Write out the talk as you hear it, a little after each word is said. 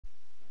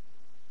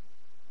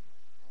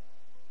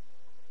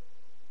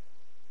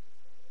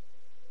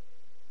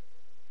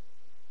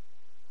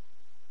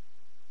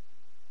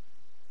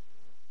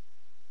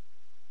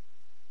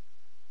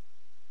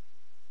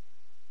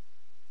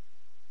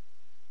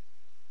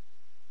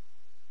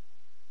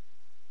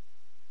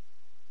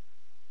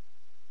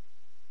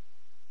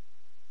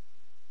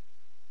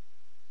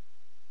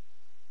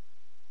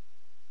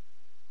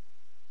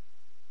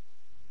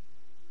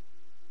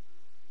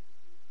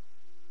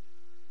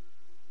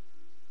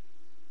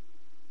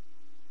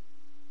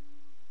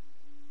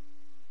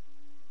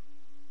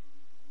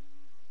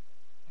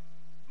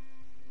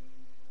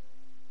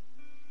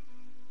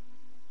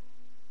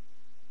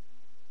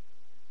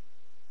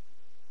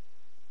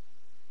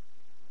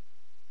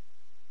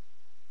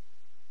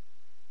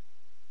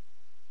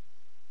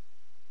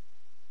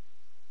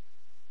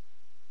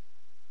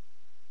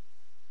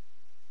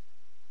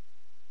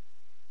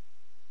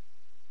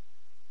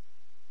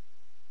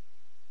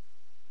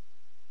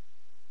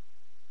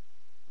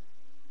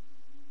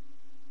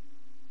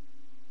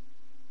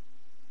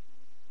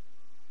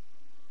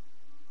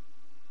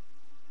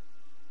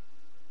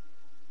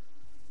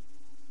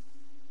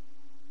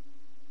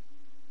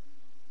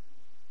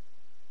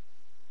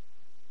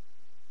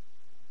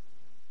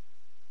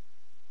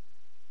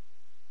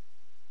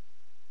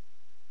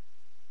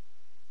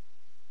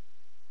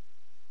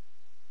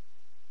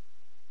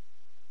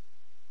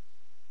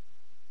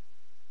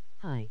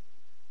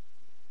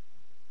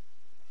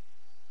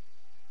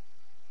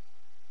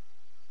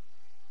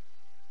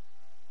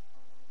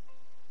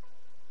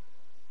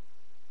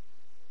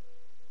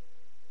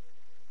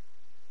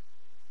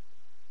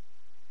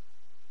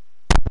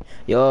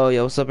Yo,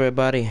 what's up,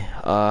 everybody?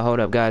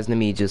 Hold up, guys. Let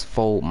me just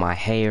fold my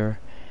hair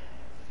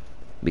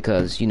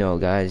because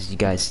guys, you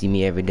guys see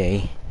me every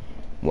day.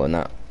 Well,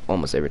 not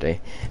almost every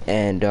day,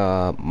 and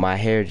my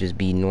hair just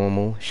be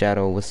normal.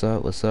 Shadow, what's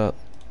up? What's up?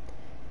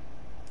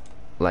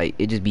 Like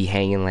it just be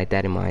hanging like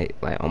that in my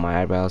on my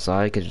eyebrows, so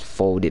I could just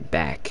fold it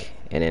back,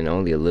 and then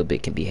only a little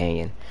bit can be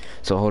hanging.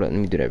 So hold up, let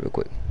me do that real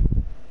quick.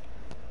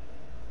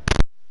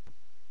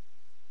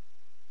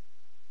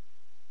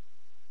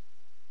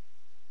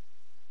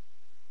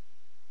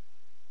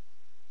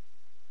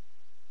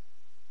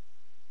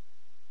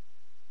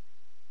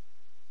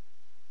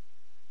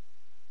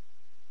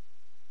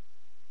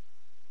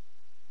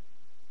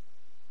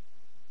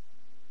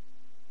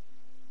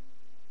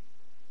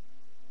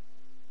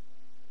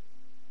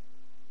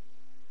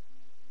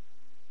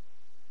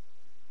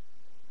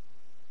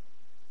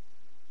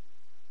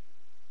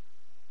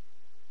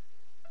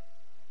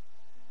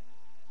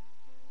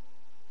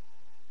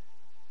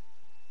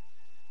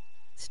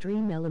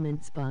 Stream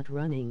element spot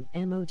running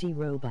emoji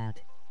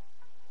robot.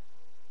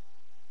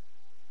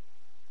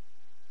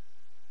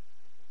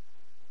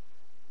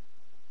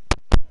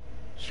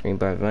 Screen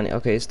by running.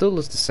 Okay, it still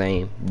looks the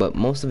same, but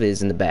most of it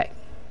is in the back.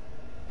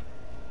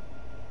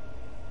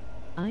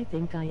 I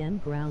think I am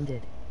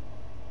grounded.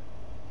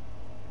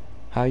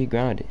 How are you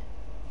grounded?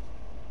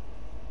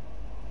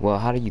 Well,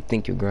 how do you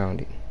think you're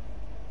grounded?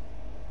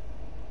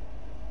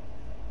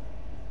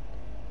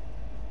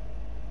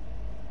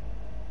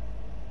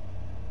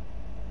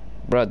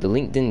 Bro, the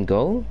link didn't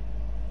go?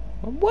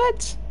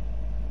 What?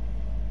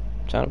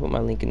 I'm trying to put my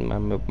link in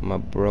my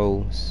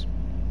bro's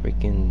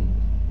freaking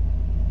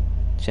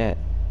chat.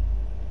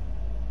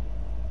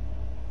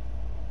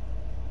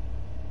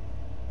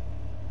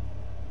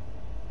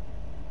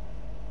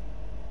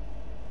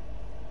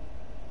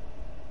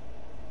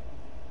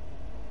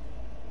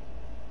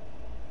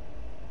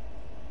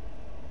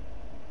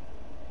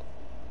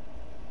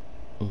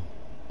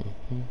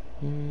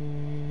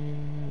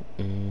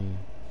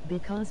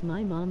 Because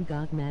my mom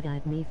got mad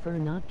at me for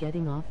not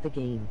getting off the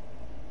game.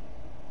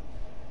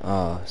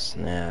 Oh,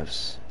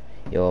 snaps.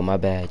 Yo, my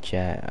bad,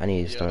 chat. I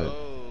need to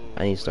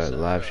start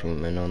live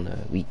streaming on the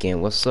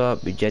weekend. What's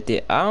up,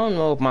 Rejected? I don't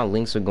know if my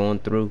links are going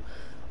through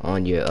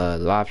on your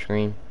live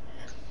stream.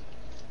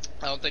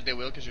 I don't think they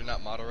will because you're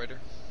not moderator.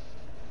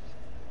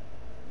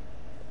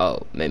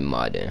 Oh, maybe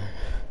mod then.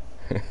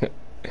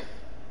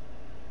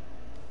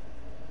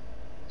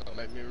 Don't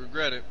make me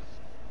regret it.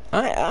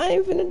 I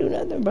ain't finna do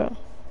nothing, bro.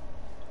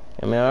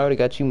 I mean, I already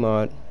got you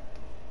mod.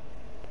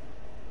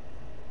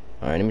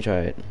 Alright, let me try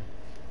it.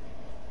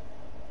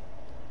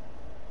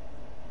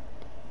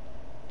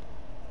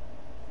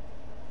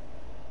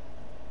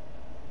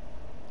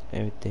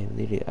 Everything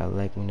lit, I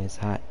like when it's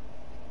hot.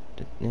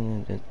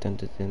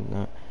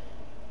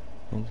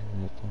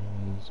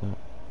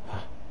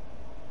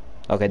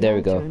 Okay, there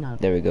we go.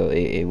 There we go.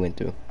 It went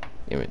through.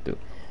 It went through.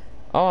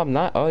 Oh, I'm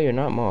not. Oh, you're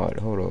not mod.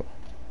 Hold up.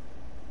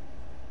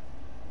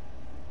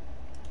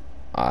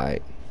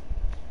 Alright.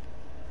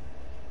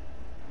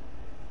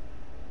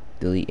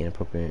 Delete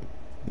inappropriate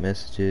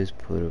messages.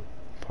 Put a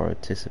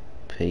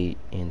participate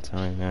in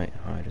timeout.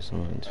 Hide or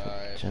someone's.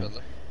 Alright, fella.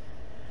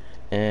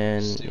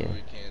 And see yeah. what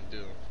we can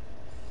do.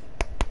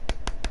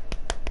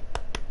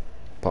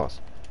 Pause.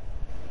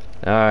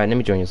 Alright, let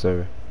me join your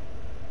server.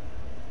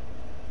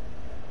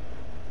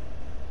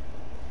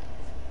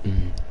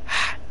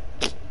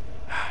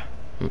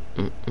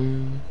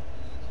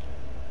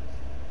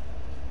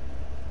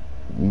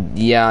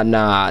 Yeah,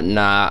 nah, I'm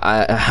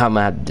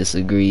gonna have to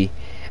disagree.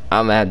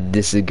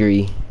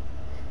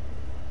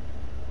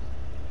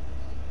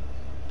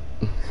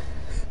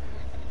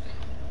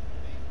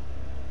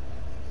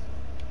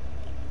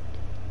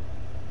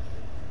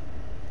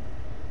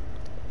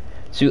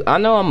 Shoot, I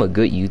know I'm a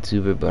good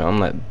YouTuber, but I'm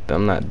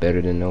not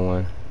better than no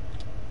one.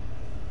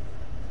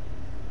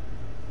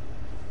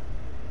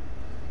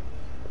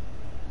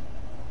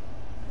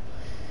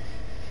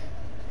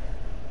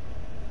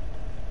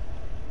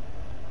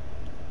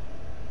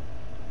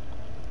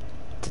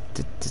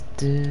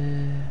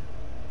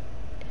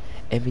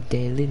 Every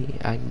day Liddy,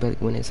 I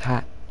bet when it's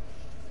hot.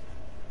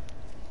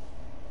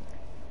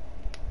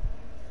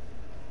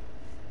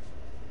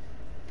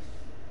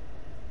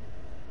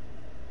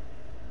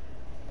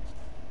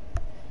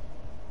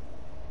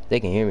 They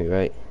can hear me,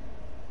 right?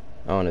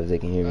 I don't know if they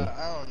can hear me.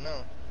 I don't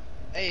know.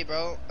 Hey,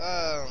 bro.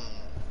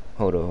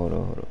 Hold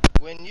on.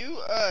 When you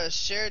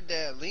shared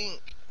that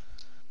link,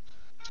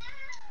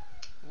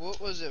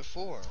 what was it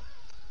for?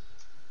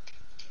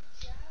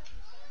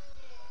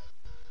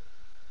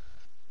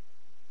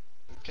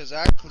 Because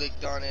I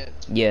clicked on it.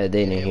 Yeah,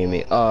 they didn't hear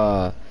me.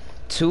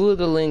 Two of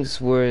the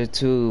links were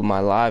to my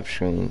live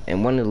stream,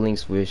 and one of the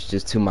links was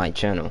just to my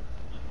channel.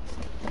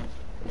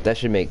 That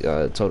should make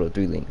a total of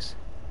 3 links.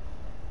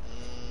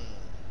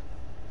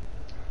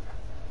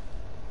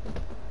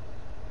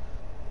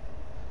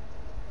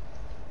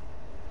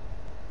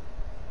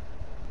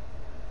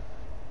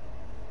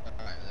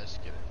 Alright, let's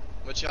get it.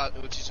 What you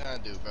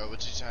trying to do, bro?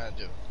 What you trying to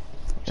do?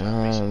 Trying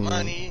to make some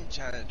money,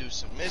 trying to do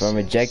some missions. From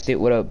Rejected,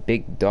 what up,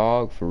 big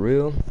dog, for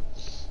real?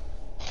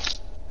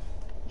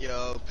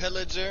 Yo,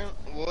 Pillager,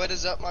 what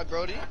is up, my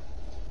brody?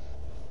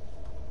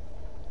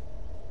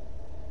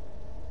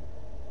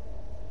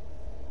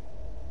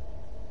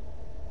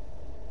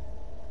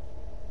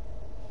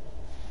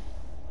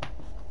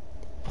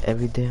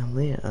 Every day I'm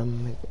lit,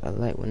 I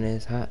like when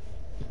it's hot.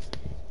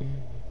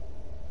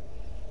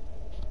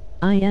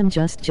 I am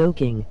just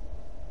joking.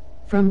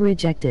 From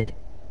Rejected.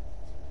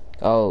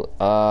 Oh,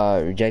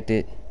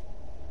 Rejected.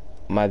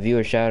 My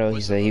viewer Shadow,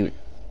 What's he said up,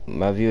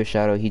 my viewer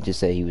Shadow, he just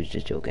said he was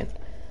just joking.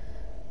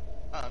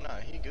 Oh, no,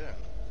 he good.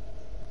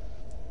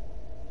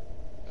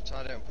 That's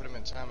why I didn't put him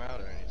in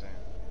timeout or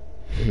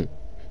anything.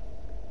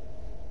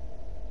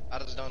 I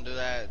just don't do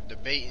that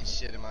debating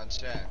shit in my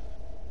chat.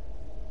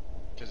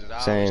 Because it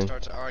always Same.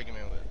 starts an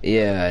argument with.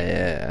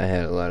 Yeah, I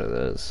had a lot of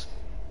those.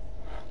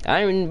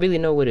 I didn't really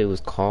know what it was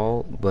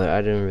called, but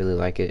I didn't really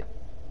like it.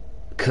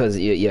 Cause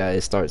yeah,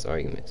 it starts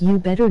arguments. You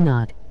better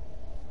not.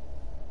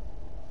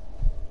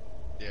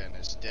 Yeah, and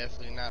it's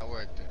definitely not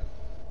worth it.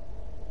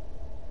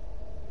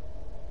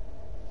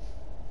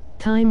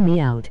 Time me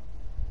out.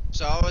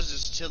 So I was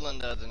just chilling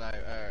the other night.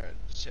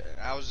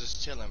 I was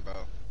just chilling, bro.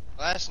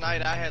 Last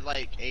night I had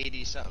like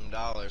 80 something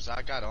dollars.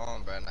 I got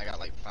on, bro, and I got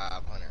like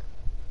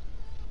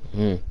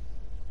 500.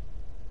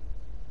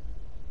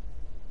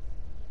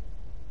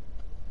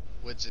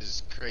 Which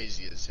is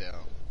crazy as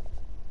hell.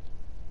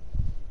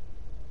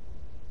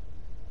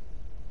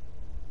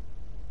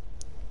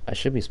 I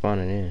should be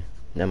spawning in.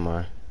 Never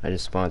mind. I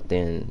just spawned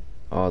in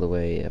all the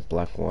way at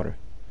Blackwater.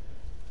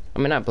 I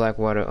mean, not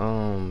Blackwater,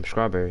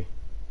 Strawberry.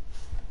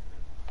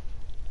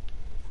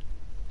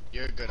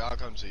 You're good, I'll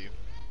come to you.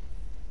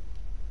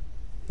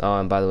 Oh,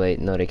 and by the way,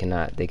 no, they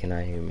cannot hear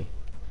me.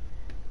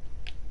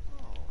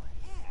 Oh,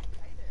 heck.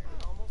 Hey there.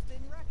 I almost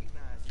didn't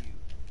recognize you.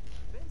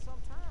 Been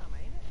some time,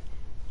 ain't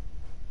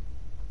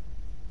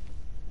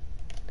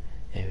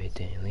it?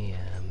 Everything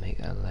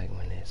I like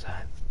when it's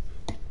hot.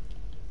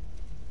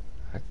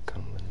 I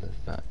come with the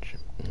notch.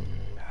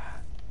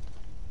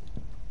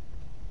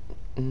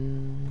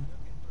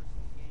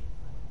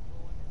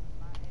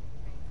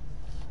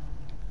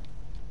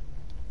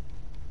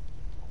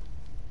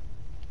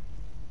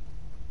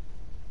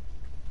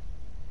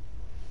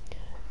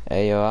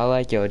 Hey yo, I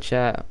like your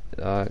chat,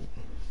 dog.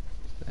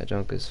 That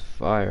junk is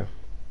fire.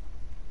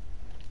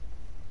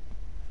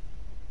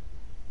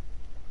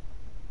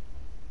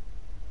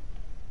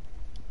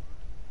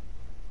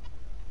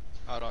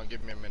 Hold on,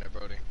 give me a minute,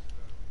 Brody.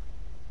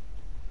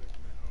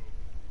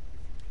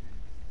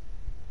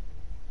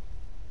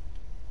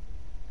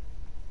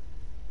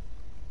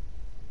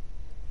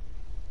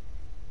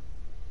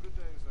 Good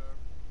day, sir.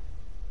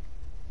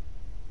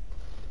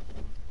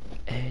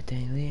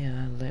 Everything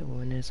I like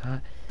when it's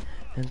hot.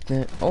 And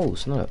then, oh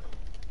snap.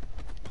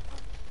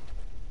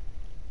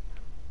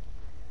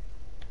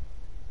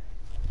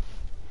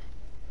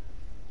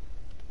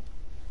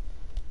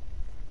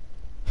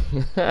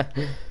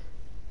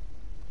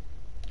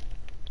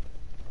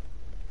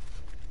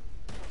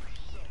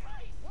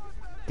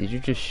 Did you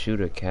just shoot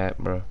a cat,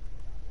 bro?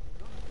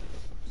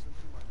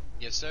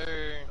 Yes,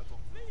 sir.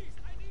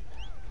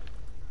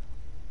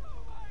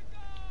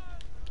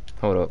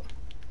 Hold up.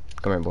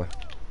 Come here, boy.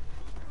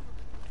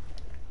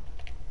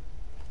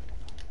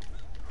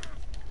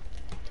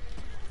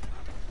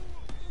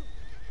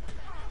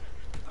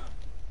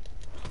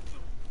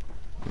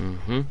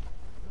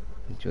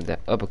 With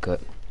that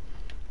uppercut.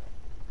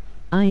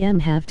 I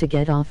have to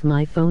get off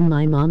my phone.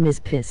 My mom is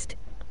pissed.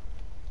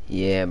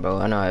 Yeah, bro,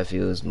 I know how it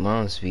feels.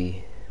 Moms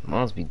be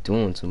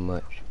doing too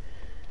much.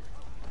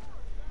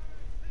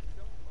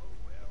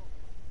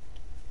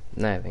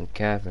 Not even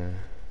capping.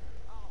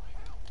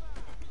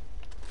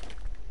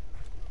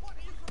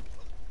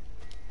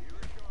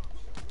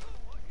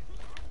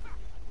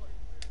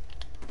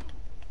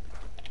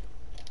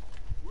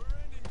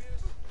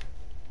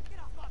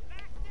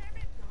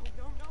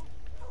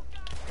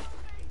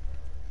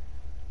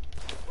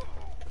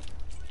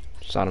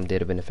 Shot him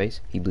dead up in the face.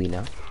 He bleeding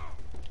out.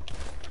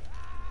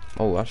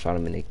 Oh, I shot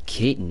him in the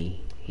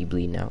kidney. He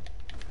bleeding out.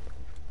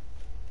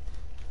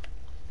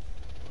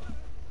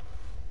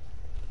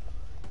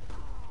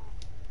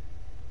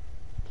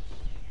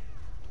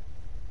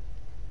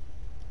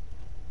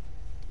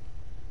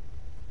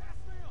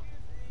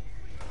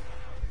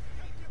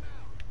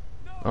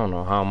 I don't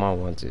know how am I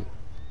want to.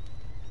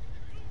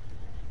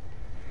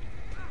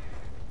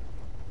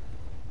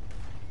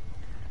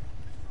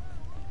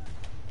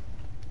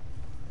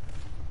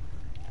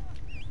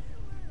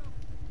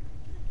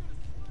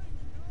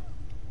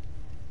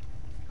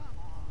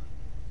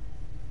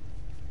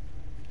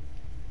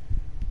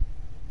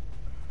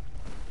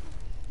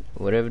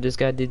 Whatever this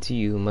guy did to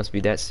you must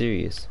be that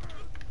serious.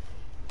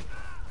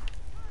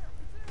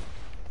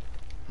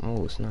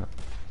 Oh, it's not.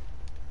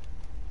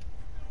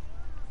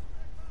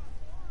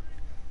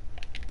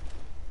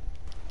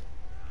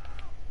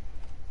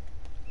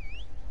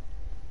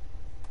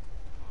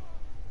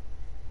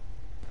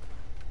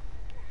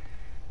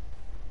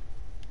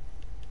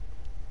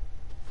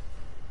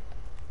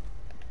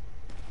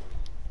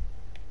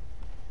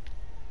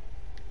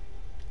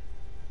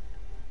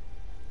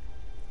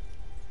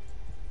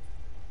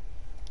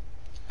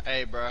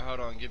 Hey, bro, hold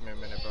on. Give me a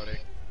minute, buddy.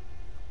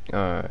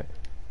 Alright.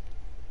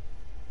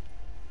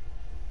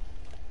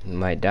 You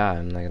might die.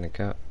 I'm not gonna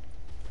cut.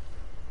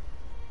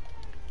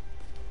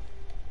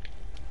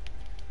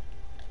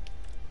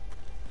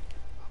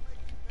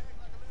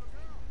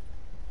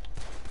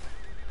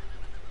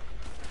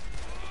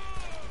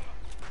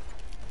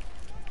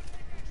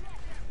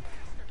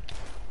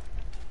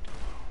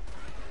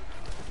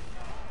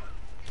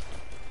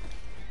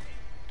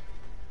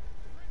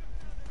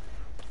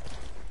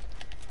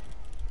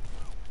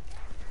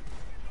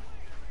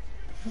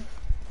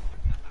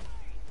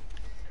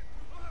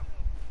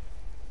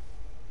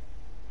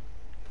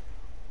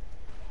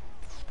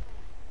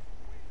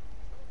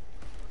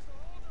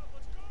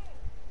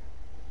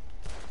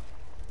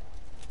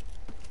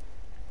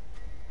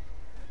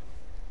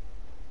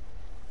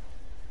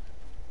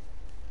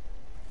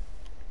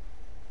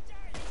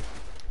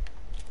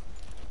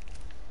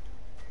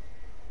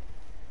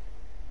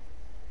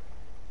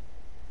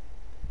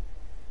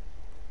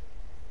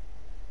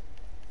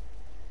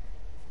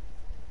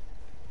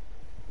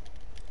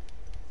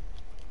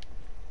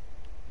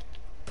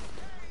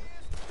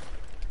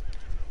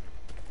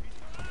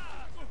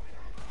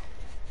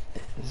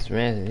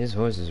 His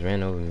horses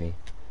ran over me.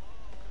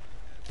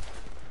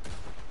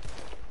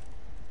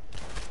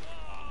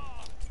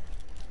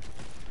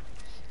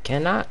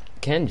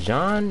 Can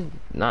John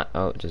not,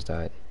 oh, just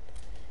died.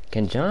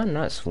 Can John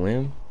not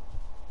swim?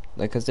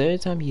 Like, cause every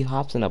time he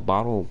hops in a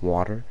bottle of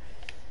water,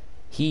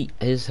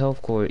 his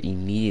health core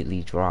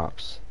immediately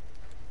drops.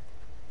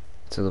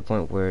 To the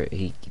point where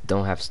he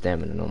don't have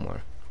stamina no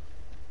more.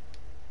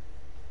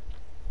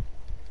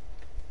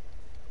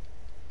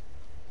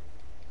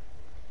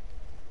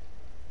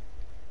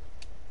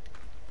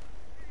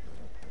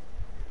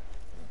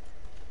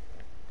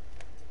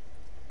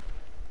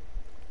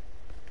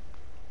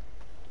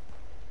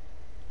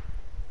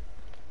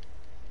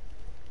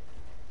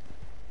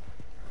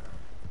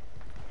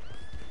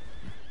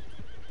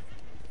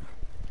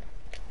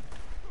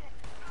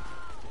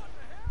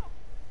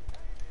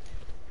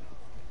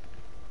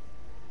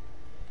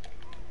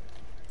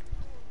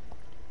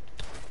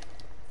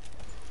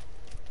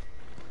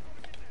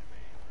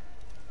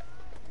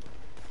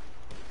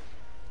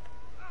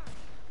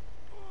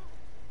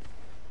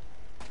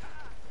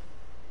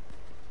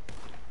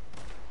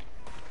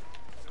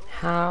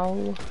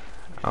 How?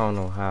 I don't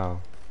know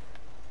how.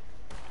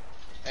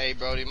 Hey,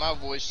 Brody, my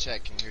voice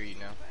chat can hear you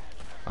now.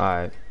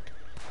 Alright.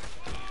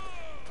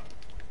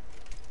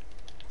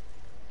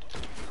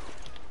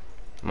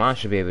 Mine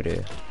should be able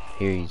to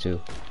hear you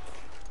too.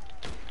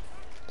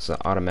 It's an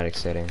automatic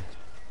setting.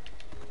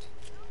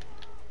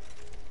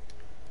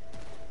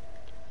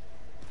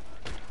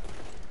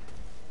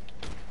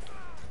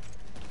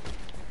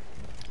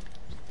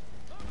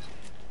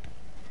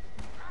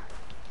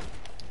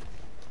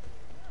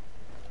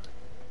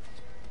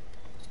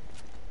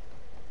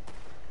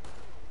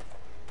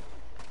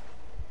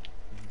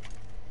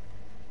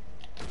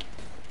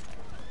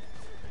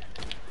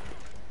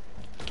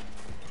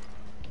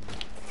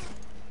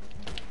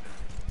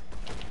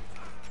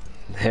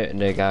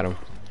 They got him.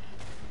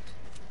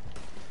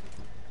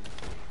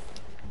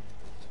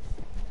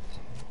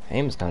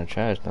 Aim is kind of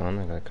trash though. I'm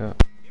not gonna cut.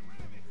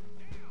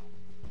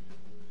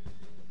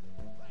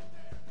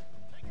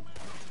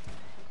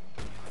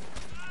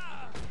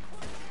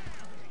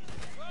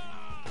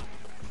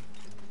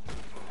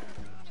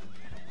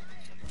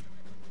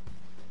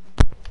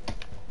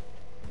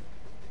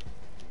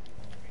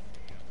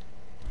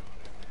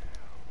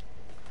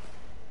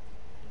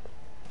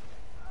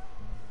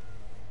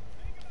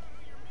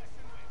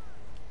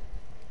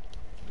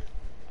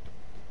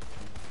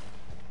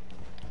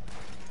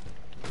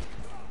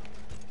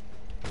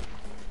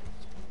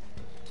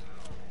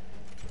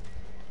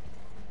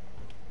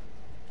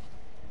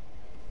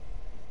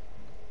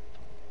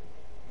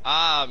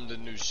 I'm the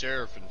new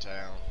sheriff in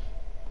town.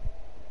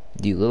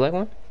 Do you look like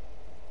one?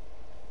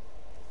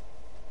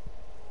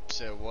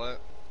 Said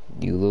what?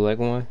 Do you look like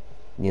one?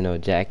 You know,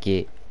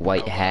 jacket,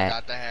 white No, hat. I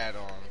got the hat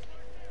on.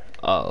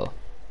 Oh.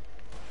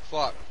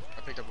 Fuck.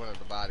 I picked up one of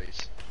the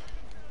bodies.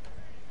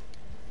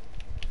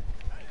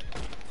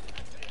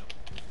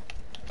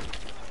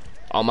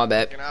 Oh, my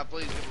bad. Can I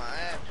please get my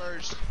hat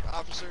first,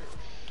 officer?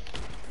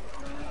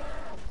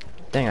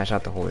 Dang, I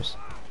shot the horse.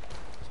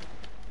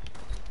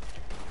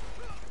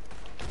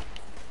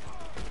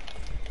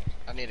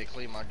 I need to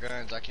clean my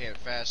guns. I can't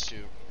fast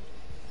shoot.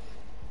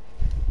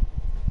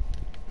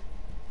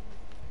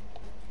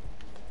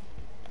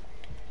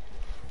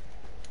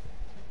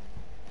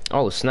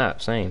 Oh,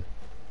 snap, same.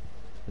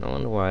 No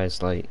wonder why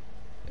it's like,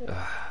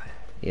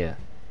 yeah.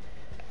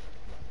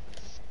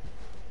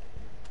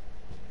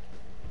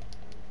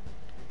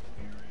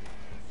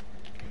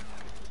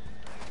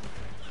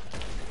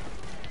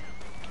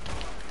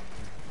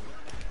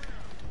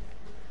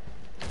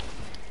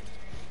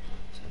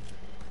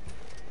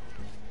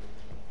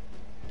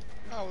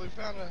 Oh, we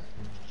found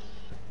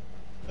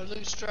a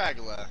loose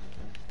straggler.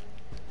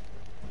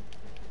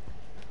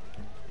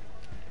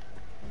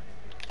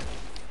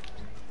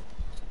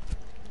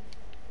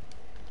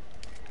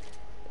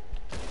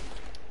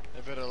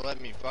 If it'll let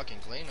me fucking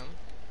clean them.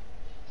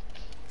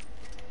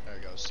 There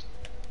it goes.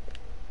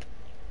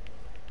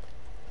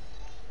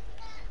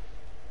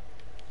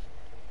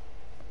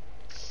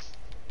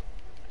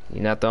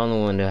 You're not the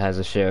only one that has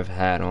a sheriff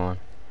hat on.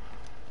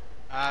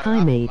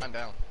 Hi, mate. I'm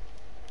down.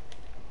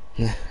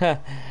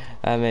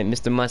 I mean,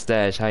 Mr.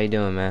 Mustache, how you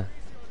doing, man?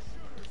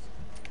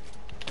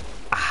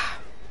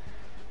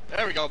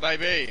 There we go,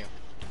 baby.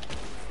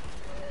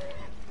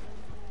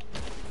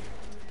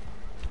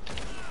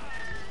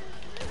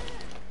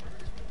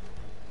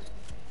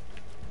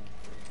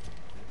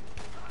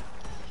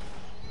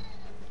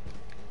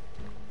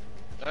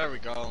 There we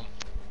go.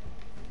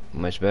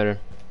 Much better.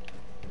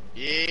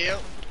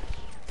 Yep.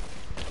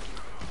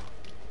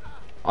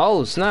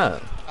 Oh,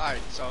 snap. Alright,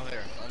 so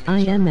here.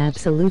 I am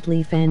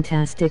absolutely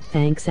fantastic.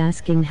 Thanks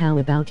asking. How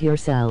about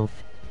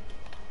yourself?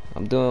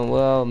 I'm doing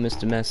well,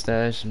 Mr.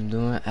 Mustache. I'm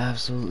doing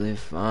absolutely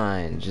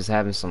fine. Just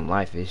having some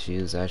life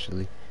issues,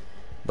 actually.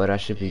 But I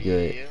should be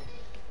good. Yep.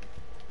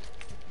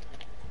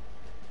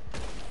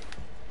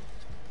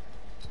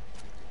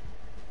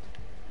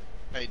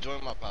 Hey,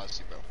 join my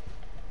posse, bro.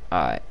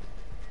 Alright.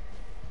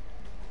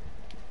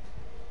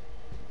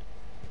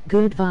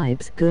 Good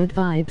vibes, good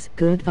vibes,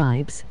 good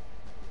vibes.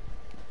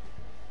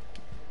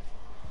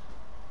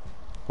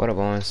 What up,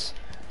 Owens?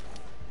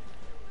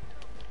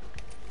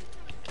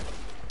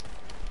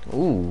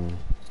 Ooh.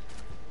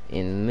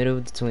 In the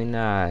middle between the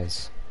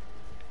eyes.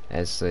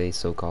 As they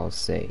so-called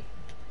say.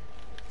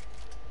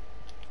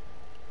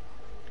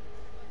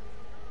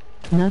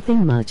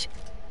 Nothing much.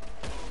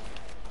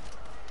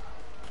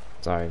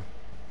 Sorry.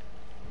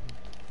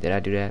 Did I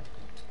do that?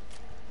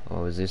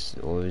 Or was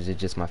it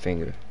just my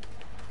finger?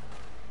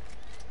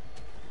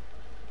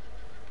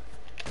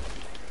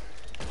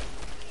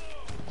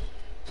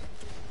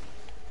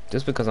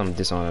 Just because I'm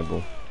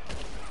dishonorable.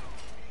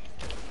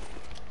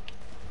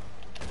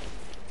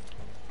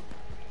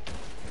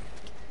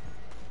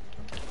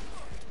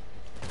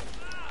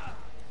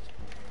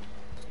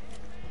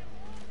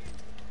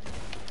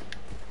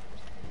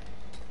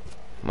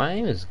 My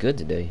aim is good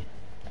today.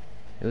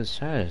 It was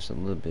trash a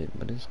little bit,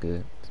 but it's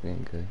good. It's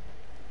getting good.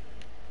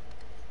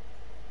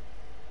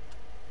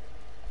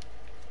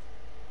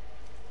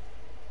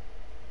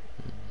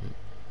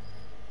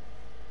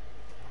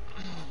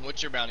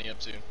 What's your bounty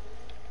up to?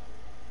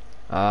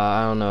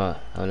 I don't know.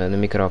 Oh no, let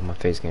me cut off my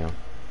face cam.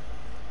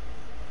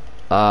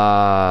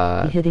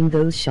 Hitting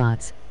those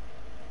shots.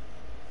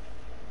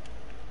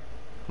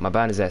 My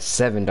bounty's at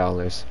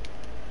 $7.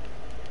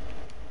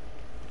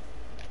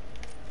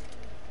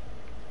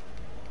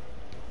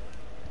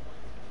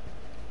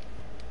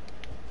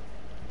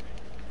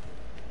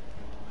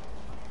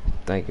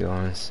 Thank you,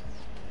 Honest.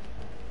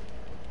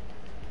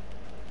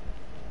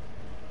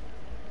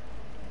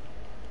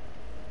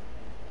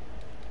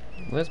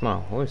 Where's my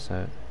horse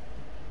at?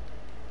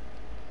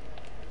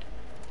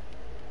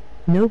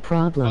 No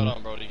problem. Hold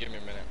on, Brody. Give me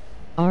a minute.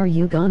 Are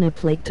you gonna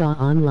play GTA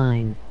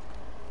Online?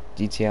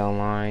 GTA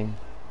Online?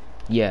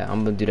 Yeah,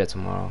 I'm gonna do that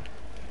tomorrow.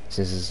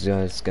 Since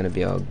it's gonna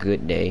be a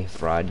good day,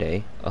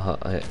 Friday.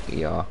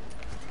 Yeah.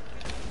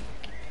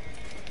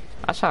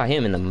 I shot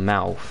him in the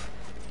mouth.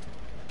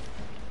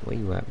 Where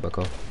you at,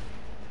 bucko?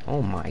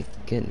 Oh my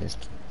goodness.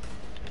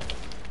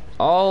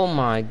 Oh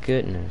my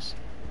goodness.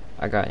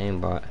 I got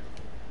aimbot.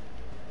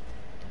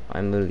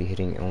 I'm literally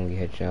hitting only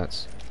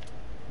headshots.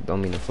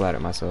 Don't mean to flatter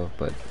myself,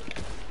 but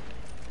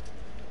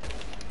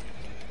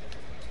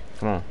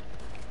come on.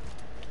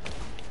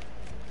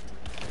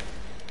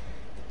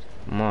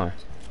 Come on.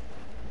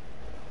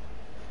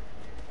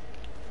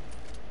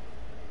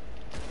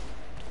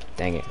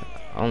 Dang it.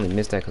 I only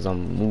missed that because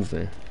I'm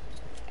moving.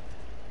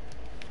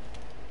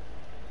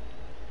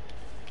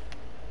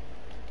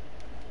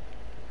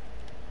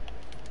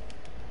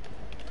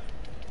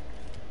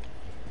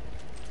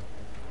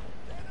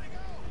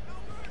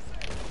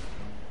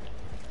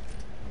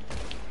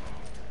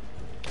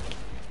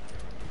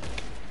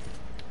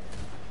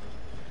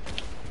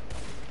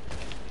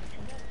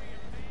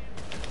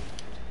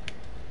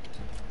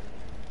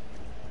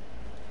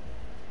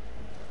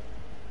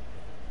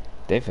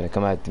 They finna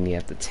come after me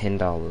after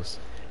 $10.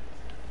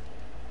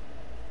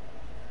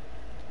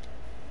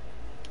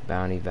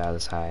 Bounty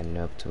values high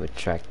enough to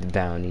attract the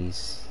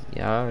bounties.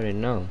 Y'all already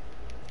know.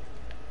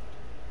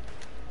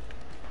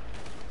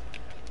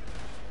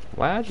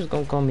 Why y'all just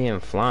gonna call me in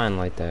flying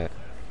like that?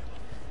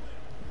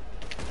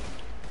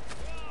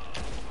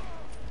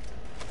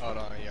 Hold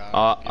on, y'all.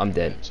 Oh, I'm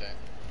dead.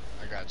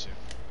 I got you.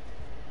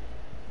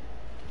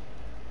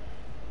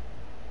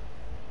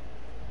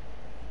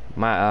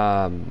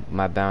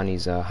 My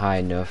bounties are high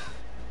enough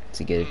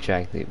to get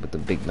attracted with the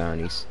big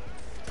bounties.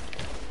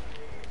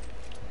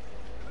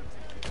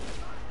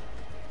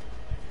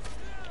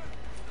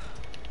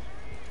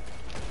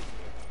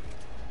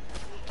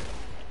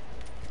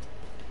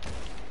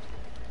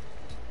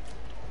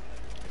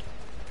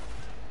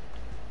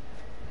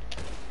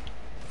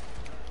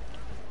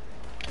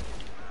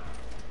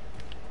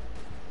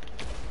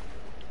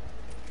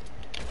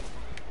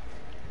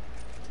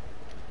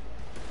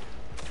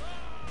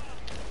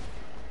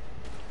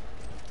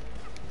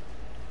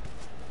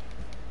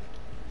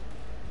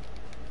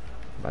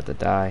 About to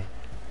die.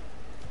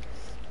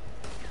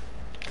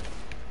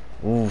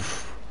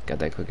 Oof. Got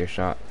that quicker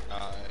shot.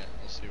 Alright,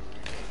 let's see what we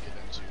can get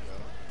into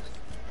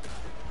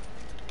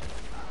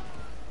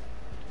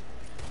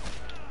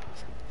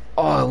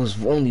though. Oh, it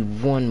was only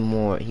one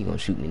more. He gonna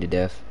shoot me to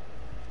death.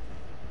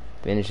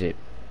 Finish it.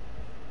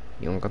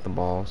 You don't got the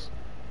balls.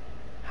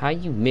 How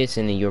you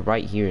missing and you're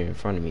right here in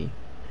front of me?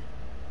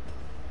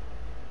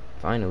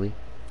 Finally.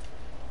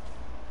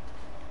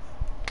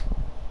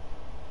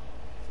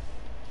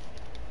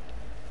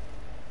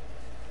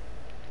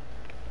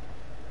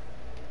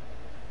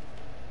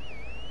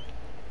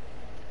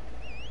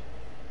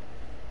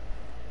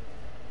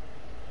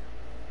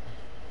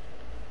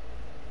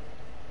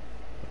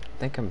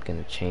 I think I'm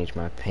gonna change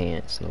my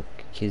pants. No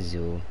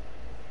kizu.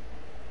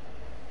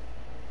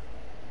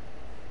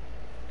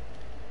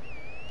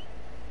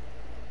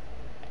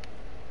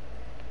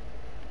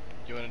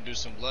 You wanna do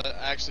some blood?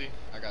 Actually,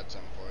 I got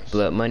something for us.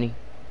 Blood money?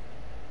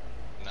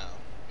 No,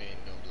 we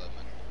ain't doing blood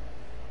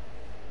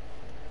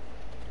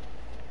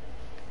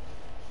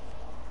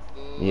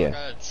money. Ooh, Yeah. I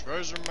got a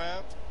treasure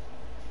map.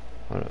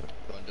 Hold up.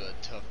 Gonna do a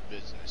tough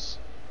business.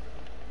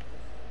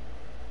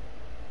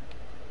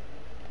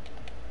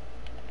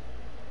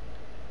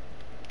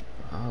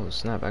 Oh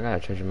snap, I got a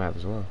treasure map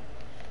as well.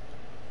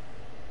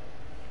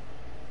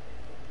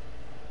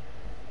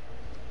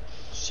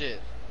 Shit.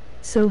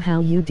 So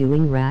how you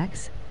doing,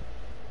 Rackz?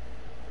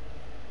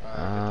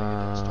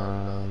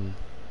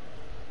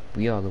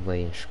 We all the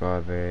way in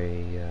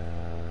Strawberry,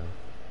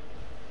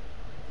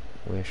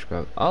 where's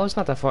Strawberry? Oh, it's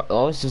not that far.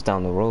 Oh, it's just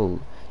down the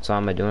road. So how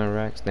am I doing,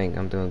 Rackz? Think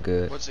I'm doing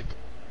good. What's it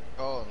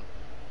called?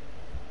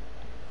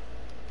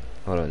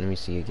 Hold on, let me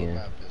see What again.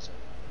 map is it?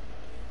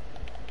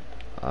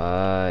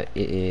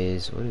 It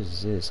is, what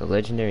is this? A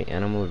legendary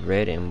animal,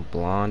 red and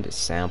blonde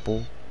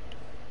sample.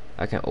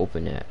 I can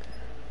open that.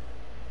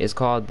 It's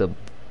called the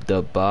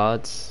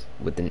Bods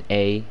with an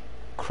A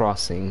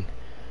crossing.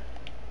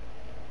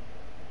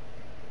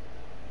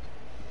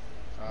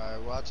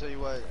 Alright, well I'll tell you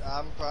what,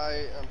 I'm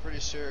pretty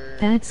sure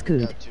That's we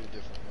good. got 2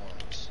 different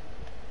ones.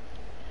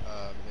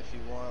 If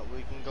you want,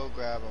 we can go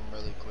grab them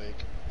really quick.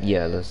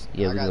 Yeah, And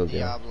we I can got go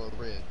get 'em. Diablo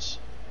Ridge.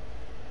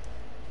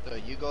 So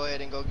you go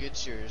ahead and go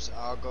get yours.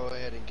 I'll go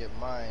ahead and get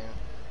mine.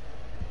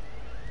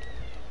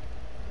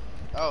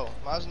 Oh,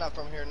 mine's not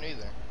from here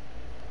neither.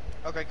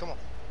 Okay, come on.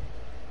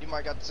 You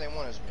might got the same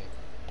one as me.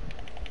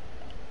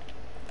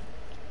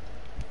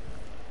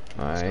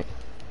 Alright.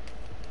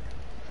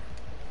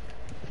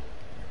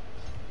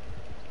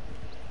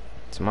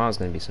 Tomorrow's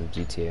gonna be some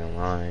GTA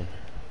Online.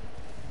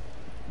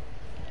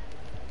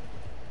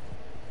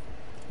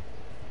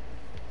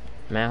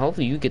 Man,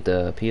 hopefully you get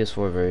the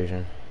PS4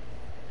 version.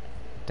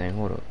 Dang,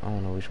 hold up. I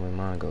don't know which way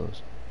mine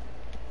goes.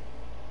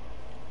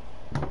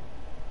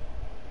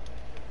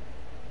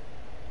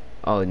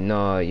 Oh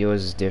no,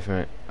 yours is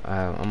different.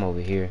 I'm over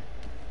here.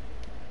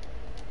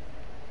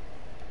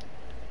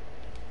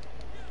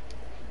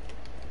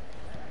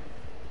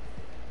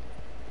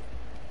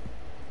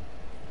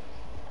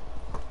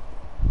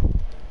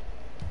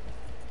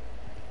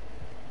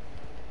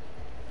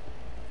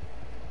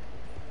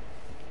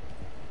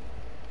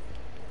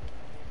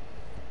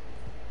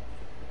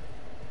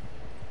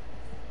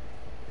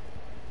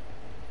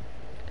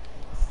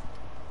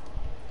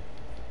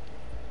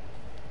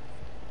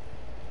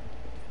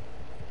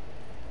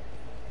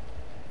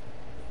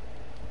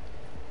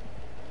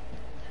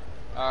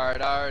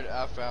 Alright,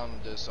 I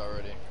found this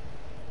already.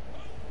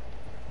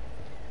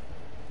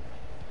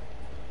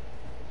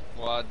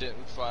 Well, I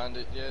didn't find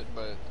it yet,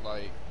 but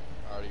like,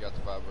 I already got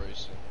the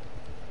vibration.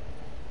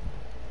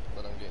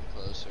 But I'm getting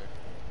closer.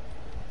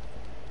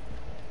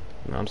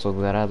 I'm so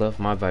glad I left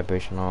my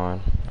vibration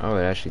on. Oh,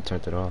 it actually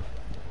turned it off.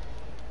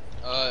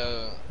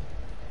 I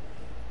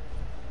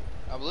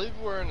believe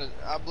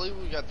I believe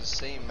we got the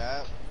same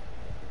map.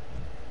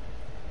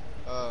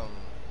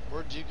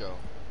 Where'd you go?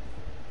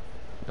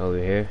 Over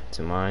here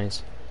to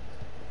mines.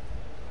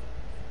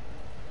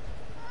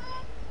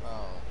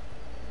 Oh.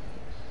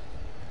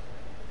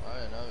 I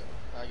didn't know.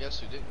 I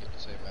guess we didn't get the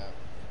same map.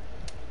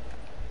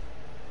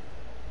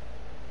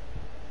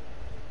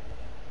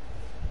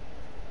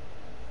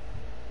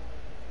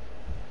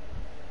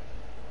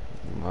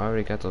 I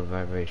already got the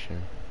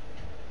vibration.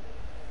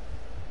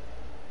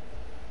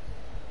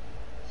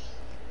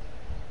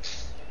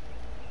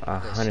 I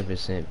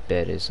 100%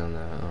 bet it's on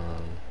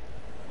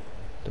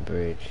the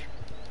bridge.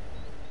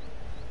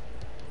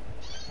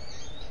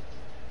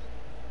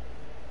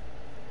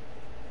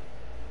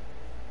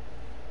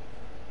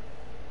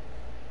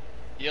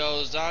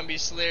 Yo, Zombie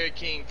Slayer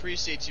King,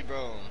 appreciate you,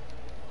 bro.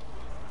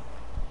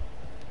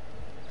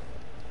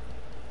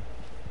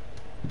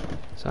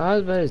 So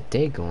how's about his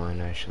day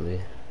going, actually?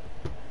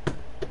 I'm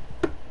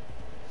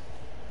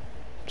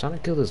trying to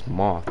kill this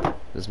moth.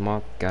 This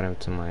moth got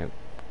into my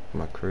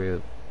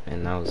crib,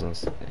 and now it's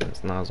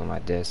on my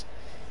desk.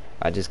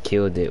 I just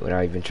killed it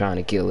without even trying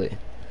to kill it.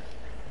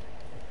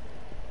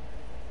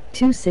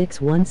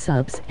 261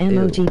 subs,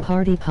 emoji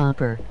party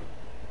popper.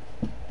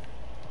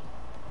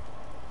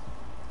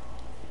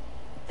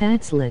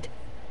 That's lit.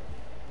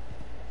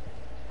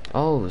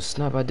 Oh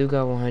snap! I do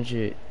got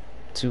 100,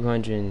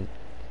 200,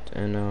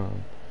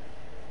 and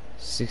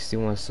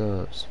 61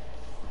 subs.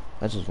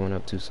 I just went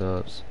up 2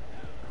 subs.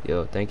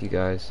 Yo, thank you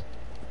guys.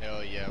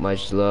 Hell yeah,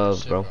 Much bro. Good love,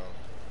 shit, bro.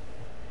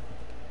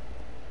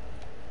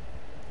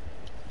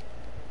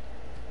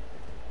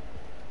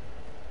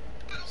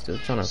 Still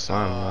trying to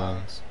find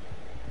mine.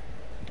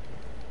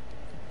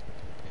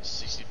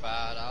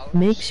 $65.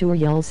 Make sure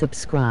y'all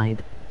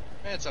subscribe.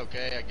 It's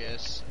okay, I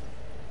guess.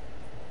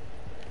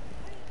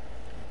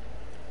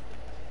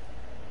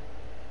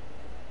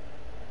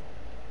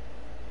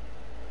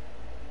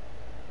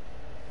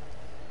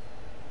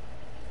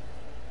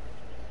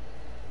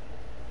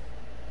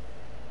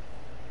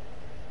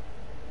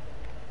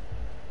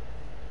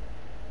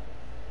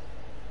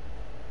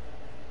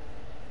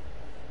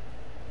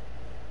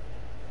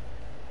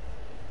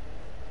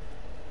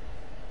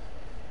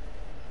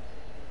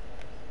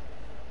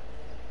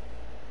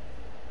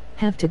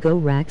 Have to go,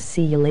 Rackz.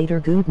 See you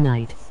later. Good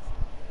night.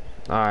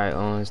 Alright,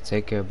 Owens,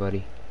 take care,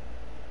 buddy.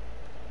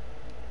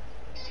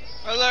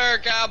 Hello,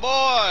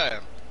 cowboy!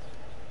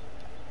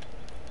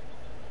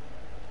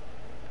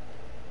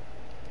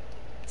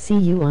 See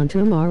you on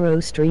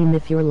tomorrow's stream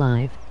if you're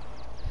live.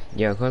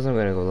 Yeah, cause I'm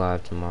gonna go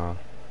live tomorrow.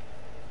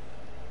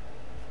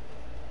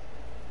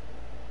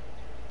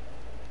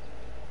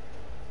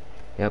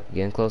 Yep,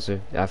 getting closer.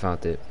 I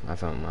found it. I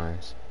found mine.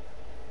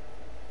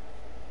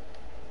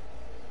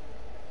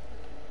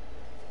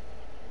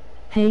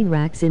 Hey,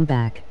 Rackz in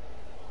back.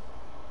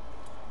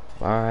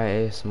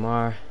 Alright,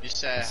 ASMR. You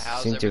said,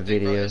 how's Seen your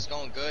everything, bro? video. It's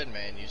going good,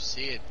 man. You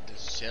see it.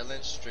 Just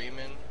chilling,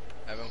 streaming,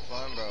 having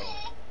fun, bro.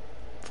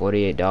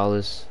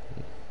 $48.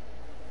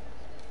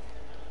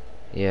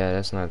 Yeah,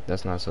 that's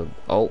not so.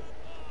 Oh,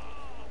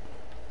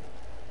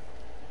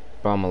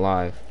 bro, I'm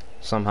alive.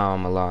 Somehow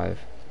I'm alive.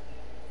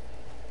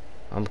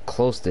 I'm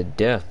close to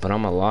death, but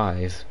I'm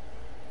alive.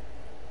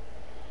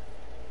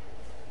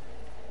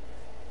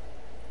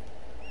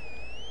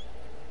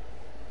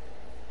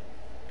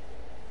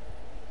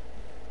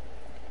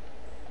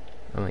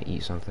 I'm gonna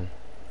eat something.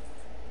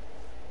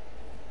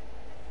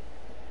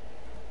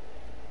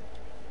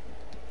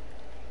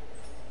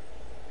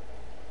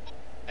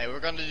 Hey, we're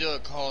gonna do a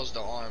calls to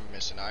arm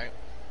mission, alright?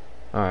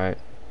 Alright.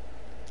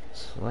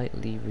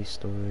 Slightly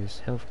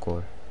restores health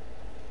core.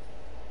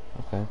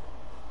 Okay.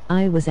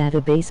 I was at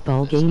a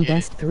baseball Let's game. get it.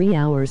 Best 3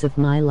 hours of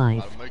my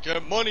life. Gotta make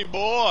that money,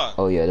 boy!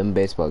 Oh yeah, them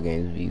baseball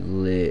games be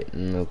lit.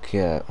 No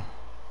cap.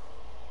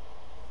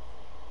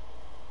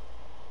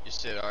 You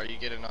said, are you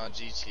getting on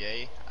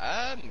GTA?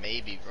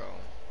 Maybe, bro.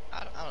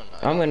 I don't know.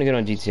 I'm gonna get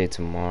on GTA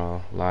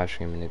tomorrow. Live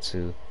streaming it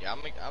too. Yeah,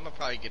 I'm gonna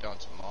probably get on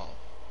tomorrow.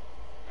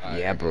 Alright,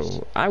 Yeah, I guess.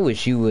 bro. I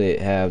wish you would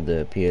have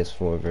the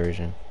PS4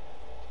 version.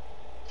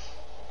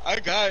 I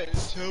got it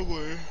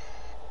somewhere.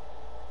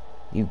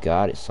 You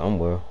got it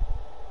somewhere.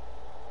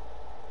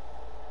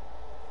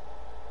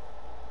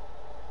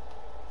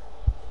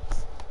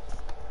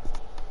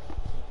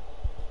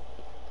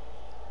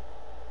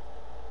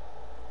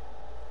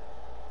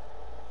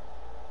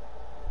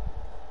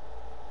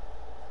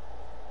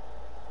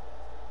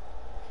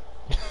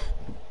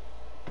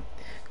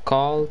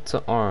 Call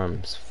to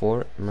arms,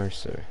 Fort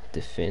Mercer.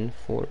 Defend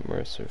Fort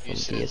Mercer from You the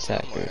said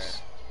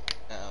attackers.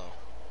 somewhere. No.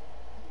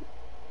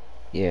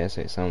 Yeah, I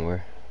say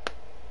somewhere.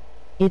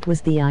 It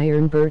was the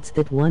Ironbirds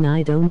that won.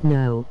 I don't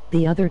know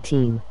the other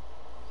team.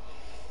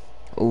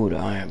 Ooh, the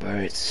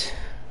Ironbirds.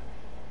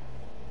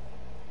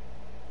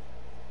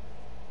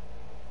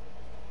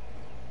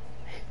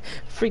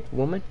 Freak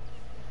woman.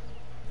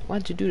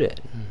 Why'd you do that?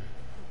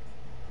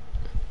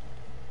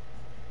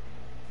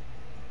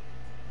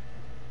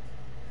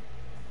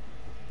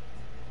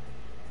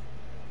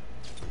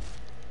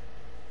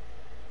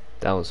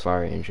 That was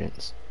fire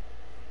entrance.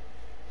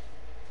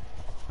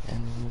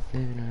 And the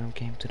living room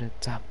came to the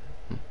top.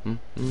 That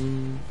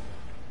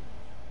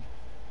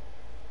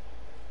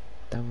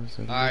was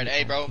a Alright,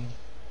 hey, bro.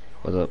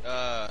 What's up?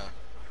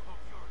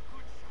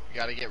 You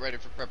gotta get ready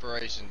for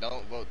preparation.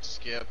 Don't vote to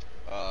skip.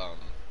 Gotta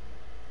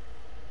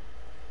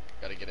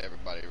get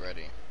everybody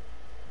ready.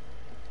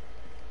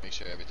 Make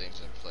sure everything's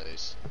in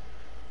place.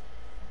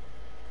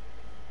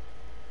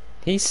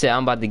 He said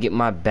I'm about to get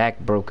my back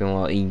broken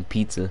while eating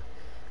pizza.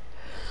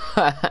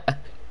 Do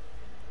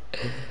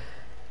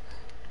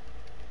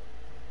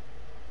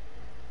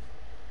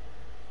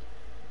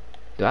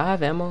I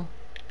have ammo?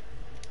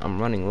 I'm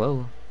running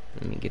low.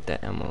 Let me get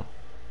that ammo.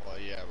 Well,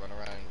 yeah, run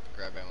around and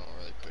grab ammo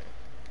really quick.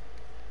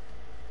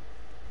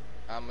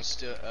 I'm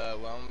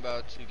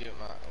about to get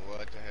my, what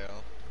the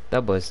hell?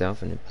 That boy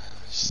self and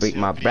break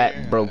my Still back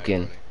here?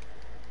 broken.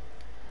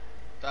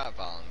 Stop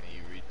following me,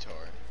 you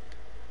retard.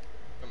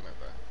 Come here,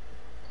 bro.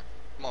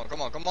 Come on,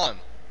 come on, come on.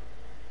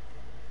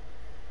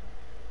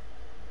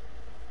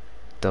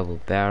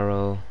 Double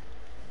barrel.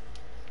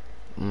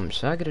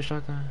 Should I get a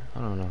shotgun? I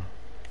don't know.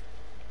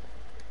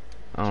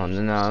 I don't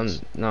know. No,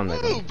 I'm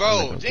not gonna. Ooh, bro, I'm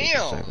not gonna get the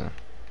damn. shotgun.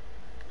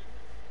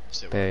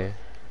 Sit with Pay. me.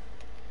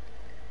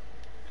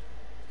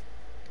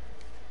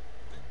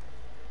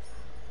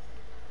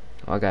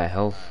 Oh, I got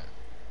health.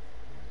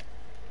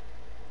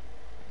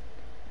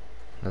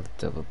 Another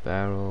double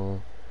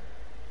barrel.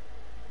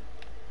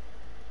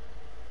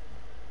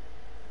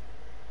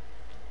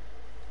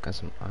 Got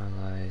some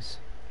allies.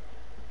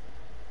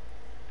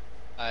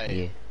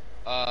 Yeah.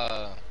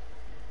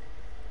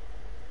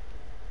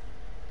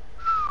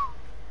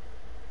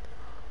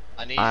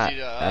 I need I you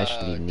to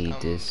actually need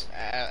come this.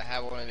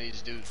 have one of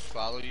these dudes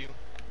follow you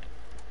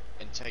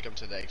and take them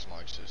to the X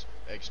marks.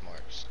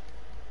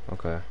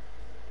 Okay.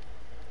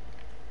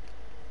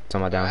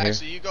 Talking about down here?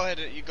 Actually, you go ahead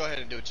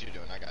and do what you're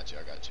doing. I got you.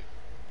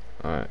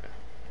 Alright.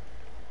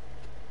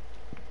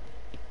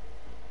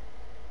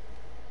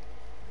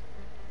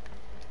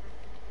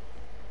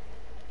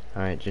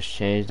 Alright, just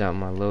changed out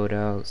my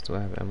loadouts. Do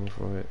I have ammo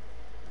for it?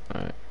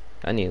 Alright.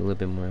 I need a little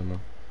bit more ammo.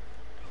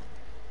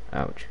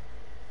 Ouch.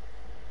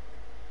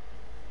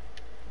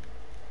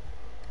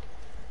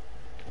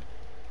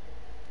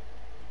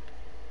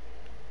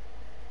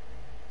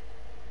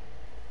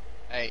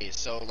 Hey,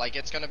 so like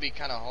it's gonna be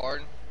kind of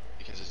hard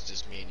because it's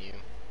just me and you.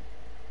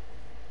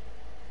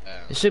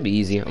 It should be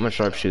easy. I'm a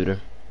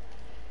sharpshooter.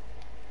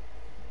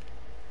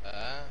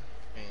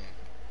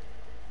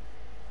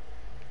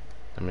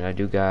 I mean, I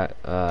do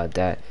got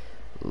that.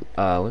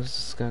 What's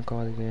this gun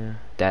called again?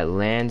 That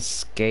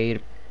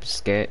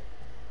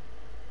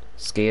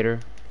skater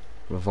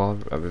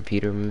revolver,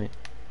 repeater.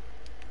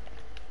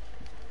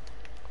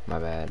 My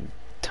bad.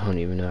 Don't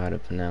even know how to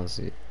pronounce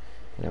it.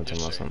 And I'm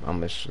talking about something.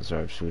 I'm a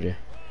sharpshooter.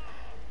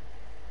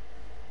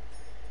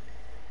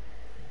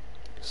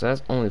 So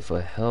that's only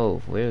for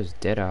health. Where's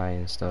Deadeye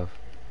and stuff?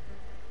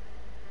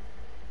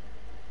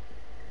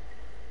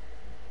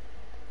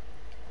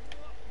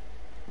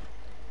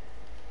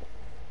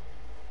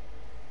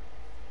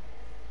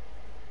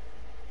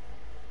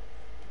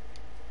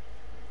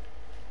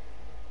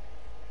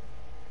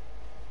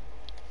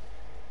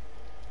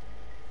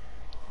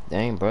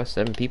 Dang, bro,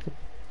 7 people.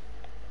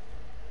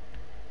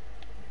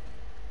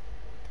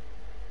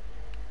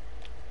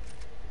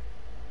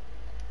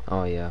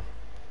 Oh yeah,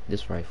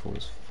 this rifle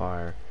is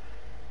fire.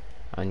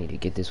 I need to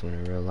get this one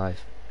in real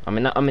life. I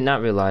mean,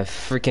 not real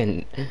life.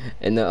 Freaking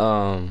in the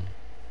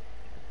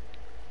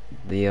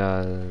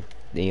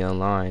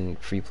online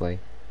free play,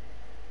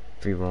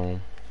 free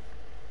roam.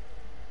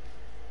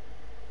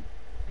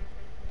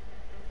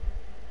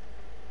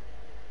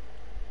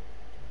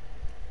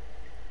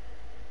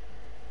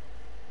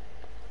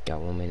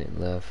 Got 1 minute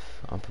left.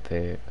 I'm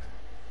prepared.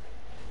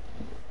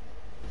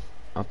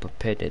 I'm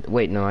prepared to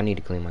wait. No, I need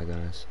to clean my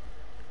guns.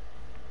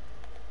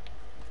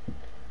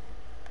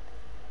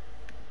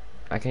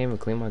 I can't even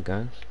clean my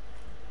guns.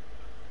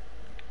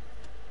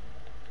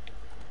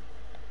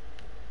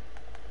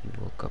 He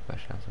woke up. I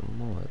shot some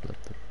more. I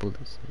left the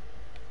bullets.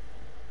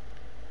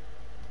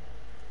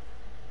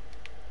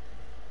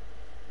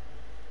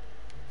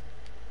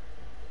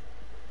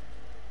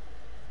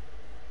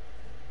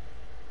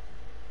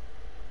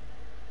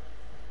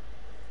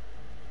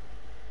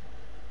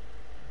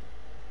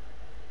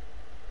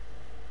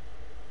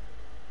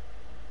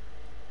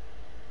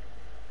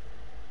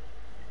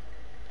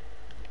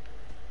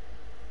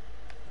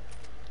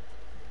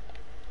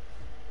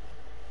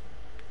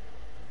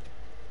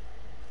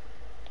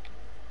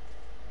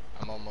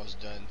 I'm almost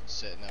done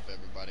setting up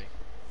everybody.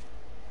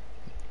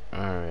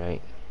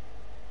 Alright.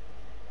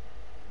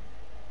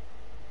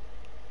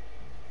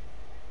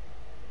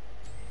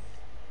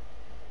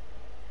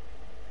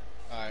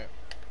 Alright.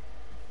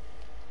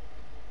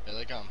 Here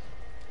they come.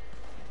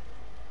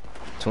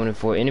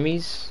 24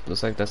 enemies?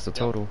 Looks like that's the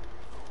total.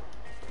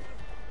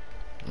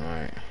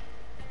 Alright.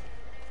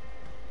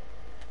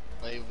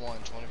 Wave 1,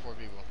 24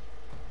 people.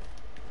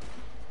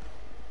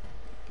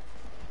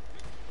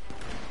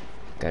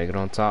 Gotta get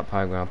on top,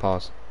 high ground,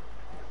 pause.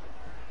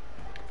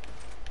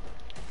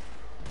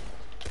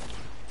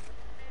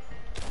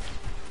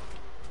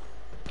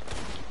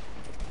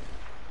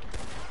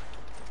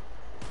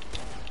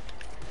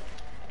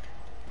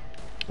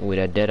 Ooh,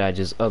 that Deadeye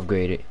just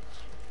upgraded.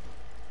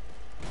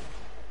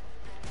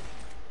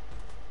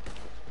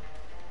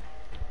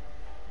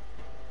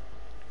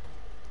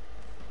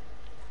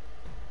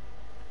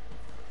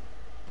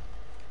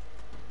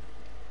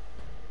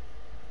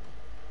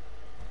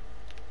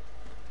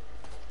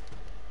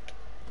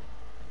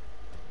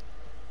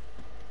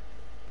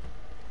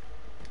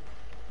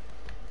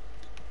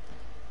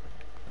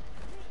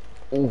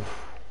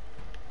 Oof.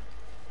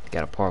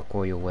 Gotta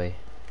parkour your way.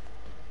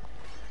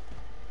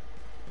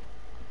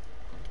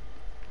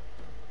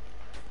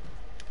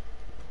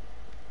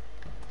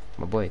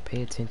 My boy,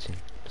 pay attention.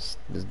 This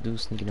dude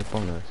sneaking up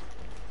on us.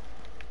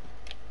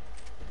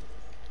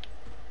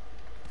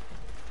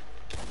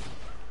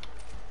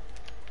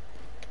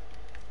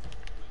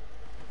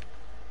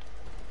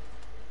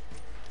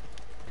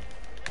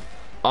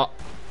 Oh.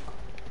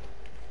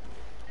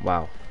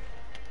 Wow.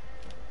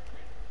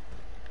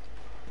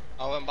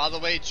 Oh, and by the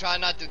way, try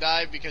not to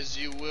die because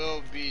you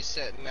will be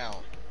setting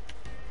out.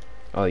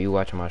 Oh, you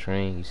watching my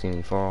screen? You see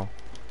me fall?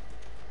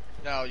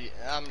 No,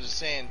 I'm just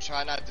saying,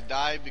 try not to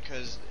die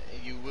because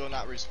you will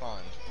not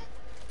respawn.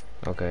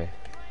 Okay.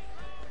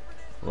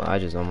 Well, I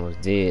just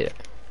almost did.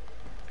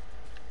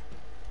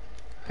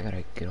 I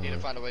gotta get on. Need to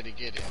find a way to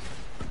get in.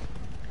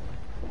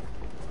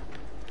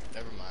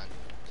 Never mind.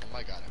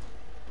 Somebody got him.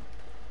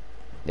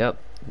 Yep,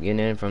 getting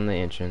in from the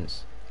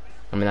entrance.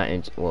 I mean,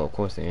 not well, of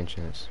course the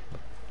entrance.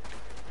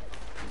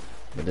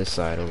 But this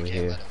side over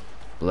here.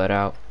 Blood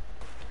out.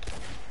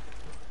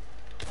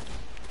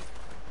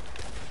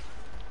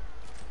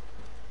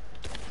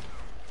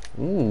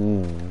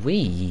 Ooh,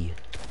 wee.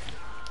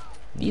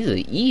 These are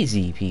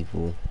easy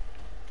people.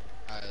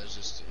 Alright, let's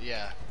just,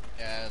 yeah,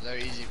 they're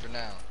easy for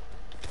now.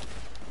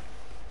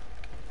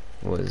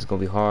 What, it's gonna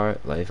be hard?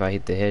 Like, if I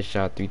hit the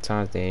headshot 3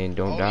 times, they ain't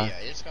don't die?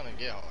 Yeah, it's gonna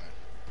get hard.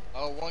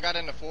 Oh, one got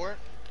in the fort?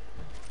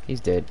 He's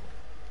dead.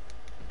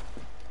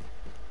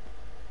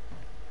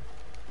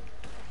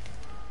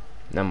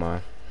 Never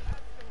mind.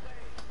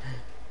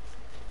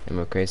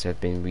 Ammo crates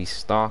have been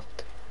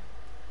restocked.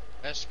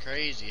 That's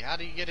crazy. How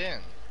do you get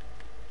in?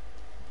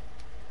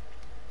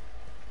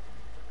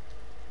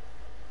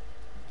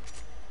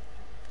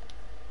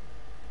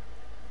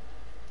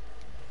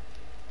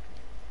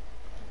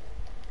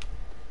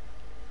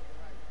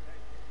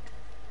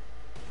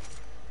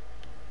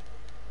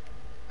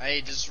 Hey,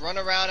 just run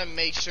around and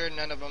make sure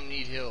none of them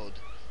need healed.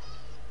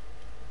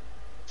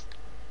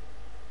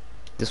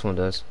 This one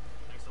does.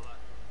 Thanks a lot.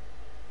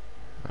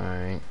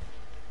 Alright.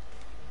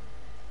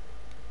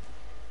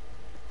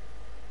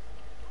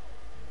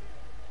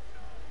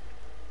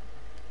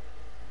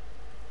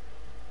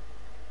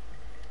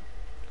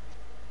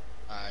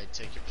 Alright,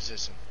 take your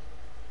position.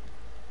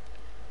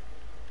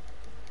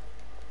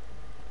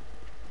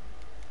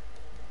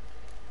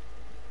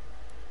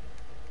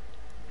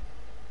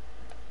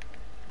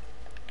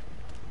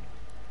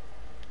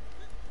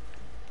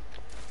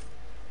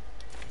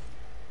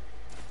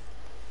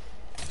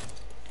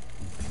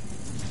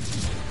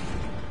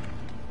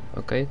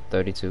 Okay,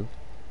 32.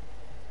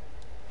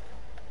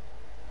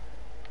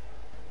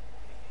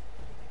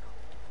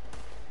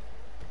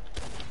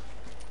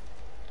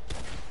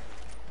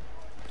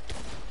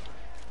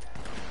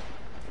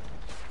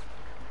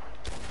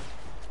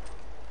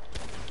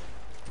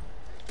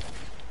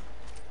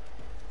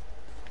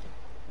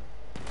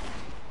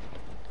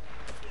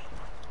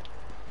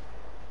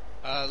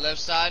 Left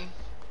side.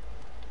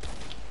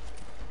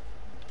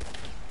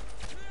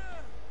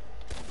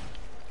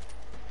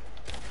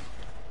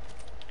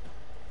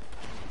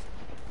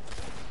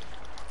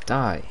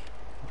 Die.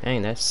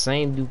 Dang, that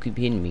same dude keep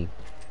hitting me.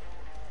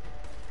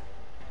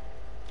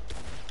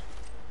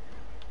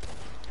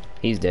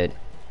 He's dead.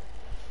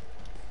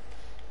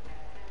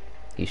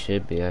 He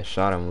should be. I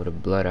shot him with the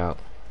blood out.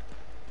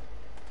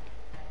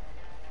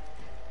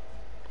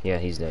 Yeah,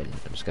 he's dead.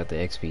 I just got the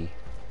XP.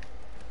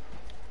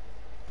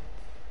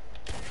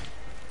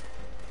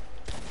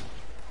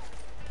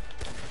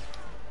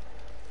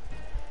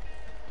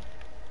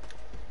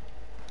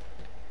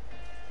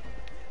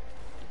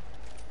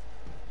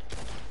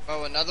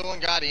 Oh, another one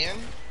got in?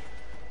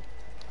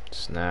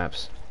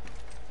 Snaps.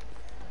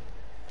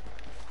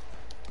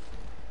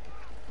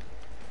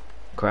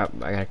 Crap,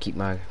 I gotta keep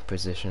my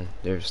position.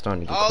 They're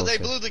starting to get closer. Oh, they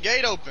blew the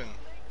gate open.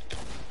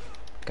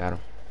 Got him.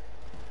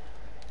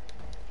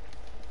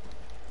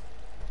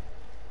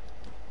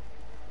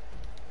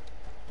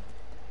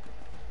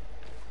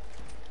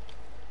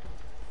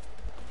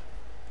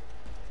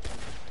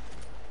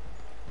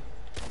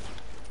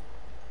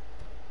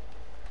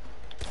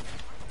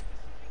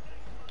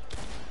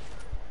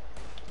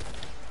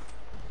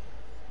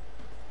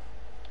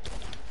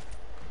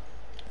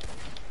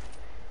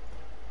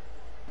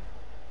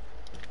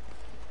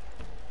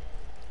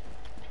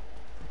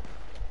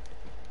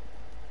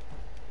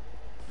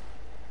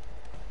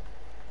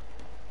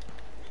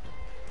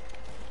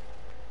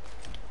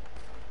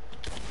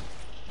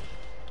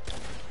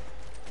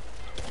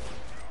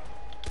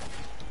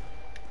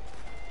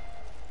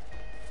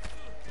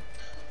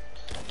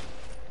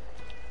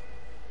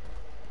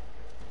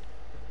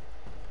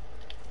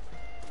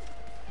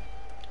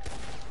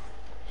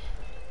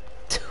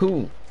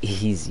 Too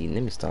easy.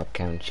 Let me stop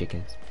counting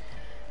chickens.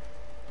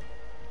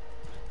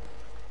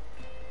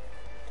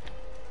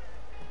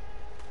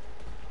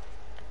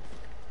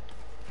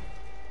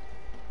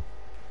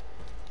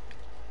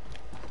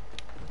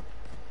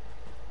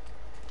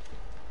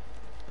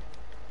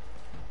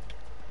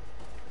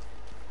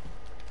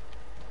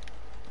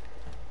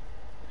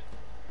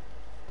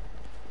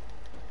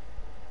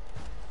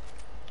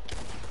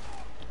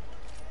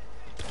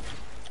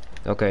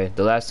 Okay,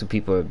 the last 2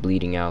 people are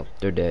bleeding out.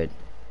 They're dead.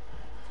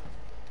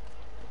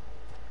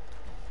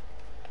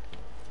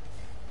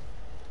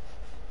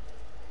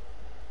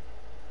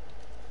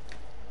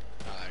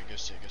 Alright, good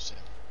shit, good shit.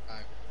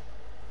 Alright.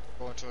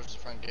 Going towards the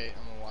front gate.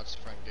 I'm gonna watch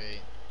the front gate.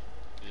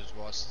 You just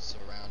watch the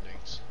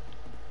surroundings.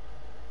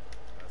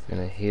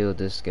 Gonna heal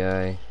this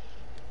guy.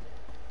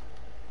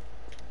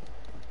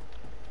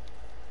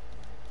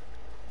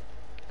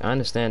 I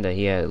understand that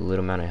he had a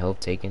little amount of health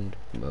taken,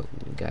 but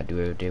we gotta do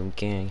everything we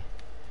can.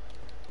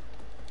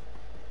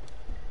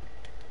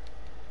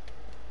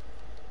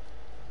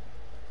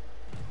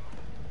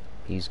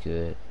 He's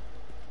good.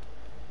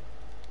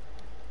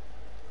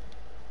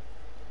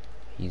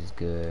 He's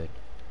good.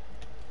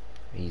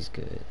 He's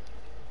good.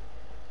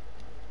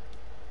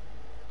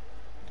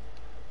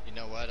 You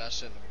know what? I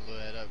shouldn't have blew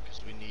that up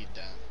because we need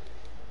that.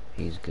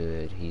 He's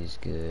good. He's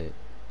good.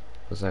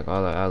 Looks like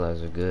all our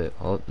allies are good.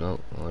 Oh no,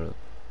 hold up.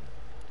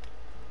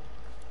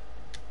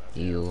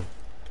 Heal.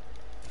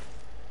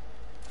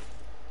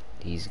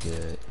 He's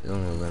good. The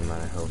only little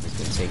amount of health has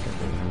been taken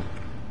from him.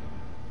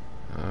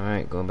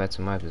 Alright, going back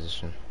to my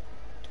position.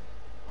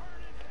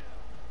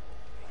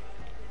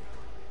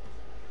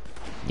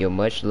 Yo,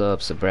 much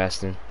love,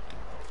 Sebastian.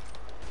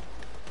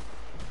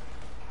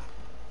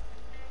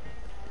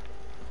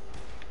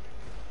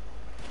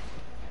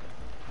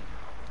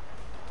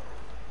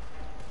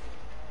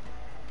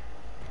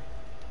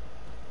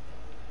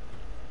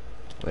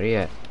 Where he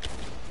at?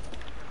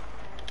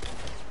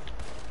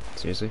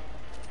 Seriously?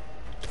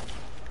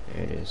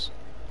 There it is.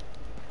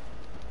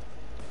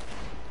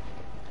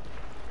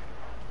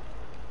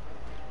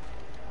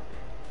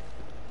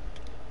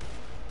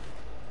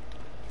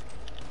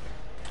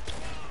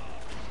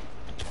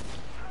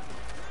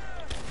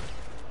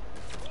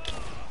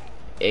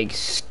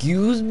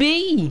 Excuse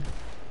me?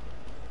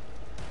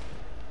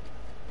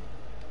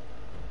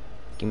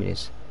 Give me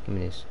this. Give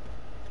me this.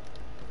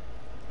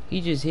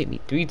 He just hit me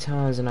 3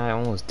 times and I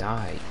almost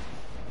died.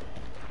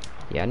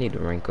 Yeah, I need to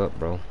rank up,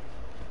 bro.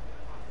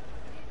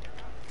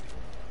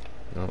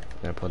 Nope,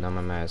 gotta pull down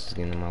my mask. It's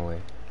getting in my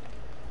way.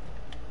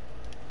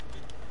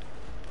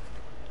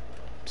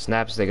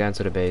 Snaps, they got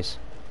into the base.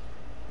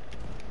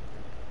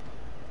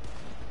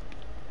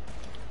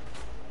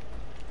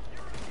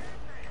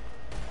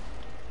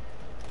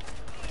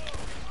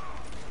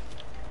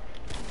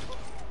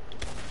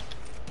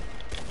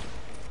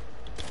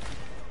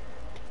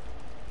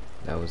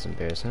 That was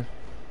embarrassing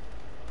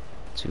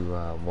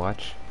to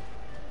watch.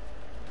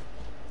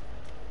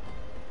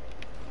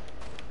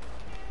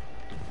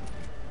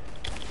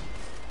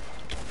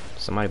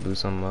 Somebody blew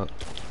something up.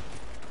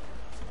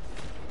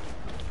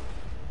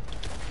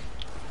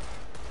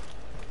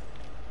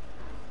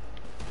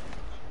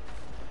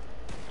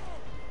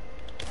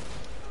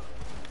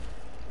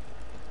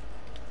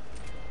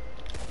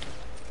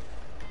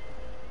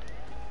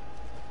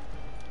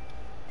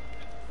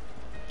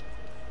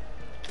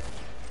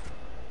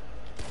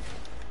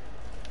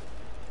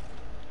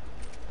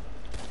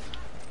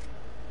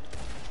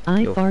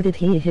 I Yo. farted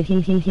he. Hey,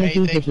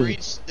 they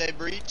breached. They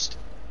breached.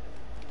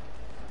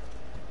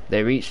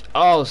 They reached.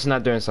 Oh, it's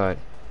not their inside.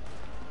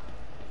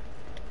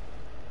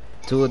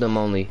 2 of them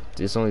only.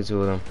 It's only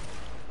 2 of them.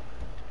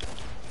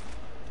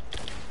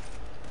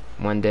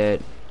 1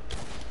 dead.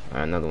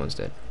 Alright, another one's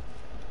dead.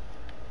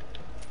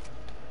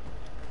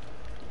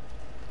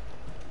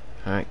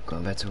 Alright,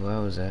 going back to where I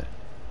was at.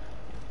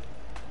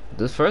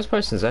 This first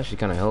person's actually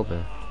kind of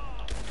helping.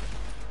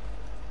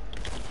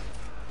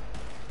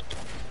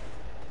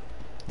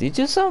 Did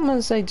just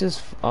someone say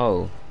just...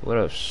 Oh, what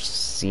a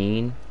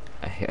scene,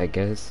 I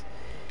guess.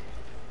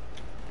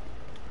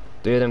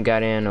 3 of them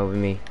got in over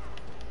me.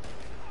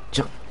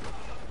 Jump.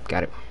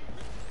 Got it.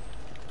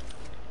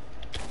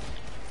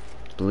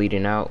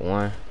 Bleeding out,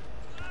 1.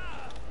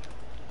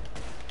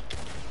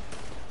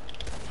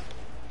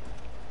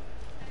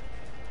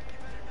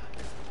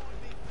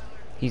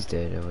 He's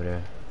dead over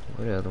there.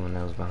 Where the other one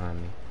that was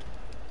behind me?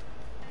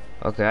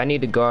 Okay, I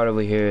need to guard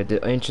over here.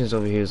 The entrance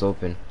over here is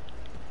open.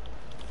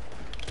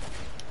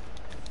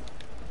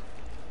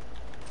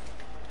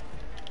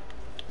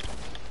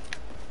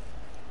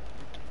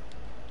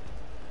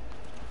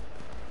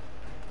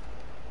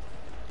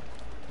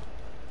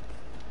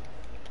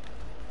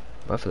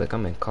 I feel like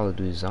I'm in Call of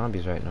Duty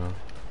Zombies right now.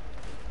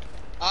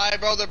 Alright,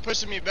 bro, they're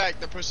pushing me back.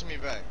 They're pushing me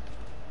back.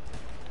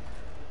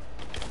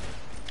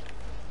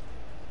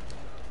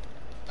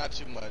 Not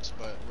too much,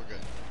 but we're good.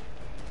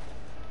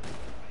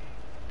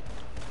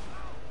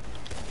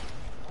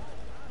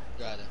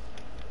 Got it.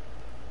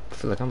 I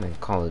feel like I'm in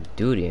Call of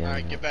Duty.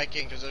 Alright, get back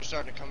in, because they're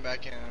starting to come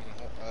back in.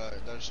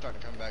 They're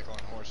starting to come back on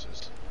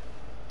horses.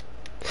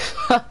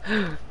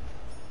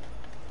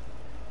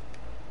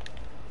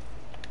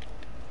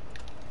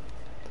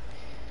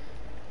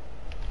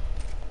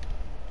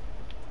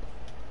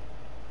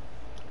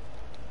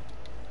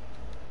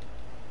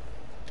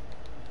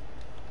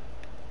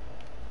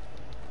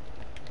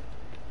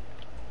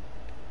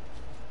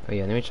 Oh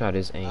yeah, let me try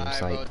this aim Alright,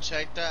 sight. bro,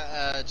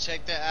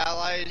 check the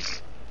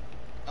allies.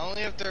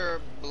 Only if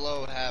they're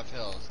below half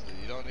health.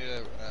 You don't need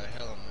to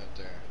heal them if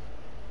they're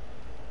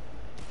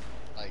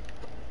like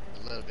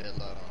a little bit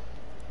low.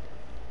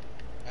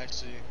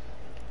 Actually,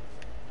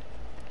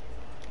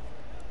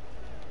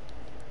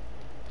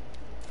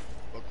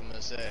 what can I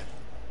say?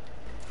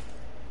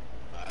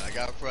 Alright, I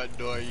got front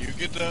door. You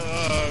get the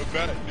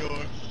back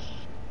door.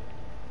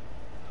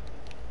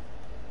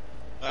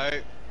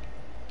 Alright.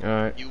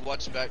 Alright. You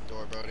watch back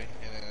door, Brody,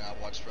 and then I'll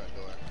watch front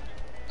door.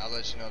 I'll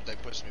let you know if they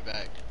push me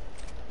back.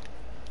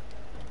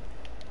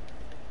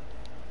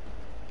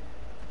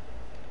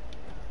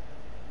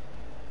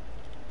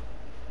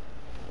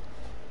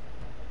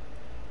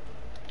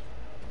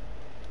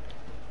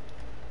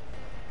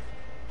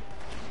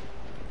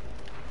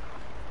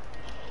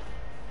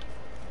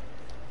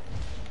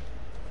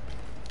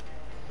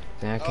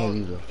 Then I can't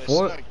leave the They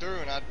fort. snuck through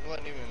and I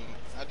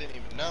didn't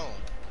even know.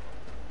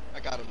 I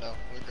got him though.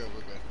 We're good,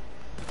 we're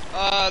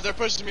good. They're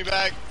pushing me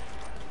back.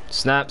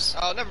 Snaps.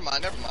 Oh, never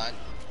mind, never mind.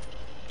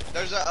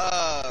 There's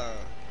a,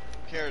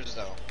 carriage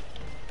though.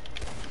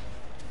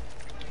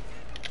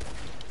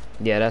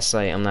 Yeah, that's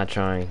sight. I'm not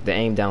trying. The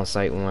aim down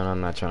sight one, I'm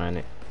not trying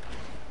it.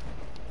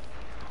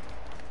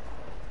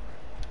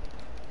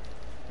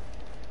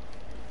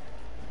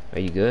 Are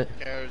you good?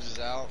 Carriage is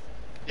out.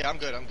 Yeah, I'm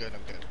good, I'm good,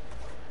 I'm good.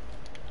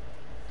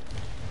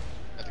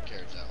 Got the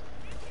carriage out.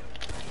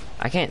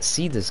 I can't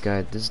see this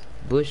guy. There's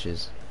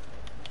bushes.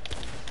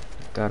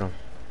 Got him.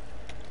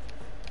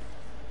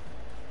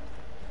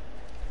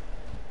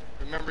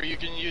 Remember, you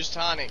can use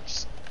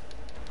tonics.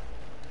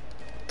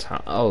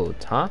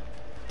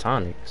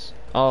 Tonics.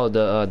 Oh,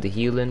 the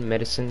healing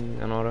medicine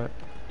and all that.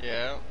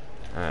 Yeah.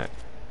 All right.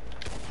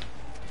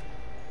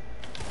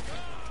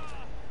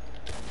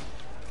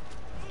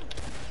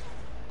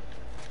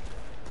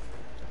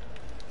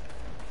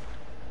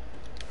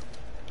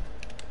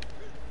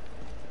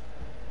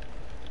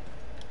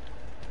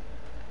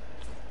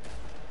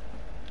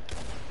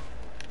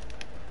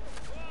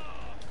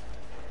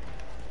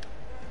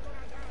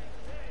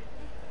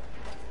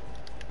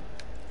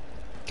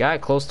 Guy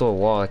close to a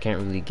wall, I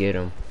can't really get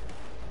him.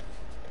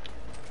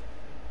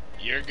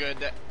 You're good.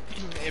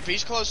 If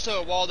he's close to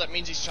a wall, that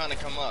means he's trying to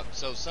come up.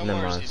 So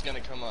somewhere he's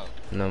gonna come up.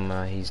 No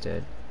mind, he's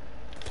dead.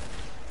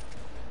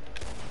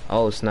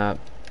 Oh snap,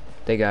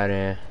 they got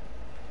in.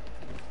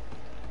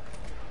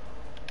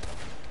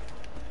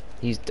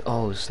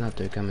 Oh snap,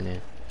 they're coming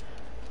in.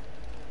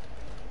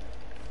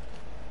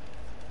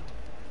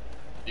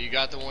 You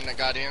got the one that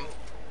got in?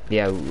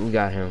 Yeah, we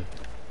got him.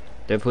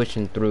 They're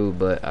pushing through,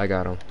 but I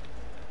got him.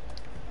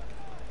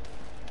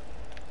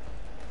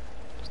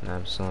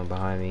 Snap, someone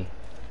behind me.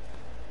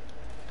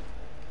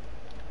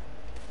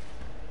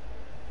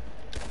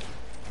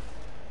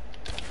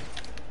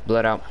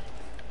 Blood out.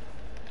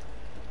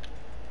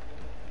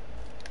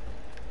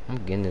 I'm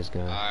getting this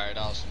gun. Alright,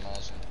 awesome,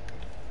 awesome.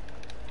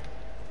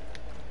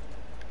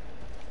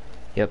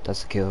 Yep,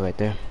 that's a kill right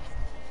there.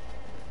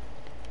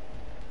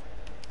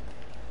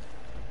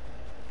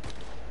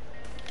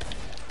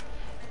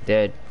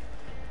 Dead.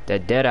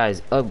 That dead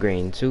eye's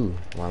upgrading too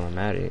while I'm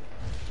at it.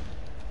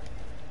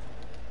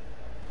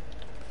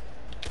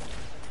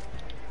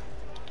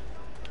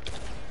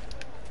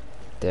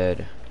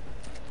 Dead.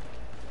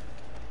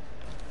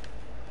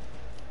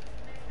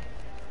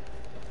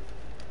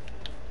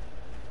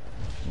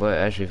 But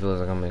it actually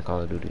feels like I'm in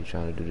Call of Duty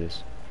trying to do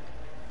this.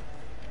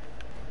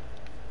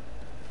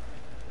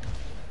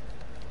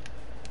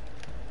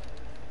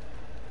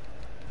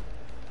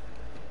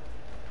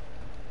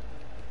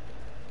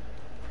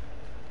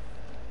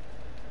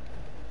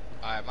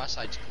 Alright, my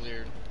site's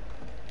cleared.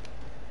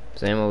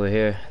 Same over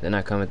here. They're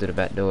not coming through the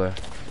back door.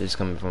 They're just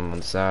coming from on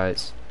the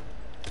sides.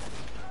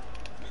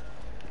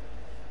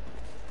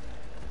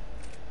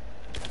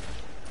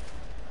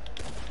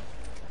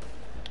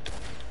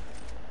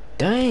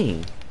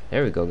 Dang!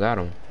 There we go, got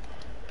him.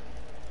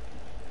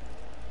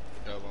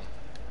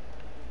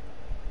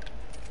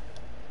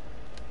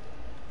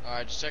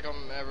 Alright, just check on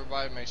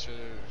everybody, make sure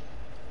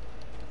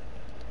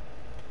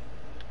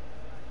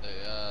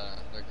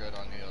they're good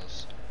on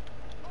heals.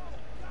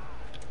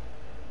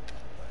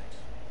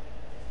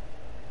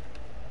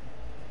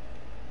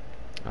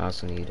 I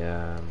also need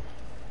a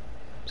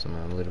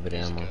little bit of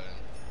ammo. Good.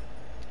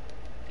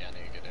 Yeah, I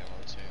need good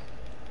ammo too.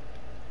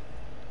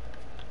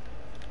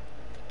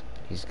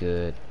 He's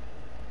good.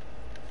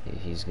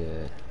 He's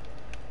good.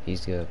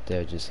 He's good up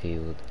there, just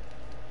healed.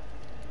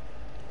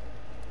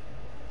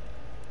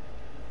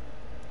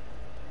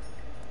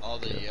 All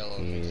the yellow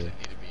means they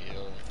need to be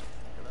healed.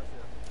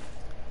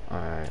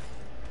 Alright.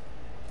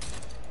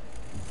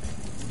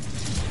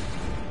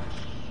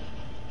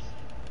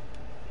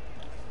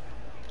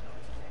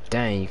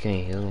 Dang, you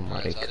can't heal him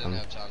while they So I didn't come.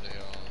 have time to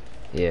heal him.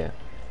 Yeah.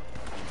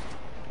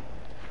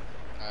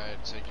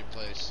 Alright, take your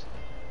place.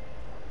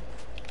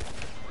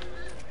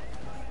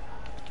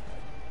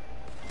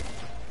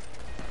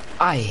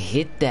 I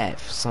hit that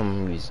for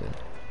some reason.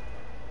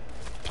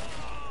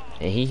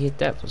 And he hit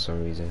that for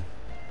some reason.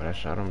 But I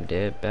shot him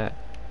dead back.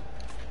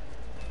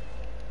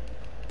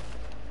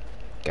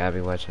 Gotta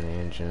be watching the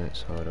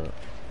engines. Hold up.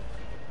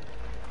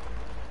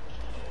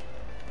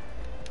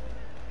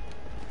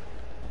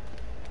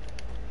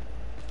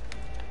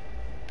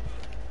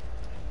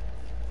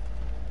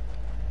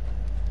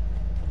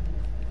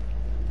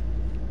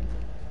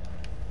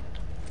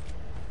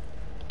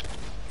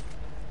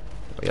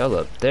 Oh, y'all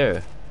up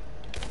there.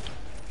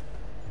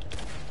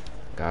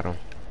 Got him.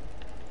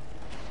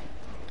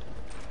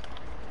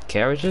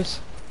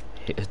 Carriages?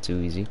 Yeah,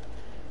 too easy.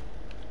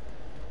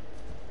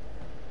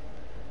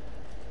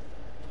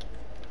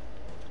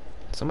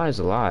 Somebody's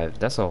alive.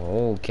 That's a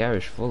whole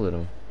carriage full of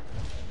them.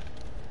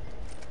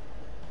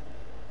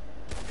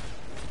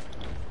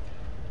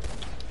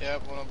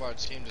 Yep, one of our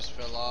team just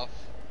fell off.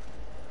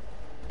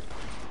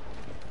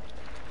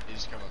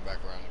 He's coming back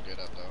around to get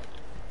up though.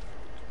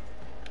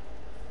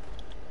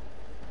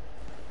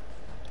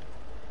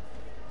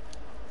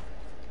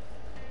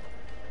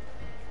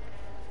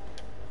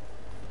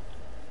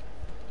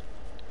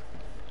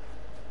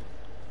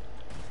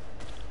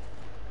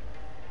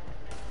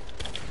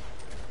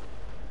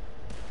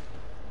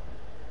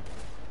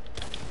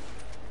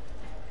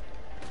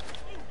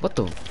 What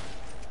the?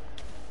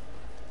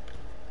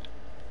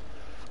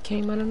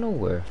 Came out of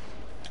nowhere.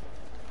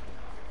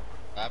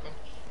 What happened?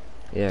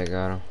 Yeah, I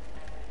got him.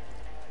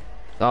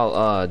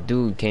 Oh,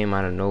 dude came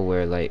out of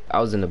nowhere. Like, I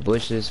was in the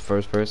bushes,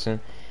 first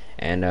person,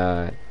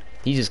 and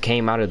he just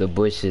came out of the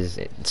bushes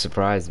and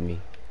surprised me.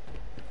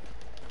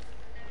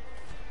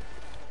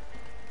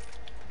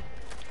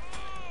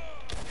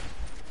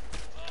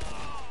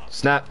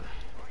 Snap.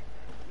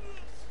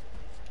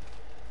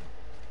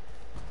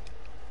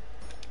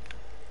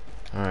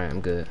 Alright,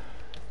 I'm good.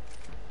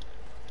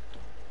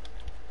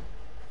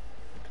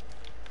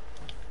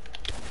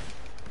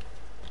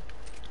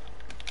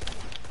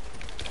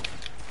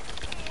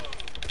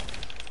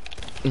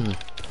 Mm,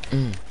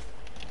 mm,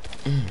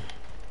 mm.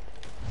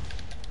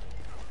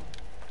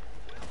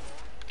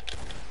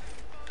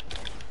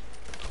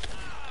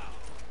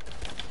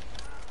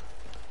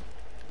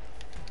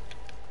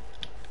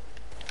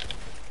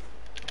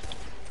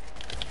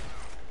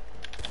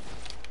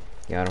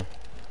 Got him.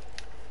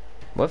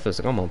 What feels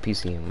like I'm on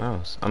PC and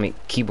mouse? I mean,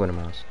 keyboard and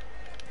mouse.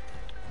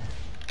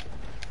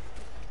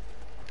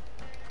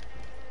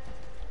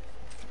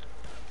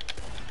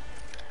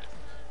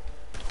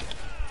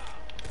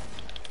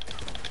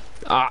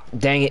 Ah,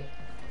 dang it.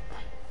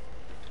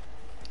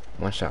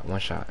 One shot, one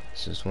shot.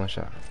 It's just one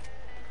shot.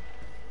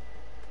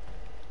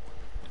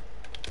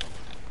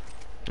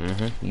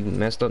 You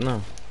messed up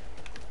now.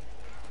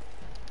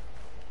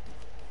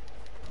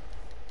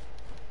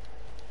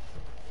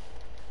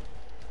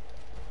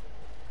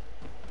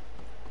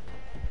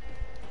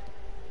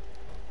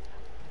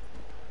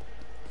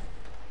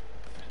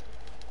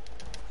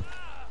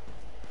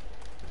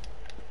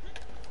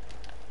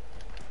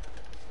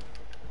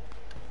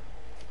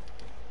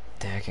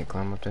 Dang, I can't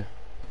climb up there.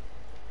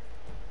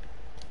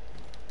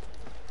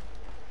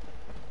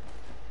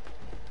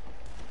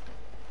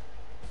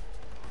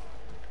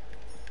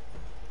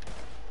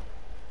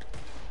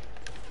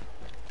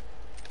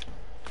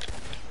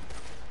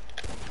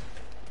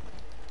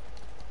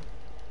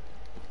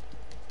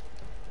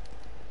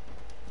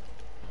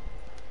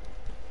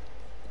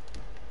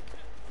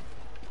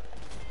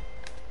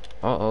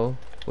 Uh-oh.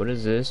 What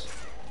is this?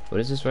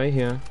 What is this right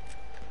here?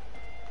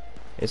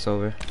 It's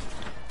over.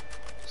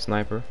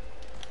 Sniper.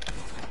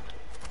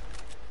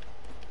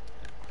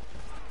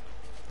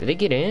 Did they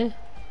get in?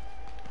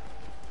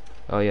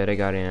 Oh yeah, they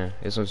got in.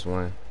 This was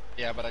one.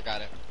 Yeah, but I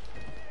got it.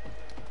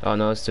 Oh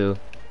no, it's two.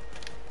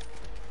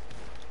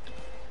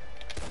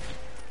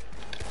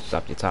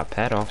 Stop your top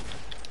pad off.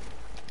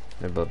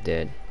 They're both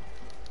dead.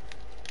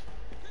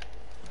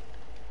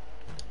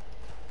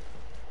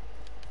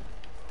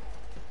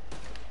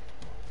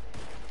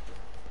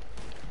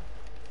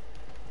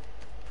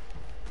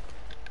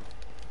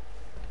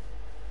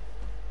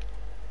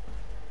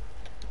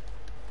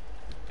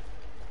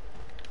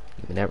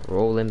 Even that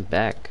rolling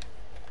back.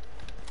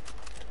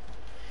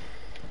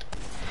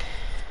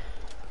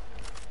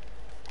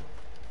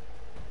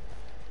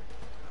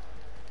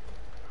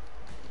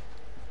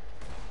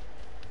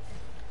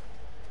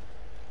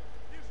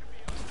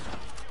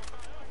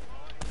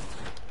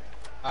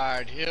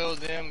 Alright, heal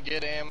them,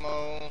 get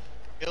ammo,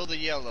 heal the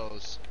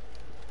yellows,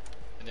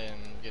 and then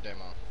get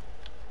ammo.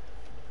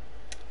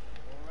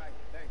 Alright,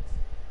 thanks.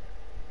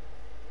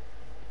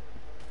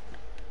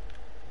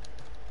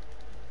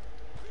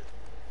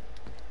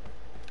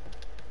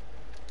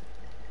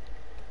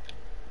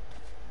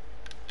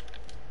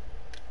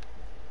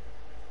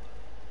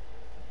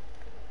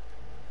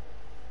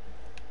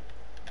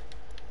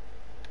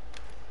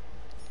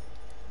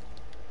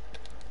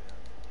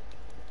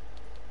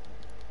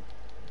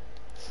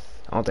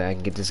 I don't think I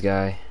can get this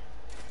guy.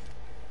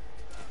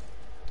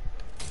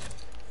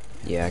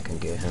 Yeah, I can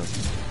get him.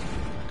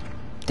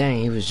 Dang,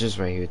 he was just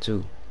right here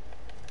too.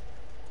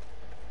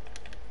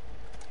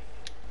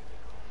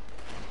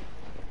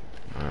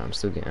 I'm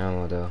still getting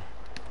ammo though.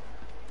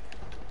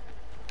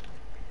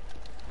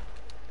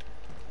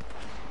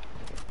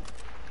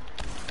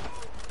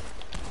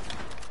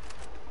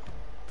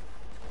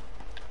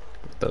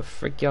 What the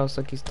frick y'all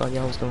suckies thought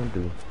y'all was gonna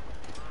do?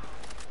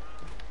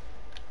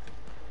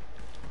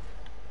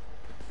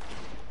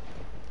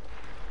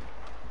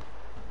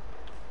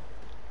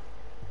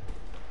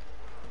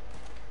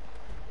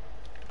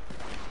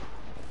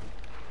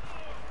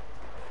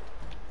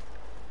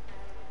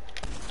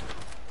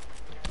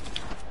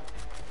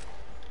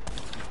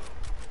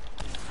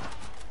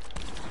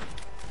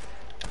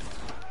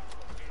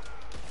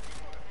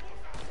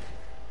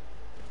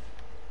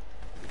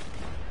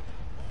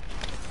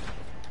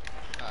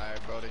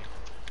 Alright, Brody.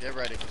 Get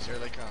ready, because here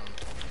they come.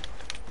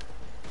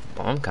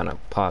 Well, I'm kind of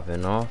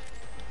popping off.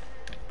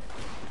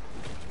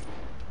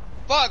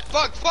 Fuck,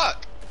 fuck,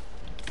 fuck!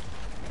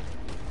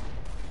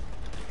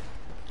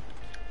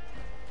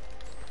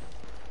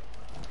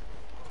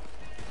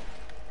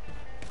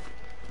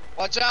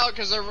 Watch out,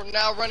 because they're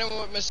now running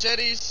with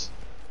machetes,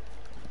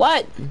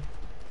 What?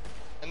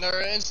 and they're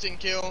an instant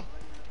kill.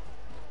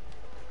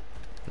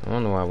 I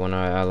don't know why one of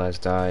our allies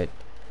died.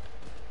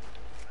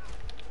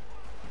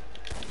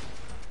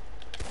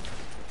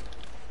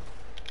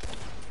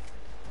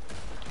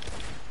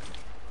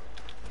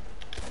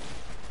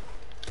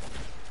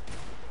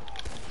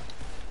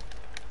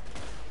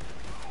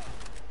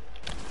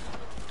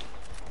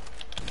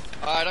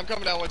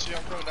 coming down with you.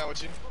 I'm coming down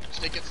with you.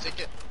 Stick it, stick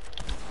it.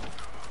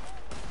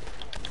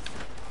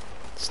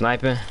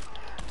 Sniping.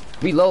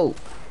 Reload.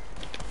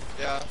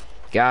 Yeah.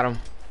 Got him.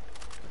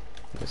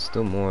 There's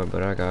still more,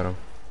 but I got him.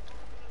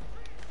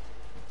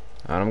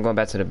 Alright, I'm going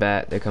back to the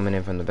back. They're coming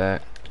in from the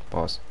back.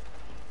 Pause.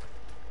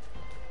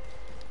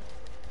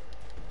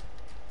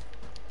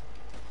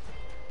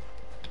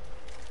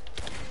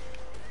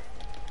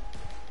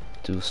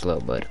 Too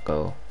slow, bud.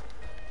 Go.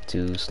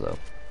 Too slow.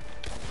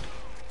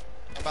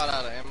 I'm about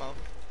out of ammo.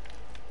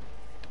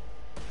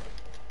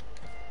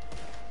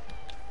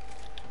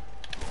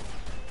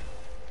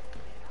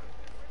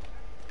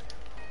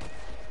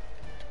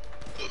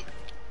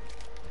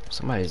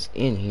 Somebody's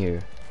in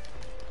here.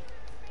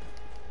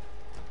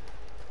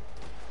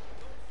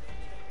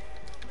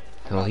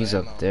 Oh, he's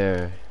up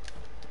there.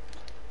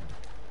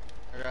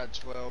 I got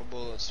 12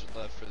 bullets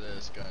left for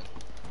this gun.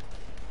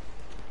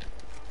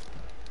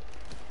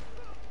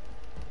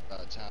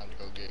 Time to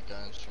go get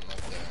guns from up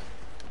there.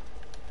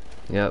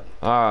 Yep.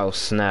 Oh,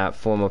 snap.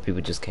 4 more people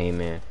just came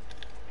in.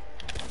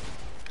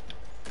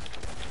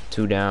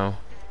 2 down.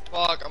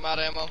 Fuck, I'm out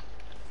of ammo.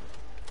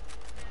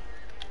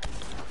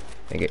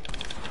 Take it.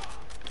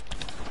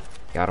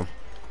 Got him.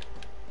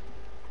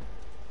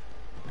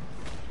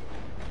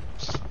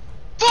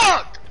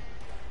 Fuck!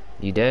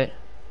 You dead?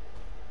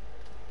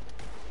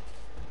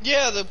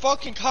 Yeah, the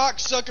fucking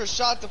cocksucker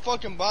shot the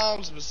fucking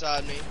bombs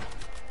beside me.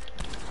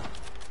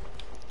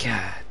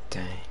 God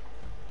dang.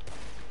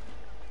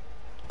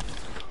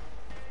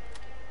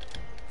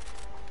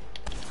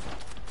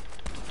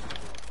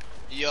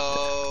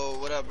 Yo,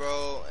 what up,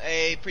 bro?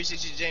 Hey,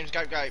 appreciate you, James.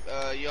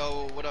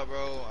 Yo, what up,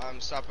 bro? I'm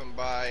stopping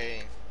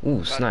by. Ooh,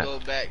 About snap. to go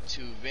back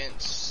to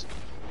Vince's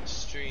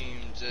stream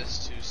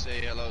just to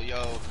say hello.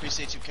 Yo,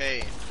 appreciate you,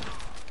 K.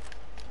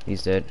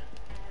 He's dead.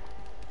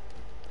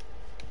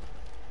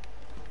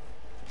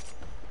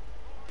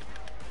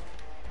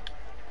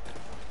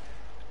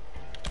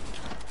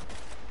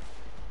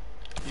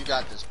 You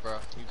got this, bro.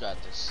 You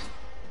got this.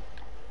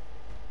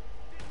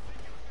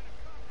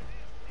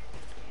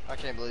 I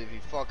can't believe you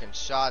fucking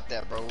shot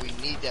that, bro. We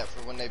need that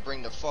for when they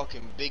bring the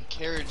fucking big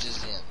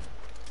carriages in.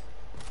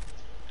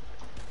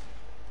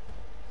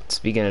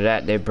 Speaking of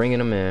that, they're bringing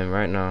them in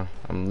right now.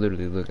 I'm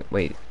literally looking.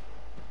 Wait.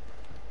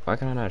 Why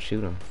can I not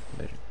shoot them?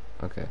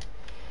 Okay.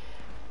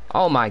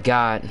 Oh my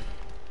god.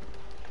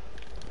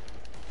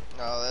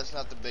 No, that's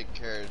not the big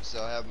carriage.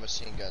 They'll have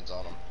machine guns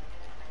on them.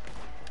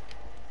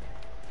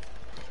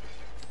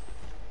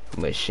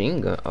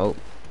 Machine gun. Oh.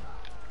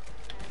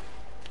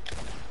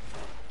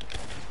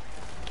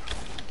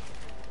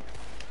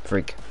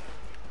 Freak.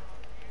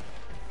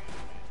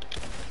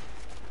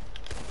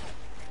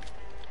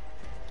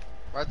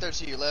 Right there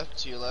to your left,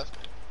 to your left.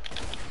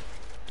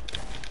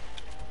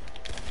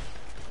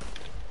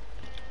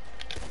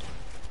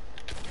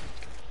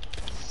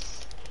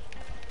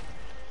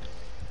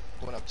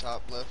 One up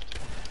top left.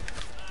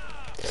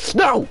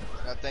 No!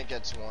 I think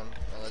that's one,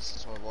 unless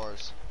it's one of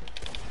ours.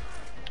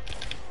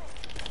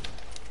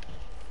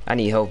 I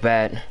need help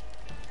bad.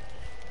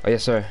 Oh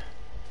yes sir.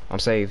 I'm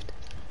saved.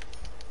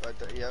 Right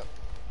there, yep.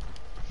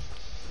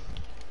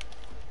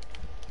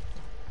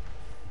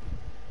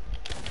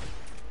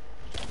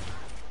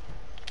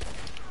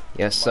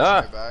 Yes March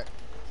sir. right back.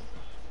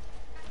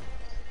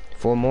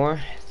 4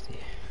 more.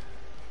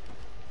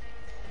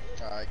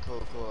 Alright,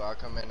 cool, cool. I'll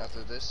come in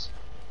after this.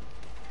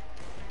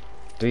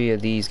 3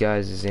 of these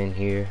guys is in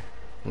here.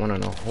 1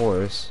 on a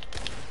horse.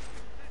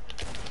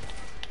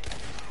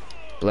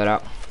 Let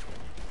out.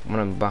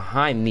 1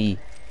 behind me,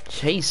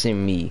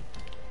 chasing me.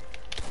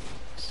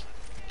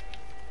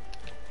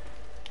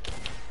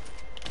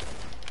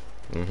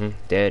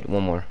 Dead.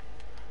 1 more.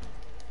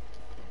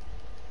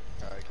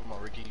 Alright, come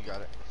on, Ricky, you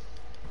got it.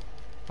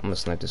 I'm gonna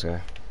snipe this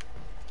guy.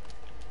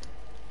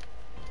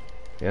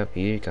 Yep,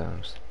 here he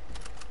comes.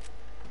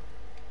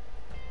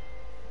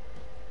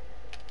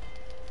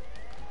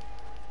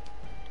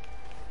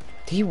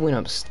 He went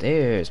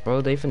upstairs,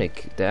 bro. The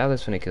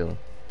Alice finna kill him.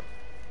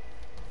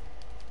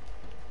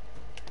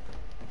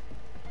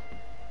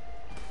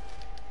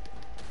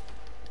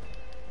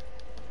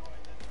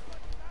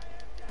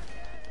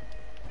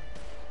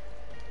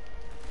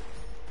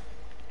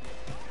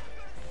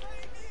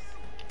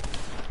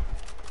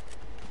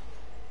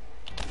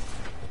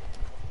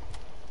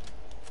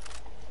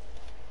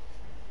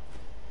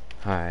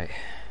 Alright.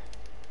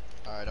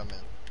 Alright, I'm in.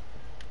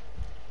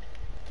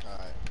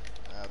 Alright.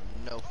 I have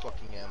no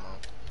fucking ammo.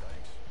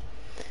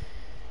 Thanks.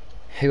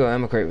 Here go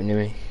ammo crate with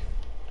me.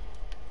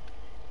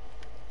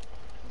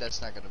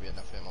 That's not gonna be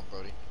enough ammo,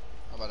 Brody.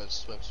 How about it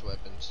swipes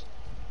weapons?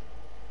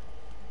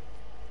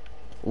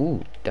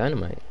 Ooh,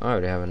 dynamite. I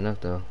already have enough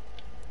though.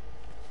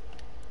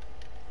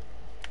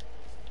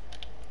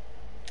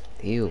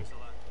 Heal.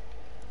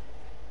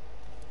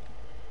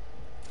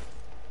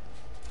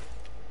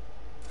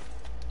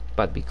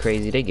 About to be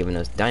crazy. They giving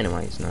us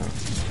dynamites now.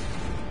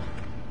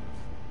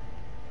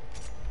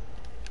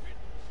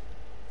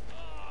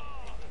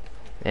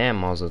 And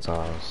muzzle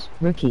towers.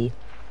 Rookie.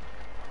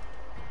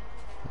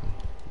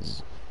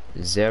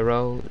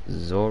 Zoro.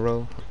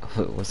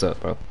 What's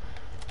up, bro?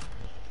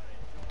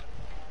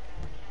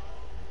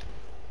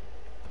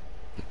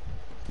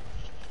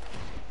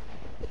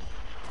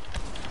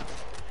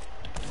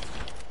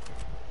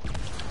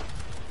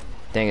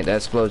 Dang it, that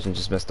explosion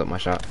just messed up my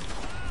shot.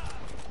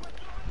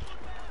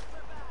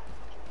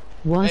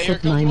 What's here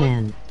up, my comes one.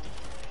 man?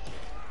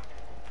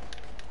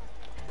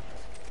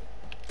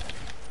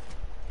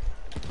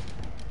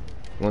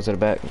 One to the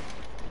back.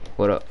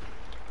 What up?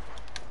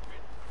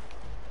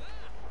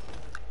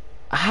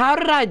 How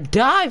did I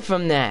die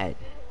from that?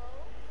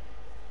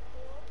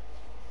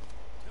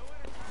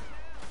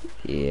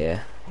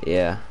 Yeah,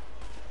 yeah.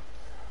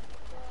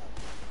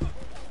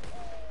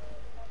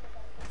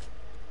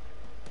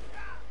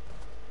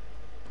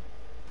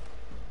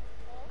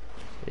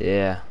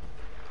 Yeah.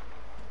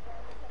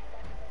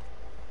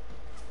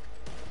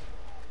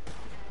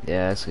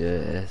 Yeah, that's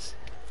good. That's...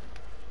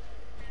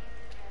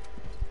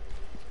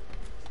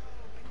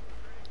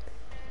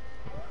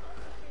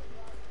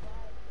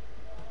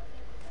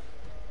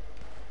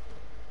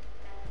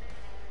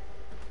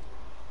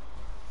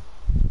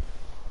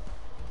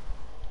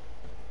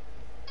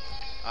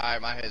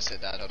 Alright, my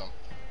headset died. Hold on.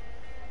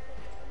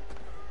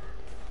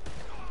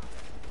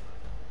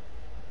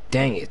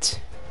 Dang it.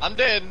 I'm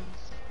dead.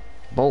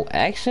 Bolt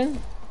action?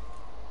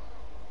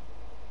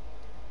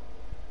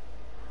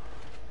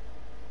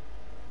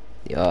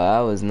 Yo, that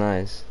was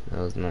nice. That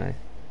was nice.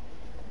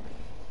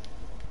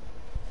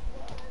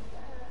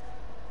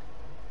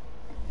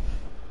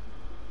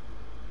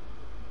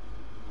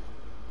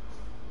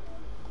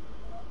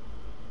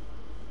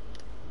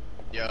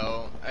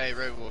 Yo, hey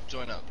Red Wolf,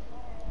 join up.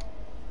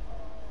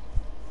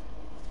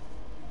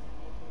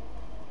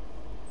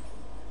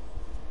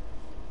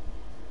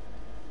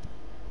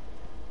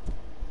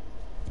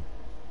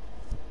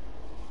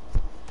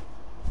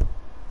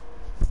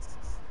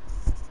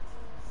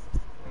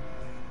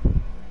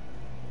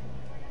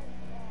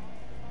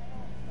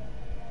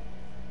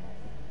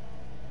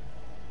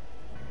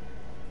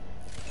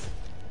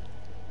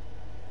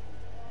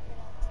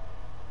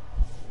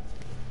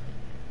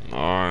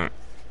 Alright.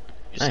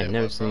 You I said ain't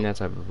never what, seen bro? that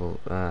type of bolt.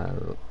 Alright,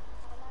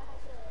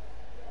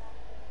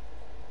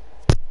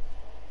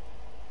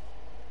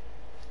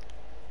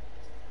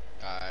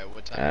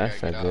 what time you That's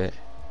gotta not get good. off?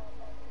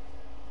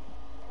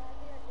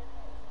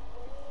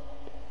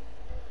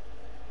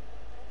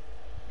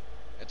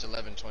 It's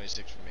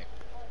 11:26 for me.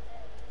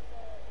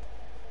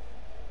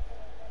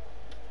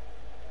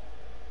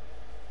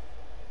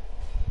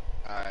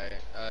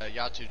 Alright,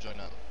 y'all two join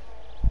up.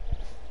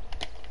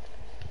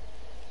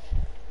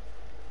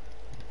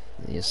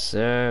 Yes,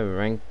 sir.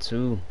 Rank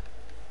 2.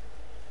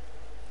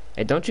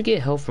 Hey, don't you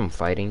get health from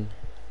fighting?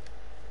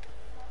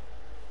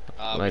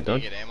 We Like, need to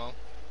don't get ammo.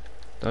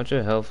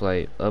 your health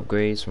like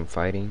upgrades from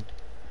fighting?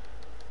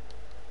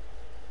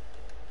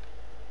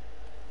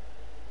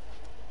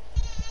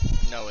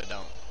 No, it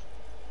don't.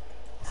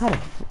 How the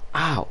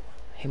ow!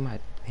 Hit my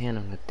hand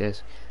on the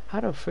desk. How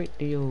the freak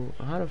do you?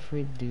 How the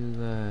freak do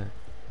you?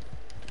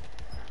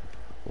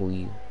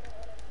 You?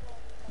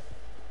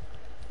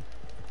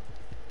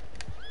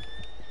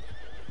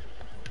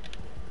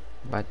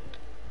 But.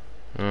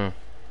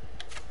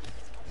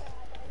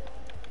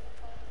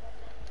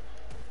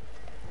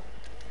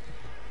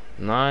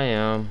 No, I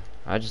am.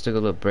 I just took a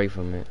little break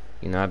from it.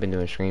 You know, I've been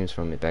doing streams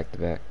from it back to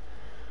back.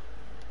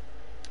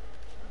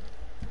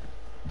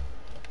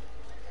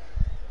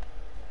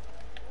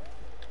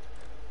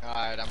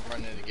 Alright, I'm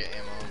running to get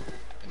ammo,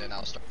 and then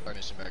I'll start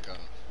furnishing back up.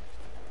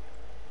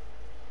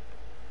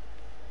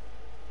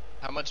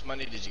 How much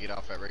money did you get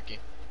off at, Ricky?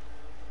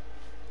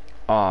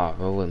 Oh, I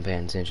wasn't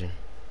paying attention.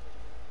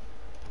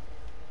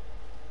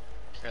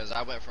 Because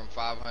I went from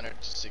 500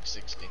 to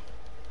 660.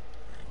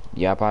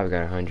 Yeah, I probably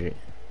got 100.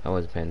 I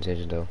wasn't paying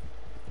attention though.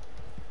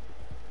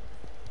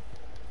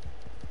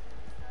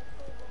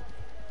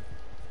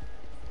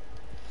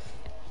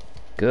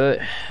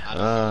 Good. I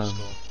don't go to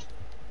school.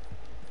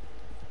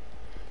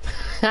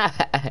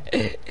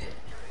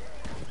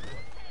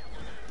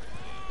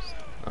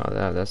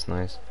 Oh, that's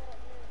nice.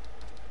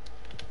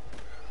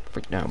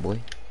 Freak down,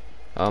 boy.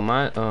 Oh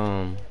my,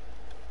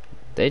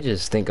 they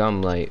just think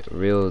I'm like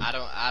real I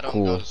don't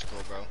cool. go to school,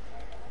 bro.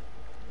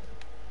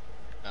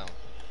 No.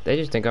 They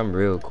just think I'm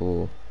real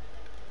cool.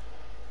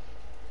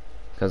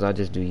 Cause I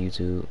just do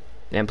YouTube.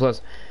 And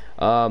plus,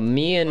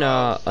 me and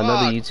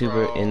another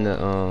YouTuber in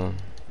the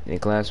in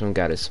classroom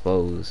got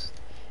exposed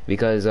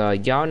because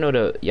y'all know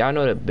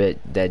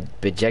that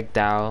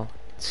projectile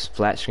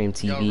flat screen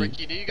TV. Yo,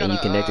 Ricky, do you got and you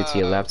connect it to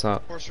your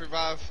laptop. Horse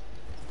revive?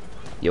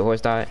 Your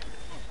horse died?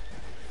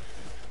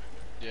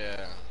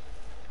 Yeah.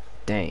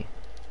 Dang.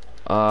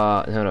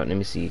 Hold on, let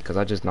me see, cause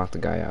I just knocked the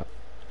guy out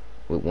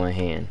with one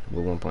hand,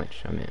 with one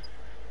punch. I mean.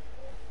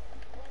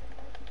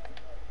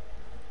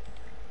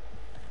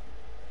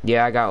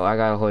 Yeah, I got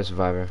a horse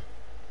survivor.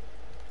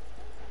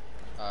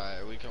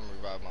 Alright, we come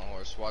revive my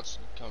horse. Watch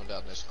coming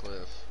down this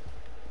cliff.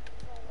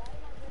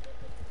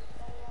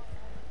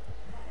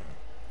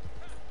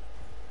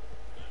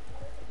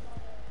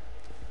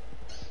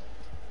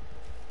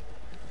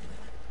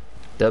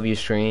 W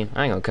stream.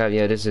 I ain't gonna cut.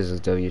 Yeah, this is a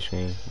W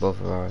stream.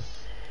 Both of ours.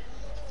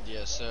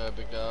 Yes, sir,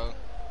 big dog.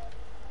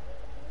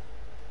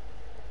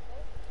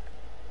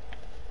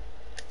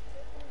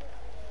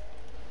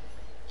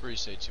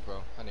 Appreciate you,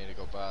 bro. I need to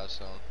go buy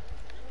some.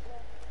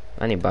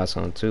 I need to buy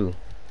some too.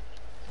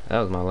 That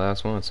was my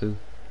last one too.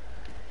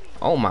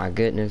 Oh my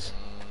goodness.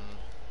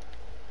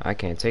 I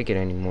can't take it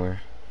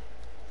anymore.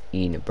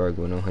 Eating a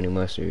burger with no honey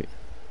mustard.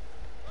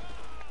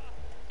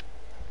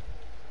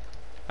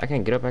 I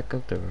can't get up back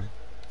up there.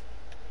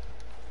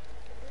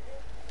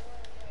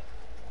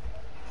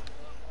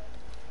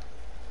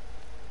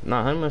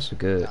 Nah, honey mustard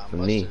good Nah, for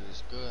mustard me.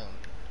 is good.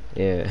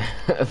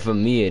 Yeah, for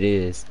me it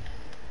is.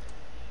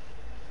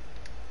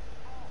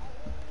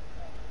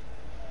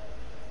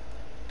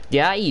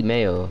 Yeah, I eat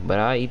mayo, but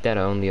I eat that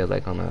only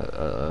like on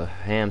a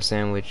ham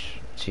sandwich.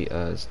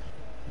 I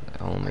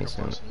Homemade can put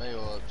sandwich. some mayo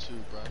up too,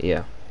 bro.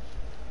 Yeah.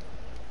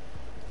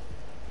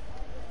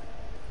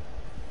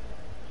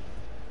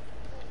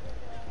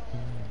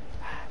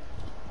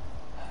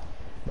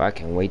 But I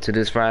can't wait till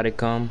this Friday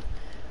come.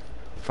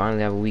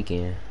 Finally have a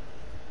weekend.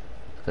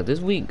 Cause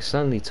this week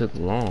suddenly took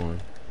long.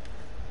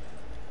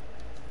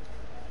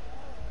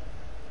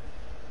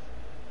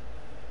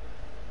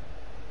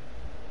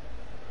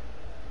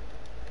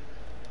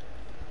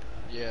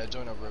 Yeah,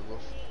 join up, Red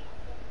Wolf.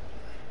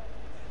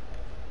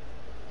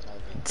 It's all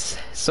good. It's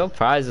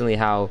surprisingly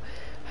how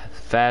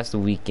fast the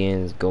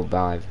weekends go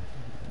by,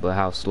 but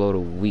how slow the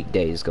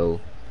weekdays go.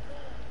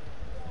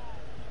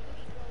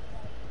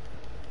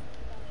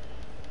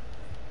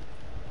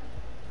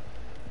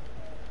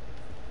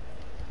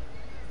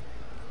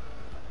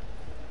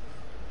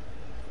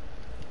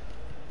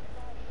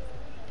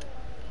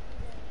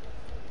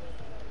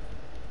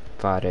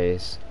 Five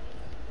days.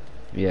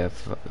 Yeah,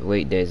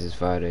 wait days is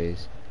 5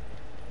 days.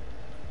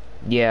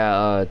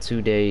 Yeah,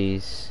 2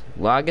 days.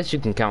 Well, I guess you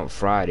can count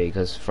Friday,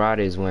 because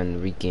Friday is when the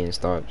weekend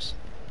starts.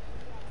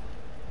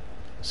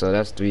 So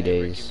that's 3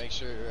 Hey, Ricky, days. make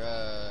sure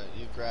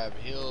you grab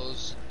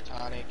Hills,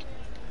 Tonic.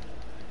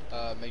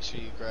 Make sure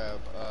you grab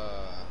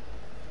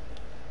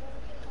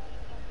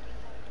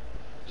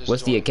just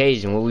What's the join.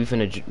 occasion? What we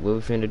finna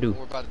do?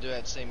 We're about to do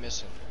that same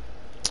mission.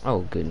 Oh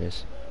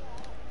goodness.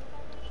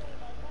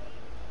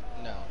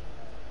 No.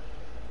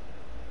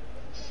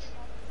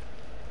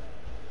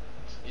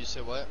 You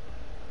said what?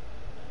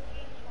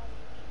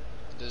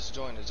 This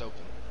joint is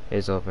open.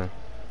 It's open.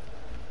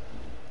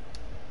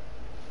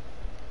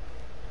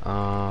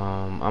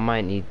 I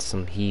might need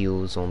some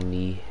heals on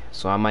me,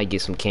 so I might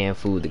get some canned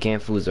food. The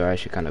canned foods are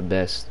actually kind of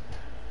best.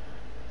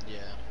 Yeah.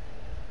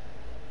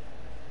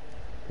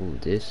 Ooh,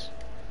 this.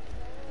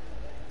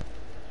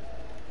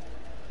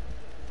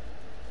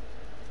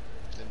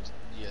 Then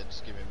yeah,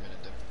 just give me a minute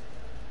then.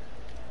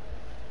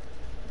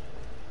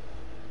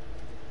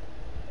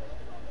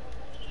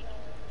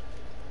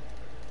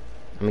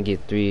 I'm gonna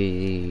get 3 of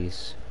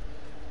these.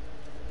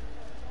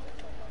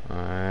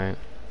 Alright.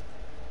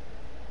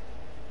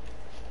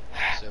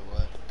 Said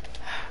what?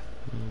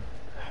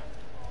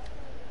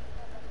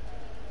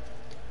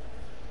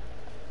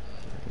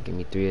 Give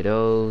me 3 of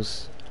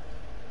those.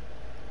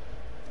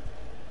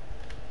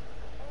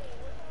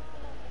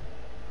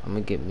 I'm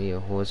gonna get me a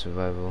horse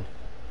survival.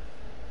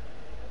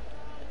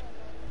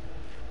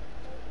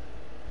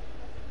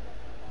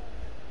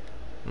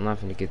 I'm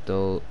not gonna get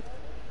those.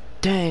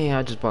 Dang,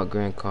 I just bought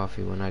Grand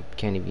Coffee when I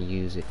can't even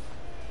use it.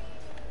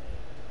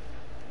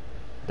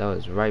 That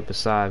was right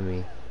beside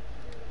me.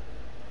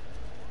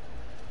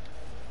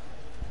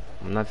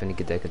 I'm not finna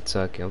get that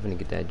Kentucky. I'm finna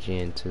get that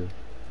gin too.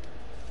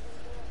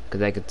 Cause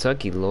that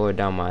Kentucky lowered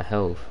down my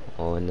health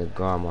or in the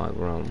grandma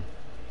rum.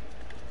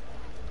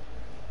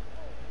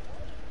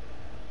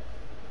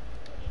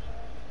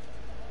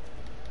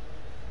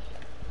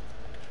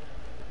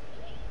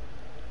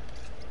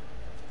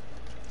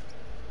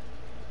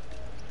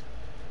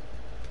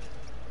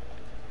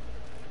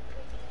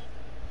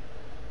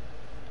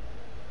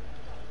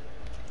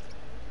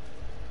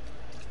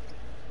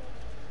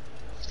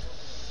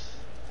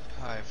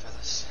 Alright,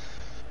 fellas.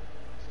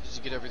 Did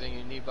you get everything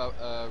you need,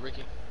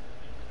 Ricky?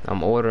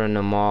 I'm ordering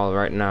them all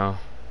right now.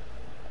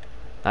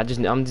 I'm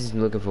just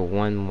looking for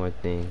one more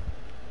thing.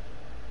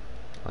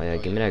 Oh yeah,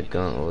 give me that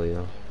gun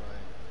oil.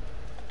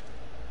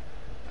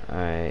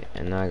 Alright,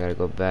 and now I gotta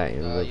go back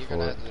and look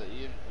for it.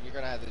 You're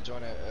gonna have to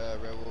join a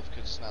Red Wolf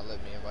because it's not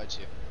letting me invite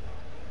you.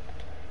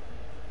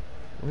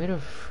 Where the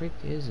freak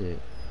is it?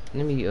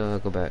 Let me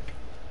go back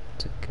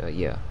to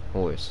yeah,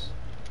 horse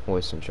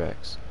and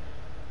tracks,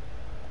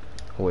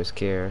 horse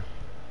care.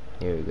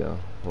 Here we go,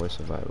 horse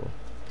survival.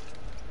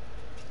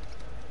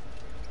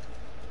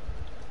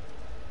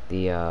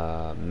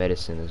 The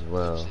medicine as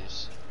well.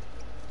 Oopsies.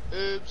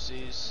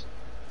 Oopsies.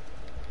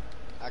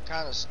 I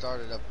kind of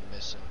started up a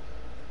mission.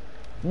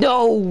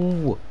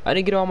 No, I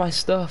didn't get all my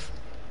stuff.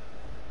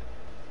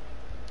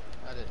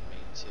 I didn't mean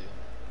to.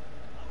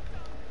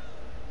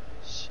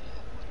 Shit.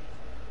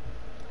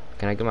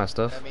 Can I get my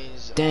stuff? That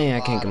means Dang, a I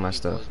can't lot get of my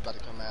people stuff. is about to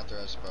come after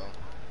us, bro.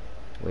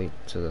 Wait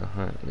till the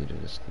hunt leader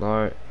to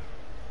start.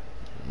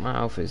 My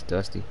outfit's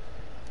dusty.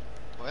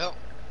 Well,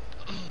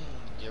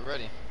 get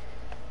ready.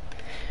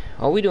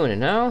 Are we doing it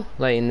now?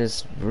 Like in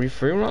this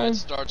free run? It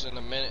starts in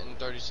a minute and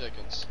 30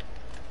 seconds.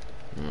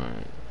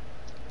 Alright.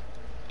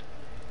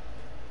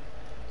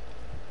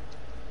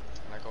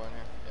 Can I go in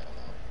here? Yeah,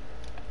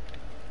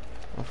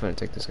 no. I'm finna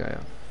take this guy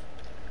out.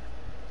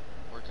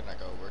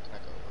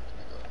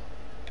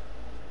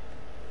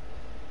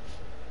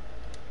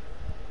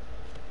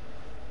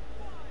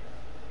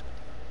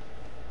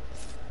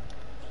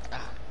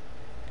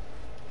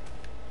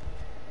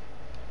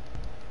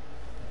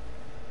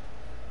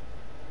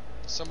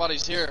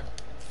 Somebody's here.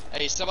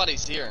 Hey,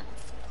 somebody's here.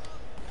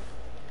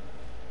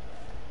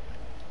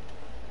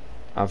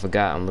 I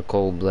forgot I'm the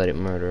cold-blooded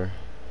murderer.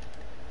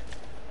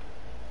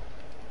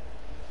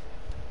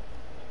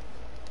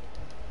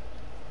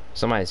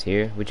 Somebody's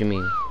here? What you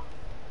mean?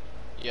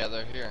 Yeah,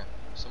 they're here.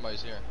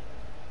 Somebody's here.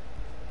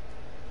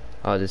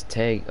 Oh, this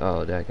tag.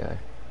 Oh, that guy.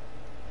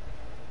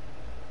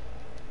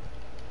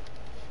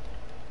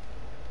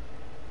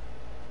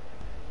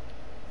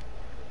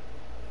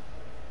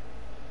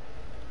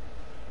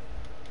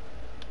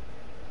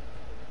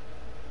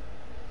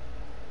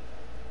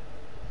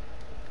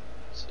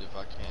 See if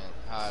I can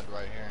hide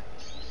right here.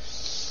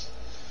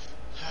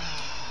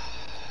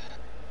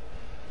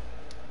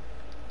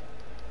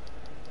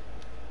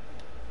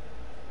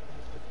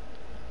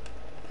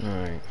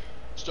 Alright.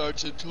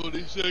 Starts in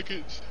 20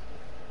 seconds.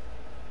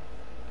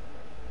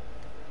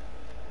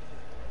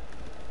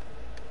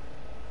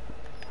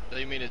 So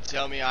you mean to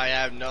tell me I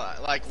have no,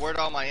 like, where'd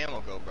all my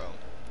ammo go, bro?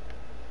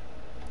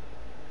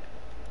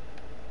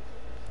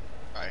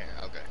 Right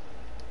here, okay.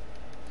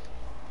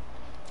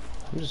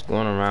 I'm just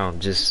going around,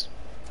 just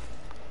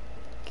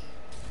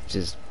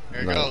Here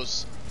it like,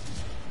 goes.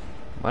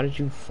 why did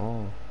you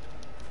fall?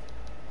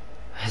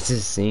 I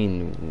just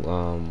seen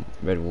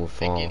Red Wolf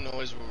fall. Making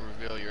noise will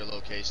reveal your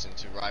location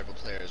to rival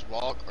players.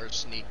 Walk or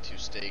sneak to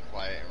stay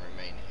quiet and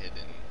remain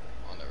hidden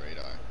on the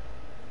radar.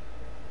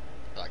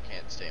 So I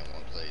can't stay in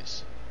one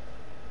place.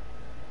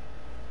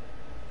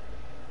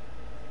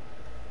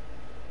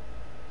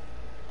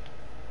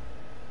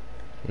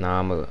 Nah,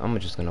 I'm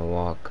just gonna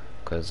walk,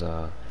 cause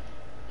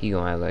he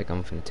gonna act like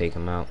I'm finna take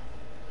him out.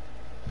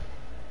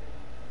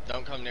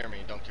 Don't come near me.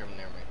 Don't come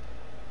near me.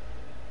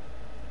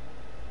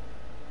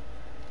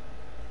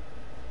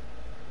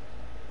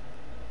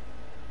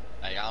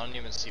 Like, I don't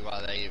even see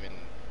why they even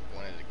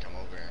wanted to come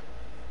over here.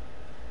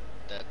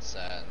 That's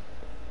sad.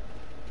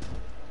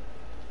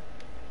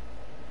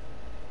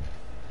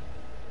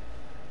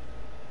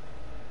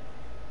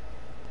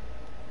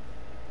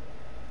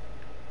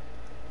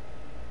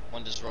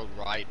 One just rode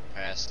right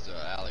past the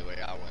alleyway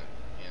I went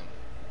in.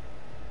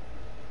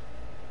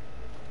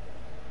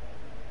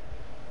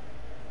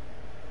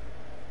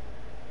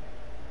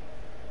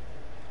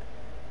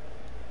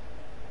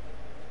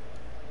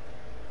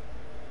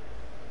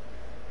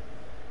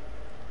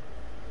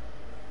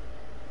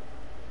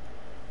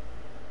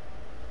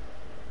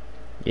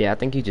 Yeah, I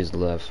think he just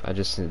left. I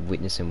just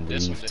witnessed him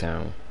This one leave did.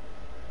 town.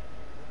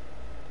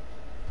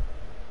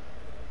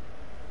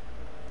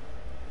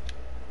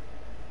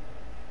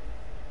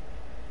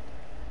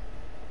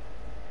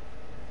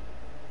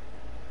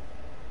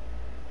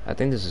 I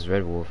think this is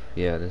Red Wolf.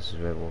 Yeah, this is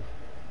Red Wolf.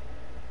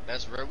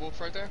 That's Red Wolf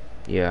right there?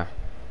 Yeah.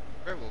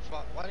 Red Wolf,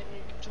 why didn't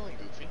you join,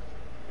 Goofy?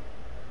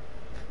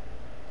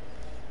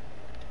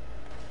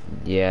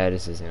 Yeah,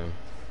 this is him.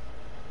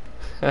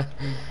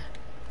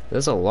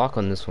 There's a lock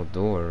on this one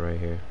door right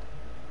here.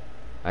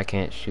 I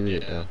can't shoot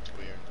it though. It's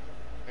weird.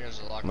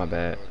 There's a lock My on the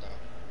bad. door,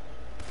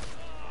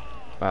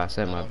 though. Wow, I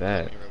said No, my don't kill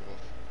bad. me, Red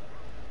Wolf.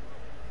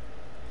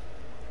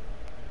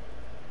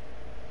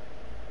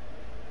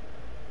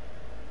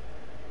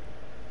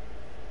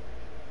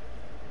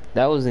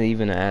 That wasn't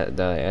even I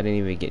didn't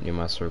even get near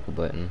my circle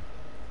button.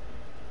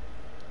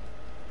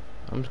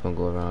 I'm just gonna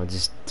go around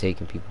just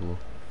taking people.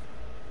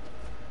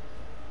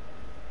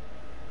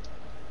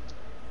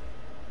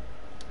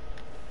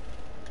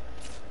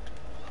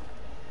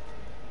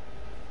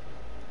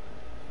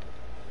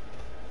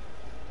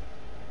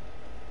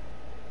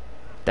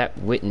 That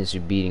witness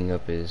you're beating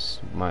up is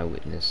my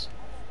witness.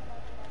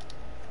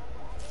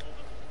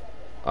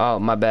 Oh,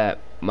 my bad.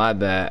 My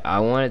bad. I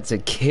wanted to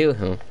kill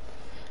him.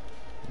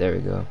 There we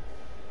go.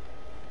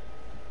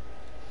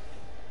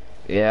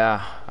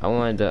 Yeah, I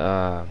wanted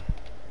to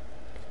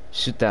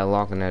shoot that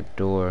lock on that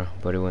door,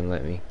 but it wouldn't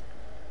let me.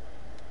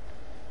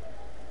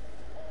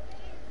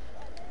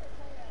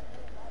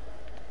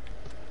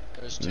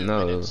 There's 2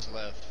 No. minutes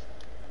left.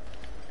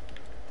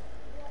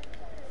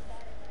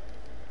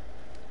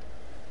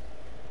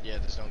 Yeah,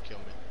 just don't kill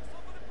me.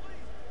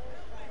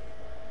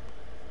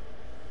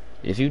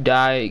 If you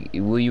die,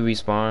 will you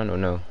respawn or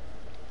no?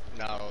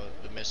 No,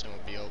 the mission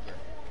will be over.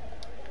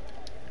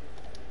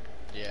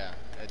 Yeah,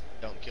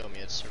 don't kill me.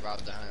 It's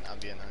survive the hunt. I'm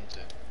being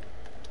hunted.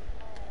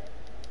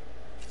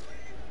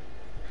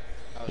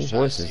 I was Whose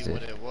trying voice to is see this?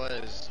 what it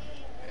was,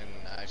 and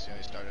I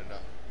accidentally started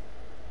up.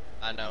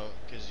 I know,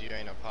 because you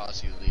ain't a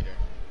policy leader,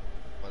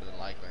 more than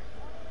likely.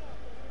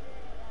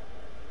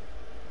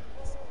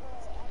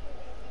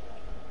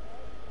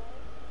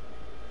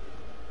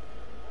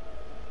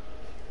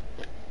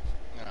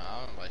 No,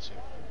 I don't bite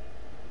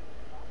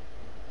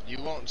you.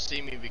 You won't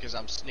see me because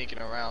I'm sneaking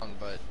around,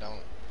 but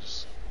don't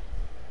just...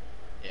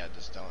 Yeah,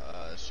 just don't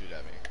shoot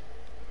at me.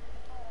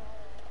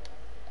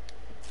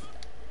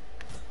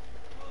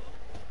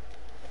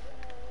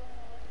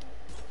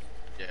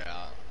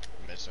 Yeah,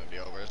 the mission will be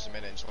over. It's 1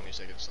 minute and 20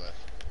 seconds left.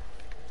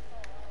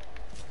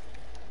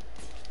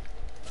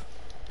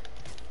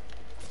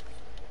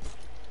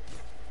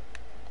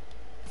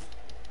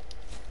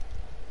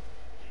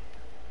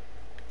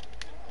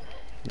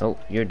 Nope,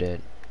 you're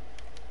dead.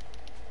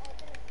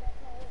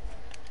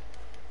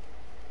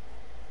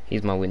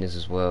 He's my witness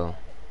as well.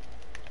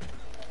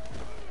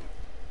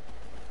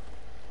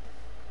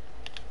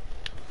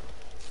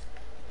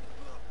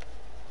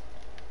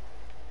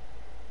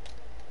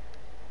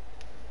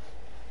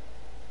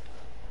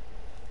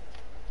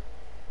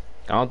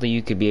 I don't think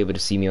you could be able to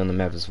see me on the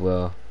map as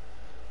well.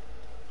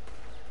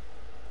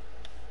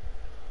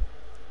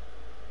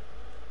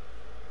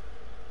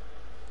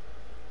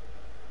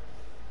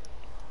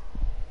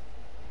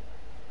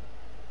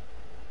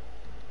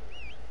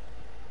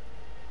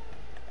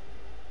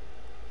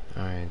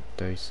 Alright,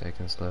 30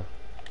 seconds left.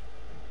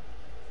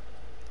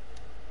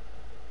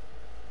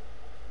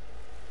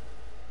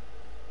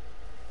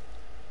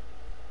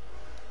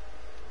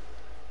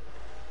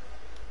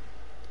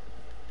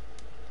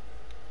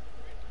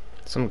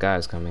 Some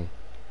guy's coming.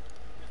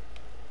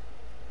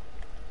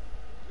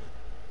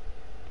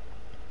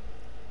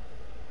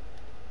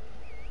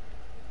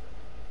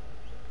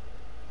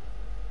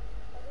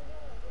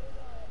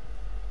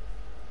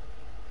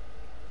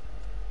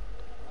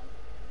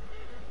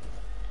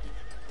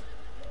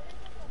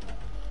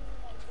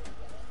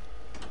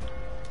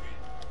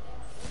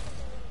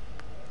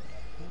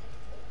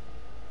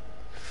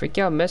 Freak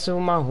out messing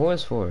with my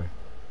horse for?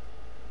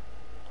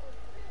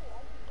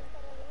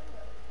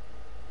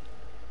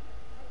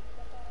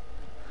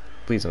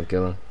 Please don't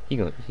kill him. He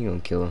gonna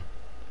kill him.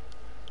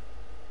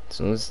 As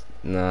soon as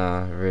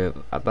Rip.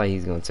 I thought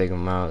he's gonna take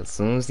him out. As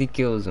soon as he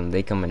kills him,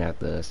 they coming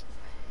after us.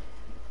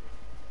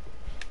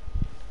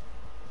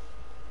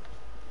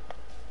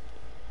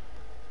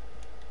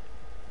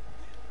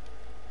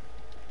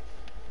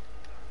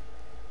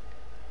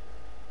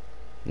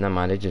 Never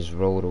mind, they just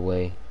rolled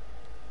away.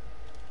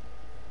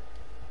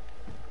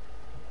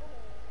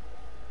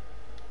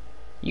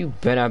 You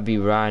better not be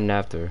riding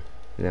after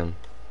them.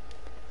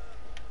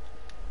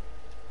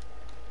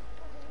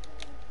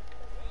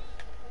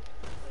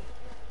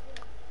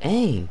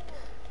 Dang,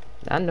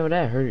 I know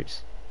that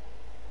hurts.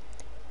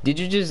 Did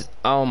you just?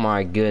 Oh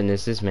my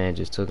goodness, this man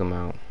just took him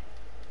out.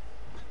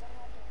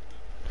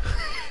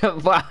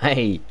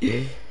 Why?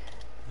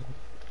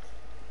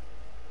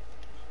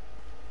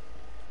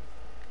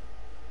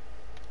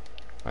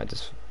 I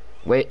just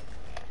wait.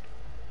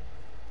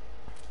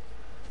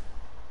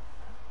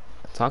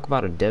 Talk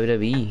about a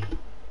WWE.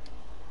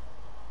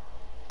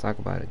 Talk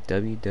about a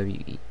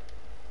WWE.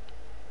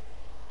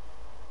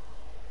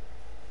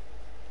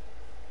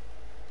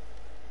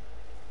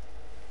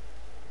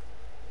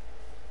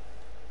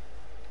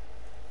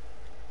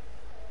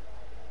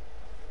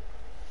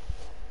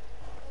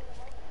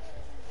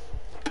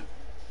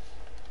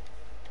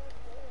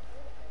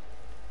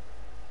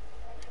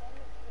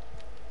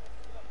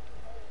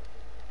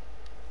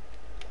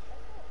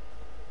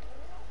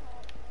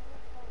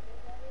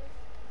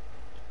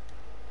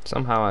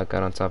 Somehow I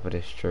got on top of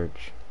this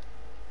church.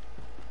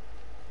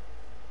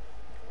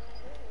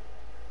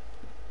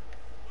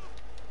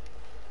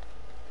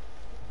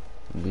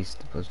 At least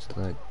supposed to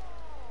like.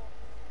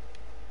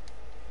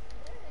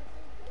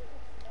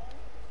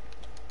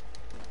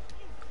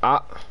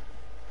 Ah!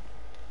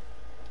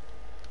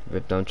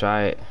 But don't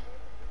try it.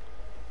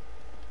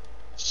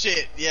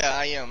 Shit, yeah,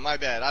 I am. My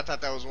bad. I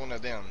thought that was one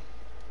of them.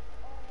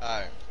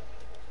 Alright.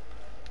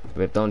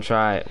 But don't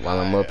try it while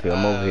I'm up here.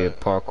 I'm over here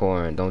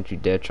parkouring. Don't you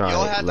dare try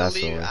You'll it. have Last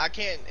to leave. one. I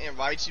can't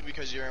invite you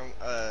because you're in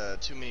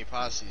too many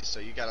posses, so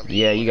you gotta leave.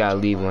 Yeah, you gotta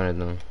leave one of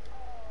them.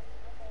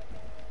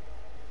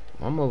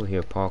 I'm over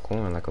here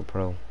parkouring like a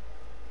pro.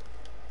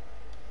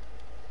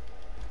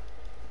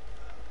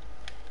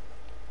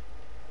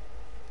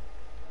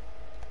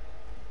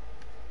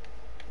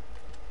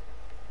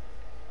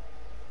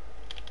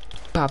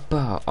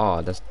 Papa.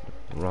 Oh, that's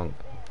wrong.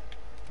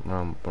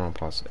 Wrong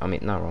posse. I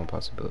mean, not wrong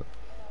posse, but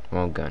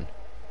wrong gun.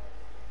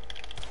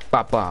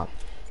 Papa.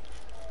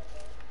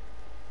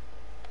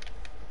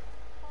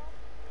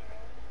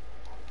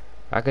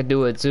 I could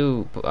do it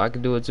too. I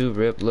could do it too,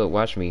 Rip. Look,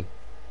 watch me.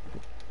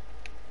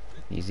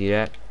 You see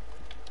that?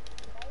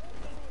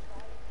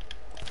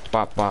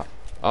 Pop pop.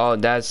 Oh,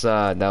 that's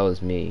that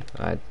was me.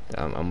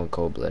 I'm a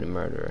cold-blooded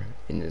murderer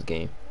in this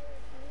game.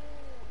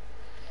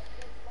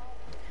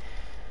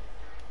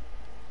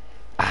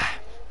 Ah.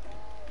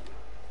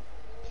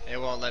 It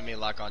won't let me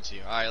lock onto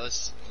you. Alright,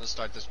 let's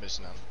start this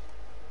mission now.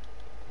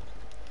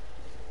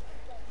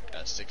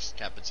 Got 6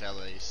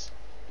 capitales.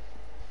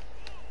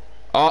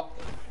 Oh,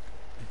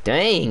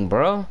 dang,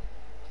 bro.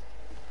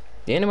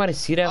 Did anybody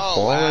see that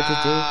fall I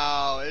just did?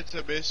 Wow, it's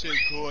a mission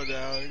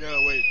cooldown. You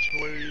gotta wait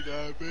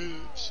 29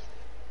 minutes.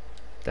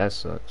 That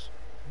sucks.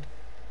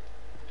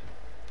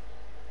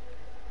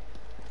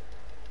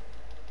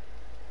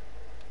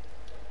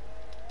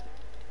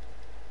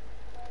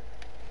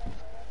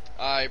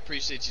 I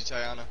appreciate you,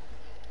 Tiana.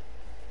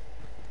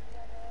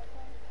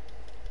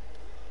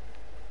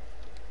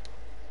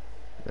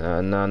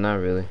 No, not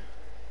really.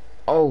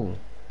 Oh.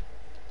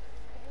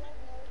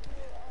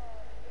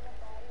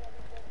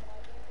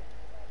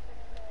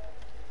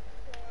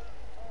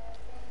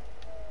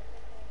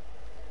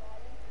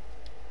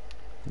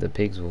 The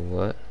pigs will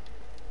what?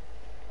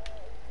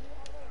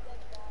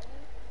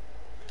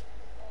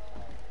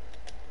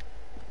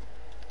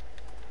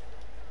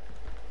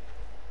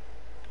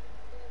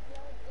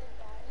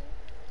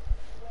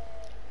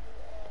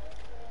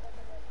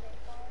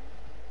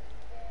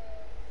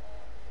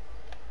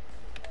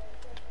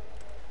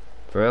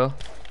 For real?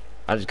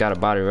 I just got a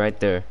body right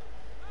there.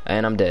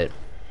 And I'm dead.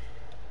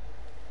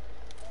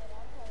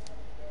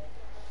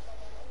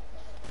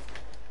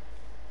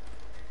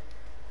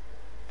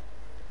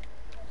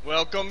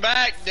 Welcome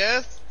back,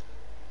 Death.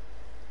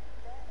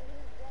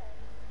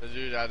 The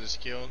dude I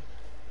just killed.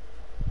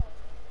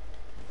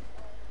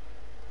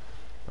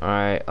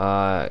 Alright,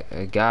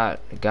 I got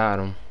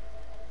him.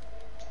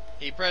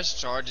 He pressed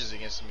charges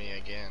against me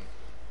again.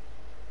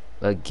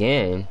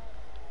 Again?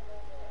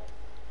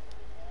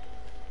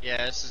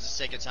 Yeah, this is the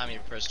second time he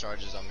pressed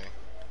charges on me.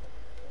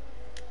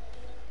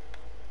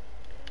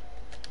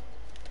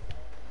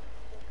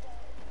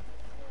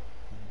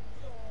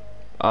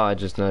 Oh, I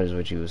just noticed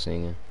what you were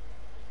singing.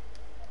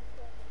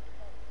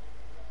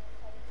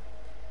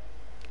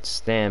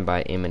 Stand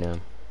by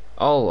Eminem.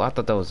 Oh, I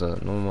thought that was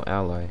a normal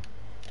ally.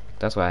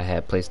 That's why I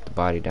had placed the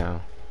body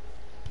down.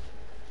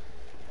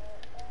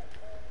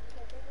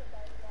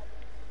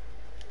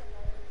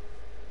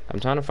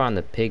 I'm trying to find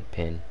the pig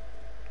pen.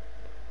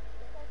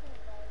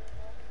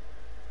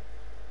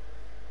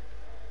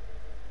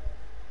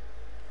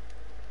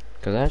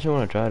 Cause I actually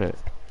want to try to,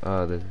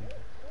 I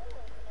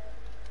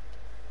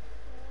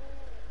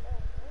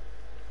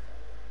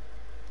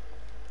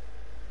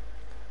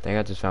think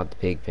I just found the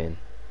pig pen.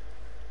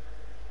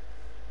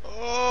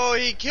 Oh,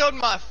 he killed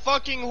my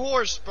fucking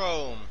horse,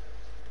 bro.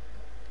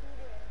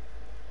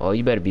 Oh,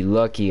 you better be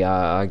lucky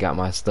I got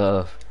my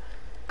stuff.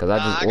 Cause I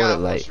just ordered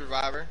like,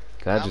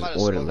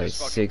 like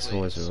 6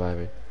 horse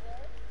survivor.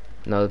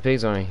 No, the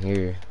pigs aren't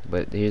here,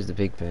 but here's the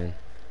pig pen.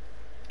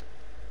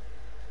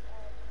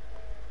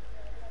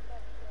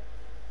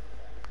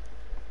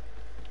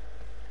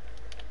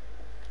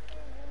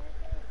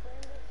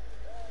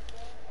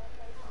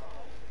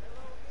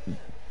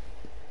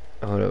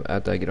 Hold up,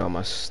 after I get all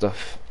my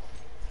stuff.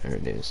 There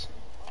it is.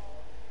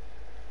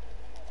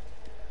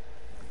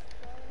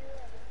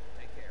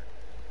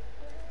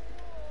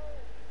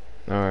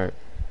 Alright.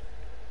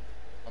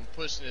 I'm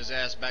pushing his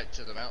ass back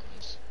to the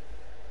mountains.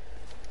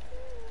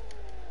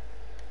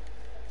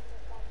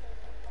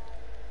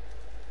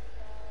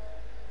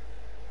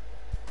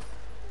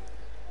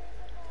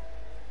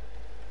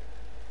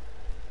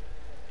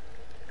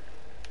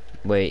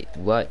 Wait,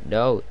 what?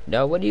 No,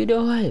 what are you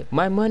doing?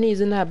 My money's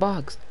in that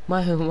box.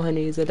 My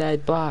money's in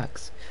that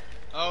box.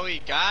 Oh, he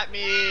got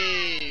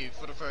me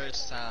for the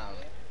first time.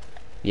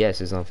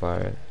 Yes, it's on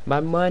fire. My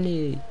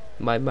money.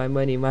 My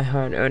money, my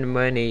hard-earned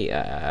money.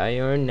 I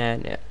earned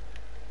that.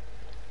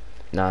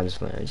 Nah, I'm just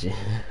playing with you.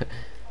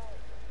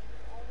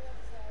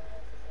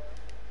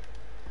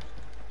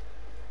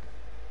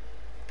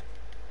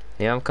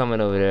 Yeah, I'm coming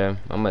over there.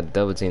 I'm gonna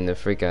double team the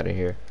freak out of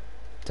here.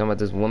 Talking about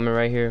this woman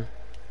right here.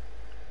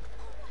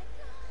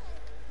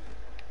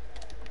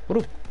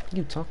 What are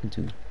you talking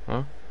to?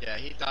 Huh? Yeah,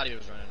 he thought he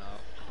was running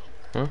off.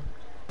 Huh?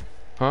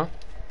 Huh?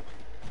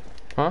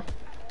 Huh?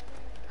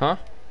 Huh?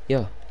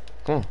 Yo,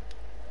 come on.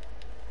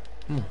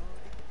 Come on.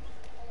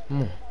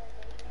 Come on.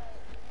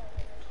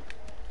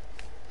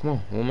 Come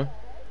on, woman.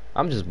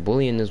 I'm just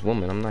bullying this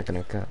woman. I'm not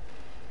gonna cut.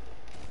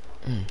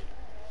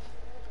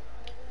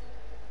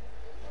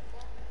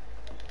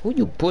 Who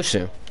you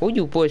pushing? Who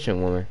you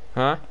pushing, woman?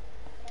 Huh?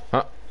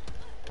 Huh?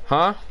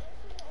 Huh?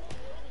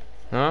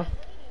 Huh?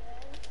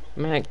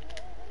 Man,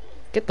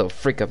 get the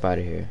freak up out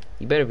of here.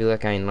 You better be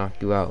lucky I ain't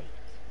knocked you out.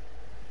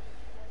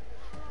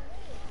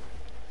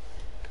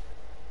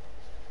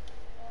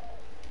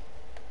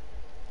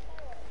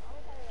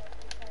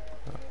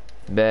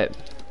 Bet.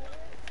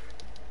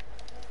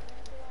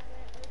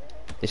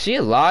 Is she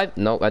alive?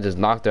 Nope, I just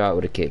knocked her out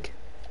with a kick.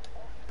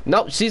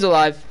 Nope, she's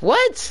alive.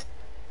 What?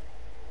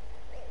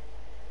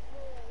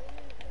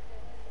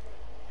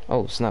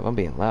 Oh snap, I'm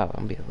being loud.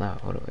 Hold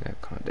on, I gotta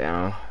calm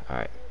down.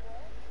 Alright.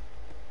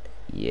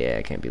 Yeah,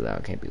 I can't be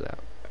loud,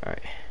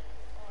 Alright.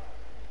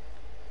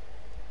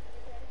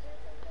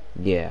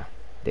 Yeah,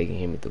 they can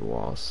hear me through the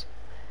walls.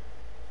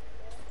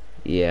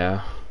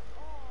 Yeah.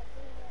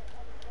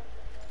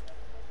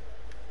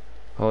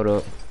 Hold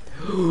up.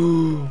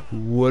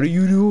 What are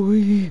you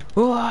doing?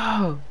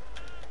 Ah!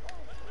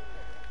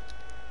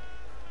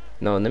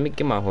 No, let me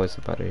get my horse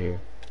up out of here.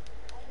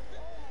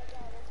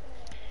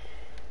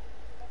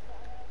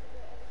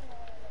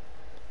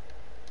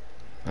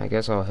 I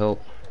guess I'll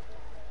help.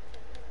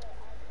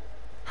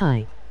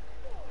 Hi.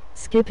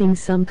 Skipping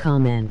some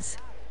comments.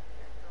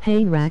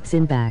 Hey Rackz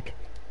in back.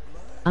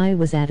 I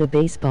was at a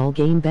baseball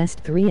game, best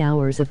 3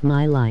 hours of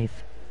my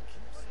life.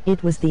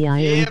 It was the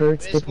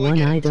Ironbirds that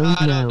won, I don't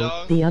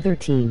know, the other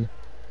team.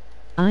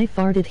 I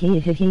farted, hee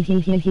hee hee hee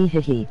hee hee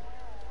hee hee.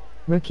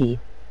 Rookie.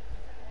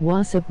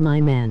 What's up,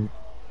 my man?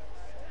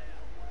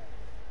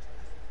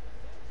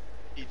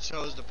 He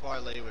chose to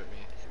parlay with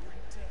me.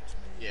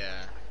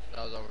 Yeah,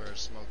 I was over here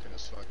smoking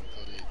his fucking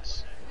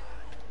colleagues.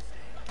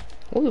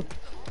 Who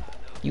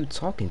you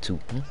talking to?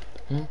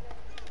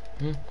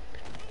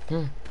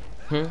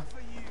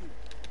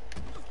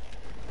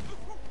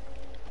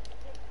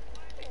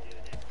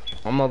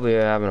 I'm over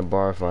here having a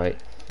bar fight.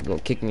 You gonna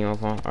kick me off,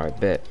 huh? Alright,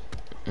 bet.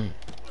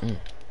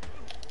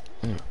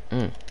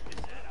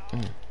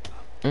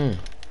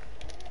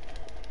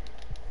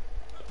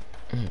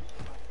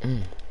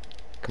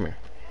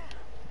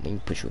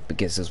 Put you up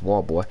against this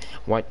wall, boy.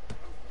 Why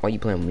you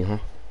playing with me, huh?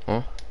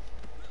 Huh?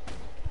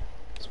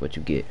 That's what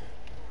you get.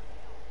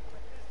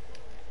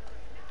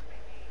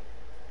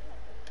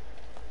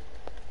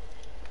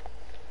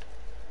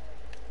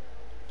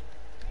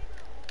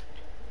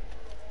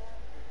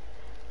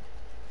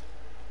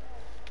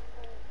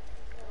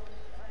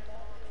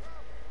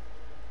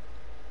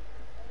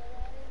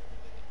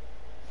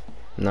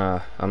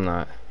 Nah, I'm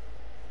not.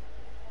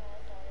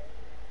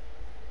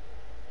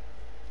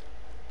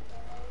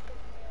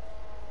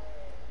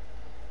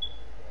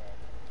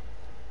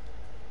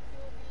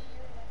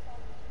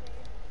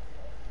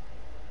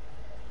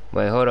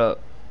 Wait, hold up.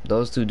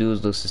 Those two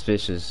dudes look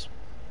suspicious.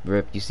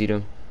 Rip, you see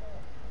them?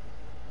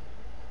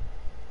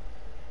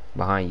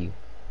 Behind you.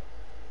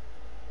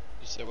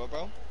 You said what,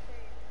 bro?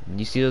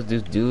 You see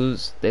those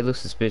dudes? They look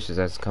suspicious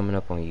that's coming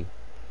up on you.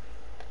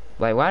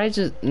 Like, why they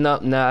just... No,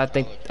 I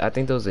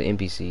think those are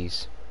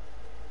NPCs.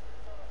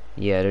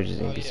 Yeah, they're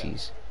just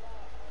NPCs.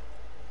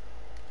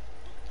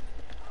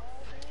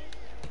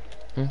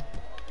 Yeah.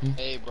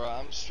 Hey, bro,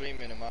 I'm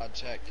streaming and my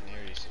chat can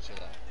hear you, so chill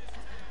out.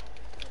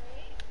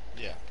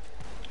 Yeah.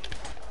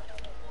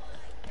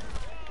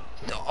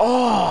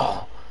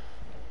 Oh!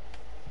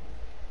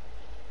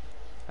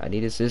 I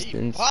need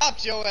assistance. He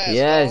popped your ass,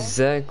 yeah, bro.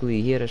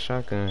 exactly. He had a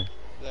shotgun.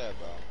 There,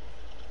 bro.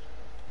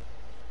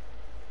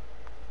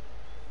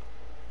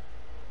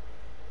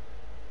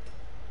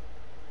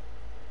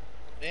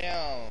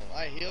 Damn,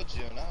 I healed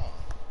you now.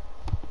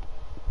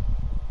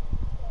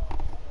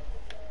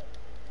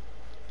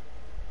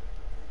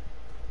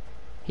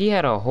 He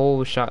had a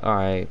whole shot.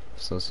 Alright,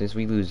 so since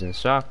we losing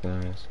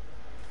shotguns.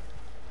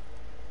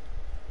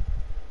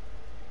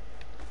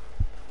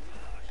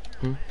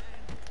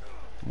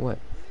 What?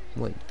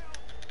 What?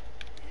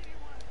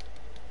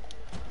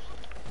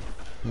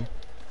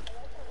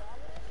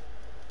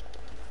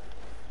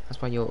 That's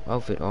why your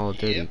outfit all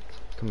dirty. Yep.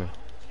 Come here.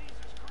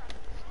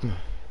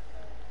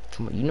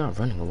 Come on, you're not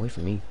running away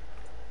from me,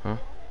 huh?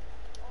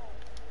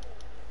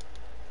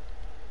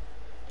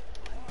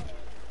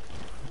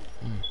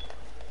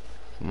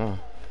 Come on.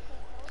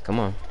 Come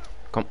on.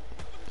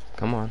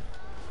 Come on.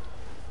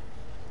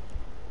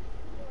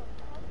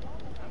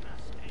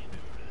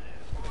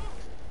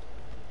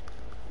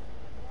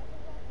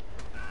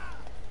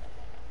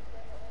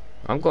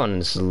 I'm going in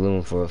the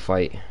saloon for a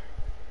fight.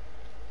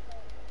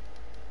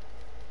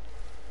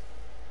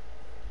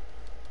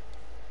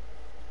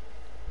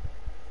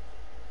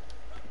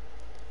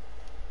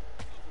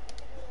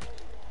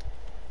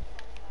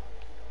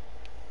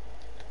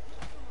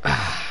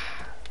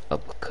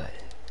 Uppercut.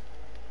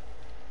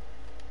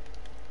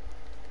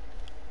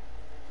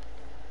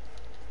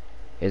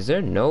 Is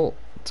there no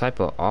type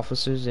of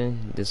officers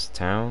in this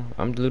town?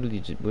 We're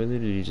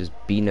literally just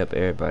beating up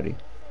everybody.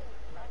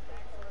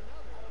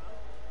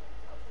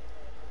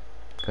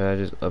 Could I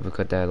just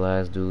uppercut that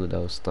last dude that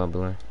was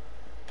stumbling?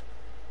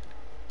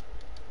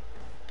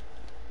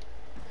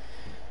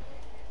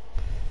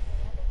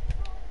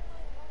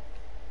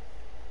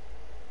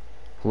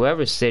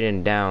 Whoever's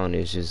sitting down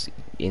is just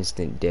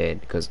instant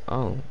dead. Cause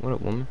oh, what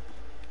up, woman?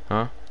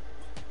 Huh?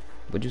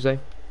 What'd you say?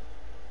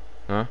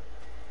 Huh?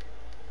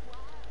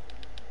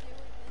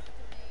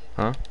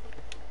 Huh?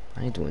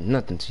 I ain't doing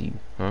nothing to you,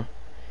 huh?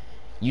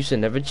 You should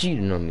never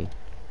cheated on me.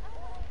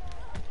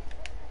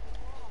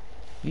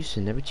 You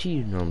should never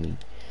cheated on me.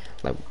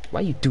 Like,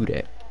 why you do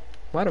that?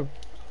 Why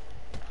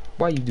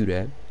you do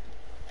that?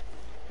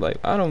 Like,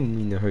 I don't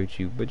mean to hurt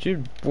you, but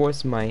you're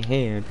forcing my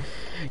hand.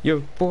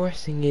 You're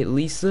forcing it,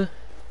 Lisa.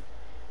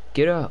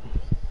 Get up.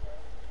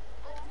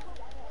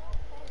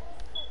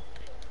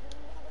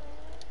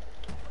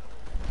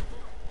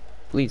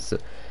 Lisa,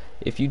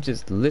 if you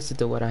just listen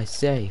to what I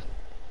say,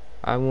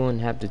 I wouldn't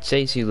have to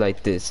chase you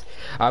like this.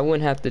 I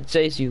wouldn't have to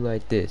chase you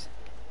like this.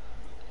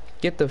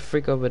 Get the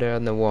freak over there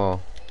on the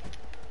wall.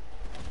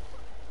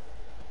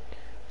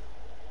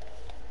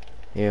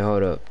 Here,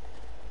 hold up.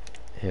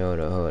 Here,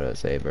 hold up,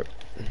 Saber.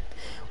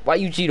 Why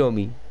you cheat on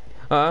me?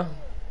 Huh?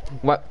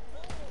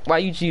 Why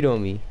you cheat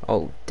on me?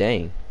 Oh,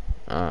 dang.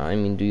 I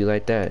mean, do you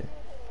like that?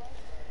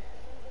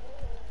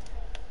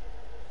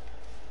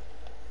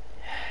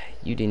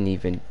 You didn't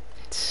even...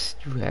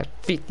 You have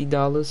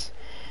 $50?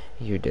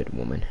 You're a dead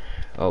woman.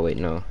 Oh, wait,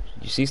 no.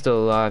 She's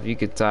still alive. You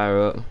could tie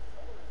her up.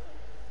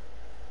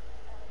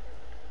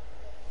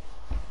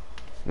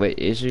 Wait,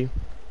 is she?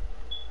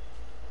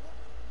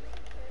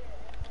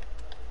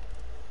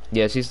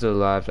 Yeah, she's still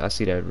alive. I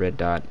see that red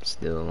dot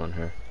still on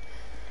her.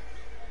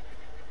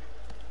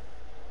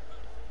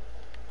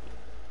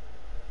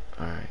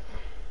 Alright.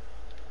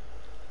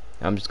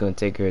 I'm just gonna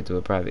take her to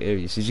a private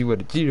area. So she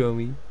would've cheated on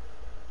me.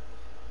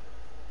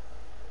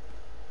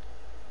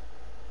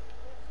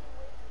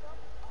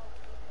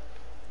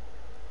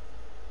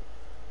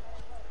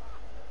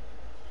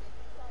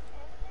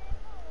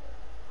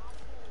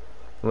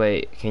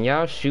 Wait, can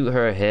y'all shoot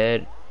her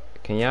head?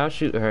 Can y'all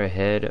shoot her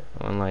head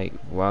on, like,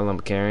 while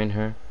I'm carrying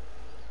her?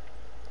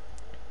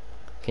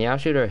 Can y'all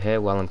shoot her head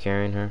while I'm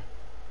carrying her?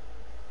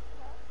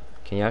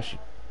 Can y'all shoot?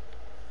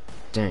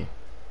 Dang.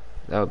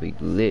 That would be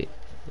lit.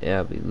 Yeah,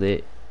 that would be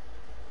lit.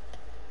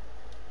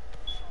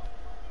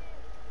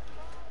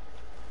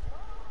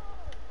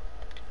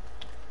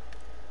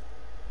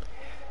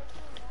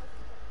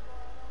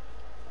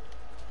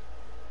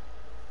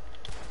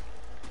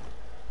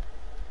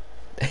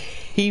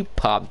 He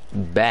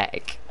popped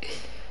back.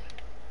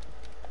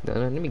 No,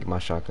 let me get my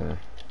shotgun.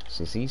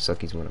 Since these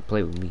suckies wanna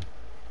play with me.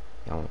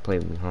 Y'all wanna play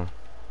with me, huh?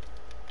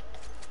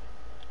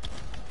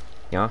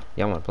 Y'all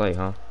wanna play,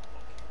 huh?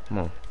 Come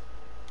on.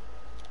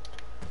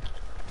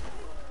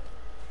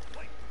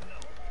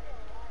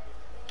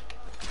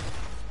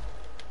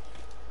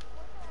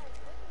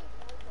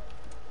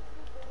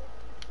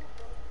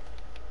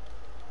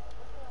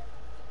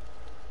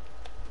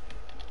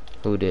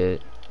 Who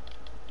did?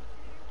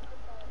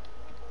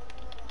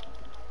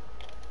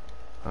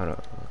 I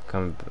don't.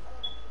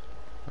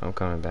 I'm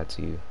coming back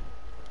to you.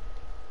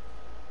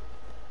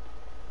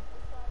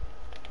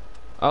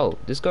 Oh,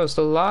 this girl's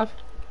still alive?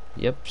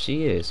 Yep,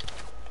 she is.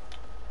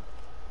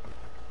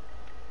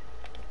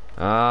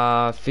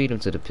 Feed them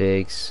to the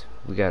pigs.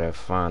 We gotta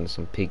find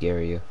some pig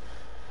area.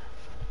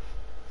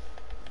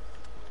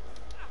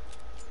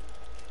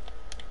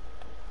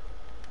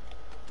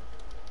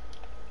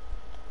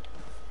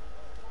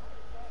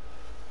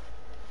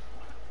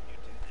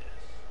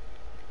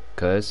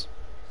 Cuz.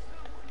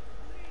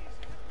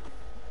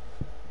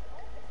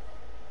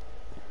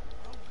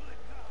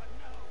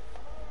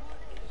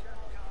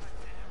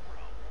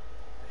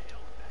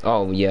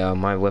 Oh yeah,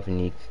 my weapon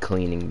needs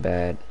cleaning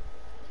bad.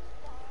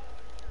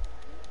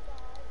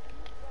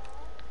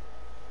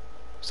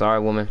 Sorry,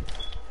 woman.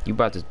 You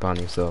brought this upon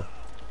yourself.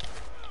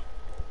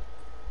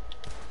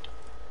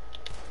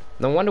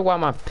 No wonder why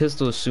my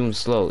pistol is shooting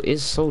slow.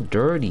 It's so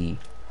dirty.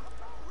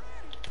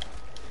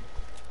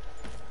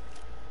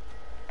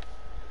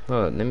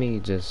 Look, let me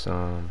just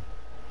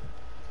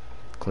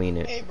clean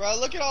it. Hey, bro,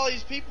 look at all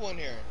these people in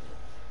here.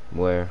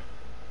 Where?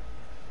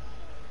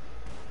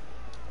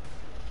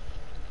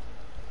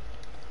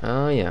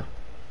 Oh yeah.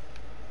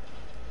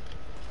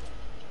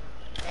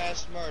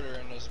 Mass murder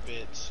in this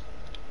bitch.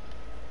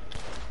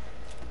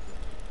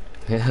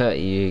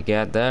 You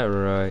got that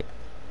right.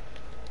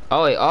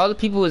 Oh wait, all the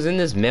people was in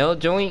this mail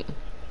joint?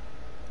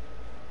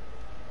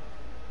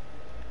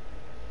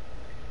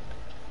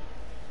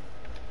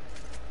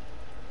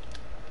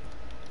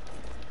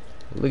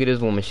 Look at this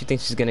woman, she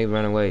thinks she's gonna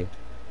run away.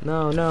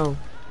 No, no.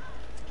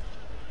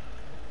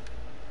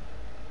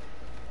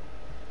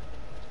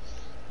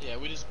 Yeah,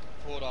 we just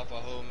pulled off a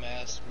whole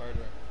mass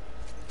murder.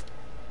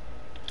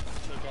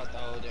 Took out the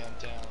whole damn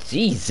town.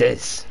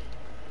 Jesus.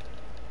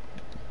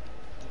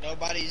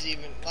 Nobody's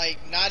even, like,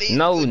 not even.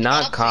 No, the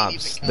not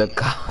cops. cops. The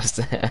cops.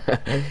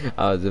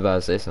 I was about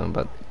to say something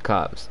about the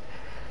cops.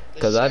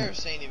 The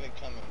sheriffs ain't even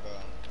coming, bro.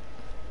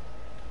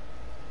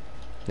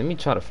 Let me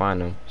try to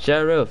find them.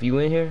 Sheriff, you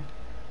in here?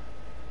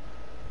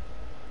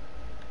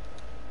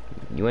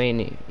 You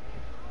ain't.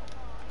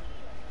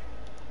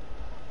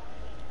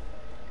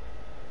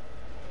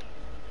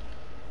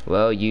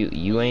 Well,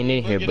 you ain't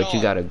in here, but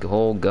you got a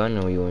whole gun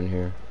on you in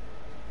here.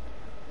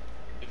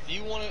 If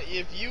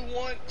you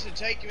want to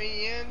take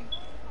me in,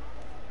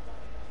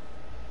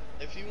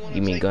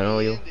 You mean gun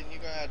oil? then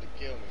you're gonna have to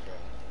kill me, bro.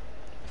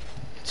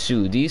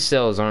 Shoot, these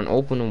cells aren't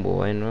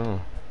openable. I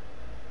know.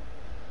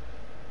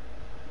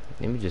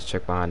 Let me just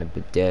check behind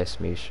the desk,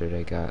 make sure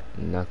they got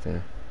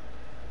nothing.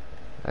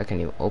 I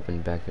can't even open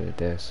the back of the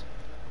desk.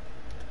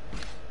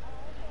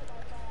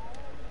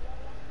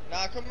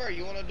 Nah, come here.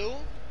 You wanna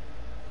duel?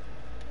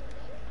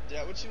 Is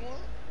that what you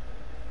want?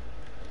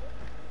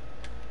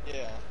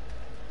 Yeah.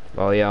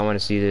 Oh yeah, I want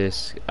to see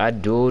this. I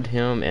dueled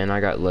him and I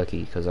got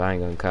lucky because I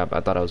ain't gonna cop. I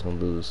thought I was gonna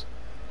lose.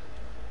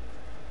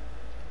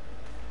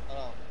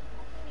 Oh.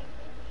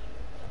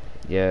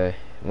 Yeah,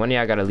 one of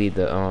y'all gotta lead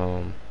the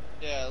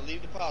Yeah,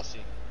 leave the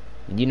posse.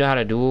 You know how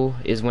to duel?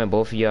 Is when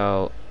both of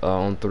y'all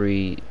on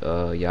three.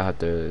 Y'all have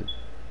to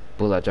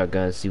pull out your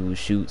guns, see who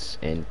shoots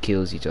and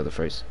kills each other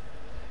first.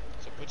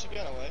 So put your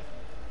gun away.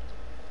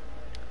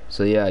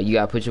 So yeah, you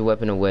gotta put your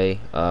weapon away.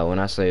 When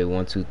I say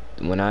 1, 2,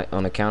 when I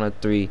on the count of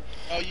 3.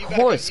 Oh,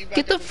 Horse,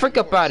 get the frick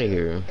up out of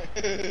here.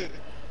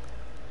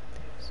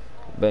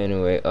 But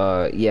anyway,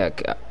 yeah.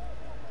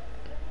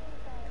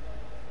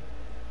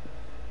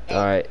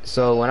 All right.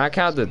 So when I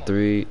count to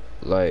 3,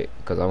 like,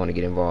 cause I want to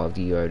get involved,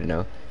 you already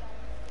know.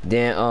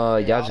 Then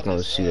y'all just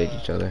gonna shoot at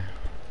each other.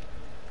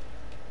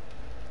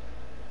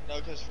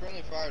 No, cause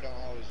friendly fire don't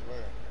always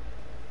work.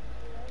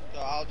 So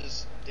I'll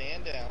just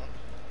stand down.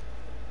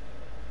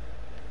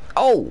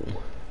 Oh.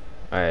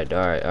 All right.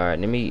 Let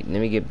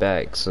me get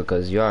back. So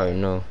cause you already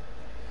know.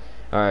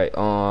 All right.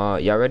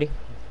 Y'all ready?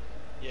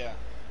 Yeah.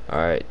 All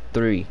right.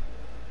 3,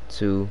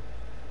 2,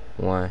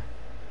 1,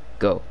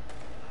 go.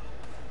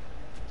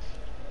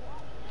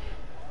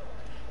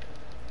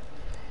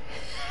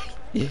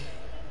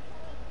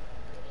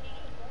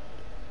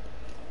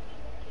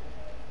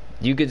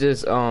 You could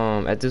just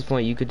at this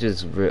point you could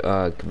just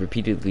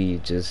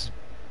repeatedly just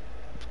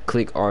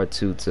click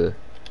R2 to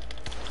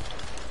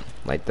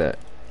like that.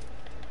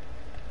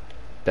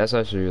 That's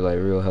actually like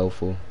real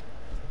helpful.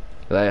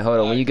 Like hold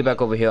on, when you get back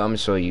over here, I'm gonna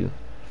show you.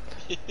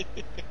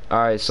 All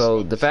right,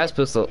 so the fast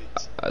pistol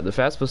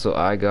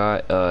I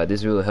got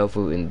this is real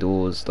helpful in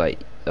duels. Like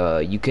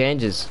you can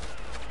just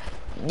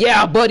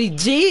buddy,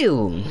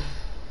 chill.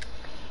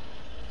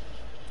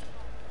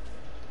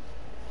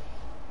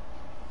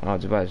 I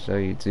was about to show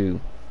you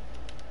too.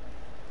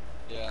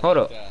 Yeah. Hold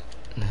like up.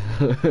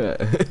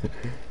 that.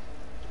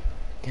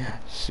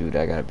 Shoot,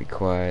 I gotta be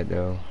quiet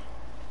though.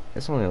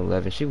 It's only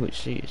 11. She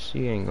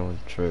ain't gonna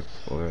trip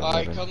or All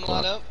right, 11 come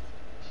o'clock. line up.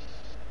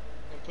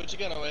 And put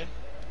your gun away.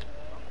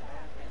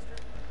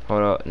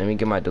 Hold up, let me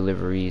get my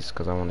deliveries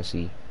cause I wanna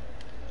see.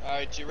 All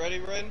right, you ready,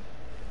 Red?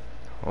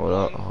 Hold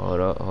up.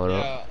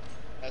 Yeah.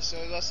 As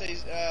soon as I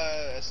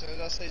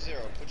say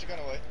zero, put your gun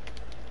away.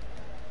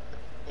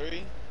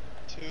 3,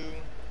 2,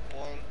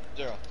 1,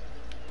 0.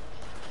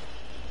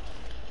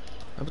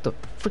 What the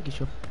frick is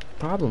your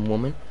problem,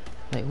 woman?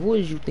 Like, who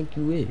is you think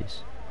you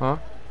is? Huh?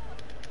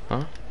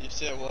 Huh? You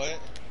said what?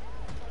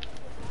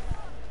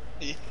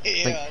 Yeah,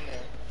 Like, I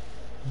know.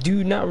 do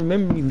you not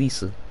remember me,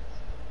 Lisa?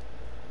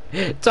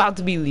 Talk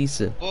to me,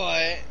 Lisa.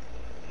 But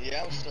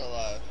yeah, I'm still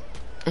alive.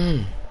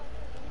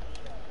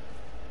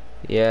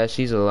 Yeah,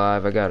 she's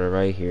alive. I got her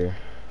right here.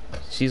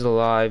 She's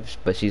alive,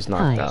 but she's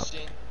knocked Hi. out.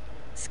 She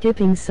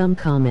Skipping some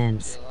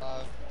comments.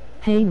 alive.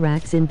 Hey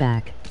Rackz in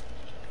back.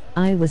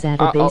 I was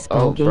at a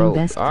baseball game bro.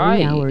 best 3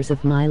 Alright. hours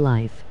of my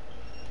life.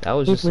 That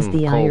was It just was some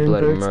the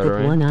cold-blooded Ironbirds that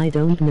murdering. won. I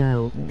don't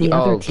know the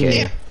other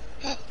Okay. team.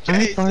 I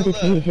Okay, farted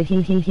so look. he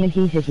he he he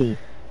he he he.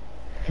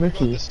 We're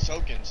going Rookie. to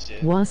soaking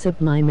shit. What's up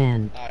my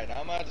man? Alright,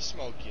 I'm out to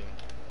smoke you.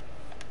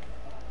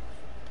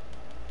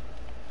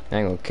 I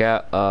ain't gonna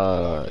cap.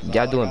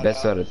 Y'all doing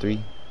best out of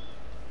 3?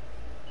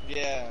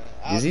 Yeah.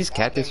 Does these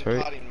cactus I done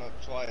hurt? caught him up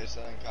twice.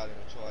 I done caught him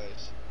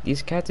twice.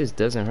 These cactus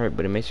doesn't hurt,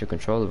 but it makes your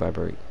controller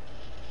vibrate.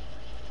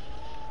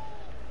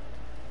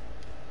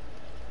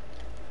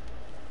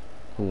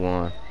 Who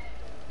won?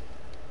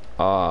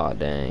 Aw,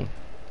 dang.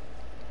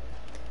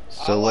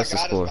 So All what's I the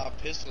got score? is my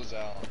pistols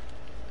out.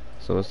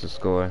 So what's the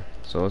score?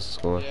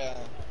 Yeah.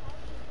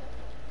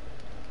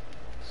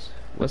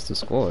 What's the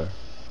score?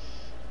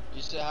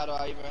 You said how do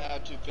I even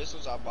have 2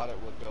 pistols? I bought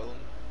it with gold.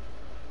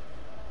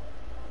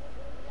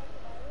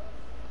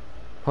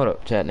 Hold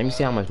up, chat. Let me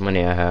see how much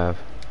money I have.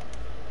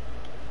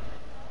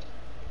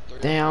 3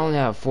 or Damn, I 4. only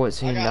have I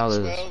 $14. got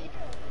 12.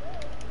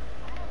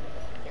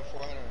 I got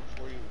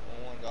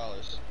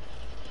 $441.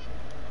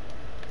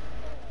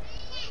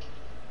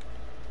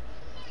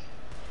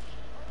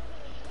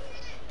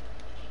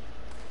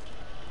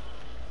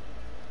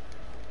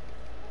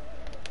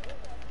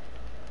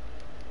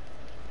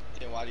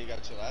 Then why do you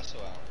got your lasso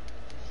out?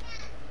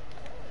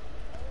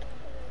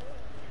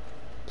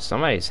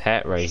 Somebody's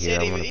hat right here.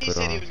 I want to He put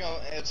said he on. was gonna.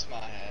 It's my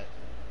hat.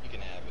 You can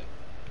have it.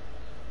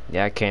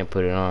 Yeah, I can't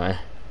put it on.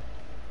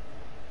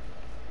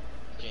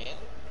 You can?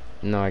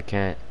 No, I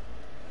can't.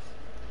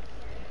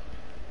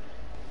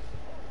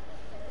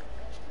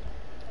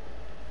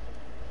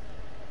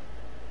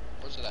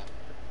 Where's it at?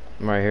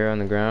 I'm right here on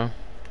the ground.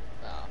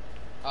 Oh.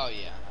 Oh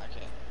yeah, I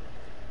can't.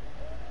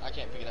 I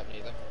can't pick it up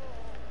neither.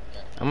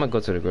 Okay. I'm gonna go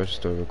to the grocery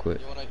store real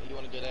quick. You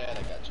wanna get at?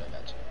 I got you.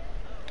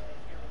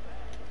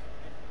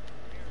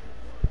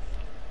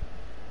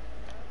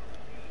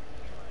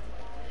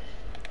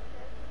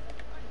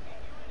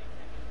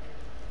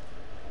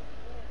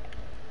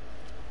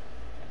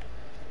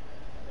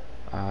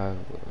 I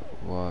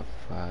walked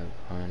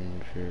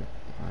 500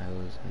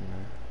 miles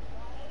in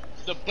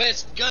The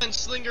best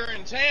gunslinger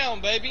in town,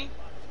 baby.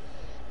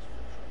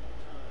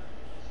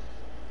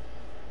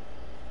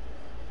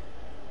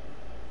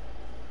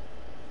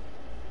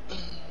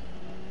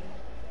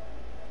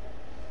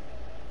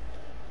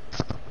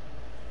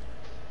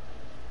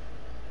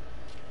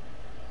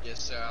 Yes,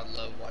 sir. I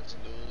love watching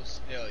duels.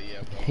 Hell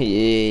yeah, bro.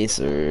 Yes,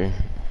 sir.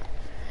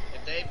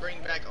 If they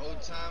bring back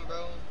old time,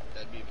 bro,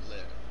 that'd be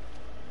lit.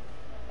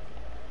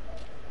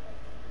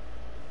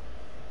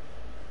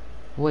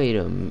 Wait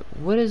a minute.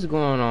 What is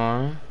going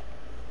on?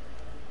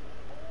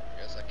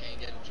 Guess I can't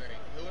get a drink.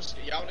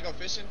 Y'all wanna go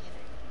fishing?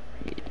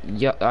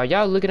 Yeah, are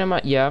y'all looking at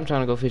my? Yeah, I'm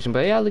trying to go fishing,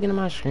 but y'all looking at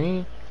my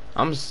screen?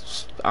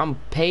 I'm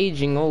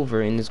paging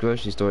over in this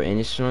grocery store, and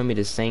it's showing me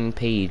the same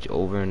page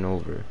over and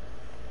over.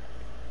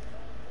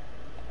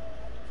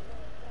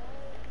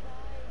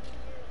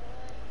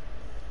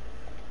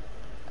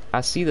 I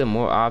see the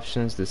more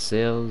options, the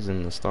sales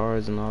and the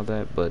stars and all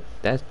that, but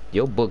that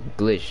your book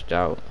glitched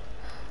out.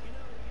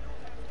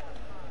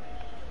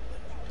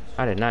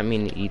 I did not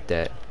mean to eat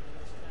that.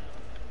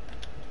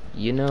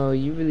 You know,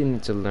 you really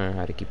need to learn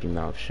how to keep your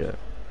mouth shut.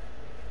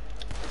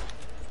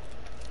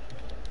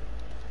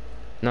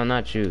 No,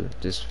 not you.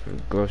 Just for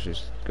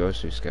groceries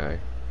guy.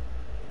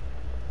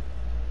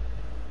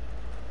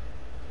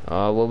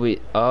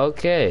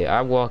 Okay,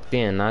 I walked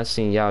in, I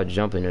seen y'all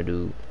jumping a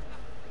dude.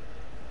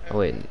 Oh,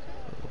 wait.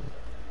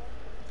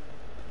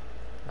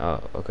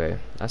 Oh, okay.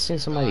 I seen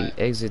somebody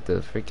exit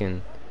the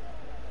freaking...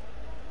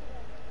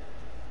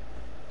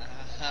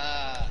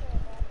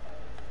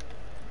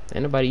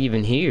 Ain't nobody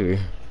even here.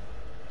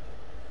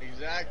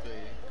 Exactly.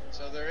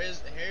 So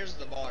here's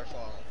the bar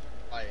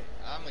fight.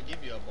 I'm gonna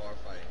give you a bar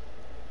fight.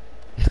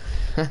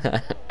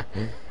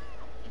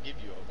 Give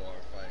you a bar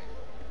fight.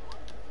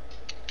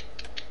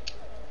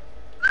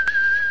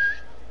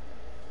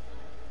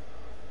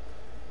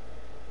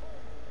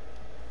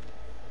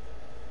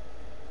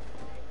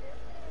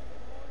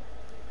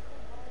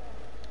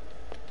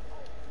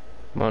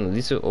 Mona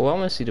Lisa. Oh, I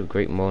want to see the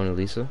great Mona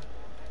Lisa.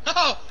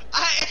 Oh,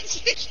 I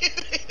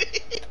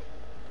executed.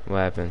 What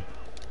happened?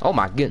 Oh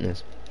my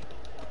goodness.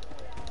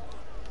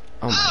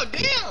 Oh, my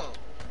damn.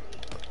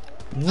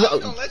 goodness. I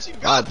was gonna let you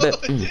go. I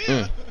bet.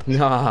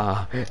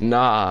 Damn.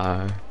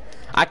 Nah.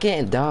 I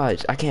can't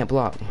dodge. I can't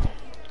block.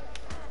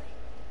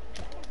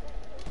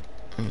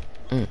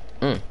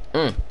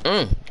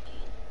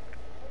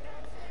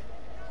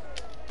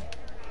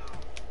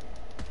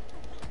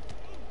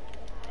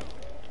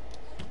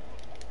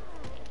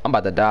 I'm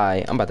about to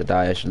die. I'm about to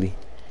die, actually.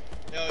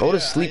 Hell Go yeah, to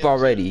sleep I am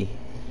already.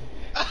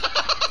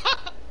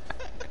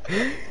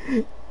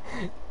 too.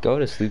 Go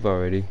to sleep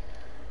already.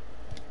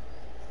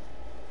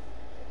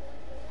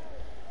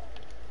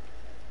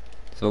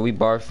 So we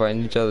bar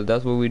fighting each other.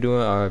 That's what we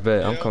doing. Alright,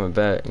 bet. I'm Yep. coming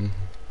back.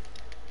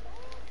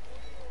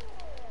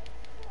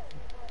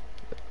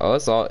 Oh,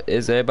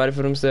 it's everybody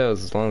for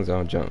themselves as long as I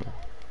don't jump.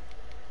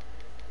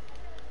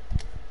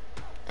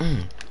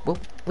 Where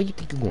you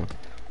think you going?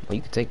 Well,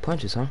 you can take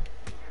punches, huh?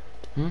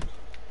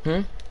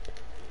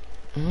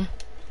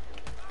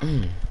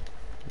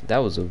 That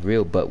was a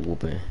real butt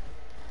whooping.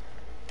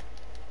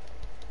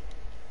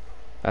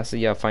 I see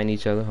y'all fighting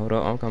each other. Hold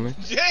on, I'm coming.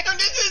 Damn,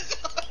 this is.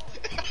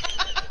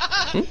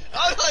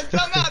 Hold on,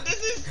 come out.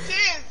 This is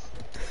tense.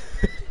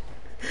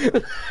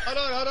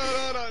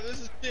 Hold on.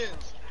 This is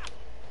tense.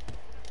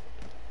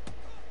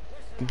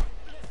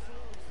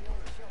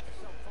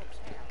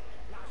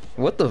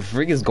 What the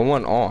freak is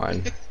going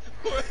on?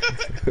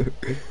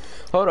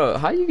 Hold up,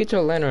 how you get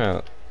your lantern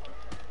out?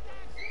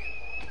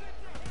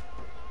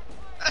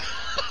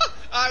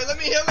 Alright, let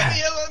me heal.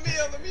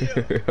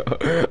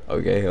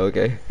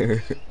 Okay.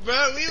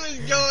 Bro, we was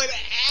going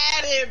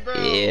at it, bro.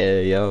 Yeah,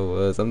 yo,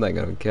 was. I'm not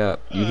gonna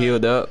cap. You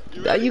healed up.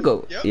 You There ready? you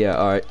go. Yep. Yeah,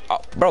 alright. Oh,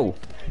 bro.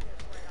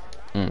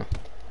 No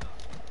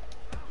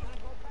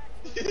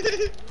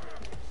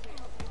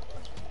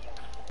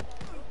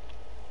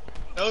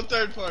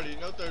third party.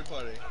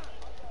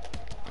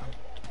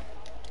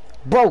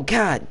 Bro,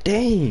 god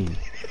dang.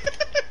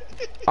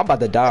 I'm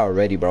about to die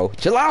already, bro.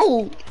 Chill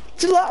out.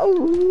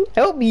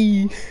 Help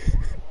me.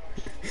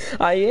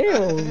 I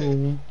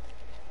am.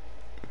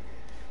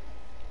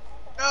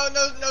 No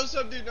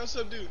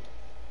subdued.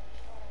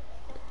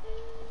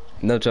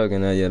 No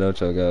choking out. Yeah, no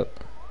choke out.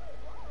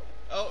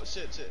 Oh,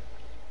 shit.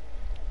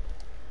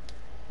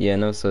 Yeah,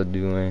 no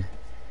subduing.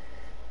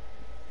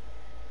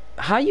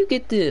 How you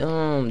get the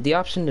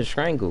option to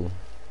strangle?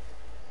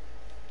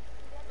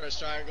 Press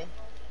triangle.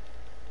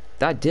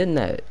 I did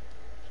that.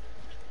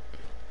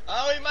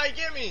 Oh, he might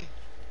get me.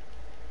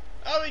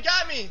 Oh, he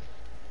got me.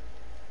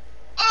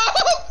 Oh,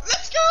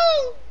 let's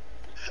go.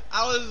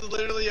 I was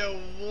literally a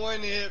one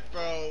hit,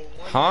 bro.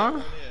 Huh?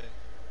 One hit.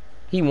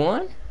 He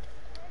won?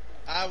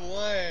 I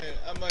won.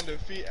 I'm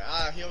undefeated.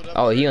 I healed up.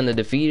 Oh, he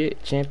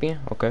undefeated champion?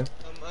 Okay.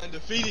 I'm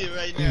undefeated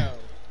right now.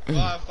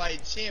 Bar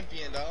fight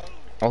champion, dog.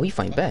 Oh, he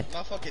fighting back.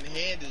 My fucking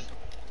hand is.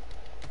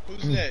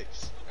 Who's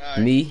next? All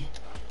right. Me?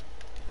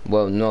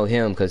 Well, no,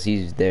 him, because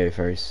he's there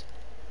first.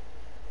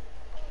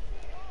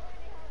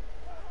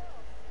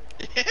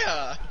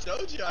 Yeah, I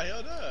told you I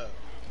held up.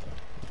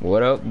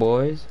 What up,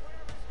 boys?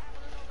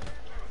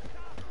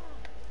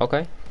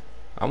 Okay.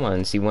 I want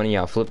to see one of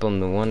y'all flip on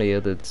the one or the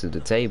other to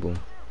the table.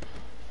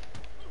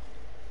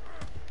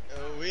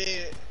 Oh,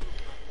 we.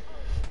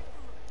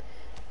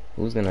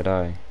 Who's gonna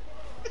die?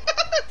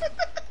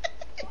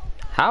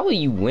 How are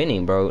you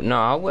winning, bro?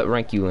 No, what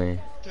rank you in?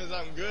 Cause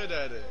I'm good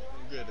at it.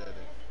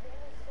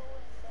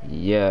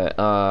 Yeah,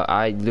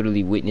 I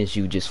literally witnessed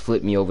you just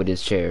flip me over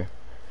this chair.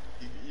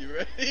 You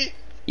ready?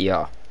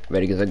 Yeah,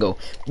 ready, cause I go,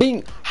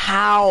 bing.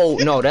 How?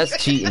 No,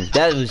 that's cheating.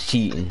 That was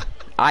cheating.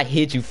 I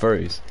hit you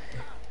first.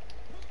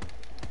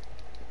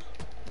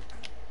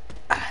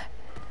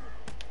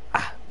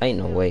 Ain't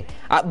no way.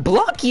 I'm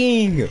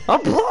blocking.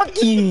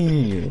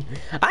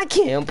 I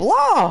can't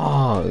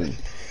block.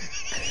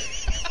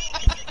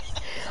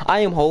 I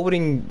am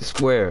holding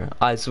square.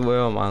 I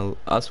swear I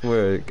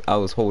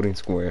was holding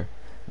square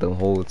the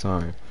whole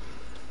time.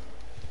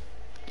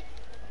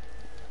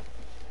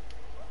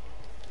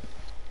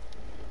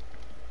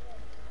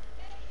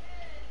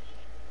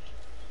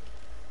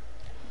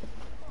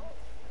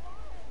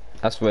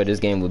 I swear this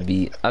game would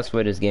be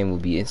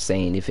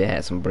insane if it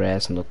had some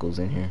brass knuckles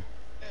in here.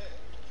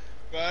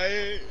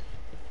 Right.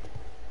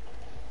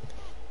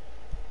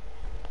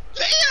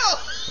 Damn!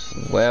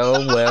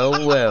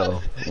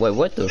 Well. Wait,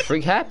 what the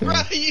freak happened?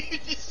 Bro, you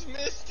just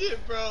missed it,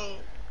 bro.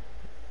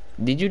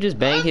 Did you just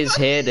bang his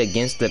head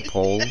against the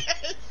pole?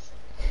 Yes.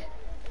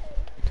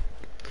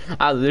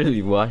 I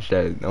literally watched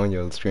that on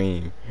your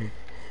stream.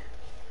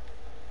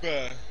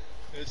 Bruh,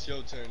 it's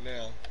your turn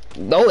now.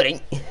 No, it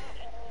ain't.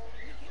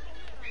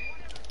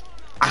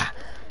 Ah.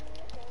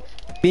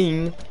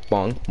 Bing,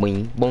 bong,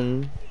 bing,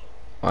 bong.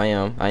 I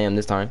am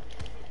this time.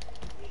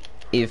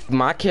 If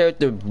my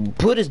character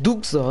put his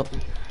dukes up.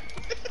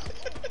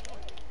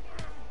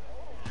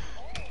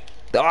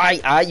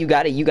 Alright, you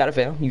got it,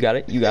 fam. You got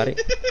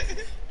it.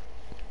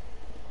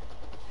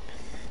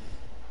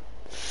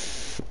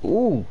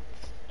 Ooh.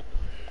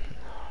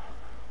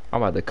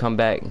 I'm about to come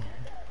back.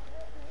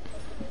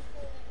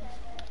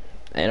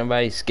 Ain't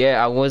nobody scared.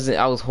 I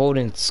was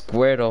holding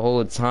square the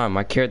whole time.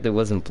 My character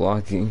wasn't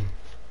blocking.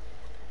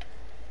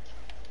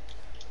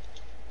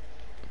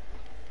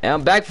 And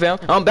I'm back, fam.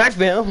 I'm back,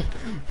 fam.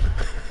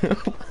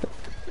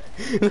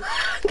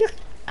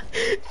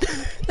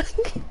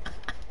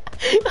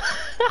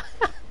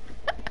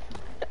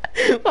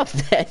 I'm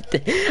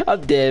dead.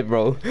 I'm dead,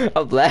 bro.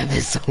 I'm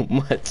laughing so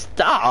much.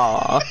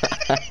 Stop.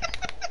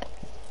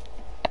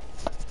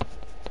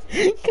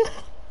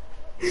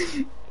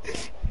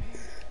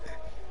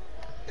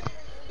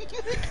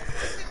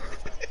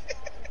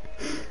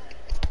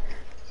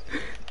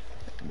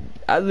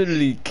 I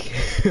literally,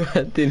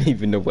 I didn't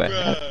even know what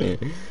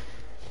happened.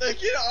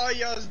 Look at all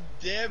y'all's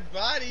dead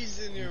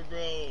bodies in here,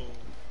 bro.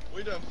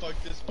 We done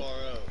fucked this bar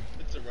up.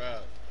 It's a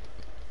wrap.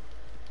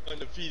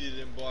 Undefeated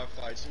in bar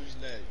fights. Who's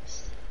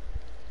next?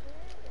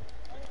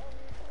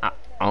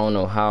 I don't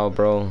know how,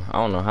 bro. I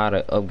don't know how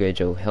to upgrade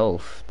your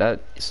health. That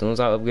as soon as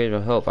I upgrade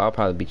your health, I'll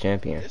probably be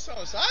champion. It's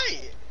on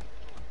site.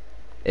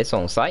 It's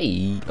on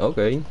site.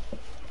 Okay.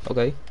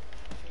 Okay. You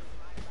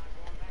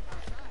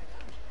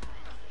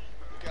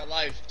got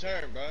life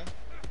turn, bro.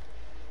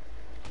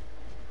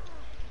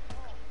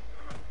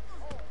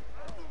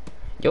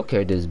 Your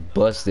character's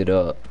busted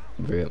up,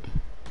 Rip.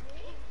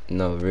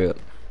 No, Rip.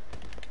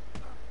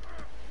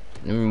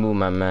 Let me remove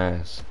my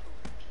mask.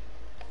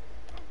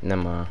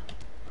 Never mind.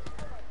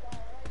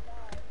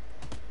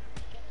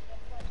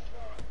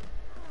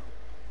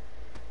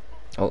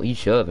 Oh, he's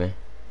shoving.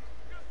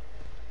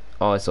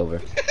 Oh, it's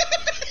over.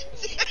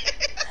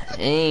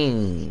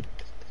 Dang.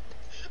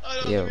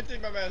 Oh, no, Yo. let me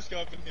take my mask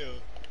off in here.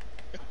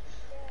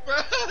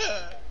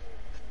 Bruh.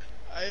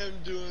 I am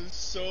doing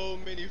so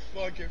many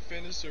fucking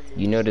finisher moves.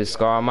 You know this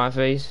scar on my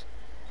face?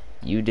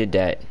 You did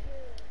that.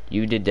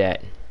 You did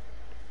that.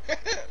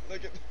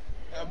 Look at,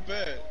 I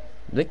bet.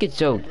 Look at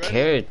your You ready?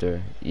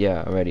 character.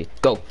 Yeah, I'm ready.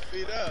 Go.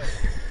 Speed up.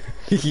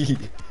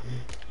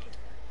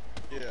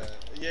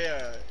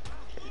 Yeah.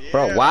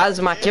 Bro, why is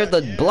my character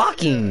yeah.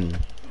 blocking?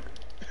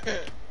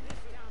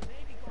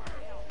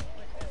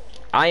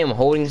 I am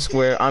holding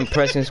square. I'm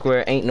pressing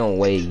square. Ain't no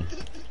way.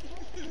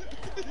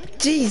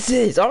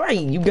 Jesus. All right,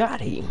 you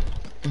got it.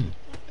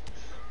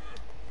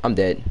 I'm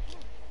dead.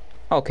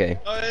 Okay.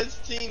 Oh, that's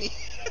teeny.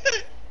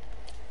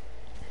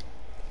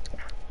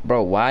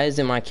 Bro, why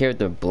isn't my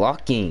character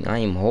blocking? I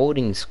am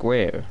holding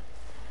square.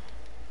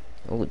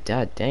 Oh,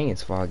 god dang,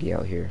 it's foggy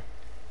out here.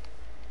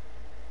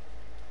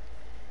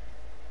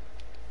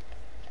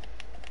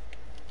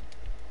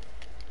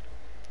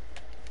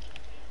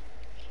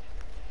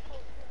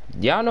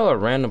 Y'all know a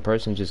random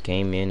person just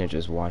came in and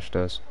just watched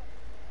us?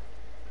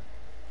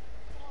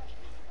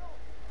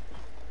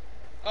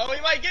 Oh,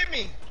 he might get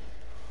me.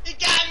 He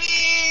got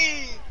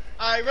me.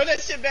 Alright, run that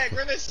shit back.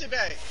 Run that shit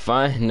back.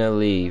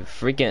 Finally,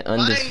 freaking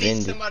Finally,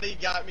 undefended. somebody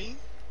got me.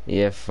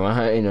 Yeah,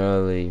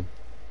 finally.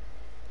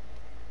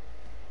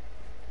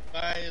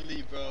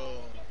 Finally, bro.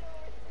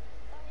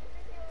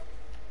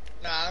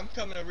 Nah, I'm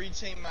coming to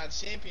retain my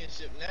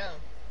championship now.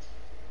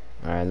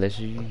 Alright, let's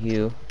you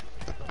heal.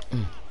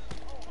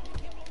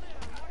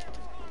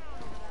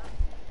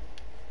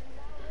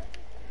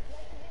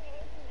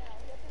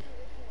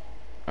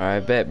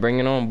 Alright, bet. Bring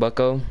it on,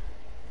 bucko.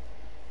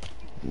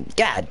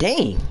 God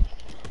dang.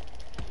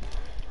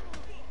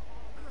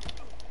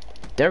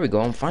 There we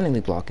go. I'm finally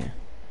blocking.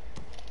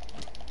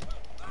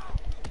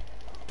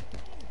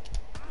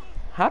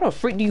 How the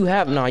freak do you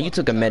have? Nah, you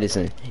took a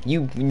medicine.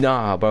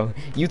 Nah, bro.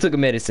 You took a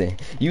medicine.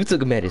 You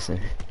took a medicine.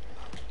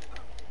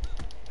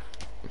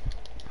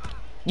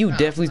 You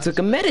definitely took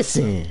a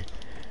medicine.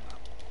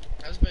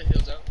 How's bit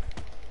heals up?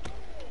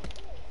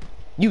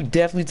 You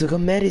definitely took a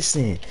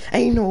medicine.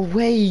 Ain't no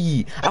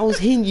way. I was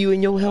hitting you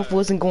and your health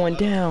wasn't going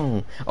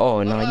down.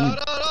 Oh, nah, Hold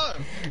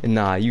on.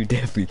 Nah, you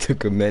definitely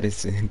took a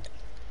medicine.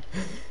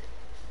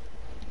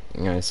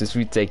 Alright, since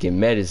we taking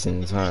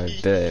medicines, huh?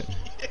 Bet.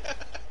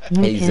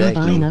 You Exactly.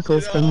 can buy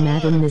knuckles from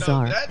Madame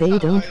Nazar. that's They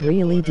not don't how you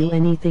really do do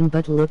anything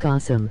but look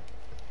awesome.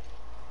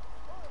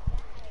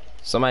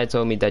 Somebody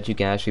told me that you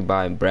can actually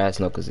buy brass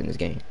knuckles in this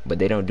game, but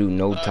they don't do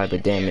no type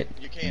of damage.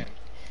 You can.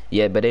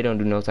 Yeah, but they don't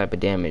do no type of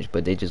damage,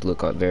 but they just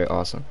look very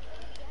awesome.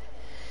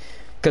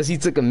 Cause he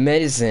took a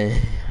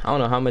medicine. I don't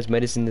know how much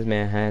medicine this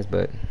man has,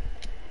 but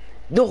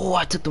no,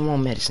 I took the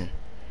wrong medicine.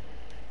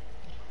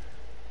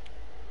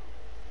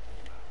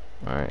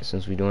 All right,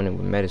 since we're doing it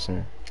with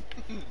medicine.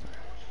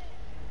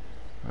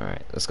 All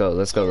right, let's go.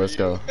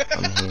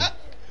 I'm here.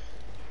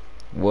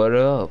 What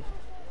up?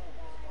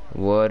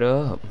 What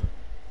up?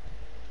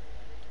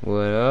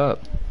 What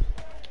up?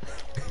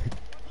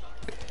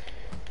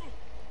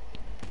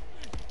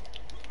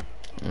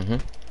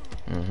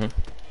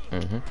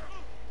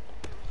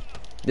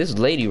 This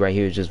lady right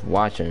here is just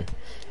watching.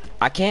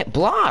 I can't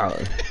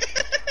block.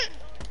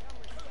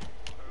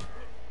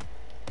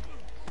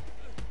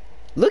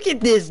 Look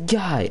at this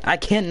guy. I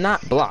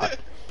cannot block.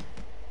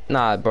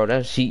 Nah, bro,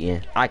 that's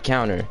cheating. I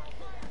counter.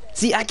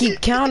 See, I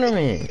keep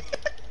countering.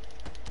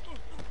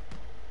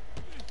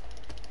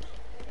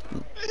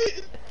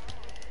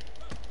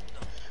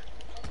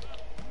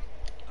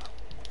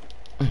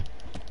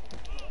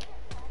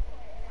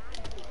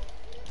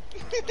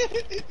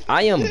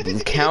 I am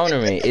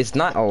countering. It's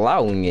not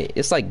allowing it.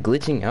 It's like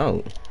glitching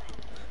out.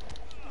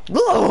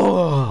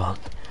 Ugh.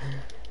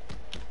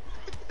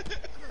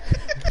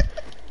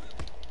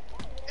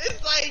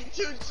 It's like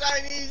two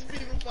Chinese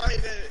people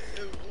fighting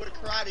with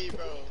karate,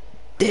 bro.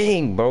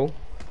 Dang, bro.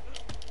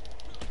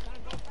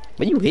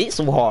 But you hit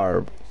so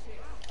hard.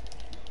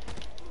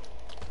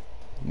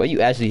 But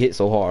you actually hit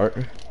so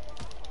hard.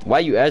 Why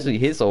you actually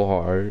hit so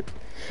hard?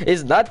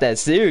 It's not that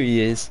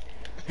serious.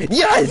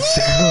 Yes!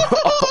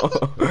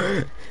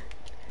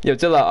 Yo,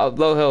 chill out. I'm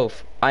low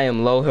health. I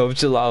am low health.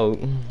 Chill out.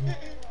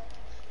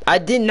 I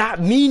did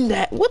not mean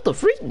that. What the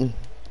freak?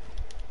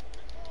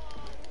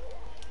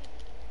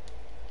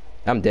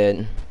 I'm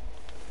dead. I'm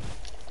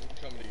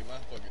coming to get my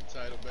fucking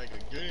title back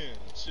again.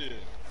 Shit.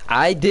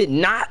 I did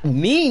not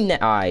mean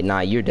that. Alright,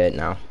 nah, you're dead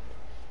now.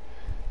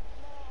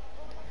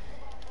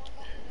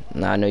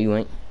 Nah, no, you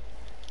ain't.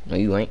 No,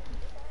 you ain't.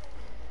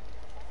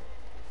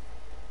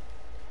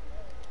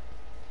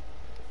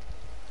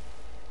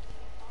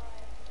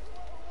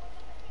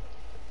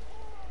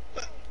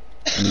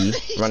 Me,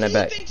 run that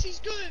back. He thinks he's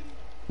good.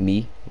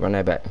 Me, run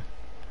that back.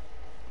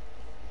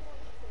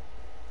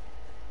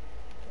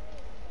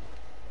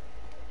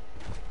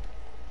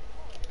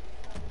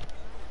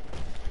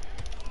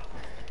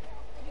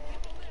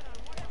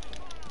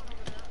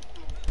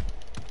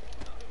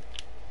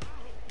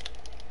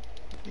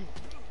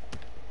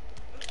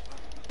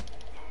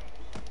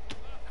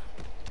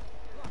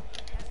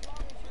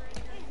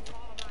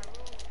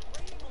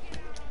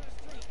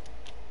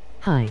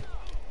 Hi.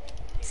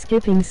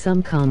 Skipping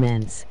some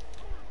comments.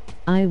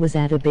 I was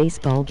at a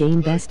baseball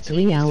game best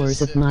 3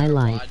 hours of my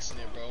life.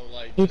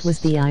 It was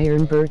the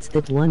Ironbirds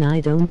that won. I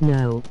don't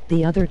know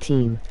the other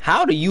team.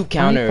 How do you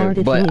counter,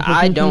 but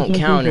I don't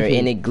counter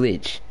and it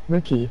glitch?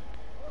 Rookie.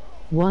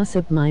 What's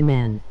up, my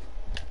man?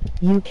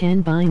 You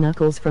can buy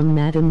knuckles from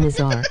Madame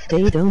Nazar.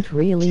 They don't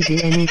really do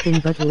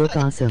anything but look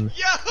awesome.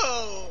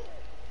 Yo!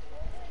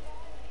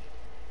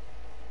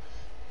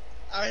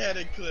 I had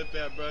to clip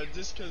that, bro,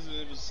 just because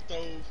it was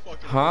so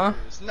fucking Huh?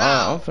 hilarious.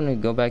 Now, I'm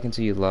finna go back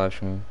into your live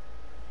stream.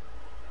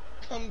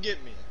 come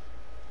get me.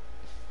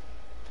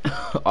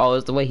 Oh,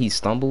 it's the way he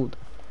stumbled?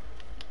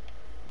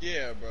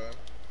 Yeah, bro.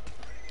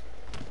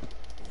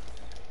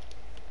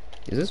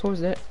 Is this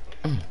horse that?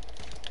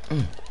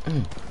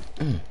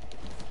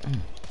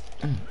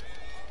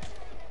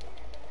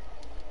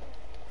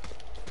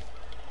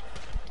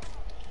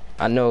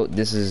 I know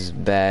this is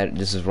bad,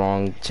 this is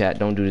wrong. Chat,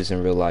 don't do this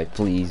in real life,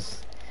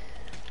 please.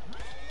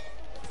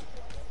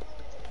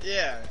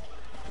 Yeah.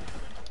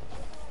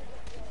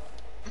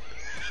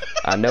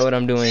 I know what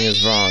I'm doing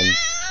is wrong.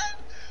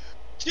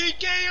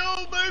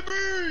 TKO,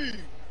 baby!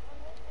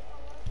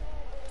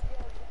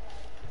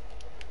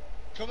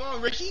 Come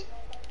on, Ricky.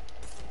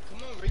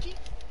 Come on, Ricky.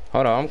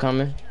 Hold on, I'm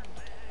coming.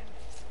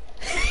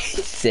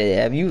 He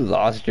said, have you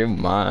lost your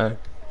mind?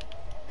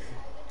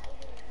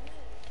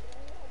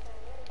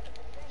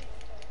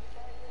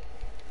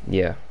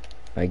 Yeah,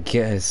 I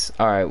guess.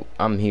 Alright,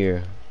 I'm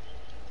here.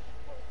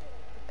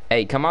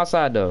 Hey, come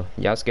outside though.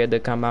 Y'all scared to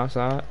come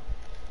outside?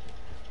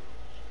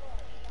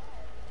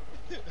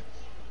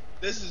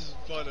 This is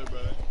funny, bro.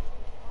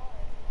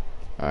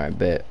 Alright,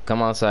 bet.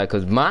 Come outside,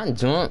 cause my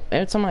jump,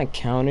 every time I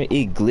counter,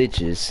 it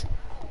glitches.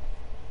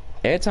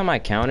 Every time I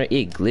counter,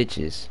 it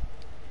glitches.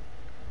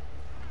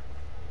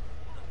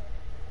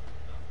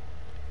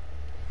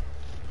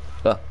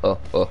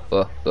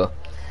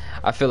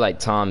 I feel like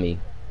Tommy.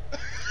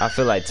 I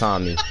feel like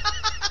Tommy.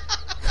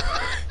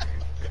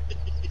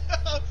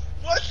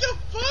 What the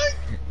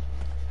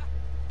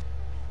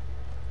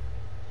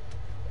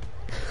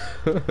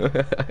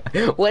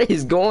fuck? What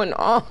is going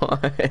on?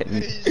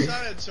 He's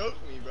trying to choke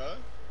me, bro.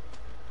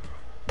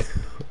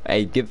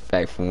 Hey, get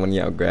back from when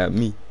y'all grab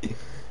me.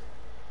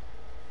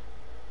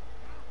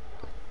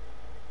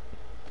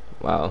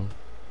 Wow.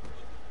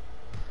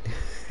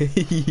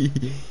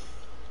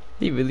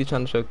 He really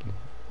trying to choke you.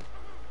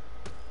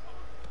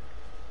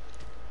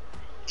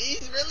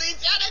 He's really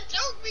trying to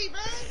choke me,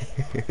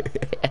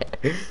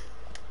 bro.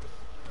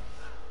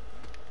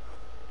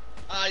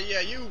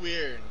 Yeah, you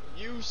weird.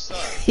 You suck.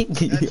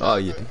 Oh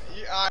yeah.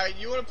 Alright,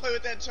 you wanna play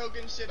with that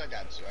choking shit? I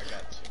got you.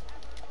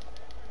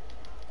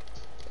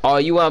 Oh,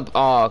 you want?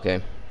 Oh,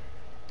 okay.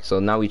 So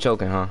now we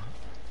choking, huh?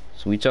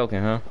 So we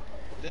choking, huh?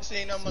 This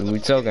ain't no So we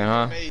choking,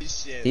 huh?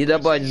 shit. He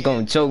that boy just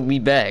gonna choke me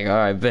back. All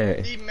right,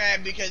 bet. He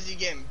mad because he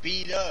getting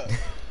beat up.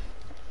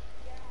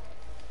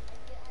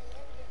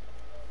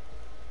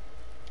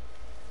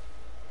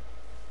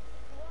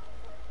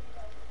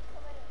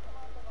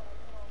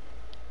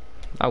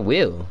 I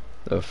will.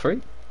 The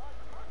freak.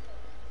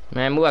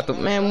 Man, move out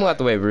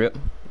the way, Rip.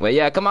 Well,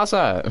 yeah, come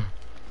outside.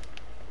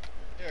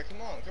 Yeah, come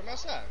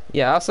outside.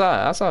 Yeah,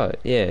 outside.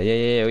 Yeah.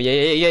 Yeah.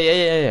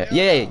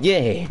 Yeah,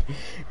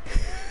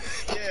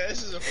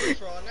 this is a free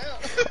for all now.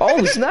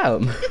 Oh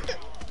snap!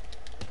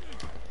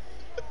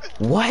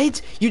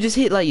 What? You just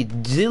hit like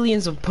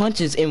zillions of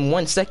punches in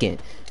 1 second.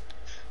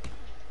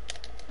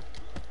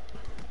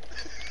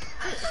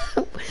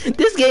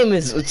 This game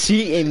is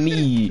cheating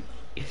me.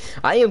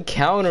 I am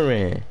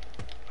countering.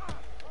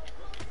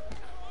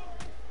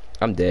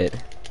 I'm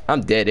dead.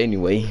 I'm dead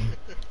anyway.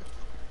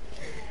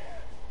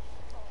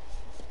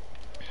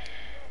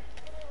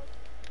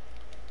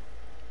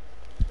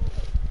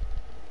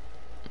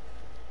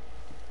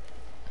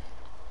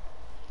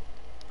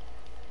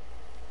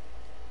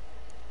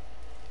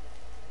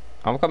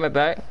 I'm coming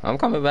back. I'm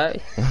coming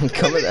back. I'm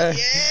coming back.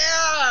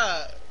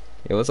 Yeah.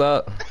 Yo, what's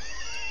up?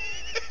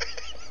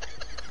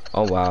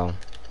 Oh wow.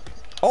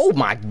 Oh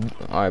my.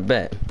 All right,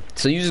 bet.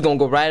 So you just gonna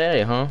go right at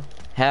it, huh?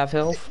 Half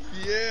health.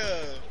 Yeah.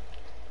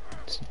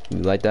 You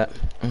like that?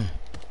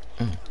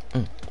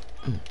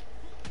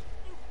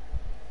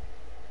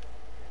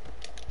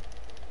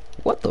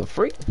 What the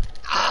freak?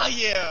 Ah,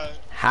 yeah.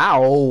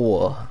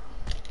 How?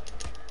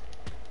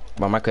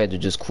 But my character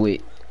just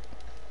quit.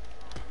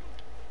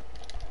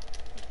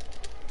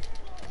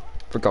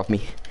 Frick off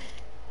me.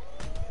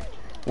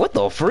 What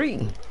the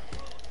freak?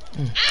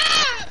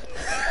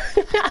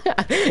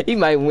 He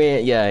might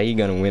win. Yeah, he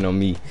gonna win on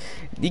me.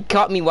 He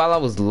caught me while I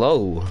was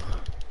low.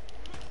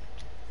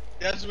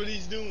 That's what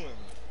he's doing.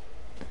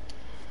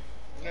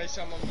 Next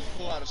time I'm gonna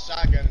pull out a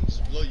shotgun and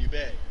just blow you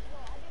back.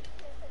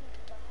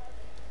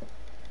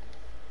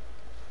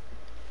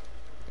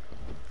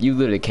 You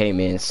literally came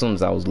in as soon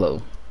as I was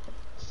low.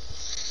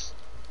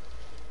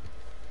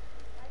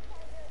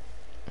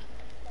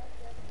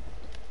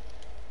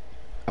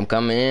 I'm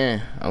coming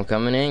in. I'm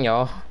coming in,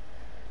 y'all.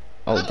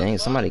 Oh, dang,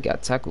 somebody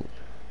got tackled.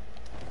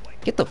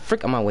 Get the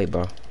frick out my way,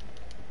 bro.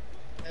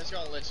 That's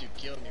gonna let you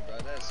kill me, bro.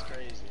 That's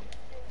crazy.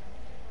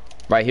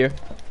 Right here.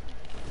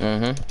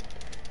 Mm-hmm.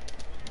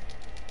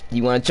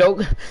 You wanna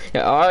choke?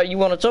 Yeah, alright, you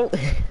wanna choke?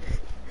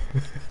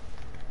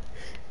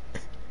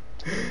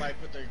 Somebody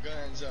put their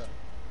guns up.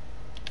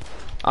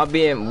 I'll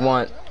be in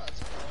one.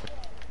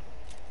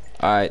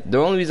 Alright, the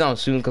only reason I'm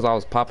shooting because I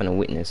was popping a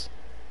witness.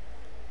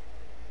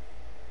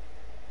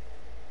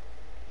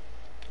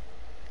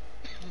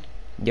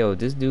 Yo,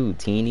 this dude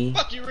teeny.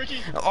 Fuck you, Ricky.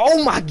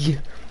 Oh my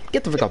god!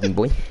 Get the frick off me,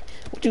 boy.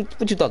 What you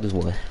thought this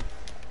was?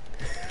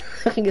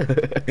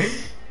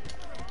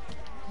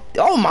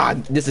 Oh my!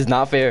 This is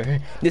not fair.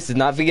 This is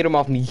not fair. Get him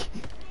off me,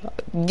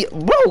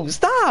 bro.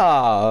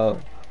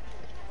 Stop!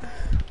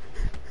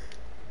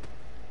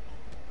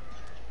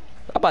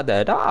 How about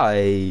that?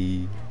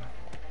 Die.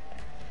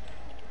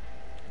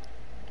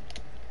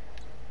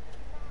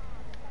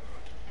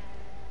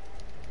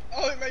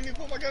 Oh, it made me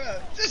pull my gun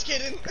out. Just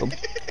kidding.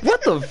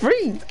 What the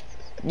freak?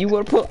 You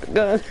wanna put a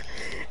gun?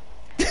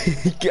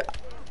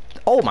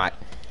 Oh my.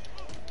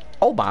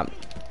 Oh my.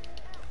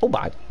 Oh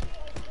my.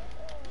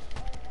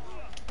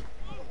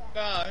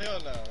 Nah, hell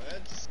no.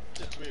 That's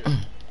just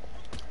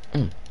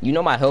weird. You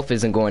know my health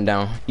isn't going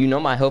down. You know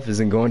my health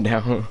isn't going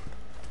down.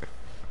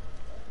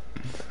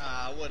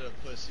 What a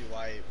pussy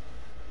wipe.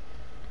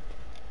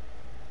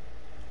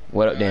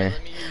 What up, Dan?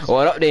 Let me use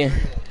What a up, Dan?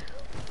 Mark III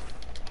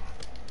one.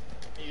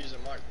 Let me use a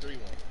Mark III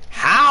one.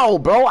 How,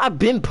 bro? I've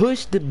been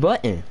pushed the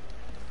button.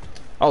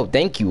 Oh,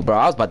 thank you, bro.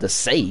 I was about to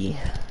say.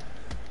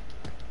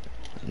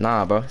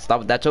 Nah, bro. Stop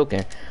with that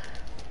choking.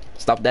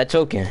 Stop that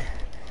choking.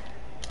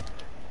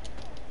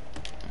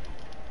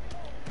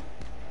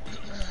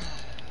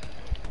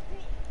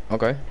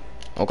 Okay.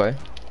 Okay.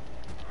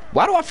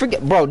 Why do I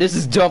forget? Bro, this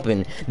is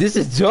jumping. This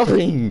is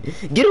jumping.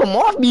 Get him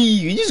off me.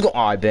 You just go. Oh,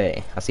 I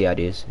bet. I see how it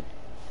is.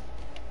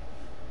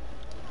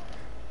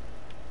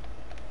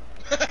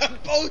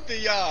 Both of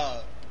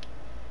y'all.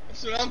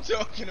 That's what I'm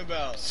talking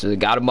about. Should've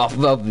got him off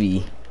of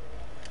me.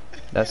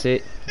 That's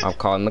it. I'm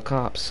calling the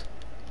cops.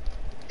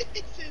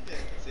 He said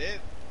that's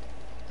it.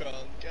 Call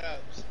the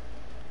cops.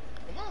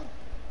 Come on.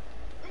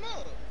 Come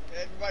on.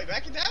 Everybody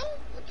backing down?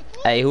 What the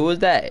fuck? Hey, who was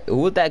that? Who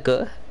was that,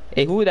 cuh?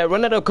 Hey, who was that?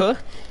 Run that up, cuh.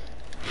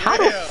 How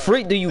the Yeah.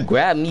 freak do you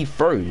grab me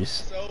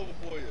first? It's over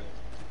for you.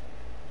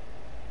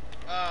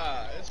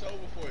 It's over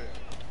for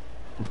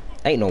you.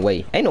 Ain't no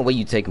way. Ain't no way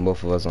you taking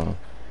both of us on.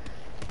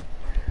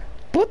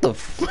 What the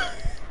f?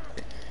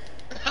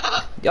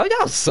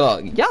 Y'all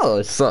suck.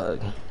 Y'all suck.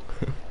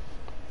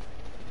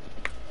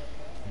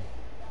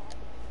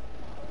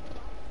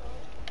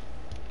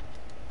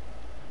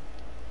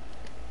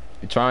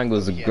 The triangle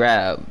is a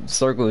grab.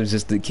 Circle is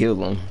just to kill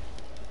them.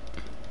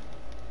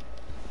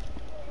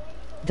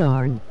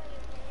 Darn.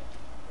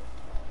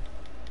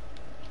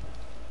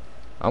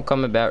 I'm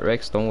coming back,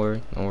 Rex. Don't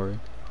worry. Don't worry.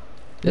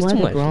 There's What too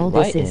a much brawl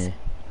this lighting. is.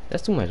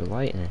 That's too much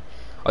lighting.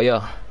 Oh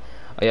yeah.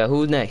 Oh yeah.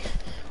 Who's next?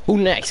 Who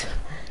next?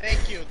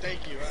 Thank you, thank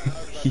you. I was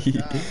about to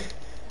die.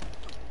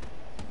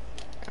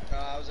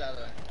 I was out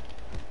of...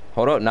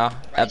 Hold up now.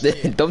 After,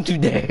 here. don't you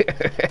dare.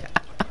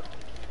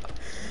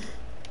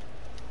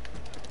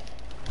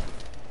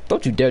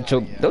 Don't you dare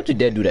choke. yeah. Don't you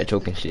dare do that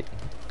choking shit.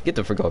 Get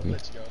the frick off me.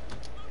 Let's go.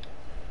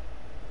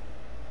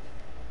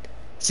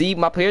 See,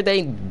 my player they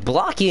ain't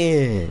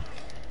blocking.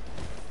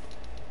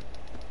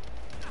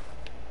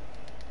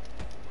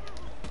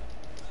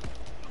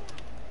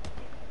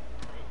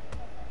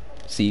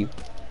 See.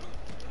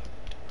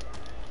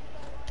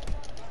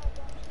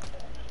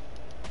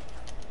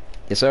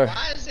 Yes, sir.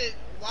 Why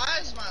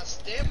is my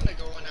stamina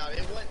going out?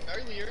 It wasn't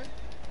earlier.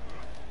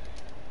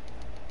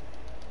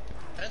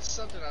 That's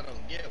something I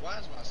don't get. Why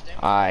is my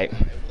stamina? Alright. It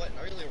wasn't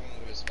earlier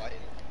when we was fighting.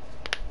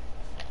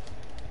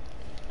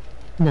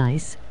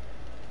 Nice.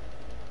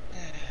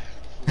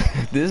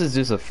 This is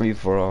just a free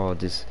for all,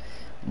 just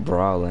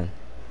brawling.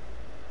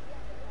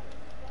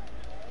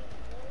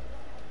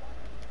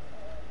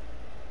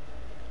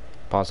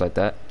 Pause like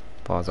that.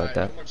 Pause like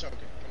that. No more choking.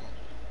 Come on.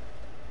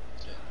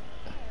 Shit.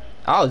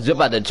 I was just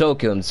about to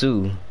choke him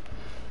too.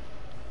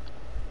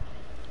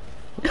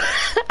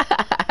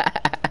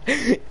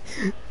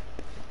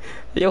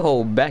 Your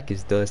whole back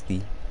is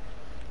dusty.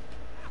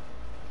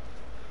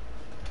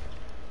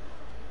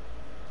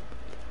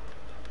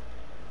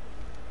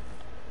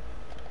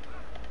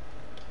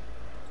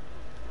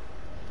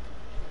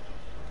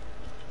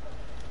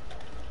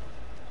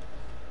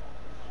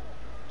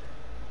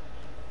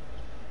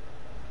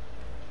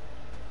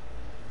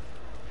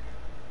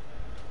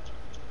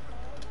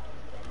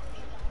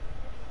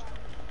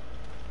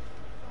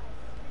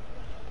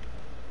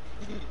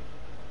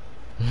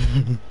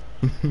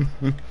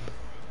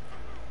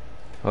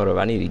 Hold up,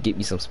 I need to get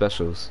me some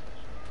specials.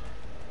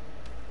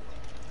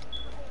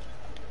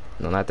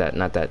 No, not that,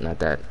 not that, not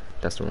that.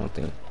 That's the wrong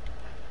thing.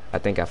 I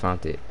think I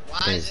found it.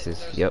 Why is it?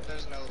 This. Yep.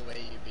 There's no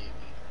way you beat me.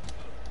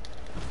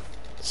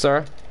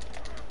 Sir?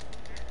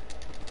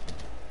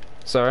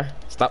 Sir?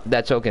 Stop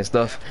that choking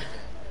stuff.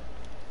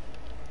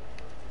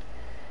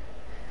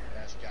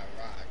 That's got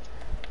rocked.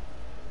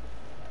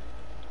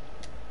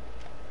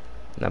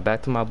 Now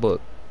back to my book.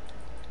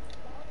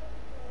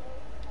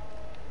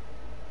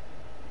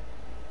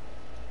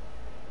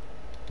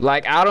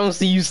 Like, I don't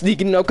see you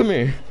sneaking up. Come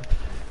here.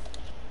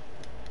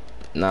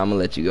 Nah, I'm gonna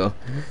let you go.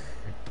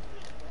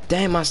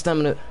 Damn, my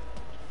stamina.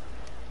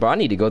 Bro, I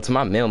need to go to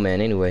my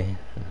mailman anyway.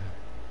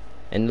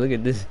 And look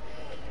at this.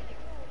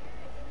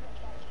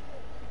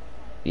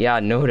 Yeah,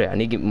 I know that. I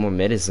need to get more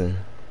medicine.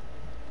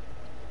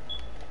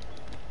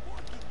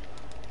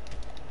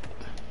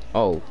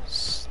 Oh,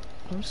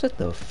 sit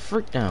the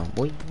frick down,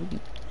 boy. What do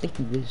you think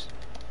you is?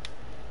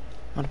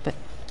 Matter of fact,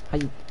 how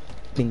you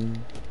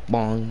bing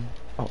bong?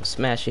 Oh,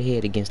 smash your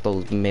head against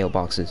those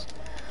mailboxes.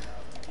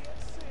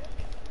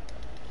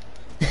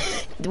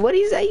 What'd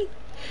he say?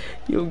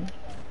 You'll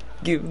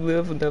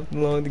live enough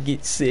long to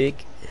get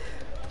sick.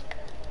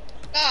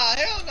 Nah,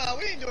 hell no.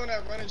 We ain't doing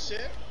that running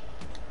shit.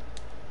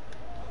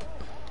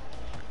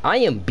 I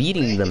am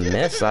beating the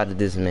mess out of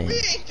this man. We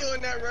ain't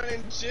doing that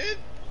running shit.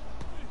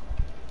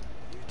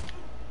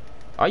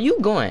 Are you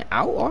going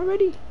out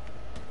already?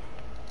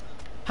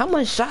 How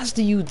much shots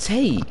do you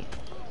take?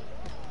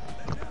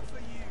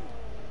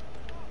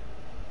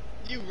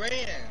 You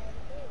ran.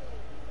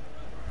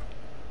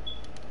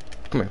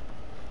 Come here.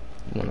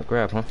 You wanna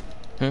grab, huh?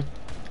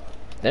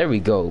 There we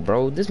go,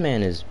 bro. This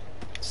man is...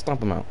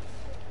 Stomp him out.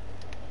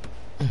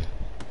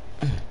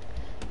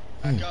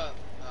 Back up.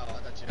 Oh, I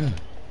thought you.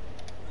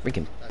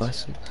 Freaking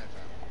bust him.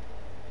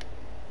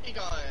 He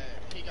gonna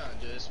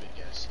do this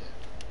weekend shit.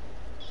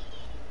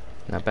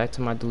 Now back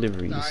to my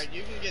deliveries. Alright,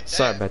 you can get that.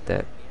 Sorry about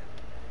that.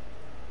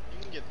 You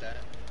can get that.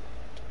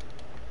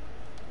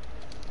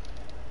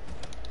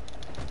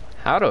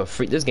 How the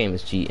freak? This game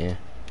is cheating.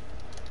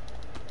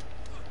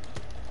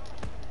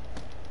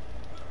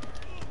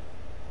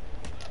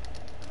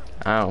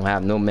 I don't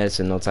have no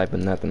medicine, no type of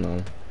nothing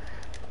on.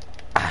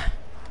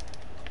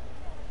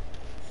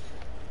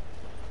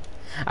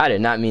 I did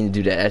not mean to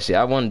do that, actually.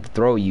 I wanted to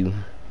throw you.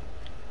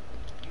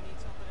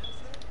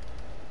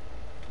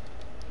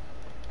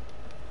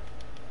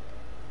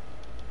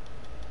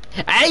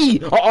 Hey!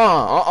 Bro.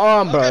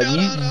 Okay,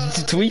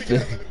 You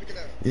tweaking.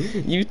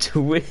 You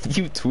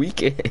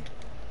tweaking.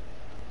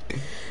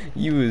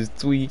 You was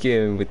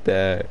tweaking with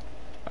that.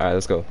 Alright,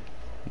 let's go.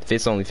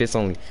 Fist only, fist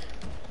only.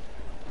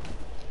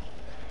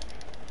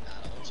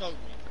 Don't choke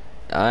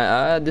me.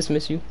 I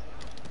dismiss you.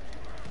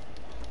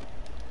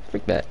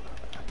 Freak that.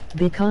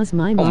 Because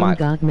my mom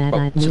got mad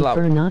at me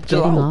for not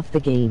getting off the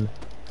game.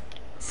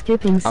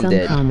 Skipping some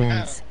dead.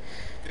 comments.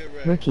 Get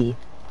ready. Rookie.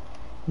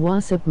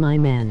 What's up, my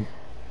man?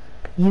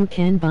 You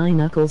can buy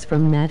knuckles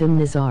from Madame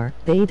Nazar.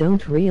 They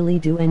don't really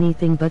do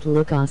anything but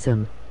look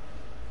awesome.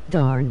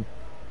 Darn.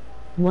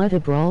 What a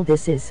brawl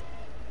this is.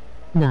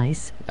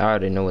 Nice. I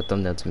already know what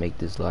thumbnail to make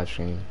this live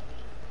stream.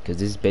 Because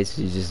this is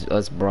basically just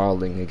us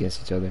brawling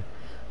against each other.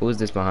 Who is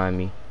this behind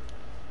me?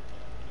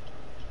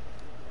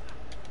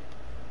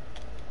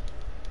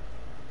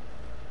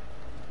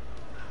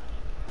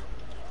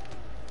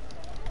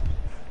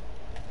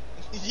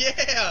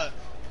 Yeah!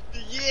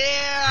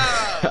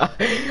 Yeah!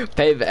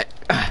 Payback.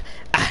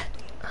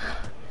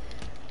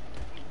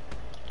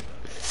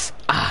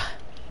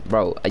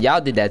 Bro,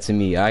 y'all did that to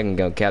me. I can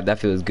go cap. That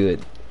feels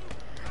good.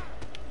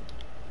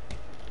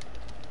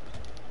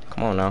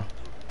 Come on now.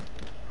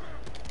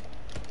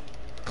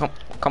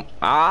 Come.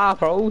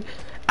 Bro.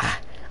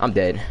 I'm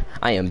dead.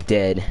 I am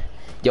dead.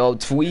 Yo,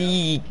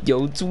 tweet.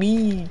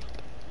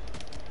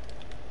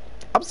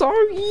 I'm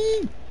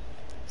sorry.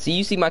 See,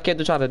 you see my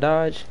character try to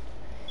dodge?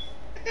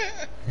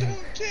 Don't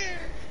care.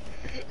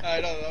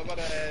 Alright, I'm about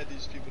to add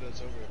these people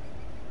that's over.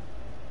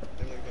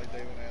 They look like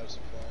they want to have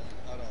some fun.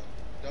 Hold on.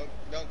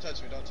 Don't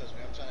touch me. I'm trying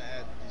to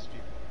add these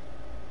people.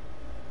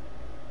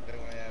 They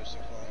want to have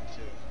some fun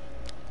too.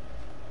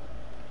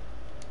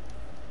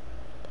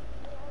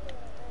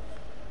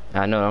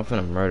 I know, I'm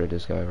finna murder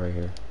this guy right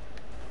here.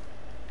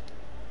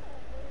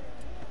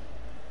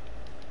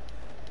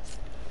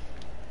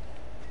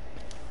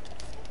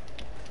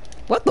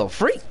 What the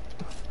freak?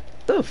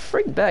 The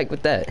freak back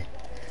with that.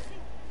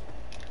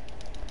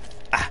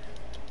 Ah.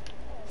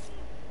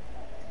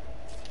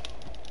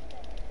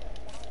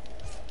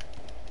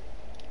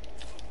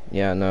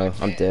 Yeah, no,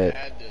 I'm dead.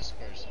 Add this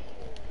person.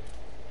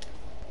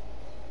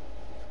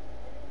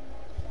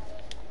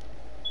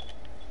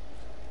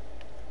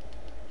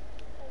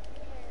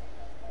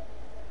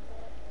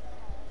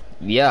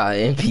 Yeah,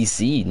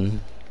 NPC.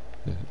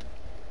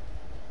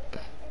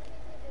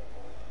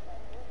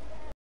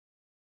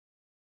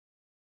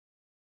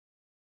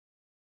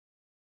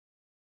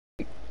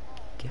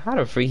 How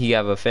the freak he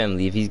have a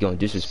family if he's gonna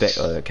disrespect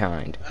other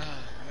kind? Ah,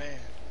 man.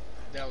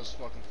 That was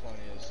fucking funny.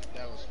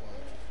 That was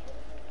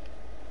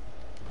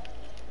funny.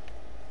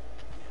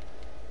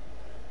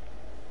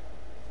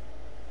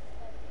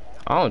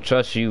 I don't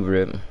trust you,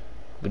 Rip.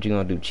 What you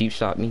gonna do? Cheap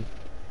shot me?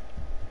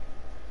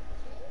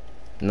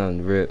 No,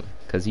 Rip.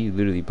 Cause you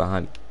literally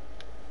behind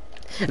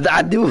me.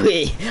 I do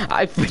it!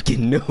 I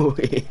freaking know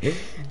it!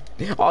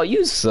 Oh,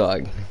 you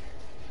suck.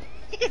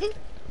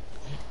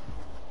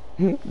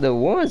 The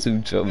ones who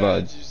talk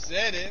about. You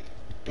said it,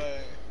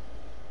 but.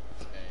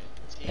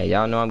 Hey,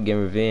 y'all know I'm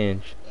getting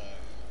revenge.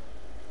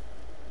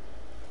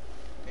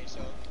 Think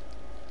so?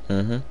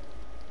 Mm-hmm.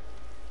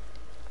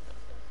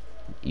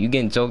 You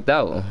getting choked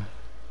out.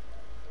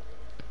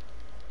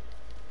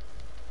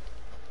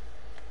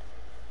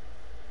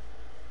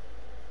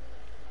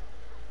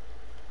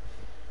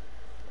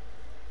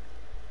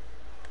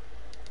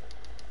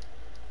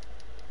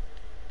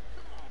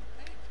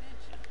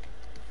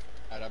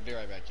 Alright, I'll be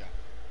right back, y'all.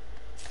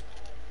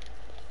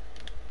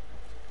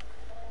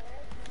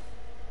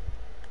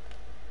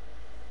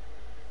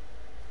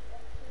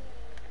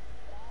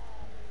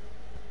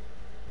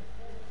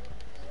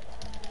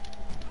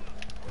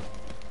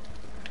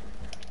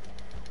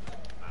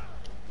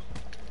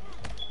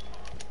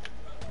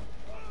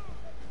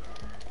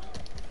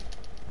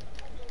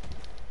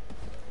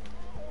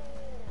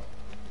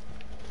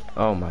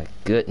 Oh my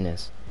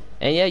goodness.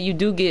 And yeah, you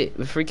do get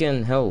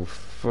freaking health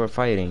for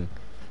fighting.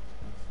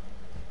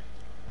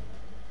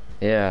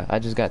 Yeah, I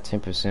just got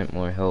 10%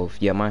 more health.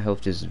 Yeah, my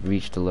health just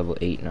reached to level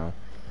 8 now.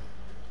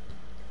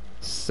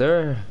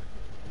 Sir.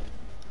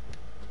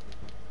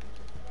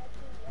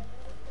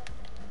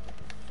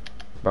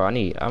 Bro,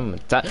 I'm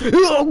tired.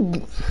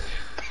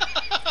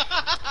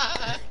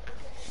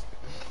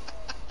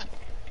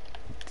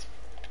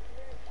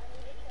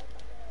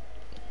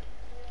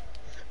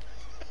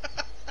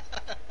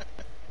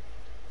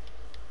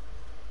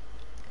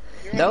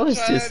 That was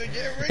just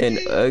an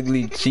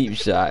ugly cheap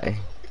shot.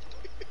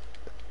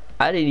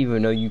 I didn't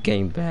even know you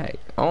came back.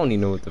 I don't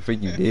even know what the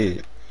freak you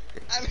did.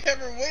 I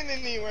never went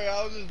anywhere.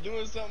 I was just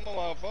doing something on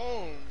my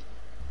phone.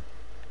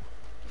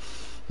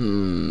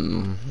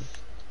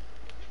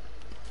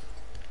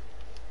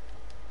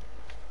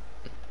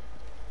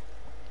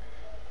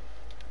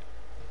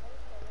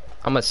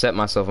 I'm gonna set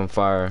myself on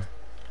fire.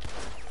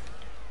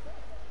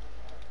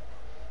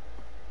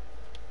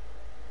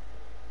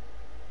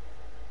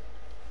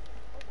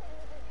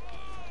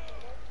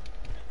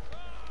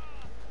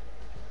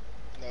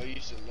 No, you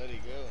should let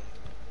it go.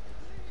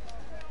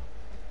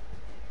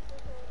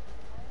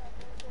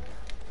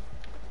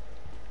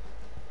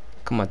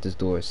 Come out this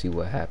door and see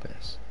what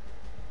happens.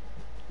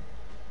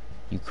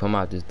 You come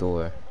out this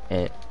door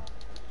and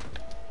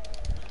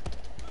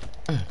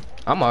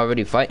I'm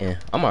already fighting.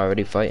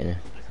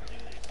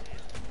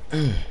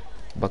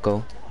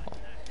 Bucko.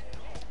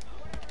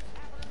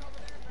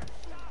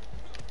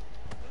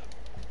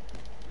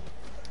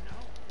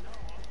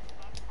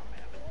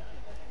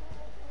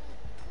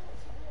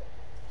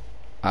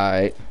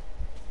 Alright.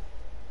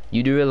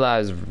 You do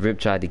realize Rip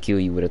tried to kill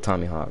you with a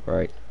Tommy Hawk,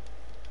 right?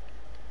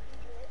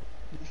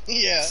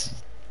 Yeah.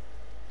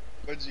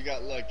 But you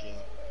got lucky.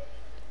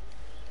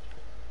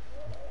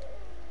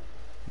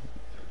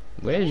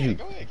 Where's you?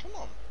 Go ahead, come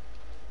on.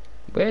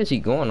 Where is he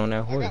going on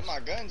that horse? I got my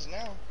guns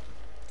now.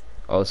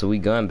 Oh, so we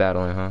gun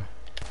battling, huh?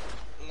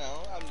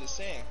 No, I'm just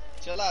saying.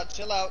 Chill out,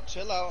 chill out,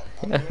 chill out.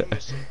 I'm doing a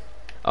mission.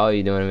 Oh,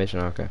 you doing a mission?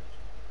 Okay.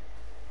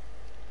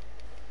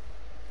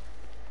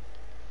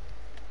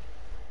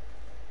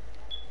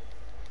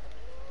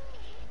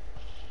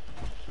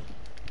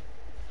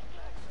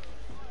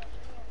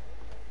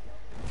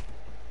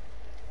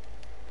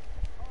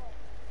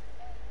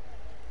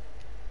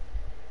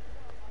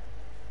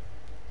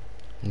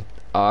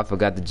 Oh, I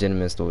forgot the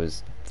gentleman store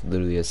is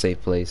literally a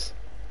safe place.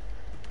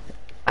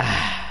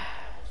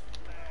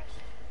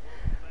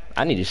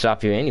 I need to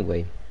shop here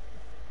anyway.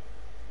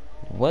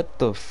 What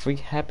the freak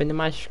happened to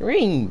my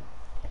screen?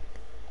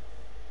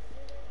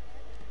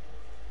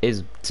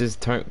 It's just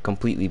turned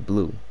completely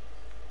blue.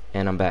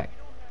 And I'm back.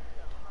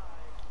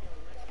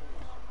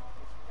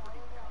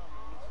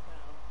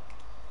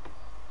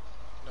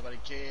 Nobody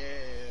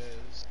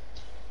cares.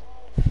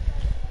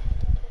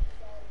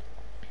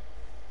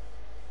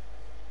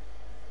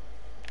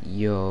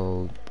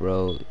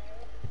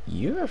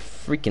 Your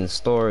freaking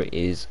store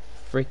is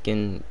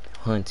freaking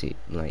haunted.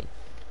 Like,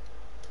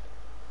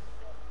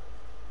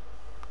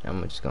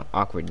 I'm just gonna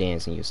awkward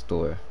dance in your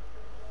store.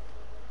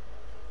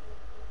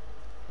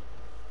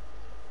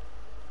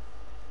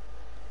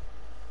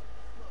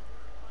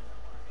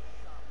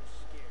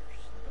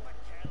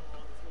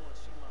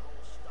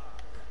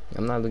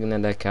 I'm not looking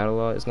at that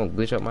catalog. It's gonna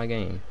glitch up my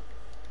game.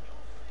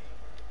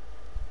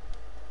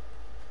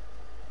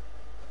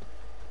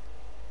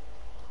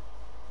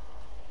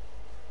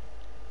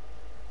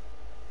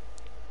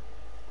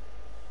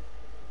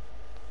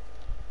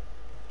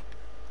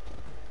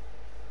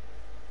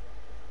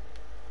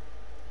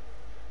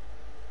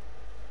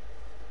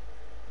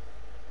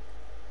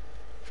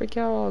 Freak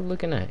y'all all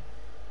looking at.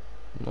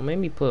 Well,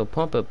 maybe put a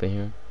pump up in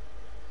here.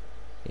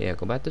 Yeah,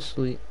 go back to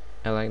sleep.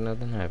 Act like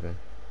nothing happened.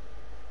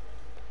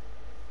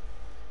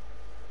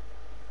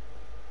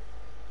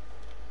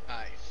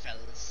 Alright,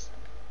 fellas.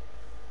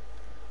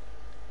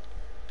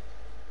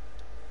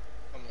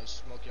 I'm gonna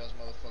smoke y'all's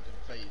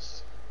motherfucking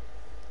face.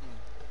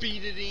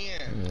 Beat it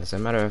in. As a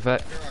matter of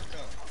fact, Here I come.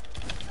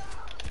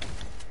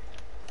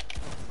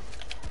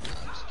 Nah,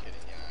 I'm just kidding,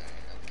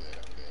 yeah, I'm good.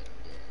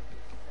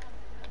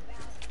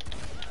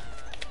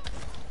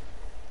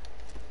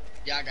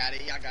 Y'all got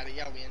it,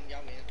 y'all win.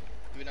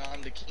 You know,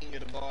 I'm the king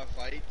of the bar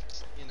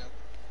fights, you know.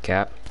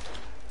 Cap.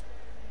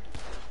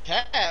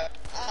 Cap,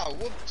 I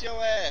whooped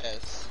your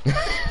ass.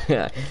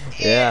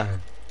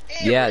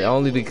 Yeah,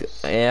 only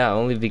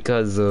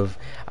because of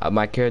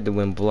my character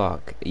went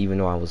block, even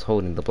though I was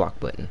holding the block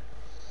button.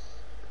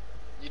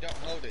 You don't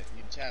hold it,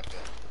 you tap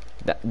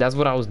it. That's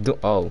what I was doing.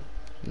 Oh,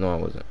 no, I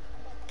wasn't.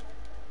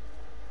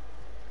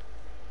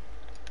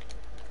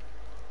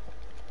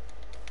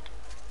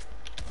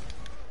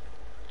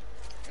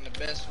 And the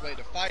best way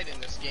to fight in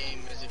this game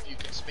is if you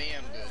can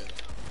spam good.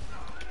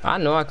 I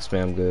know I can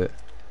spam good.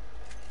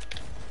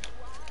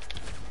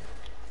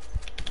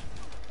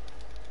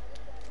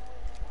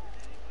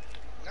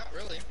 Not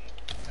really.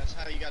 That's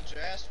how you got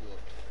your ass whooped.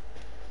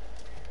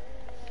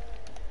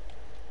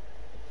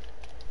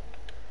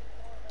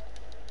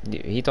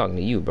 He talking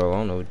to you, bro. I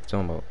don't know what you're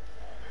talking about.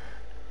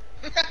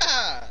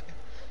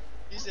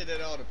 He said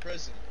that all to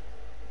prison.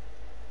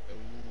 Ooh,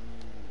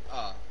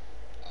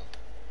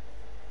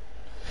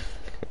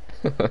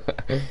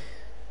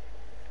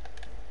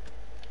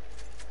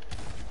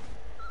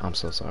 I'm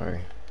so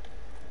sorry.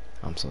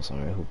 I'm so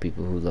sorry.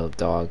 People who love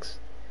dogs.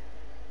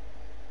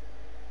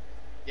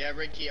 Yeah,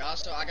 Ricky.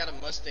 Also, I got a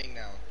Mustang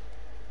now.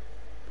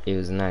 It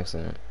was an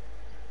accident.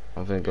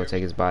 I'm gonna go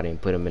take his body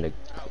and put him in a.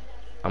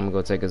 I'm gonna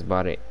go take his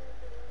body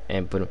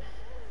and put him.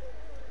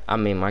 I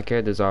mean, my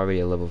character's already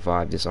a level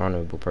 5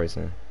 dishonorable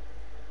person.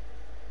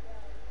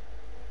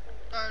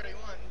 $31.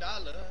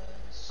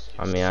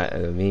 I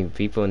mean,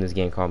 people in this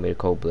game call me the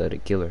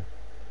cold-blooded killer.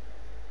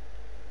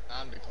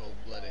 I'm the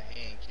cold-blooded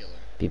hand killer.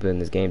 People in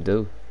this game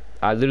do.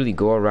 I literally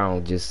go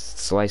around just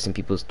slicing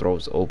people's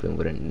throats open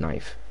with a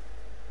knife.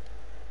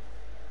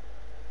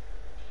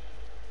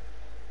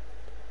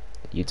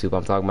 YouTube,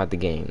 I'm talking about the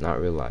game,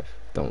 not real life.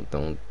 Don't.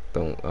 Nah, he's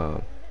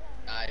not.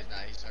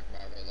 He's talking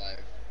about real life.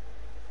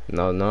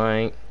 No, I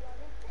ain't.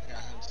 Nah,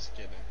 I'm just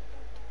kidding.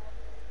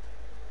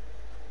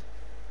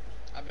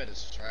 I bet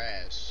it's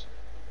trash.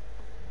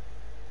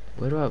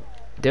 What up?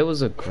 There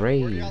was a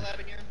grave. Where y'all at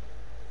again?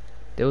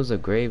 There was a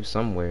grave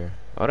somewhere.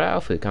 Oh, that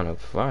outfit kind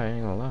of fire, I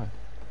ain't gonna lie.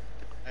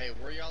 Hey,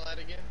 where y'all at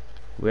again?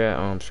 We're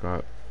at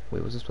Sharp.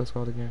 Wait, what's this place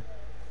called again?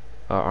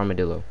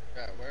 Armadillo.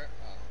 Yeah, where?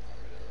 Oh,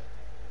 Armadillo.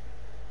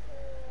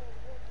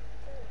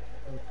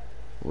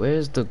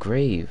 Where's the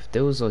grave?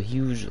 There was a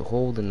huge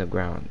hole in the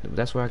ground.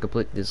 That's where I could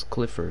put this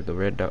Clifford, the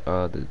red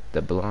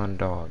the blonde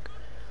dog.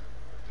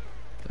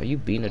 Are you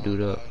beating a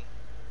dude up?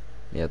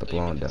 Yeah, the So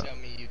you mean blonde to dog. tell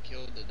me you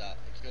killed the dog?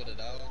 You killed the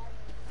dog?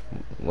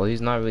 Well,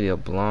 he's not really a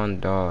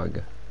blonde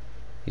dog.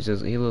 He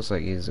looks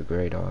like he's a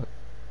gray dog.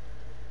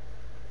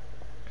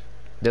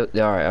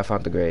 Alright, I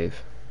found the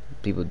grave.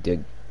 People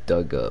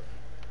dug up.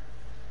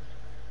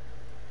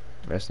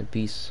 Rest in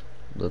peace,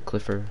 little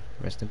Clifford.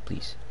 Rest in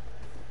peace.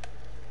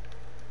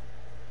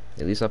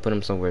 At least I put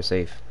him somewhere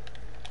safe.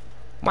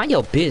 Mind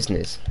your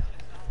business.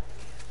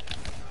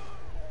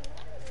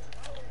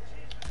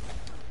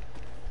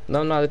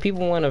 No, the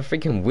people want to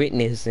freaking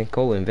witness and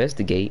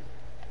co-investigate.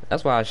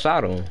 That's why I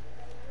shot him.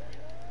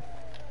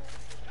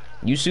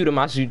 You shoot him,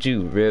 I shoot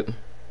you, Rip.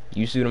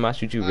 You shoot him, I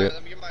shoot you, Rip.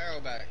 Let me get my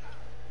arrow back.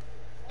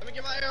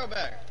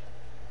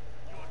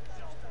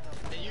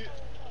 And you...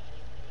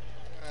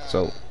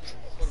 So,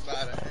 what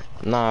about it?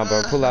 nah,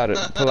 bro, pull out a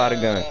gun.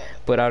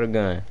 Put out a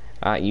gun.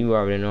 You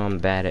already know I'm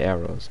bad at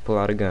arrows. Pull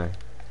out a gun.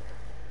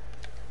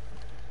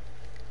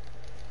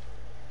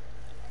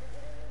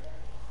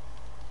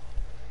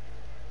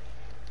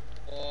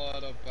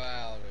 What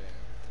about it?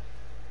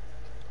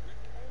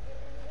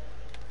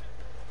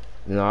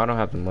 No, I don't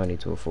have the money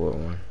to afford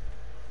one.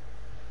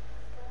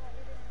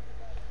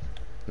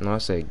 No, I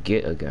said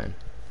get a gun.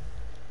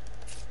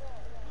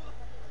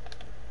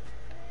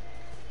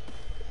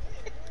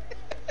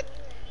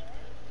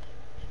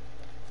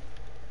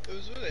 It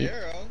was with an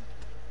arrow.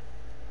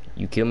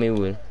 You kill me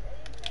with.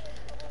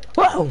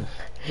 Whoa!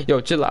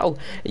 Yo, chill out.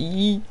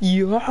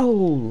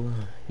 Yo!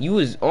 You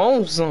was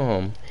on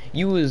some.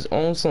 You was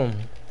on some.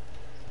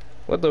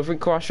 What the freak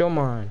crossed your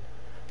mind?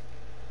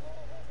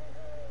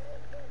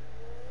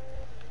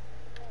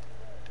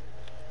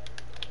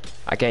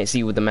 I can't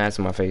see with the mask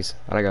on my face.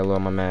 I gotta lower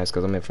my mask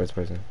because I'm in first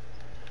person.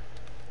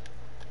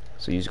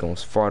 So you just gonna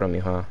fart on me,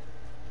 huh?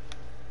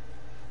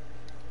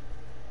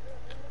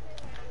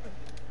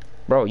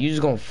 Bro, you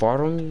just gonna fart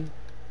on me?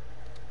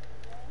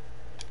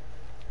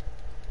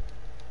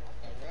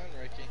 Run,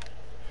 Ricky.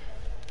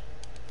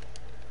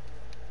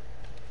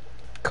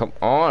 Come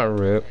on,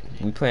 Rip.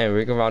 We playing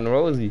Rick around the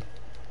Rosie.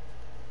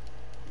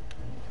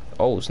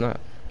 Oh, it's not.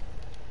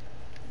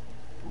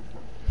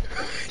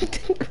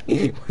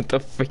 What the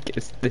frick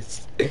is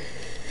this?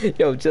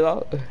 Yo, chill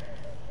out. Oh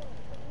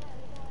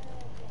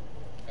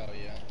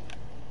yeah.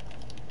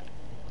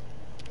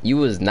 You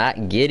was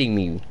not getting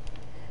me.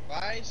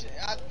 Why?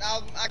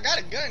 I got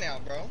a gun now,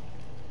 bro.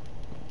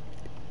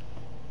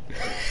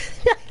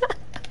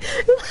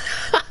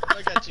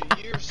 Look at you.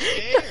 You're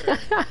scared.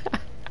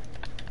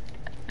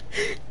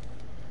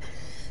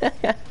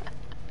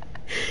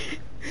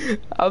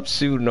 I'm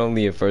shooting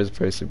only in first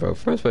person, bro.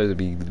 First person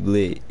be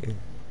lit.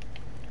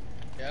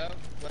 Yeah,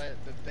 but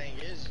the thing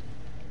is,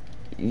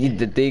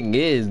 The thing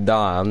is,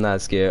 nah, I'm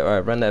not scared.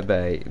 Alright, run that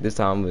back. This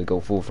time I'm gonna go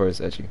full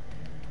first at you.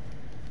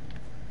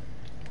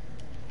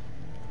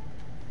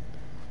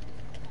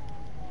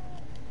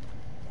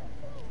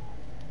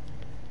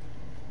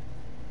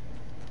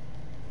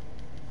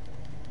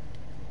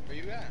 where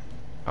you at?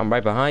 I'm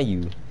right behind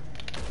you,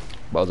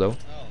 bozo.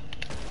 Oh.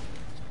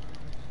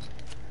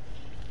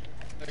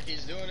 Look,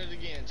 he's doing it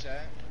again,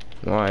 chat.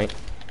 Alright,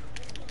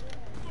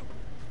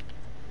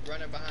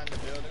 Running behind the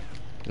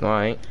building.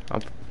 alright.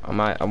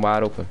 I'm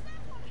wide open.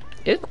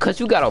 It's because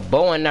you got a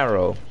bow and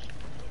arrow.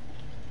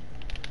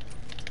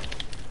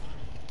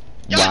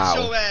 Got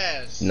Wow. your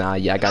ass. Nah,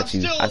 yeah, I And got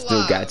I'm you. still I still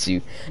alive. got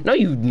you. No,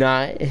 you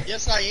not.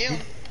 Yes, I am.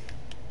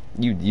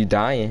 You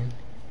dying.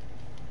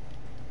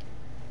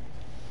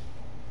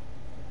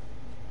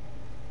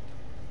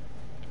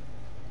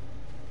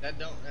 That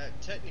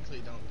technically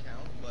don't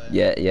count, but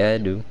Yeah, I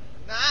do.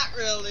 not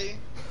really.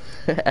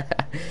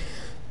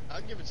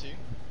 I'll give it to you.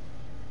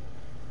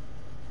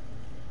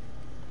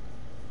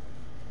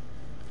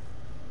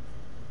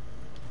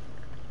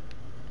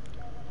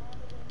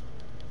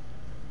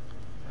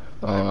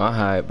 Oh,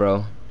 alright,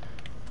 bro.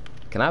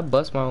 Can I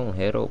bust my own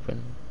head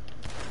open?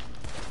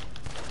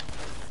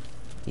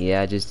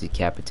 Yeah, I just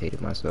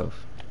decapitated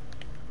myself.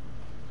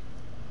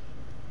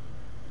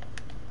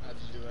 How'd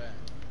you do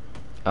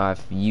that?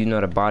 If you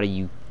know the body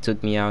you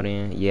took me out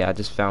in, yeah, I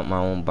just found my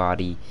own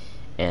body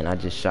and I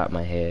just shot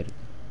my head.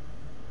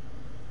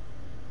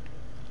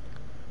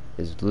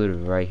 It's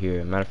literally right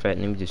here. Matter of fact,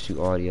 let me just shoot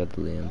all the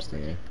other limbs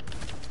then.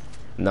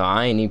 No,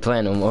 I ain't even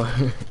playing no more.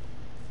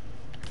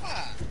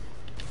 Why?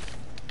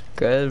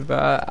 Cause bro,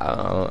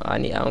 I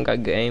don't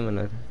got good aim or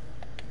nothing.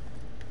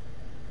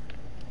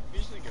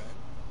 Use the gun.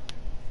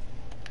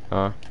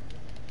 Huh?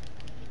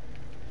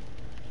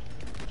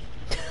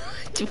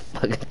 You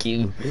fucking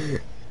cute.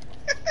 Told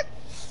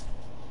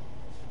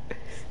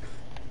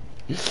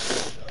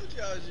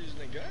you I was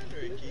using a gun,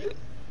 Ricky.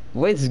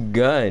 What's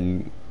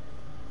gun?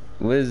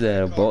 What is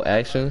that? A bow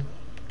action?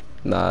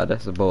 Nah,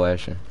 that's a bow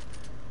action.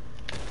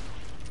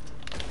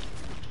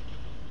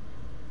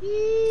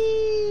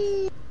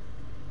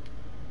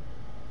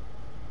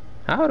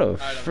 How the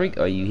freak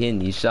are you hitting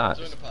these shots?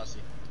 Join the posse.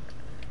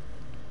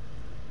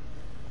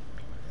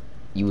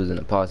 You was in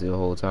a posse the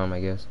whole time, I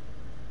guess.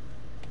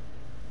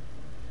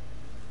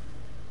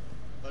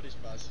 Buddy's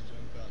posse, join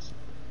the posse.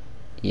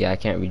 Yeah, I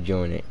can't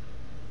rejoin it.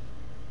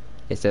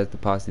 It says the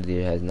posse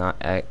leader has not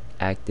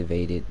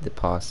activated the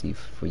posse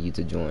for you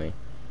to join.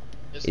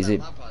 It's Is not it?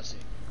 my posse.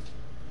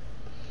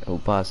 Who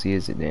posse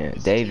is it then?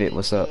 It's David, Team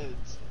what's up?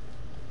 Duds.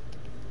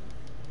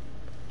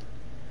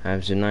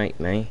 How's your night,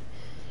 man?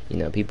 You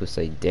know, people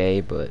say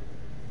day, but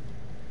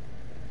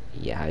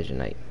yeah, how's your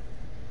night?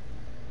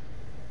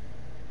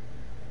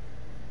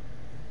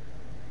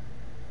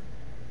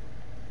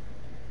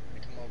 I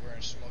come over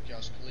and smoke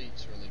y'all's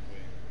cleats really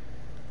quick.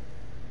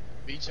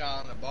 Beat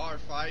y'all in a bar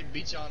fight,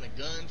 beat y'all in a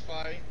gun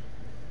fight.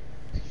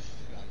 No,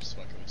 I'm just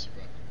fucking with you,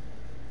 bro.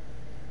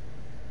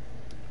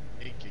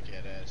 He kick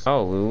that ass.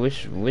 Oh, well,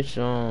 which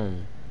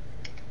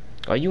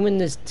are you in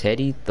this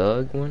Teddy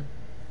Thug one?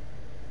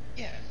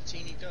 Yeah,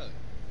 teeny Doug.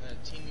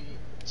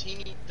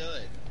 Teeny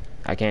Dud.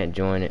 I can't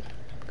join it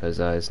because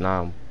it's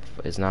not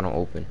on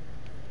open.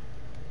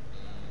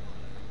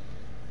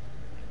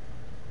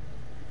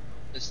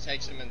 Just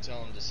text him and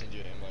tell him to send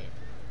you an invite.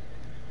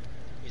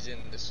 He's in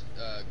this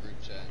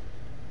group chat.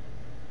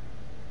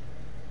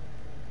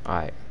 All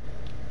right.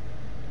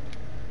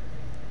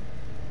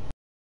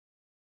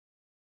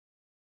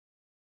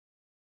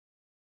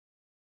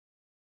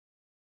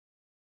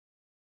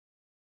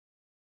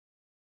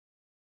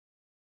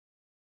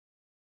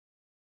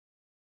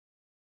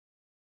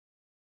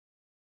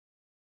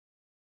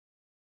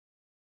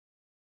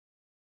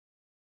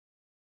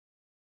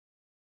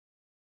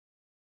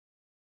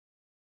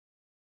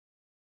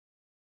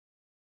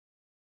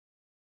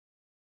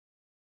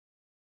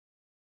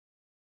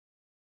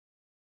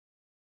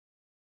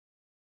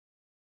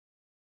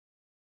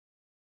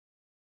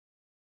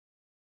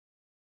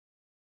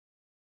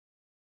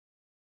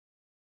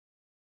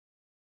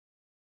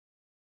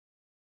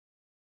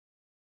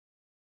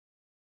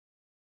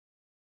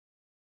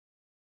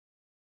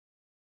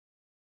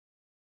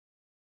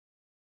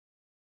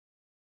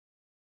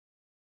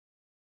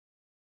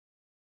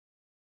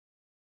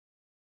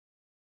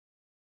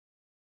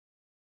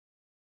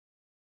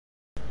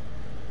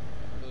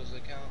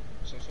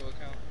 social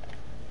account?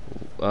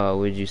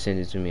 Would you send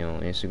it to me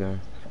on Instagram?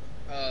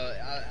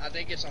 I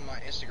think it's on my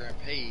Instagram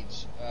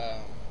page,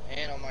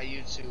 and on my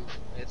YouTube.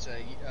 It's a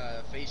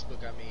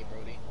Facebook. I mean,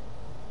 Brody,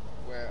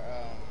 where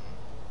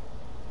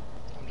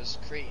I'm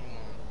just creating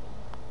one,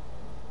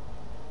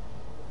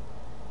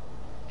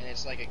 and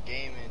it's like a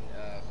gaming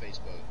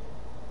Facebook.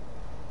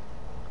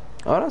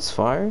 Oh, that's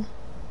fire.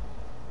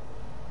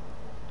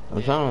 I'm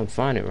Yeah. trying to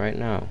find it right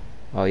now.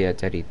 Oh yeah,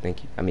 Teddy.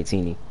 Thank you. I mean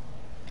Teeny.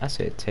 I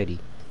said Teddy.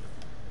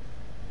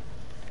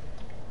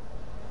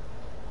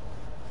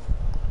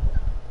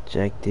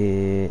 Checked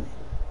it.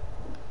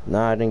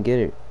 Nah, I didn't get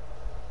it.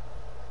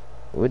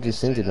 What'd you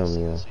send it on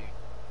me on?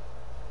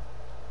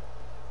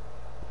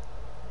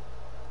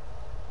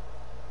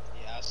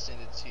 Yeah, I'll send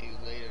it to you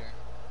later.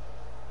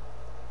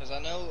 Cause I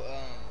know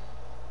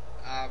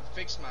I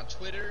fixed my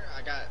Twitter.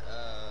 I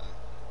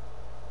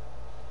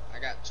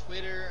got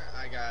Twitter.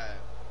 I got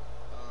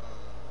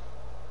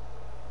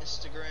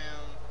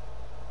Instagram.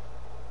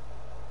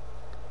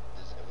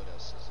 What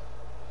else is it?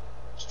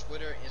 It's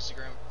Twitter,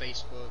 Instagram,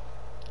 Facebook,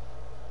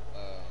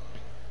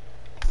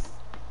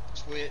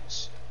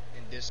 Twitch,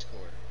 and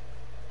Discord.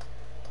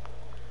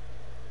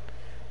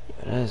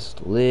 That's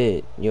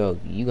lit. Yo,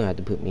 you gonna have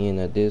to put me in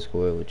that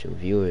Discord with your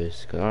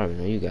viewers. Cause I don't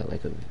know, you got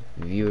like a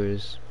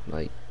viewers,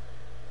 like.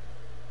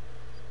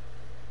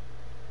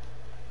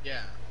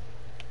 Yeah.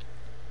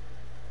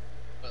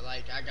 But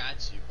like, I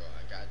got you, bro.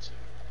 I got you.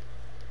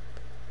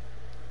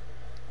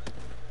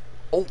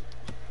 Oh.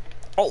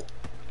 Oh.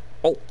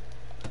 Oh.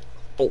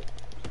 Oh.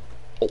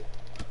 Oh.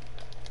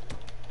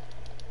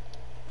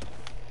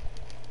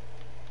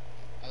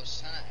 I was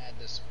trying to add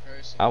this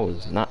person. I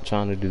was not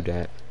trying to do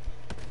that.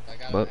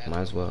 But might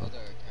as well. Other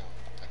account.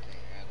 I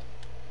can't add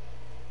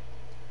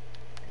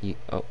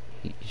him.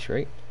 He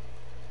straight?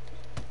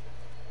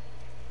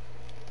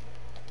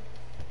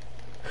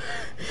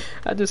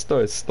 I just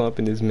started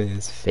stomping this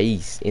man's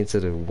face into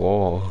the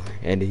wall,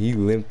 and he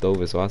limped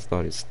over, so I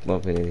started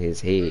stomping in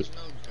his head. There's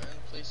no gun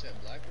place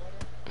at Blackwater?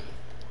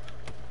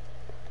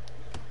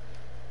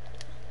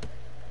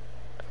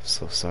 I'm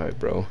so sorry,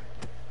 bro.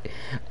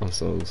 I'm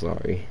so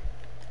sorry.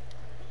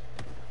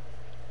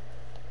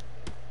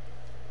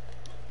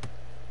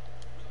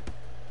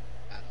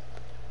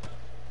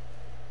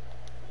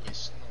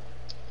 Yes, no.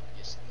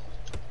 Yes,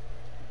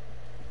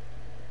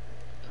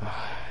 no.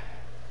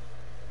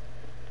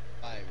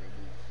 Fire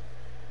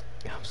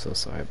remove. I'm so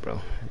sorry,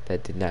 bro.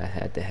 That did not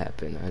have to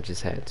happen. I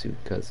just had to,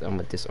 because I'm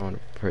a dishonored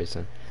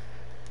person.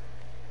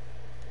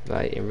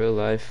 Like, in real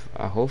life,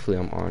 hopefully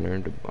I'm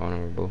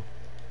honorable.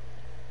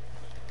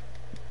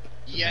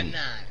 You're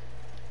not.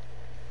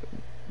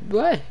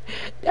 What?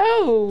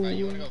 No!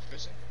 You wanna go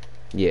fishing?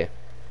 Yeah.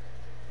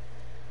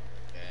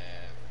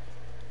 Yeah.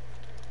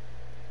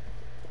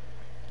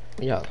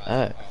 Yeah,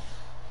 Alright,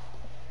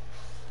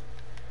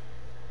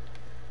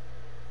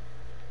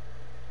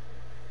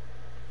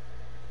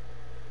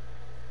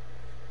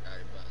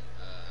 but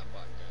I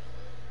bought gun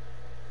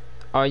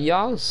oil. Are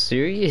y'all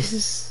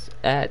serious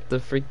at the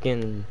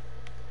freaking...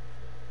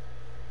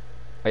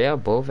 Are y'all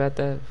both at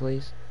that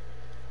place?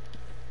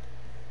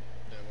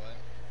 Do what?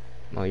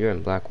 No, you're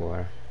in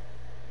Blackwater.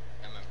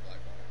 I'm at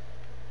Blackwater.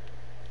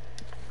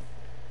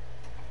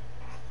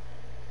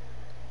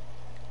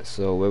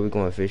 So where we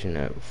going fishing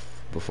at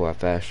before I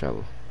fast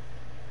travel?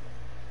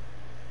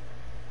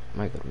 I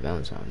might go to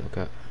Valentine, no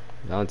cap.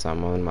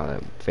 Valentine, one of my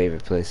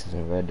favorite places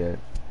in Red Dead.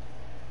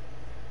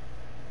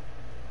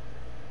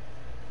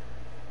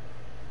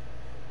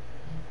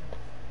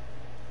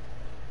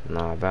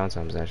 Nah,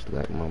 Valentine's actually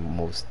like my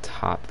most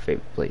top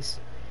favorite place.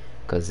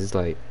 Cause it's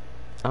like,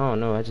 I don't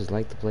know, I just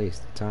like the place,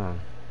 the town.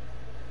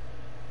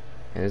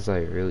 And it's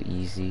like real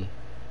easy.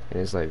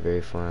 And it's like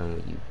very fun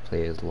when you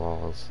play as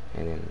laws.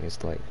 And then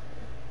it's like,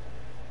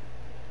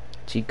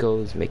 cheat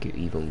codes make it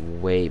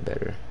even way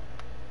better.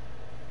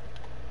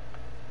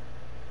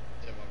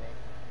 Yeah, my bro.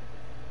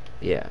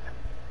 Yeah.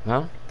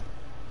 Huh?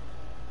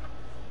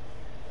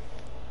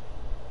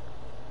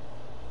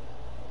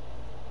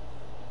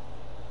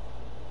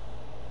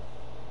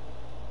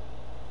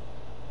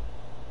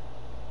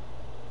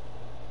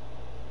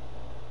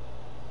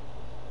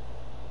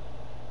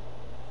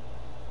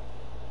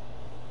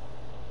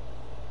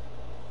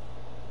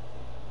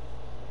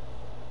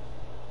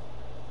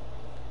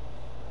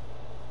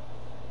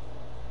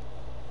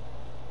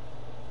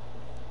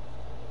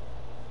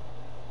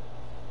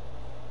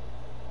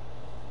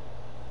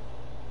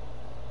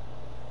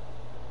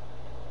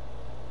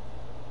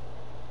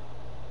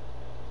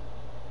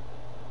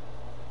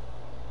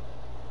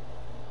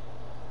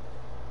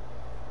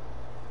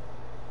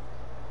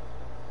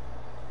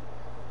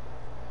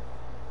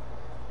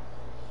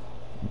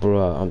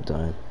 Bruh, I'm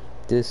done.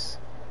 This...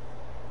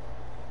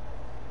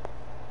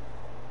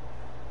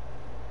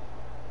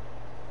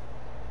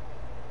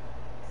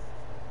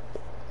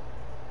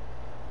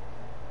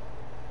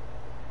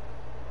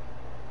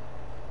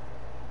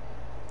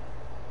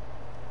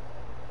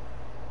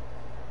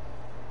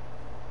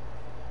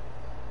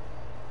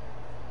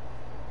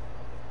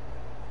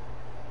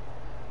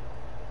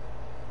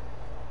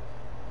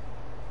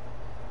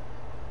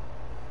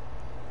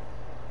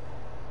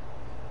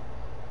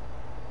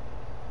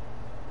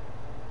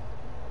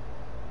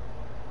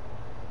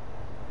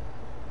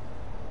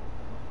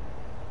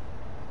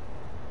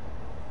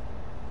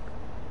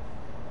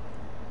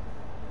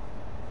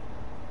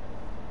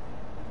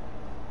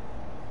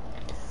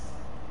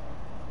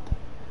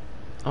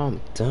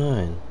 I'm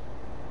done.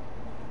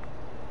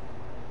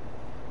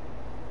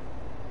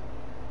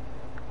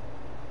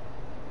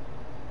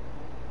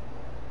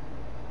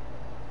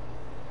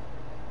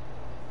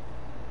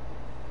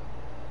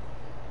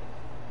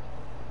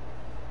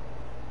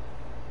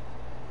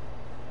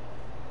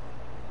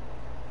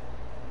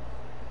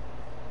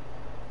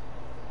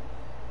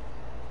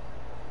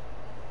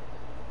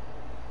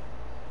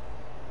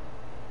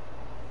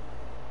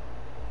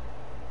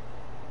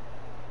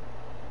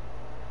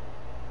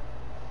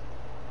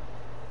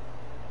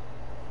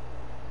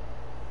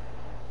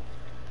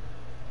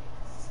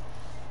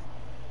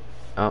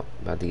 Oh,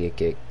 about to get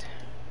kicked.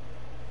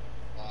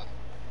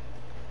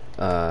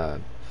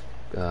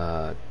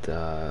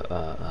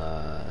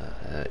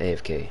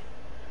 AFK.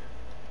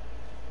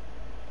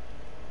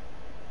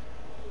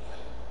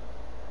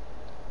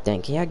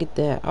 Dang, can y'all get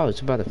that? Oh,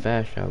 it's about to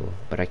fast travel,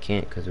 but I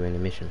can't because we're in a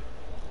mission.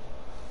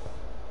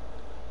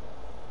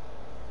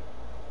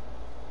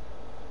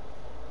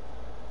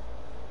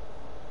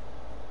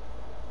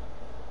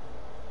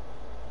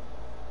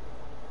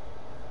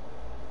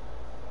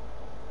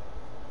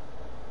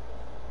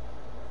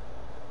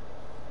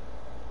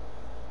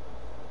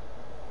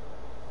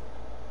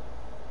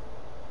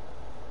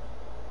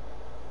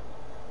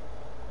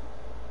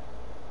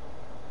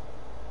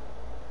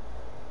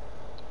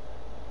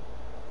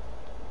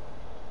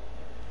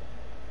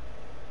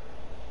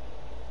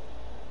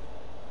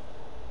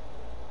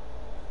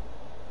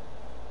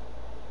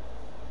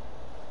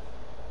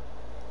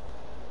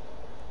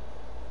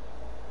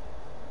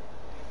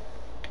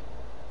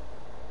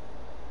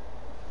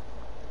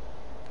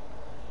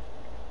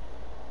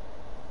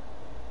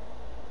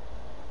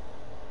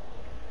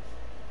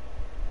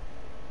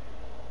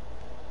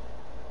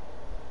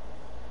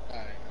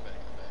 Alright, I'm back.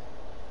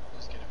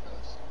 Let's get it,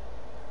 fellas.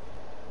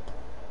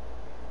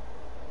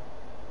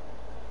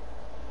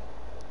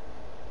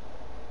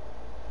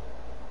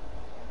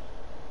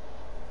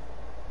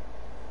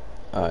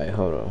 Alright,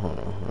 hold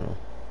on.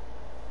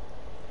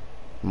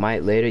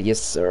 Might later,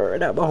 yes sir.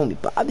 That my homie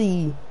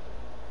Bobby.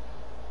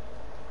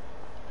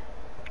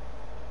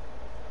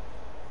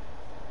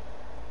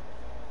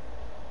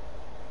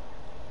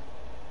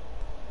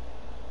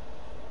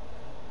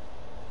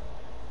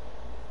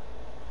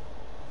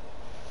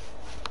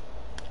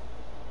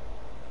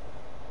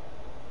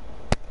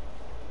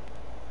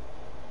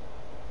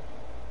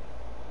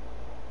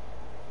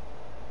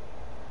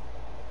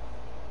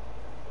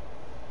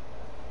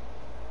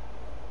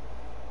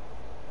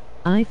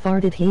 I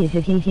farted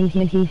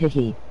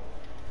he.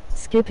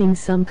 Skipping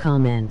some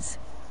comments.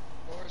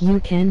 You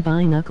can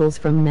buy knuckles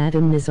from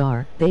Madame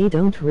Nazar. They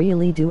don't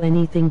really do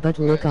anything but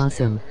look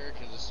awesome.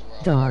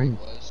 Darn.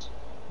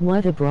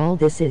 What a brawl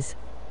this is.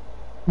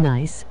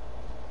 Nice.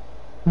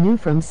 New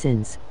from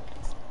Sins.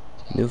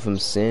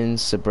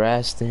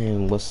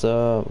 Sebastian. What's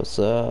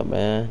up,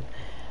 man?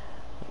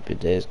 Hope your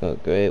day's going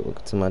great.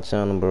 Welcome to my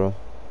channel, bro.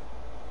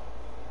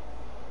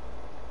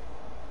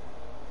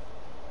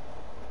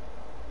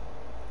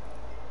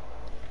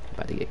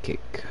 About to get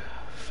kicked.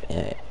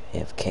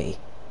 FK.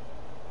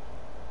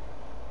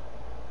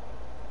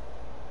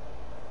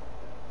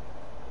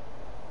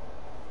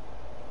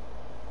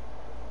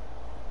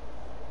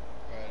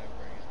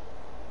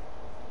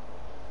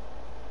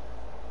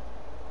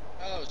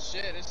 Oh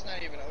shit, it's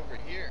not even over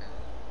here.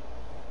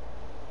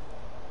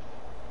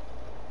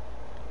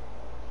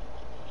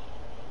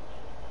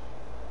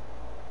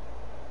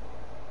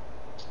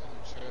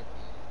 I'm tripping.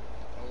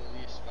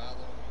 Police follow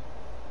me.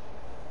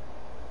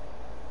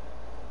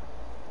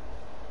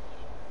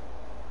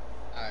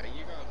 Alright,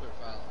 you gonna quit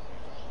following me,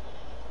 bro.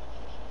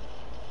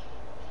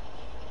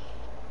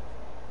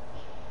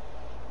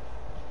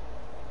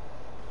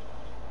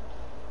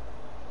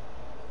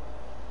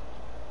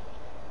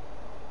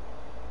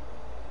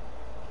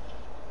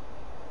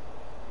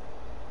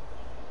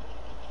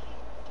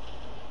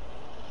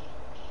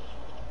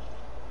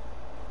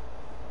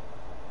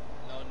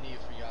 No need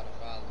for y'all to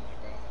follow me,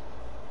 bro.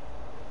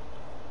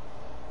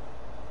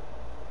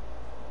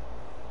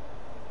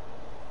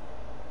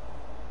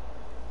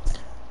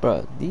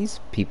 Bro,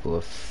 these people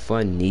are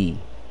funny.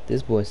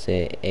 This boy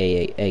said,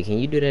 hey, can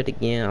you do that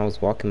again? I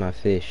was walking my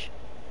fish.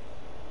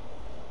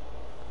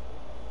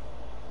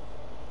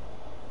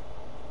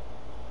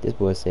 This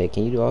boy said,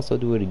 can you also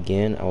do it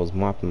again? I was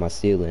mopping my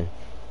ceiling.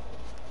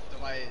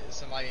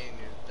 Somebody in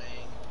your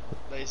thing.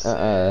 They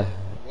said,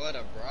 what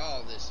a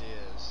brawl this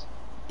is.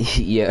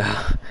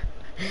 Yeah.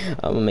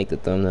 I'm gonna make the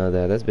thumbnail of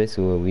that. That's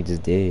basically what we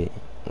just did.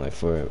 Like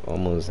for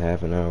almost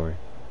half an hour.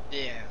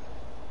 Yeah.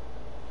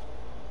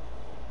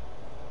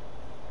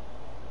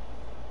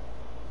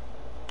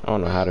 I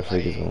don't know how the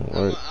freak is gonna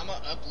work. I'm gonna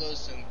upload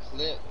some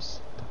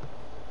clips.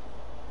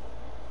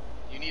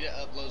 You need to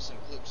upload some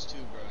clips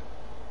too, bro.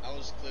 I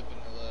was clipping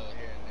a little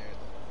here and there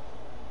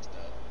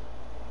stuff.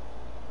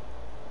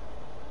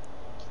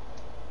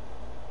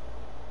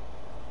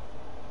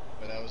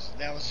 But that was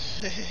that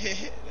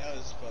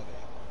was funny.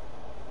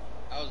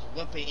 I was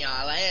whooping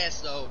y'all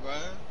ass though, bro.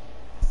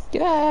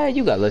 Yeah,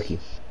 you got lucky.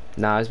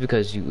 Nah, it's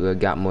because you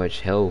got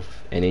much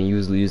health and then you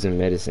was losing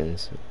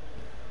medicines.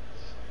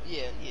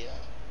 Yeah.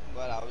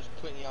 But I was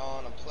putting y'all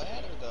on a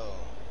platter though.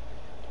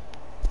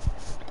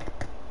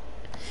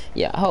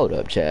 Yeah, hold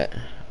up, chat.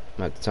 I'm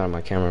about to turn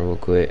my camera real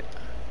quick.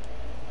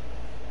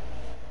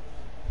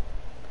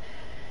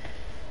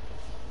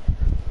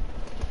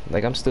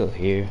 Like, I'm still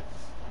here.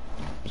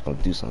 I'm just gonna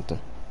do something.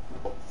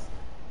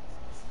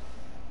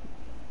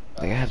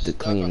 Like, I have to Stuck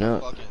clean on a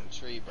up. fucking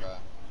tree, bro.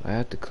 I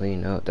have to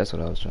clean up. That's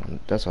what I was trying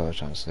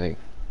to say.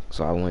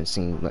 So I wouldn't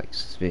seem like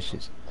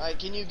suspicious. Alright,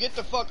 can you get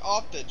the fuck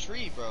off the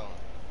tree, bro?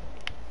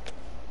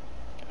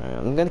 Alright,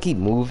 I'm gonna keep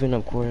moving,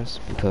 of course,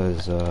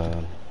 because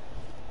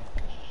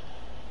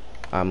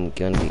I'm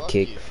gonna get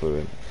kicked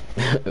for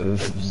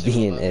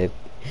being F.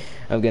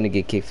 I'm gonna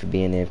get kicked for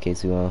being AFK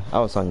too long. I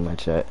was talking in my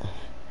chat.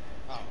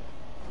 Oh.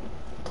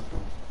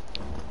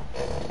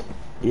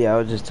 Yeah, I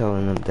was just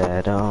telling them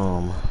that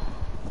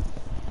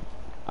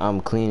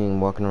I'm cleaning,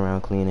 walking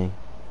around cleaning.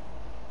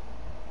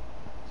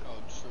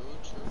 Oh, true.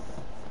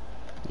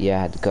 Yeah,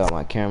 I had to cut out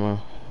my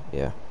camera.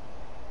 Yeah.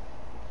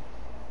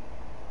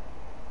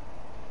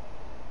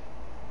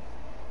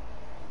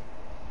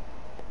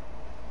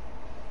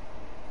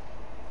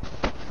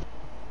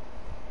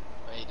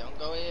 Hey, don't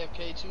go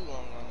AFK too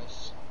long on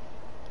us.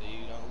 So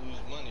you don't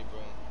lose money,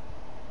 bro.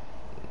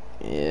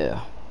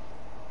 Yeah.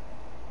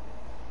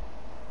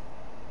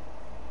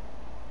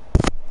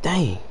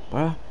 Dang,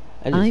 bro.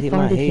 I just hit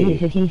my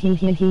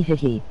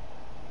head.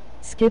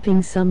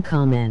 Skipping some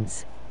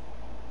comments.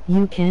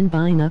 You can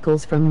buy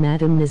knuckles from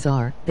Madame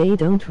Nazar. They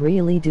don't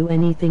really do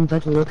anything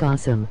but look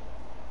awesome.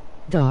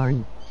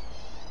 Darn.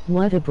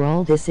 What a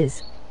brawl this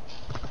is.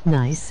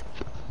 Nice.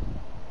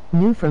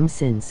 New from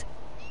Sins.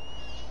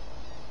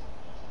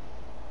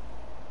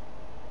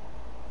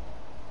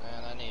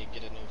 Man, I need to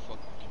get a new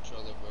fucking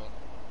controller, bro.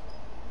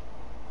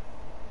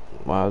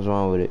 What's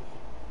wrong with it?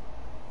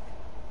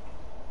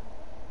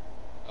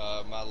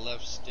 My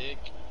left stick,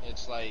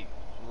 it's like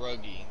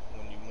ruggy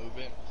when you move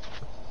it,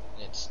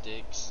 and it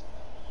sticks.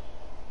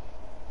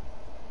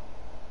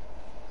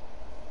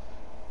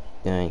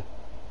 Dang.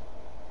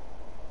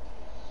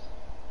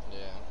 Yeah.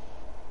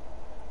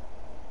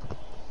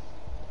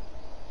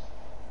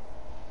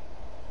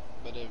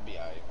 But it'll be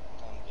alright.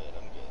 I'm good.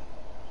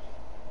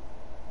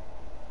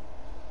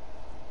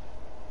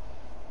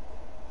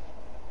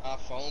 My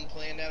phone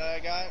plan that I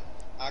got,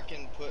 I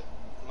can put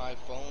my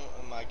phone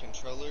and my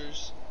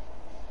controllers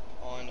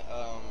on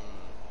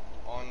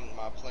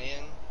my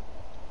plan,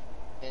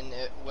 and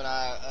when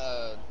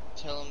I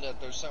tell them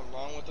that there's something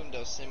wrong with them,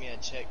 they'll send me a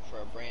check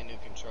for a brand new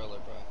controller,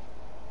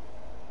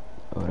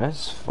 bro. Oh,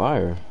 that's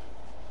fire.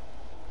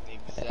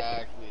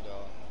 Exactly,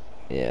 dog.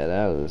 Yeah,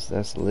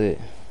 that's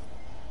lit.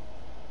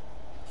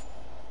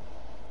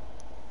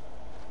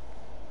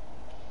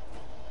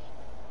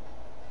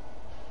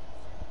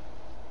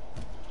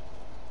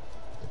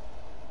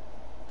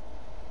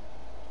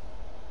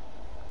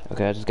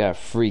 Okay, I just got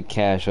free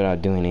cash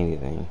without doing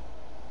anything.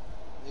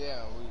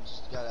 Yeah, we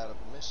just got out of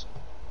a mission.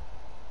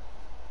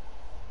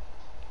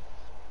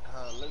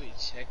 Let me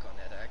check on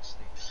that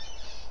actually.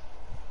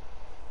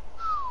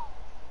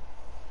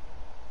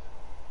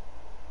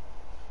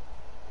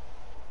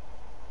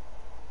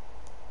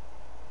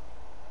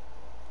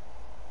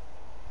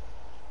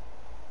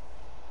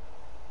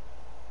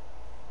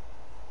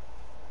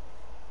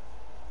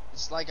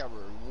 It's like a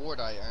reward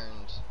I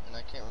earned, and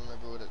I can't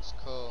remember what it's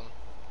called.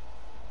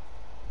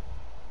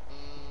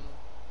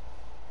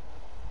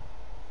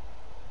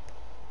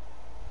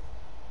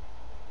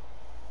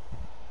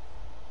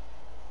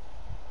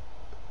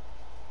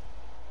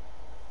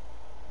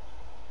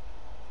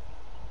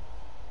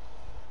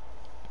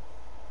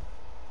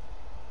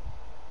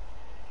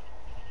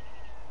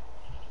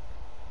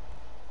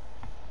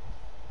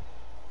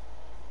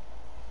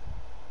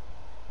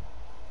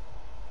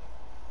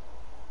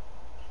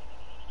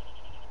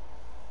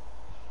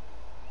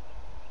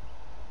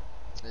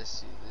 Let's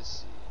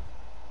see.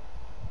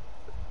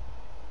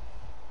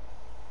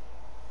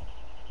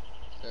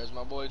 There's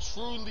my boy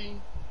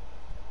Truly.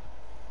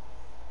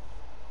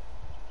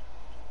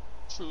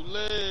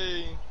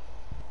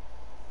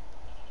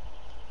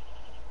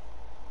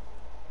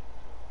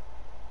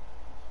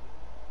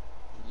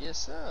 Yes,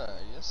 sir.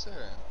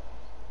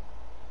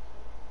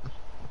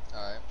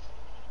 Alright.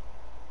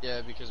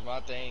 Yeah, because my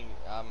thing,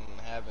 I'm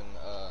having,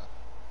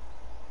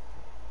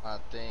 my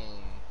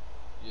thing,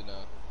 you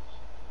know.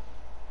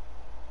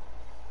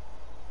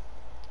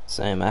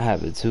 Same, I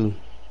have it too.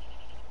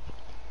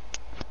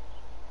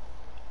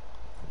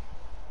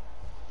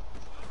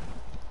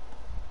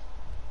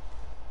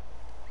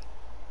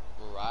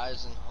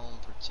 Verizon Home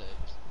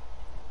Protect.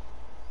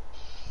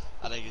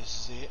 I think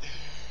this is it.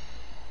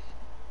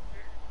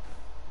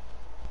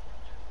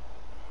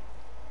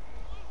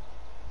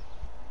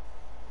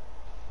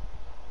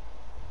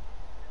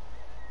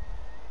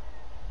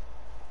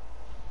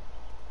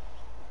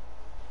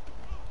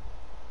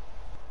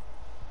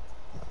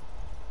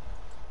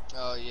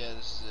 Oh yeah,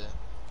 this is it.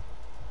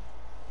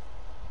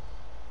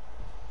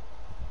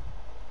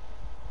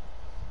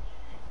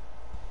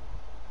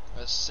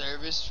 A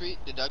service fee,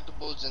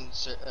 deductibles and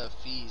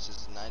fees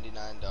is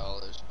 $99,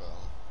 bro.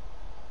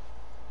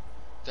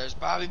 There's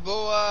Bobby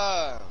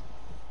Boa.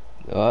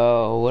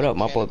 Oh, what up,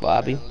 my boy Mechanical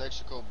Bobby? and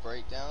electrical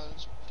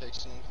breakdowns.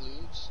 Fixing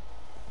includes.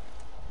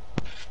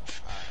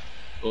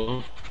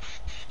 Oh,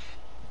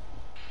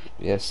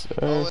 Yes,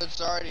 Oh, sir.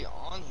 it's already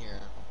on here.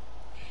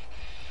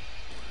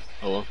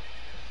 hello.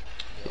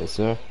 Yo, Yes,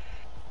 sir.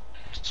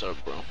 What's up,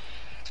 bro?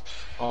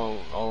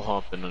 I'll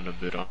hop in a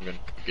bit. I'm gonna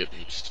get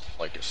me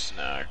like a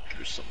snack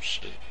or some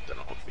shit. Then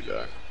I'll be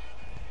back.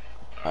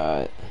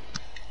 Alright.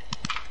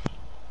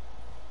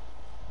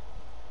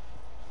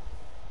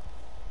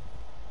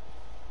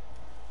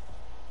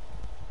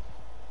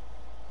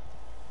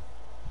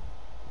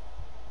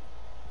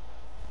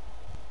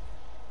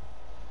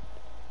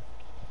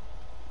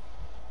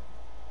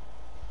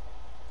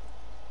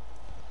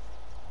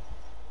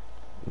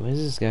 Where's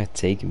this guy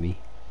taking me?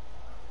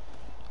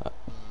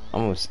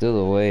 I'm still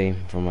away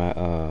from my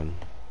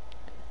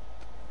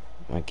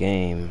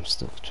game. I'm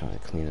still trying to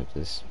clean up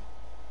this.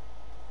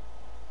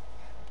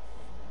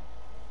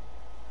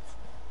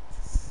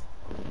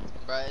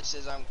 Bro, it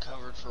says I'm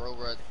covered for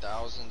over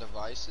 1,000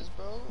 devices,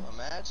 bro.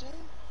 Imagine.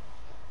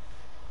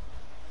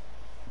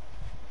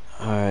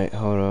 Alright,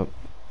 hold up.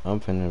 I'm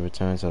finna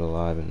return to the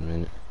live in a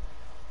minute.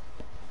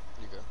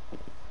 You go.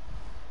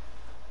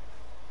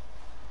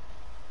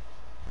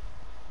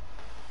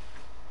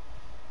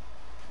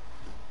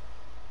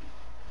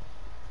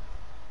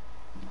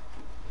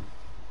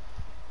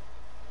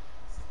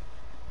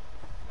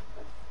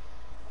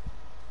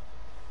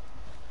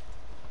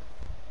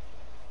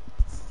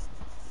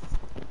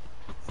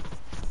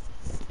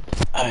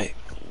 Alright.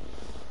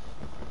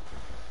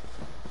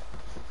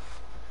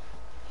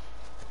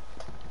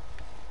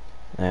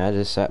 Hey, I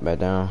just sat back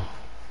down. You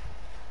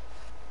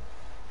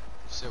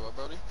said what,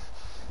 Brody?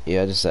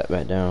 Yeah, I just sat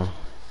back down.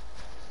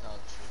 Oh, true.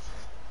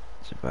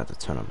 Just about to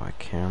turn on my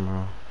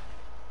camera.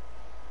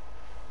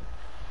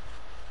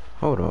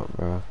 Hold up,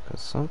 bro.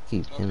 Cause some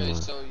keep hitting Okay, my,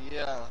 so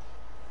yeah,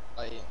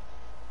 like,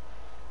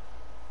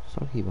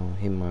 some keep on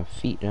hitting my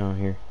feet down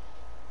here.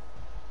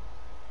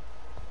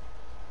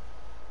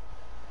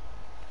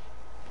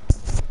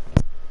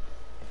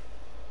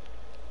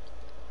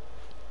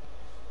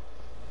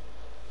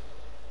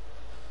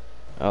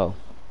 Oh.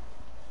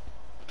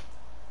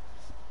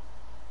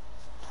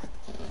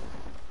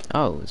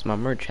 Oh, it's my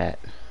merch hat.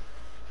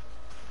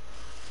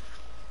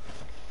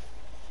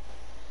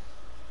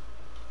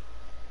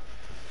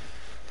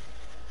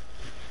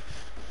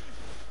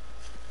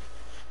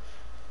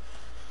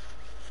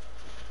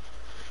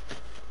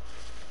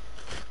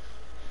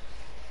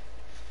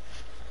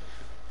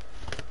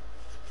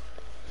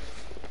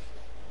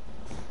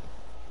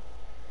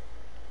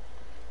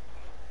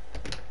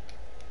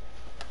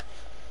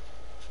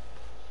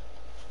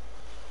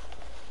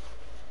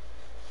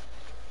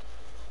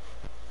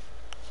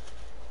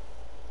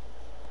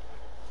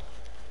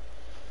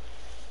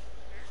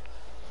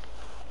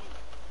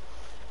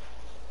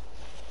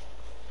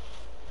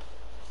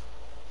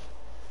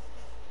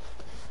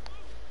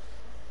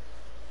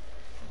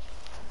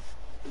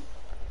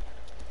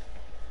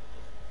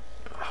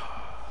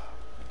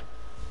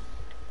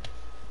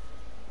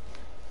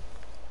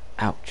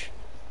 Ouch.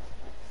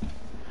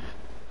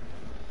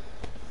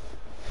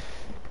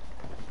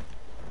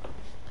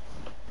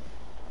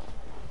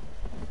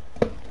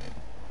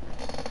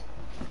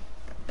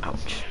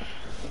 Ouch.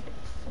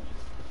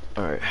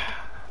 Alright.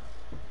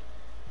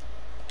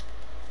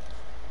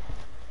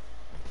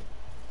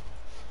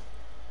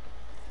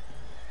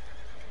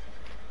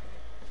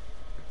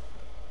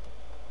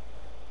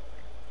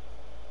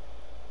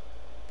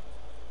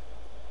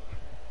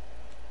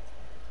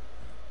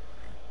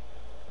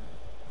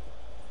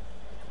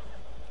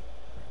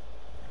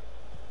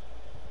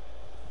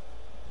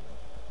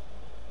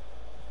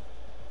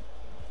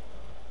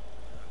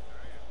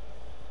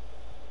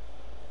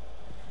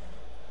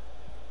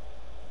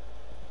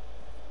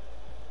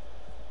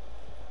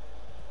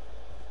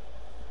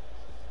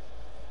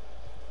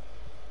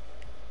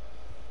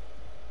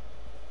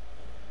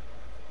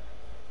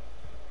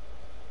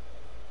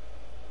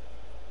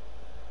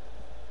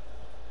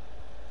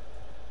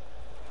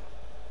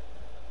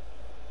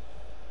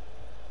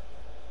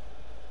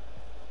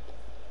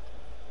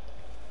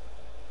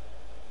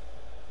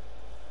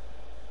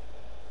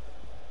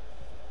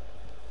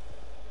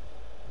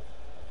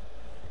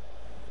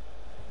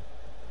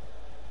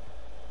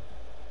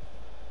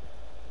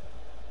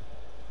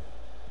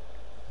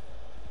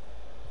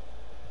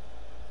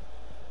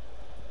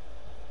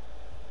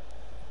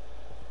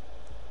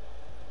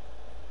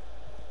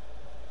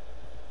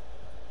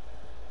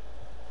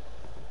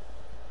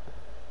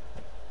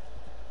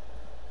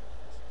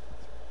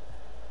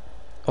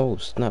 Oh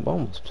snap, I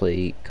almost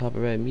played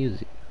copyright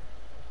music.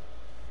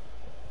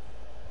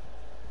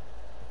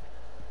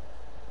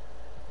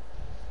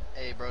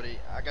 hey, Brody,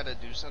 I gotta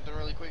do something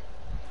really quick,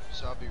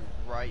 so I'll be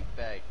right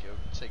back. It'll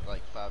take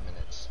like 5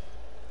 minutes.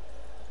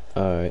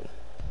 Alright.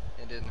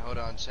 And then hold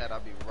on, chat. I'll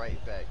be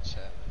right back,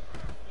 chat.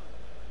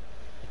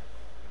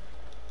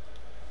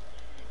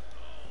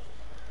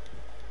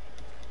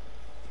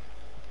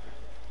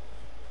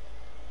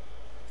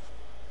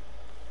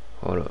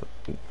 Hold up.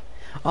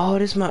 Oh,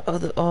 this my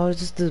other. Oh, it's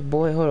just this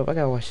boy. Hold up, I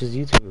gotta watch his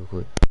YouTube real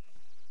quick.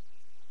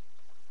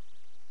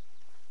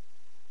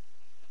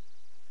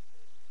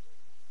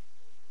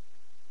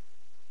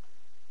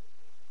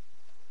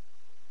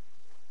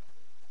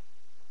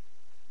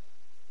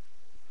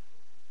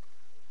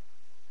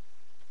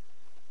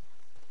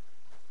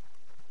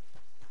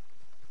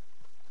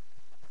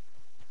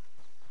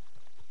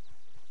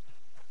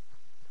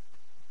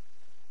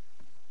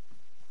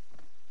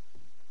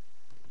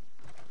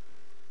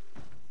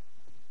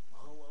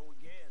 Hello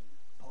again,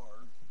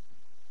 pard.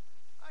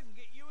 I can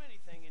get you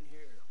anything in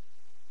here.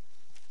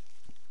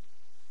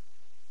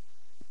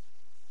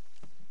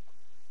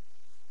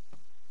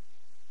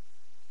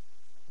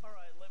 All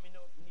right, let me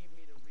know if you need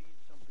me to read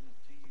something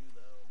to you,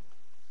 though.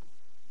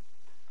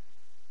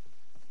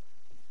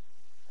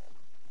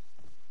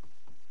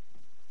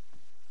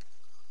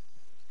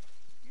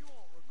 You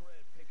won't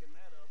regret picking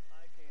that up,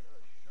 I can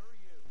assure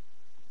you.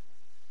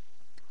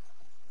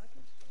 I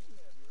can see you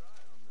have your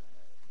eye on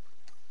that.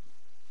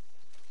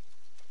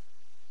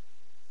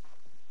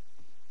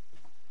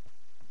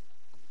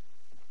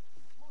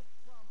 Most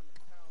prominent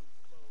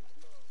townsfolk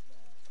love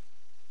that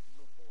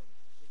before the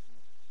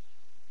sickness.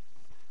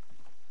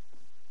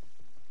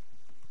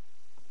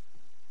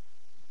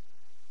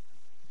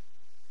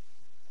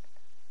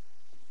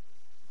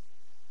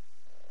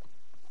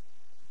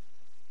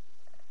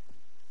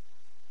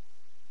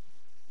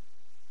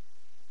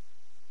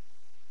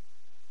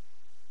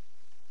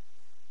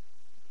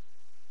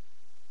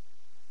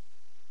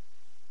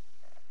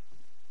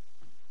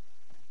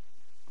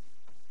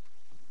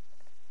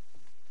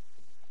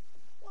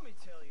 Let me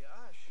tell you,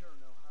 I sure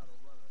know how to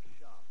run a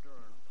shop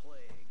during a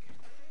plague.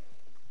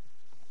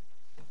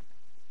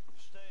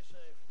 Stay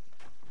safe.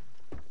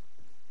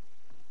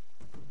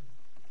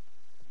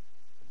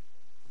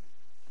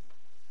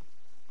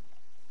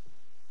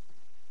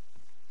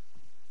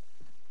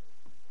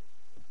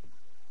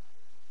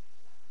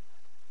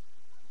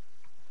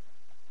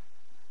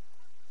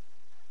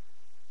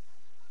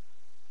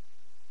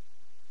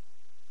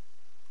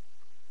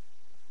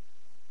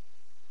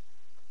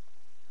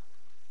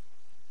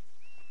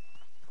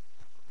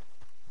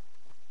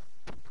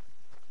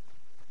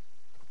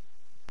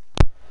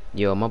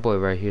 Yo, my boy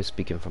right here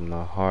speaking from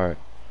the heart.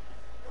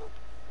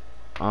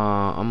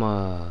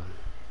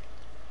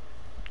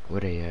 Where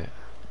they at?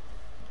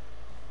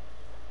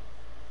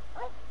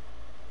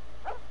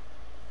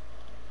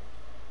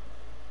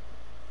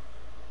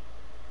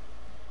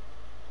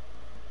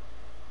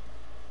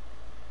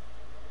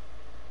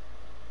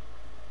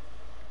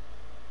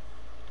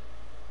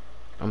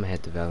 I'm gonna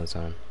head to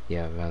Valentine.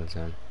 Yeah,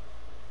 Valentine.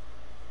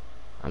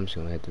 I'm just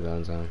gonna head to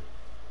Valentine.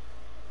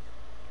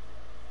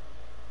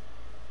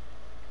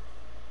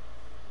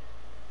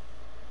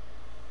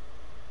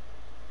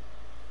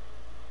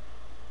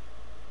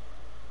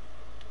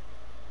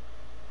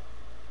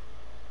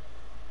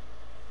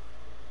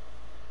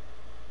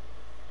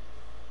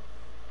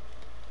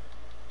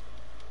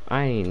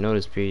 I ain't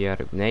noticed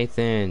periodic.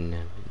 Nathan,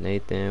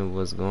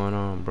 what's going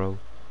on, bro?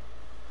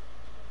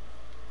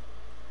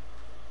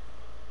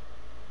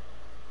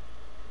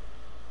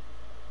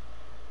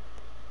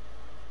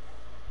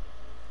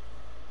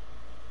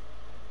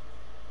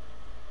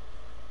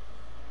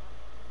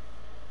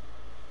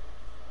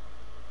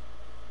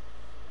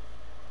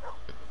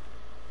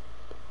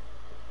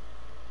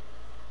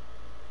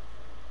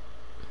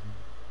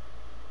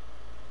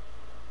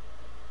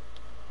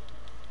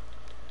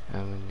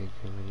 Having to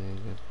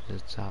give it the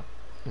top.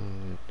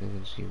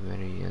 See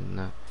better yet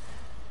not.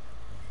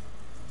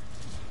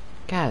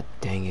 God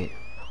dang it.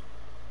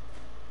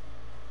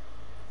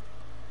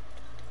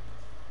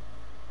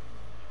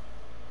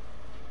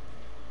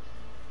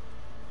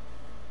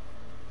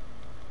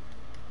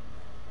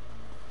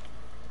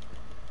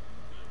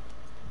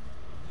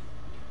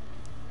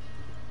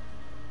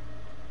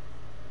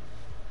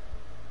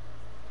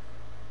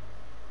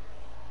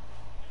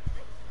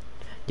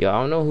 Yo, I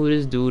don't know who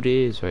this dude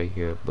is right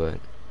here, but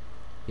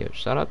yo,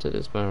 shout out to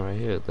this man right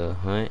here, the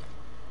Hunt.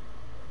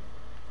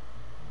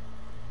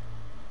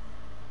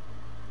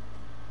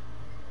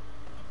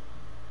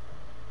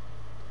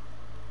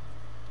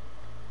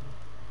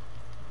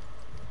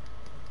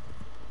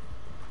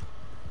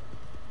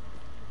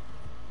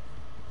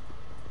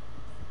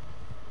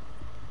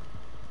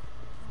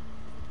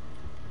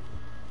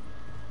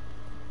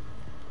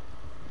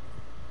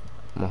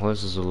 My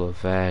horse is a little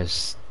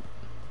fast.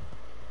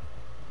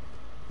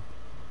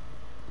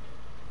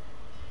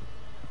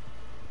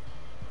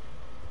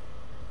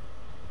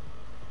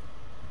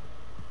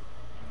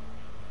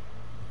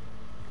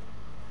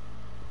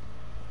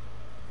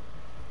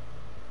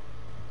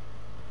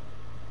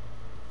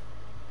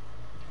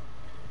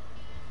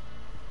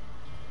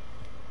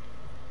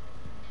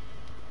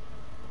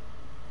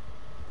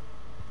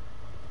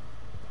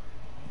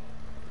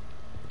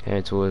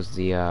 Headed towards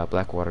the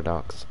Blackwater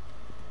docks.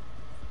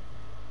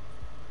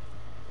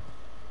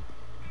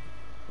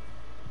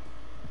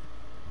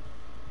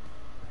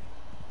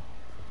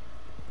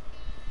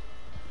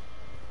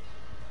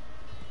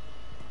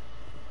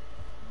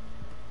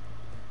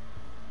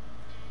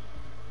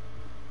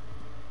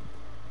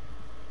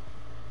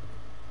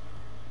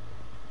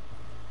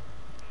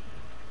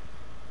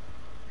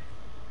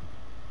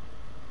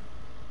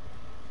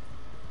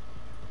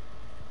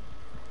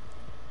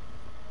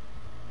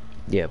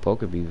 Yeah,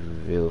 poker be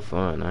real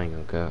fun. I ain't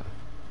gonna cut.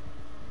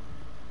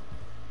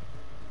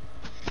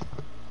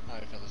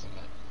 Alright, fellas, I'm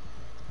back.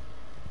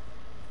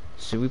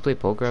 Should we play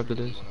poker after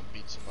Really this? wanna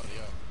beat somebody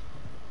up.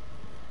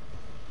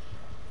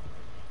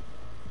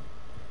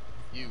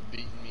 You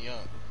beating me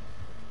up.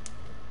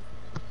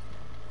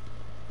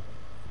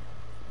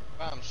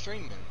 Wow, I'm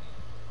streaming.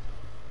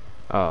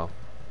 Oh.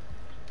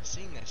 I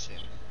seen that shit.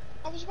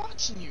 I was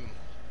watching you.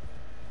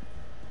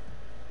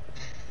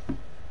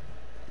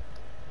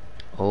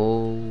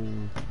 Oh.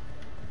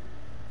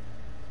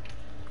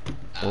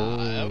 Oh.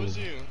 That was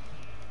you.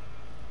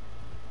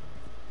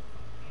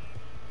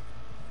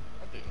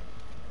 I do.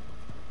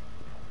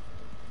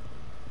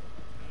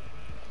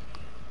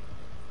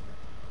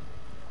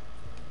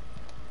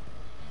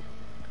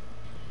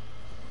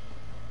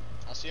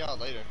 I'll see y'all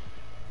later.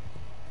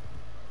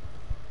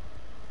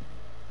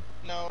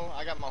 No,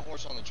 I got my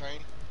horse on the train.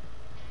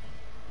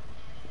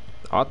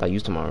 I thought you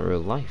was talking about real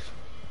life.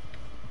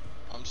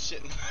 I'm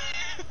shitting.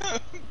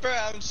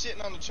 Bruh, I'm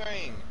shitting on the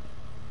train.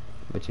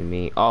 What you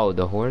mean? Oh,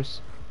 the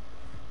horse?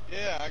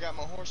 Yeah, I got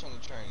my horse on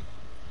the train.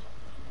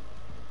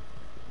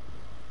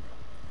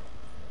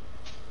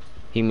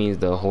 He means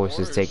the My horse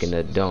is taking a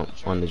is dump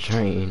on the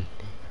train.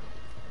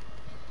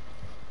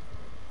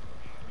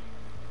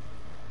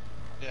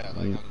 Yeah,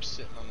 like I'm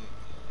sitting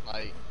on,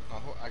 like,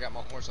 I got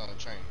my horse on the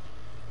train.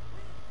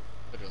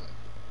 Literally.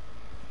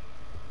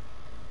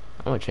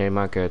 I'm gonna change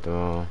my character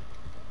on.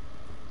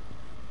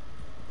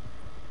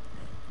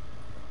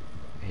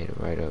 Hit it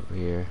right up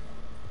here.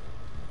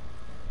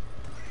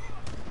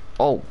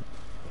 Oh!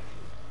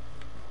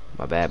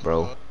 My bad,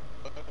 bro.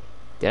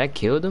 Did I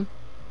kill them?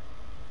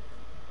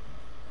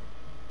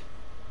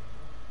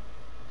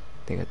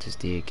 I think I just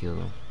did kill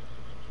him.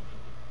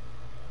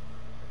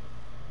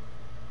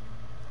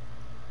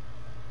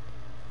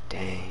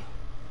 Dang.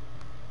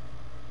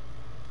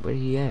 Where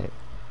he at?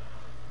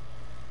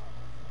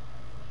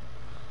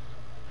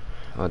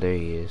 Oh, there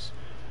he is.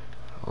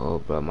 Oh,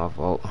 bro, my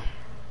fault.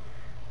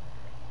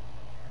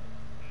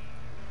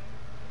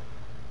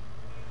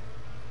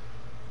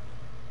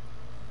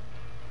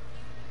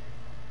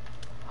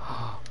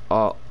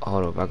 Oh,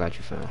 hold up. I got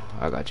you, fam.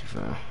 I got you,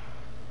 fam.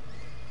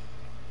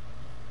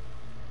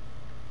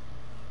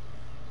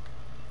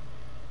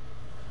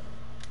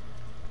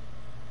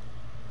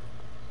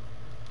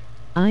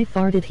 I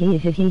farted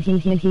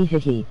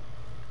he.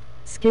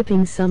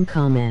 Skipping some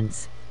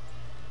comments.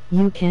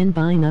 You can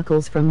buy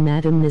knuckles from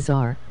Madame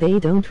Nazar. They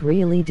don't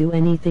really do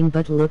anything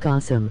but look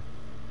awesome.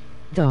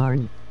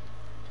 Darn.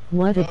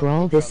 What a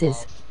brawl this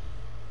is.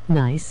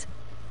 Nice.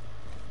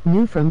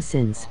 New from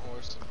Sins. My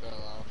horse fell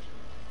off.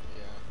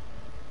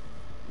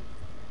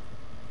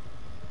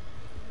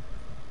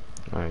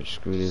 Yeah. Alright,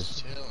 screw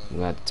this. Chilling. I'm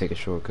gonna have to take a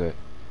shortcut.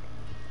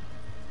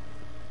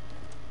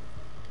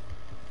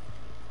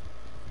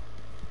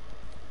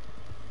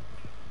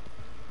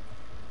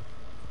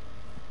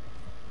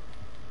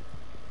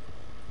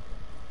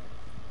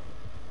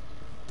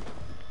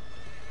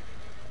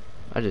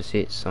 I just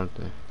hit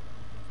something.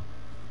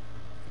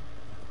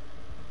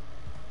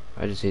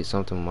 I just hit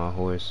something with my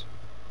horse.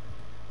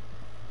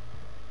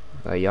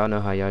 Like, y'all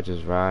know how y'all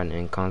just ride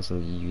and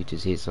constantly you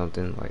just hit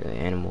something like an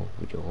animal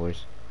with your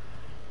horse?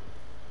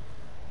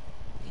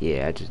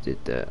 Yeah, I just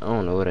did that. I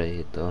don't know what I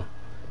hit though.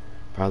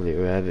 Probably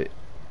a rabbit.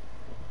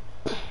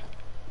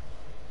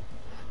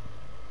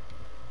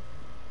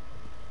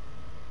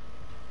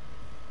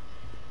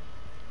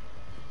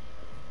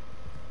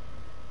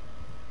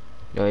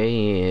 No,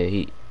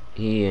 he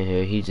in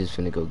here. He just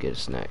finna go get a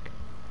snack.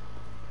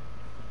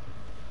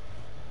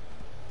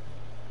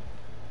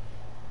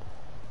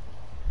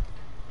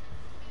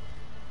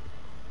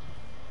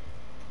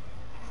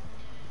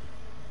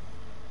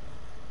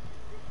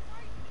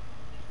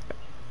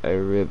 Hey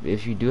Rip,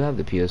 if you do have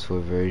the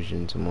PS4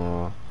 version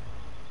tomorrow,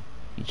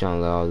 you trying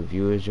to let all the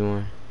viewers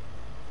join?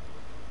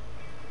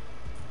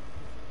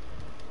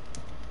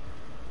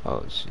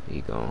 Oh shit,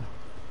 he gone.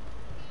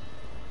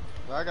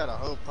 Bro, I got a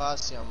whole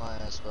posse on my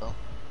ass, bro.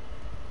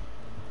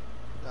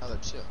 Now they're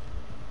chill.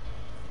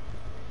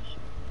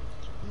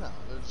 No,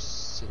 they're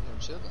just sitting there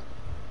chilling.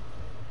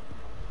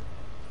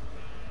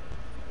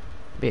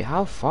 Wait,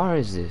 how far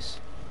is this?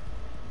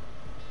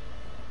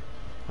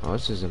 Oh,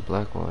 this is in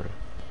Blackwater.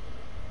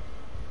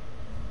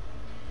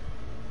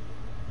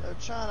 They're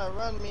trying to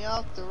run me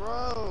off the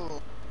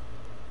road.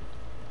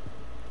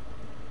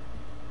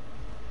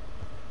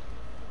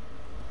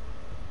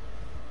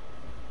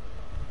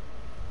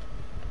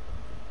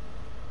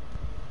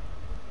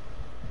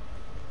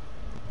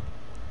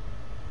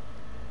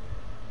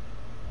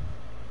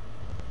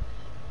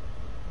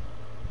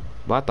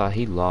 But I thought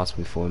he lost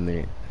me for a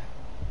minute.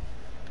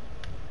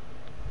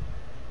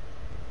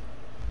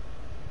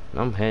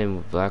 I'm heading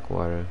with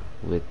Blackwater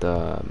with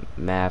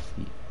Math,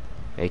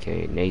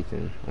 aka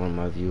Nathan, one of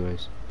my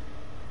viewers,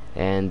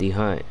 and the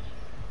Hunt.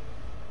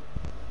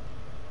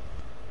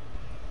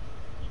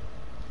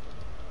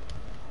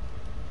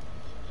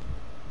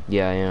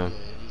 Yeah, I am. Yeah,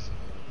 he's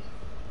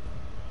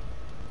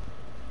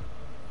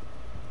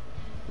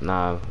in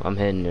Nah, I'm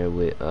heading there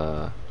with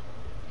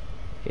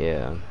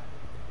yeah.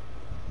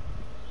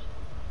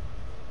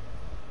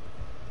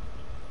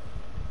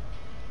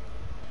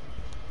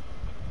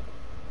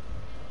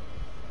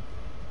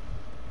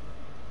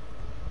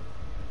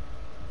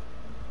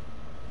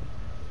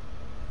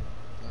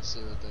 see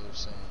what they were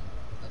saying.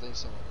 I think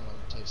someone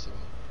texted me.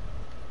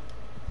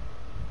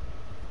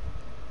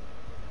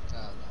 I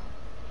don't know.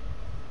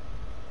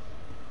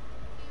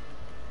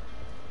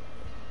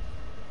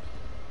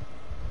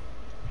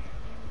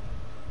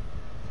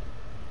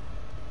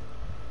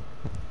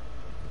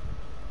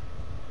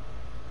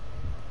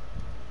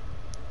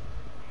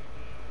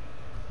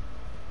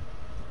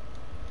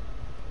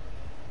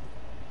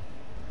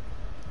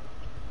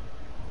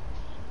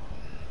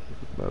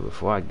 But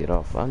before I get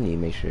off, I need to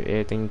make sure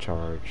everything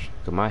charged.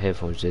 Cause my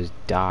headphones just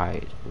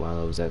died while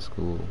I was at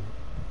school.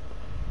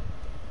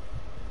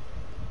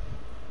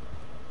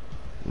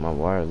 My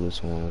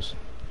wireless ones.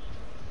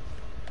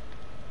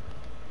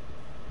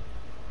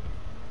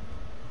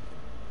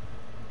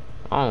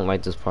 I don't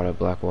like this part of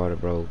Blackwater,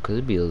 bro, cause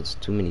it be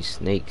too many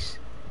snakes.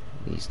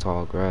 These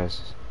tall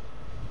grasses.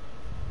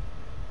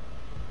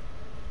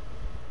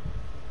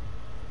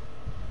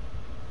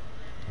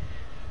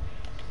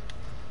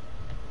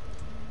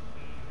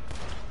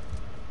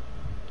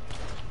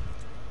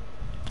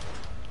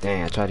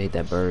 Dang, I tried to hit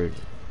that bird.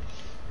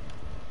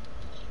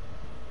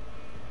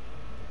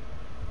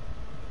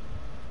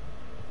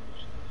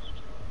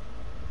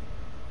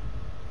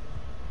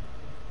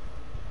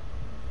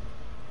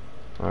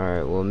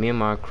 Alright, well, me and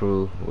my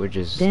crew, we're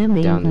just Damn,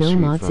 down ain't the no street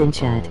mods from, in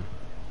chat.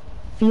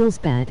 Feels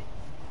bad.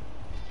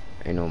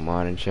 ain't no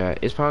mod in chat.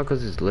 It's probably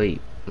cause it's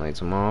late. Like,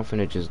 tomorrow I'm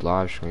finna just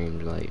live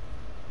stream, like,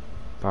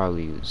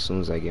 probably as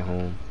soon as I get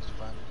home. It's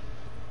fine.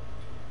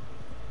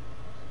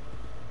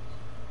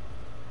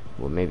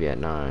 Well, maybe at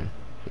 9.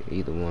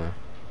 Either one.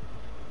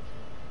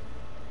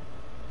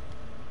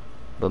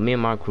 But me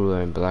and my crew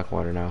are in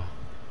Blackwater now.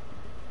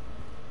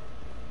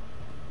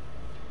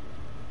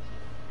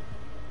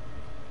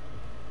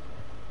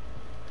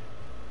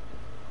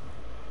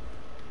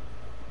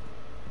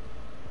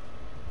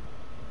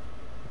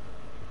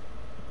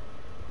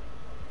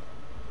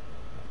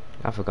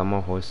 I forgot my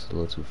horse is a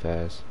little too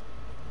fast.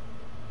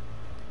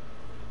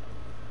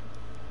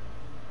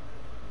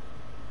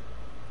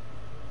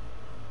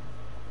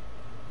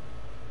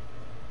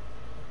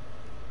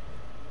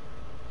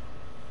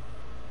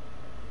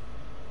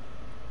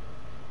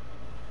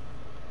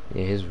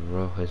 Yeah, his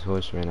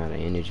horse ran out of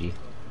energy.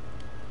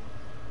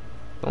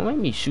 Don't let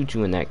me shoot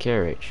you in that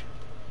carriage.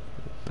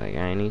 Like,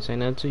 I ain't even say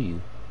nothing to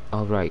you.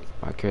 Oh, right,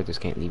 my characters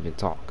can't even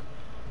talk.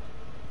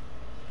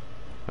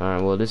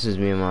 Alright, well, this is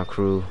me and my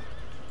crew.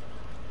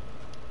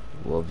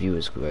 Well,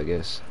 viewers crew, I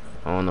guess.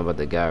 I don't know about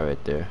the guy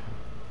right there,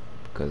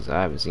 because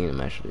I haven't seen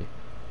him actually.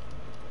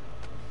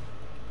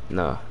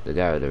 No, the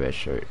guy with the red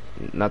shirt,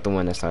 not the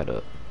one that's tied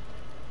up.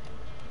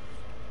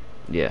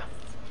 Yeah.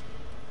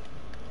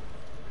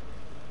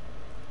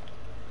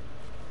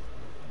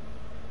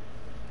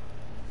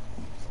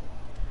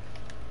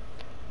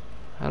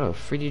 How the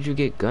freak did you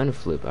get gun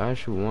flip? I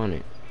actually want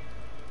it.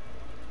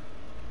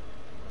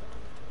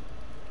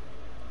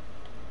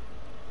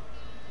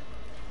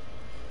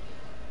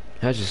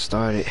 I just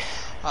started.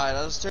 Alright,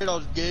 let's straight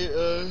off the gate.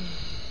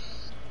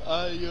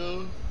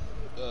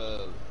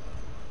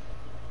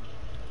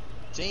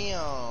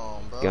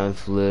 Damn, bro. Gun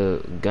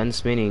flip, gun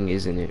spinning,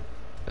 isn't it?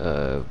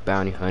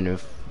 Bounty hunter,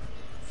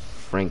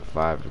 Frank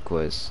 5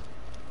 requests.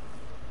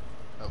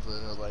 Hopefully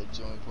they'll like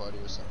join party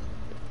or something.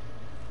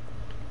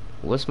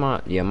 What's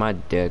my my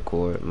dead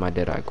core, my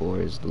dead eye core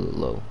is a little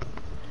low.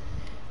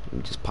 Let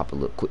me just pop a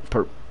little quick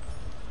perp.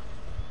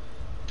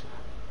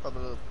 Pop a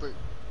little break.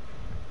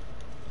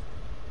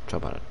 Try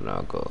about it. Now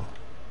I'll go.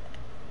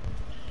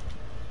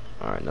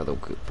 Alright, another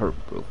quick perp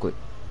real quick.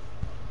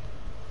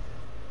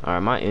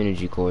 Alright, my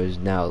energy core is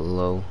now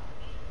low.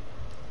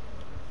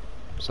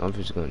 So I'm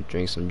just gonna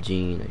drink some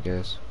gin, I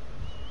guess.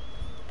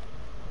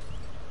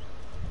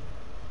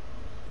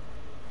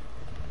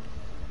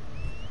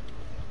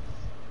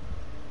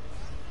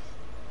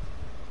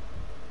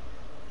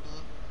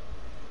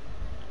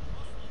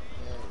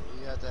 Yeah,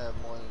 you have to have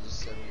more than just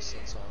 70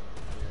 cents on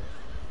your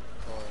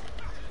card.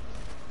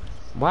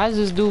 Why is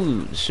this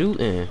dude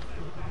shooting?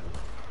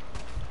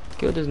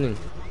 Kill this nigga.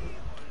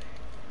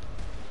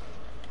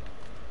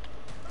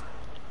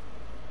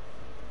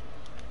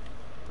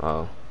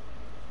 Oh.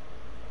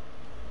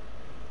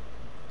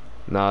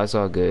 Nah, it's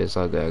all good. It's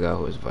all good. I got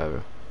horse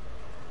survivor.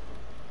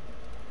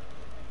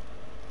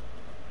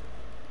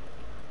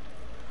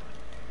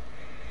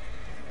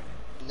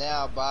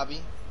 Now,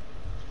 Bobby,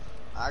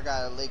 I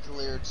got a lake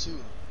clear too.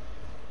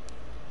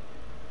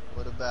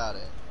 What about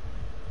it?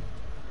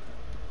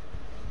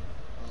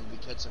 I'm gonna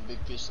be catching big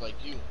fish like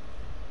you.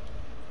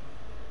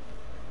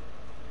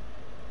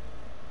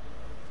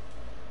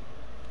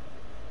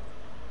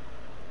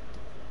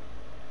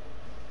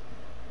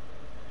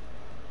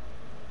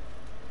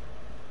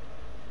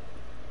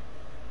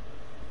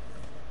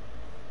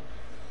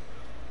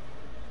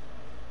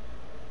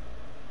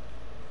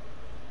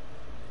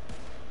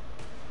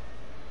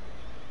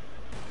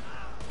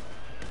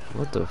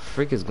 What the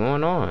frick is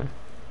going on?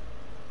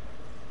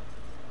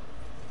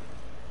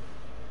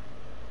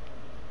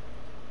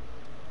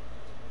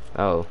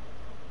 Oh.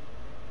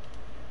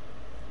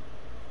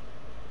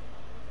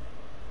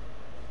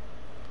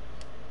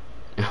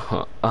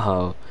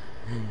 Oh.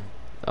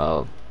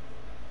 Oh.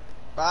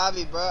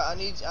 Bobby, bro, I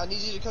need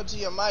you to come to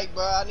your mic,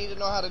 bro. I need to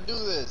know how to do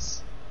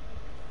this.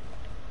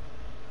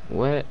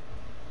 What?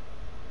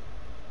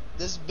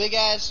 This big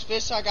ass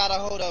fish I got a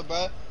hold of,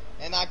 bro,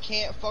 and I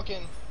can't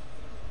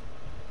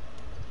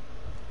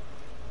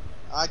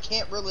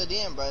reel it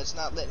in, bro. It's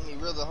not letting me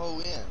reel the hole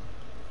in.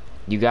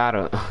 You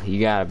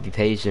gotta be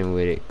patient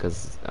with it,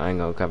 cause I ain't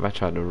gonna. If I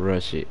tried to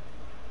rush it.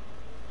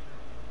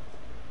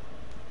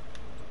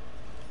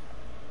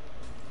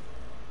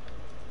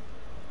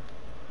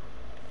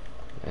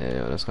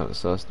 Yeah, that's kind of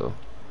sus though.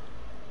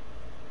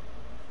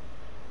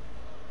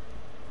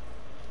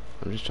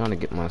 I'm just trying to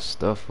get my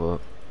stuff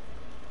up.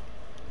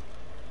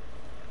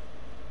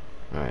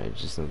 Alright,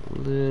 just a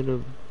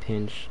little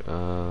pinch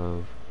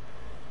of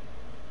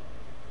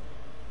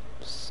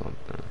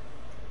something.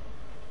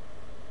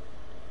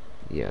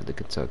 Yeah, the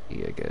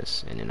Kentucky, I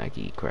guess. And then I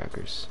can eat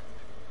crackers.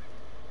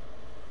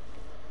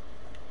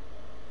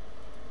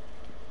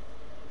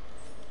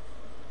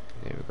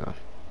 There we go.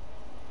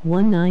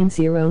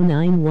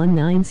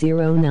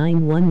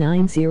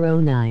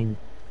 190919091909.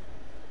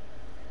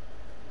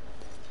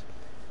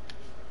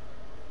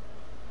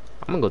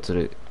 I'm gonna go to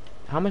the.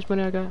 How much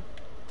money I got?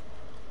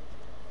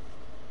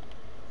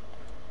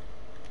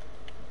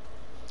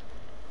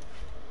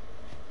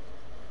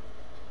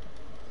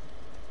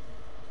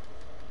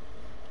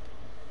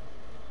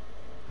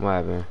 What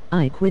happened?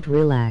 I quit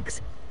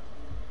Relax.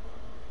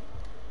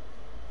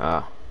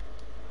 Ah.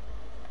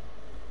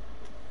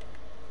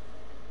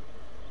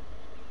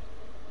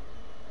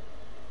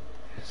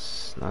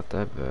 It's not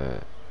that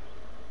bad.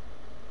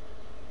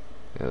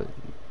 Yo.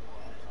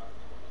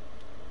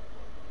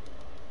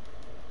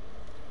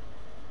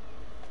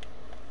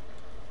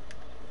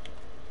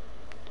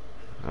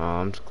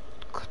 I'm just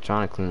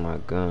trying to clean my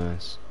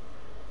guns.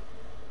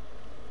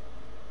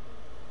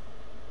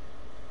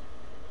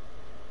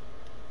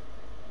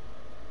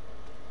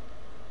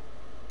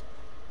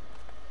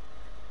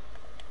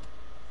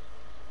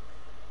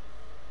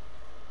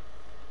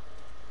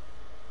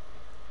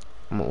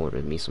 I'm gonna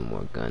order me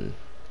some gun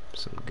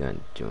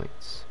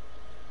joints.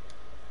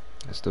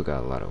 I still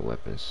got a lot of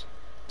weapons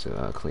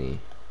to clean.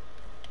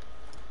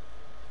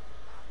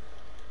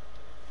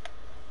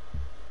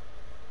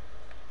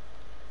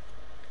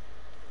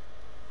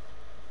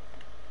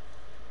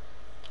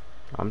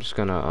 I'm just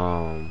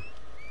gonna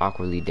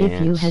awkwardly dance.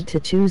 If you had to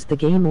choose the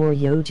game or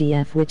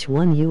YoGF, which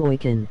one you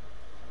oikin?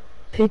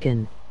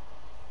 Pickin'.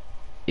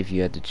 If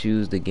you had to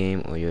choose the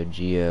game or your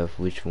GF,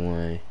 which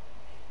one?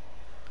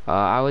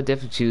 I would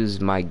definitely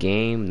choose my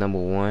game, number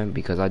one,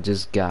 because my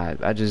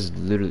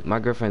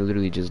girlfriend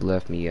literally just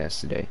left me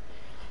yesterday.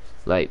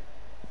 Like,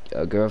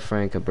 a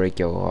girlfriend could break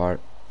your heart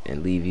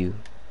and leave you,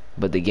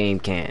 but the game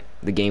can't.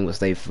 The game will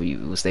stay for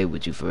you. It will stay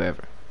with you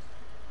forever.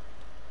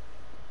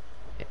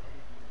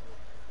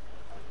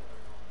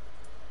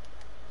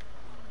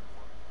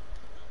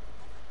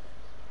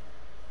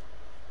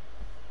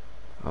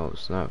 Oh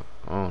snap!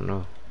 I don't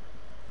know.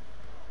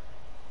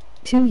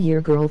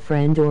 2-year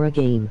girlfriend or a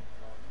game?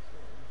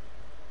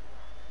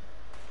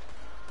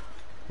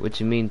 What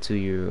you mean to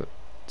your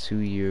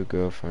 2-year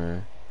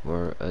girlfriend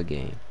or a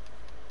game?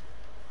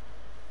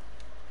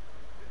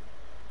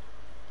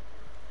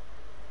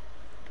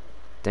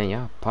 Dang,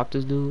 y'all pop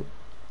this dude?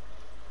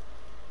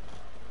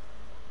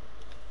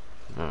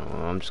 Oh,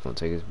 well, I'm just gonna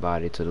take his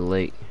body to the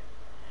lake.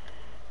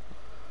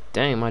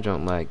 Dang, my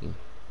jump lagging.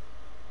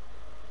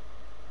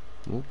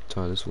 Oop,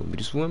 try this with me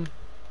to swim.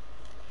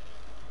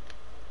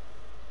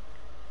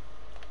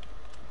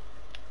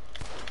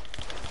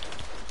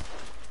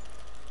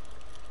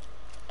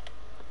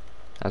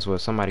 That's where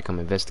somebody come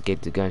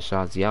investigate the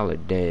gunshots. Y'all are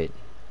dead.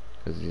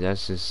 Cause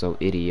that's just so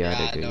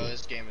idiotic. Yeah, I know,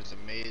 this game is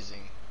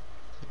amazing.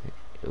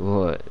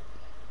 What?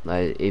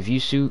 Like, if you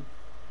shoot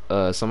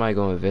somebody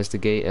gonna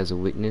investigate as a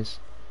witness,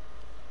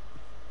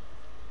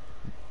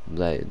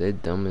 like, they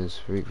dumb as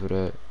freak for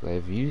that. Like,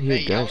 if you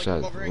hear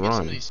gunshots,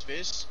 run.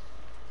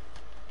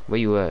 Where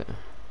you at?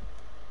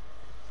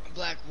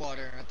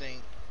 Blackwater, I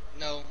think.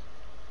 No,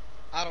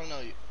 I don't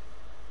know.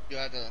 You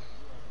have to.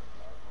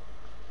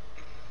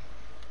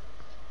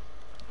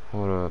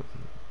 Hold up.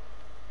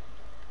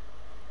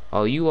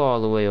 Oh, you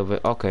all the way over.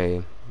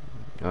 Okay.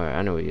 Alright,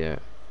 I know where you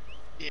at.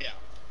 Yeah.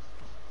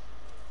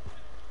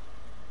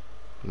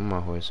 Where my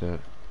horse at?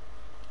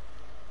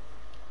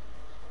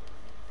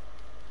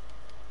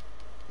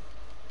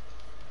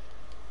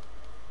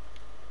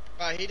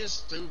 He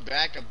just threw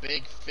back a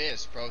big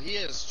fist, bro. He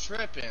is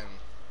tripping.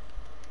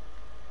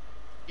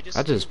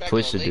 I just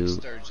pushed the dude.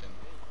 Sturgeon.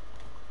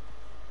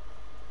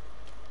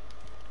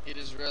 He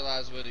just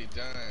realized what he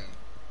done.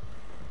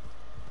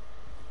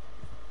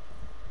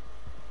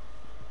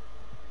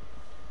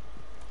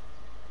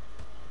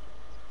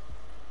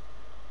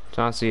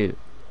 Trying to see it.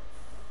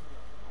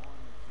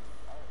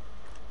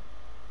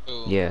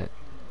 Ooh. Yeah.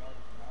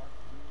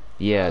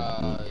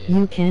 Yeah.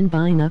 You can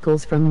buy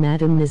knuckles from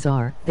Madame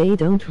Nazar. They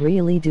don't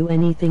really do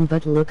anything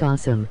but look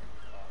awesome.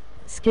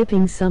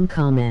 Skipping some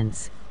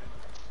comments.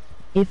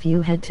 If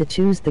you had to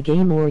choose the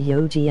game or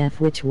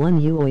YoGF, which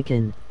one you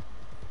oikin?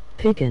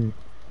 Pickin'.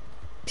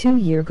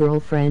 2-year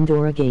girlfriend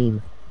or a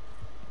game.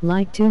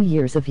 Like 2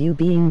 years of you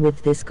being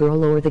with this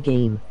girl or the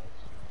game.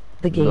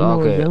 The game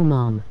or Okay. yo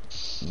mom.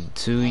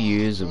 2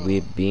 years of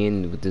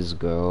being with this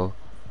girl.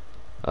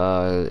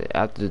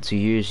 After the 2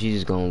 years,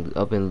 she's gonna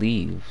up and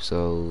leave.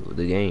 So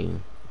the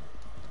game.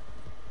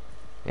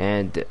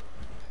 And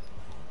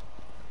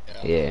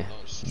yeah,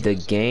 the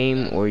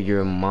game or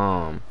your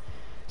mom.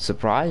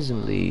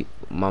 Surprisingly,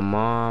 my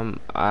mom.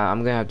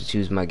 I'm gonna have to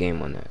choose my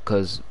game on that,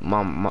 cause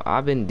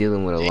I've been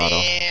dealing with a lot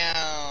of.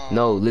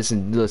 No,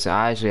 listen.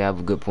 I actually have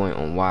a good point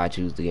on why I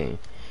choose the game,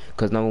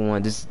 cause number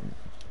one, because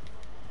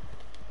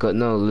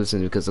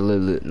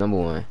number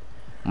one,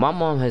 my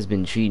mom has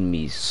been treating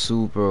me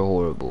super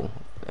horrible,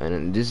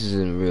 and this is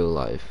in real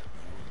life.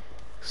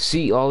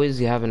 She always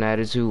have an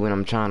attitude when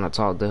I'm trying to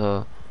talk to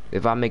her.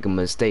 If I make a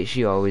mistake,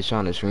 she always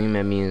trying to scream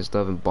at me and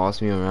stuff and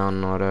boss me around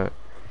and all that.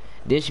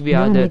 Then she be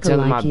out there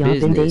telling my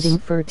business. Been dating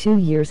for 2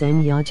 years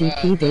and y'all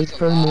GP date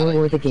for more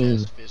or the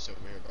game.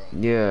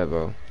 Yeah,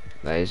 bro.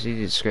 Like, she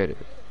just credit.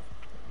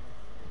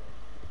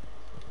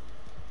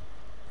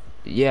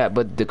 Yeah,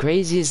 but the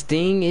craziest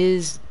thing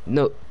is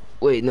the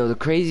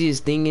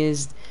craziest thing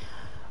is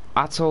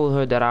I told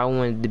her that I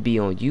wanted to be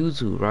on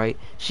YouTube, right?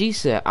 She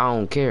said I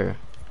don't care.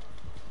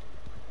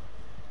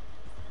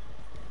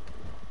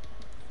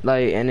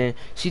 Like, and then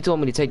she told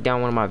me to take down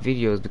one of my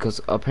videos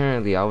because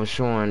apparently I was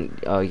showing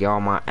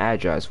y'all my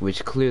address,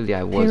 which clearly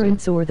I wasn't.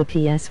 Parents or the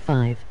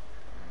PS5.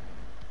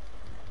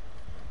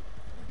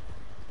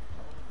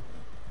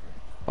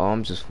 Oh,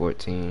 I'm just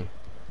 14.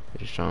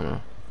 Just trying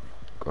to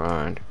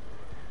grind.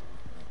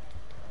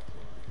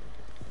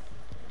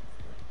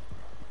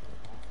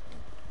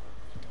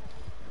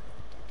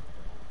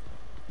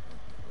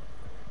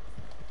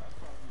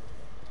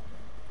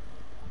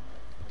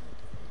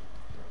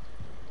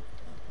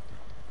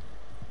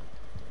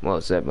 Well,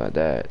 except my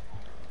dad.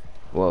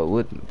 Well,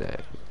 with my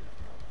dad.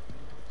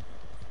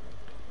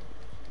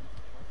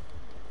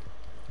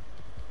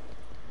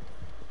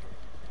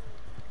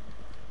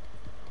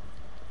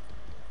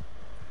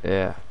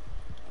 Yeah.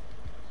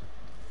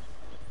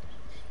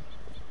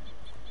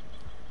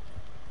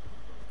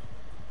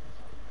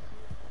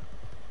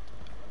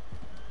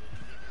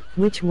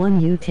 Which one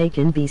you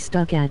taken? Be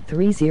stuck at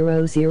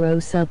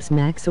 300 subs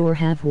max or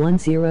have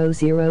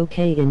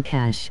 100k in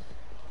cash?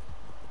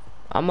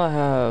 I'ma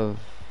have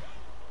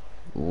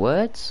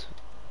what?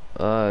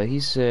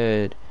 He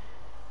said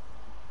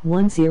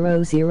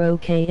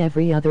 100k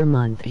every other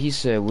month. He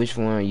said, which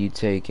one are you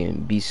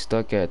taking? Be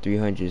stuck at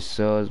 300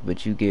 subs,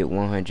 but you get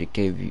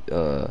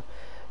 100k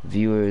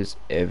viewers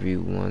every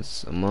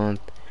once a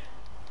month,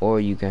 or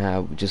you can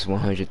have just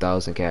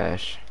 100,000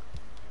 cash.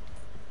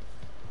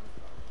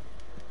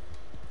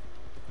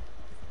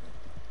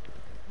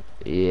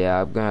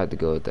 Yeah, I'm gonna have to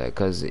go with that,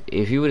 cause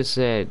if you would have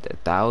said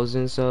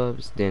 1,000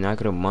 subs, then I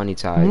could have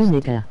monetized. New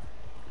nigga.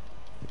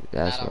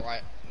 That's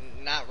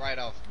not right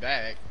off the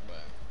back,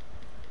 but.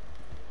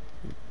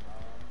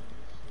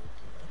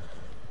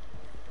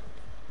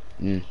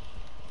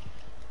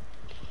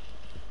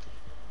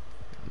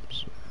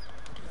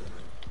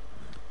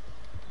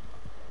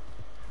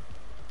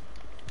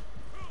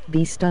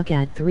 Be stuck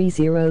at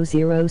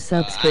 300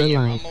 subs for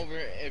life.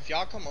 If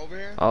y'all come over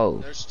here,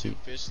 there's 2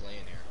 fish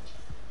laying here.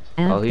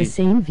 Have the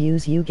same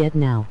views you get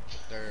now.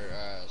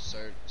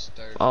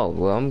 Oh,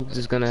 well, I'm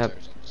just gonna have.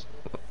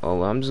 Oh,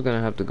 well, I'm just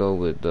gonna have to go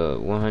with the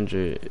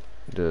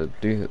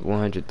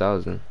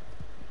 100,000.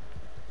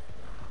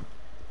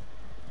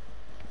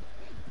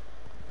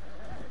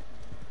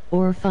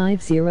 Or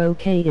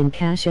 50k in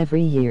cash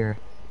every year.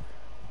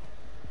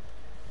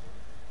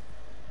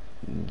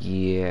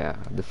 Yeah,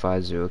 the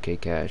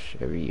 50k cash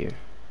every year.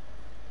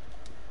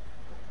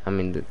 I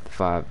mean the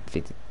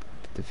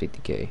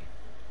 50k.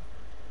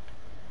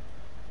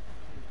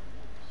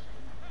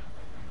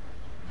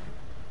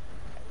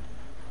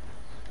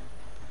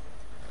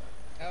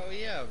 Hell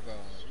yeah, bro.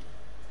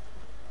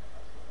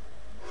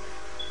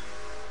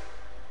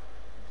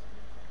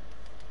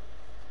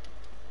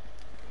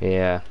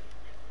 Yeah,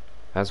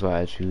 that's why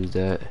I choose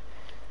that.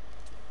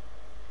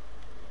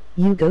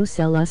 You go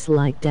sell us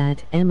like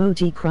that,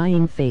 emoji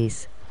crying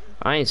face.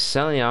 I ain't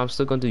selling it, I'm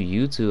still gonna do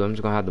YouTube, I'm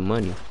just gonna have the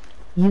money.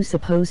 You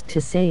supposed to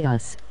say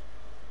us.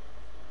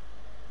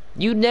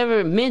 You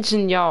never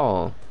mentioned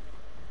y'all.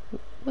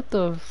 What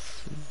the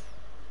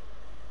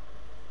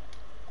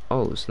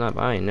Oh, snap,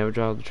 I ain't never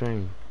drove the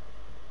train.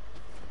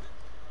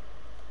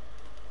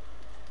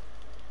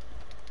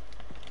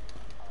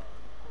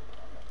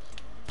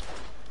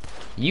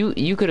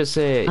 You could have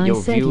said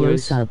your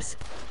viewers. Yo subs.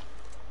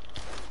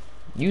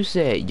 You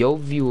said your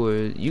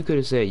viewers. You could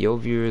have said your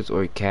viewers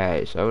or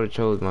cash. I would have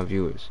chose my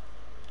viewers.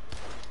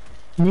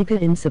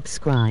 Nigga and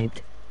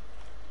subscribed.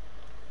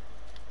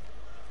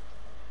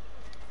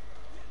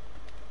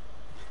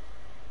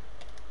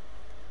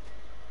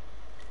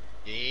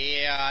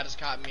 Yeah, I just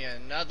caught me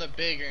another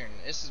big one.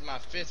 This is my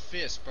 5th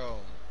fish, bro.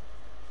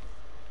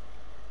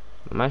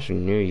 I'm actually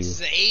near you. This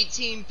is an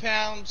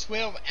 18-pound,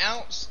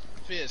 12-ounce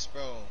fish,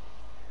 bro.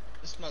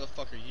 This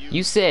motherfucker,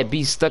 You said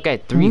be stuck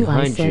at Ooh,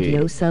 I said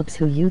yo 300. subs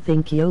who you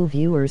think yo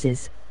viewers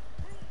is.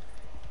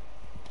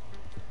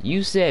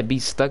 You said be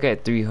stuck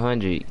at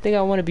 300. You think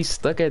I want to be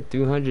stuck at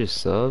 300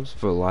 subs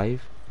for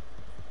life?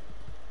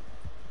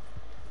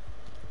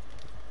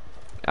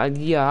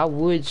 Yeah, I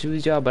would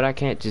choose y'all, but I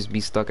can't just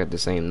be stuck at the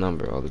same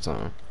number all the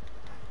time.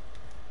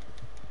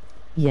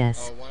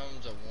 Yes. Oh, one of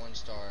them's a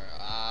 1-star.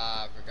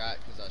 Ah, I forgot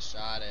because I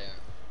shot it.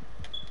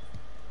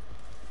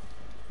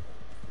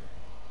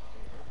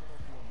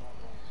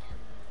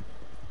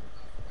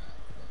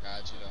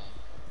 Got you though.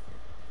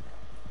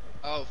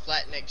 Oh,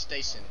 Flat Neck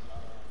Station.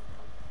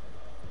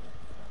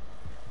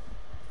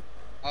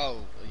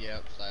 Oh,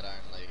 yep, Flatiron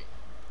Lady.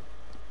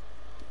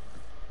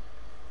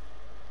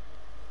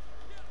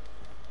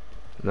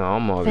 No,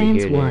 I'm over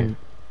Fans here. one.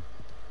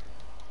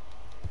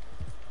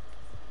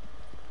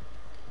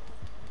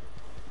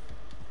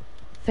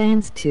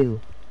 Fans 2.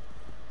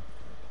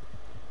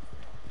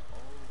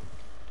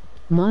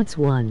 Mods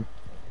 1.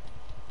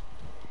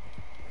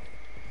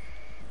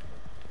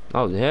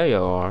 Oh, there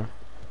y'all are.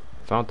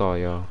 Found all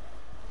y'all.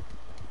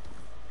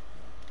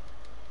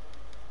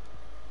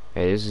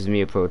 Hey, this is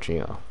me approaching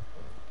y'all.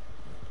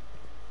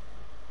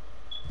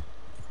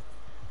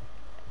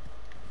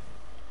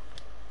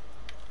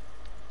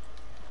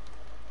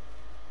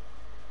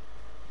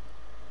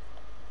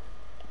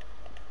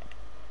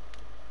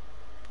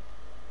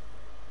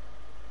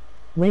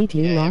 Wait,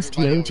 you Yeah, lost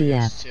everybody yo over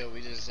here is GF. chill.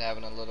 We just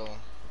having a little.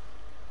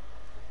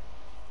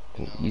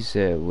 You know, You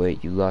said,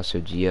 wait, you lost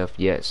your GF?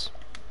 Yes.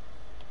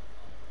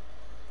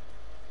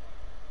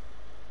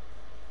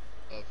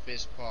 a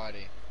fish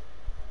party.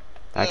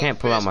 I The can't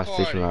pull out fish my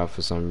party. fishing rod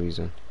for some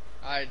reason.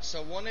 Alright,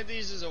 so one of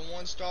these is a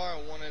 1-star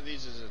and one of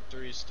these is a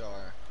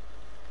 3-star.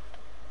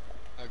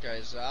 Okay,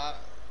 so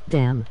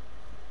Damn.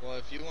 well,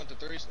 if you want the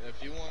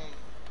if you want,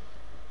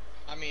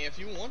 I mean, if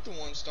you want the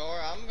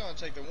 1-star, I'm gonna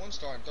take the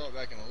 1-star and throw it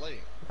back in the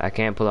lake. I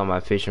can't pull out my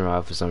fishing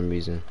rod for some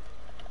reason.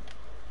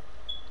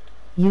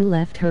 You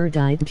left her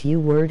died you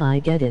word I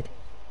get it.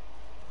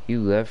 You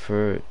left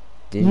her,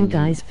 didn't You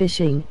guys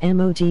fishing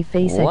emoji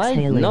face What?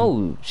 exhaling.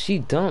 No, she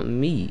dumped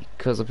me,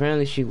 cause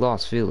apparently she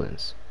lost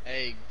feelings.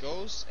 Hey,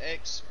 Ghost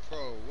X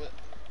Pro, what?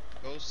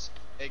 Ghost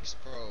X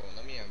Pro,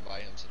 let me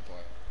invite him to the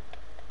party.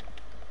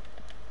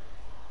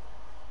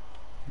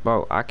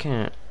 Bro, I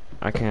can't,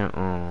 I can't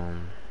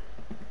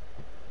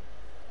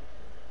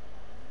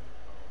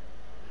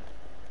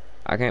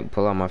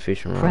pull out my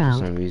fishing rod Proud.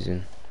 for some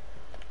reason.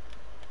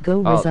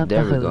 Go Oh, rizz up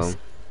there the we go. hose.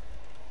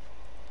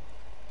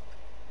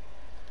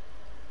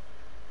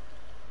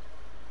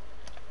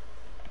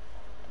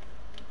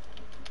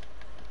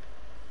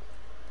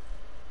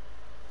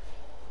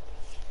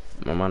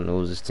 My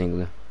nose is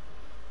tingling.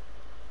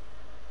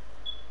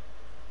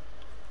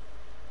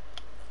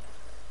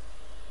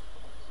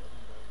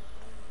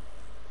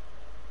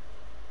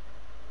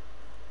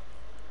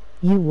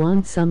 You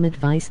want some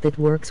advice that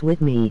works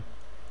with me?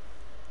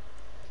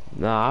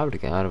 Nah, I already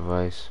got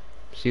advice.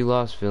 She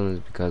lost feelings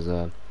because,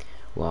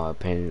 well,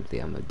 apparently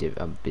I'm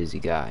a busy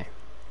guy.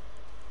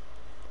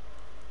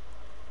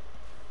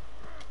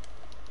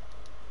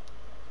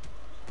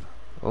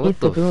 What If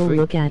the girl freak?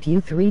 look at you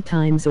 3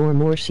 times or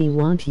more, she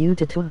want you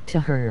to talk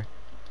to her.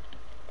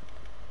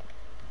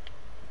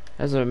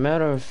 As a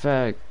matter of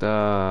fact,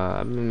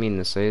 I've been meaning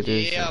to say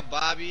this. Yeah,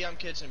 Bobby, I'm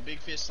catching big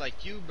fish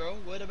like you, bro.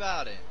 What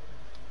about it?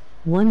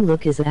 One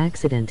look is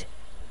accident.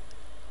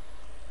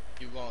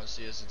 You won't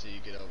see us until you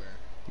get over here.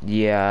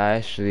 Yeah,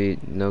 actually,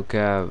 no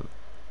cap.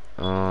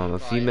 A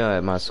female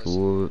at my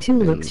school. 2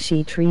 looks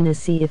she Trina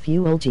see if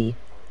you LG.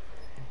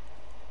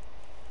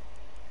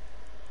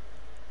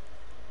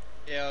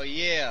 Hell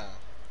yeah.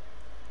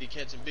 Be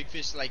catching big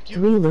fish like you.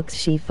 3 looks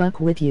she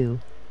fuck with you.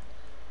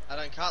 I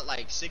done caught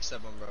like 6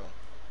 of them, bro.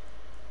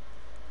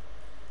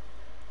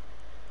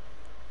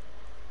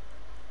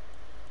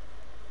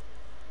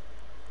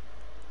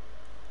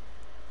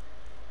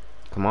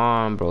 Come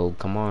on, bro.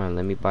 Come on,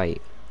 let me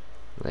bite.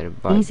 Let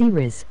it bite. Easy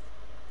Riz.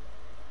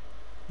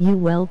 You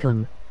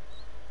welcome.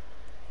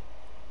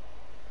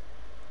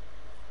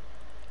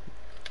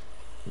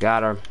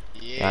 Got her.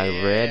 Yeah, I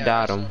red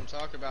dot that's what him. I'm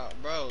talking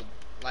about, bro.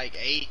 Like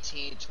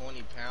 18,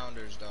 20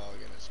 pounders, dog,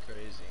 and it's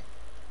crazy.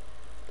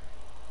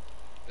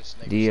 This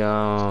nigga's The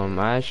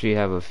so I actually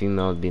have a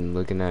female been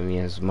looking at me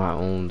as my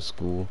own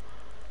school,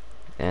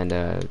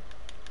 and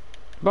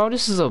bro,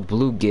 this is a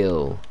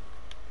bluegill.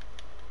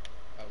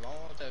 I don't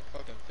want that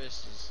fucking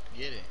fish, just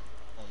get it.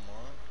 Come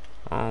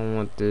on. I don't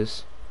want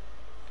this.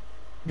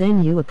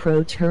 Then you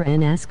approach her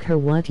and ask her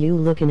what you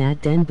looking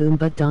at, then boom,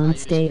 but don't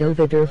stay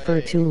over there for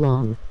too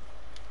long.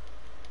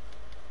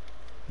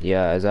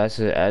 Yeah, as I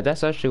said,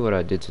 that's actually what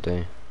I did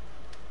today.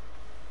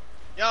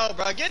 Yo,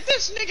 bro, get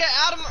this nigga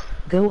out of my...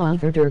 Go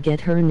over there,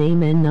 get her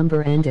name and number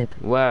and it.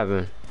 What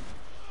happened?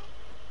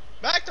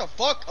 Back the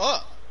fuck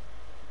up.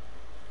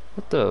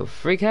 What the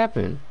freak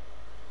happened?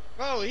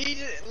 Bro, he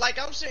did, like,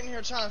 I'm sitting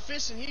here trying to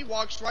fish and he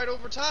walks right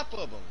over top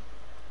of him.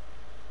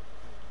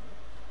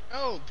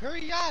 Oh,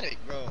 periodic,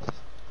 bro.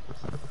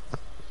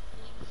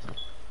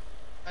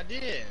 I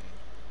did.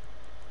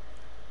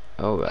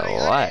 Oh, I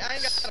ain't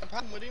relax. got a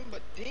problem with him,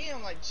 but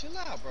damn, like, chill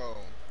out, bro.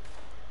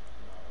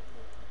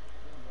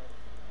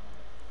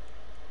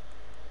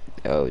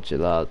 Yo,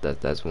 chill out.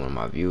 That's one of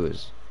my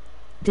viewers.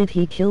 Did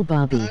he kill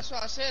Bobby? That's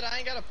why I said I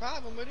ain't got a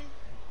problem with him.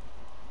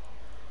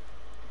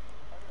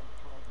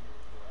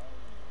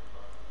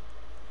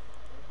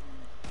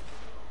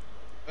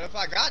 But if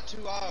I got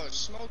to, I'll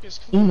smoke his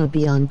Ema cleans.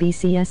 be on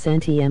BCS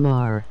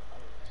NTMR.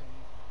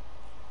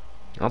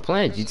 I'm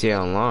playing GTA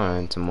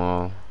Online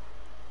tomorrow.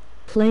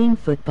 Playing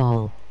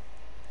football.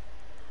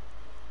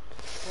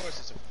 Of course,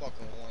 it's a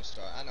fucking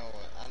 1-star. I know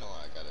what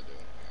I gotta do.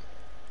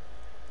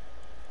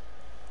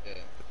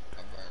 Yeah,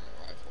 I burn the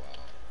rifle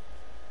out.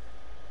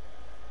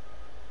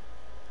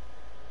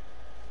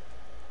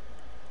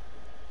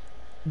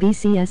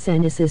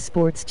 BCSN is his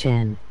sports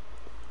chan.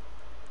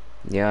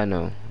 Yeah, I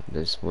know.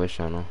 This Switch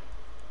channel.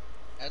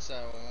 That's a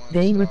 1-star.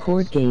 They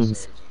record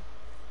games. surgeon.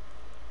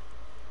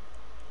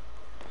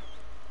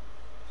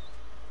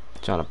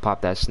 Trying to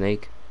pop that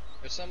snake.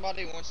 If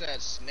somebody wants that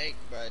snake,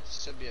 but it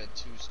should be a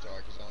 2-star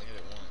because I only hit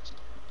it once.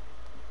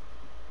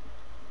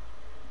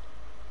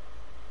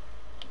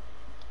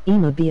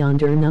 Ema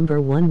Beyonder number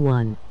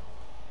 11.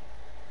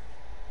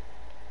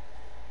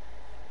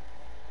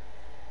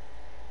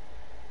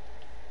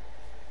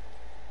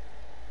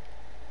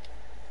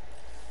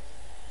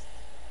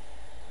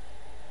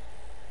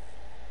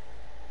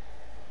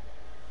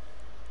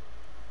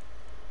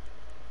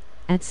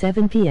 At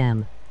 7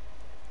 p.m.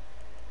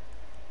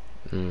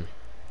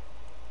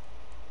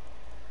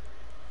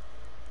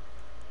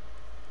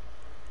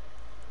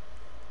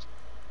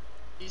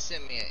 He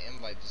sent me an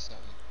invite to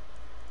something.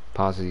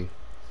 Posse.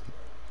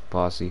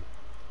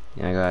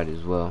 Yeah, I got it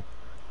as well.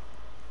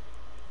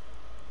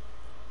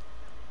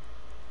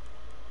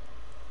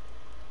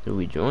 Did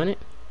we join it?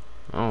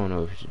 I don't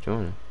know if we should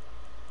join it.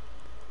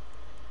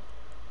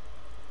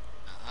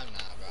 Nah, I'm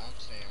not, bro. I'm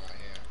staying right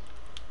here.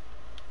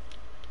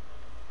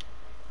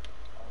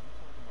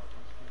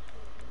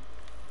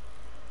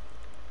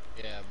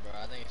 Yeah, bro.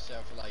 I think it's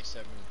set for like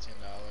 $7 to $10.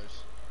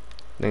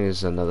 I think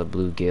it's another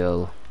blue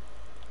gill.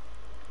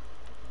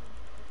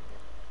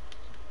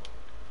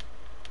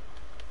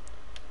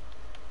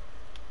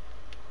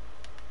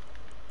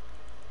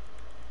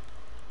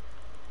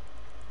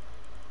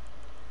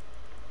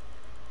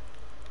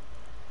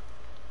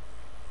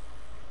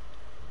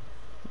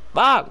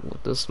 Fuck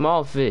with the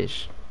small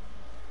fish.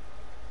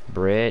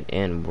 Bread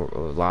and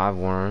live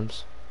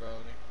worms. Brody.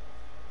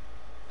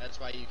 That's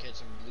why you catch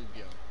some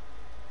bluegill.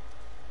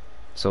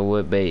 So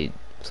what bait?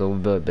 So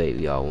what bait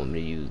y'all want me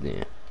to use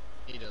then?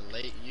 You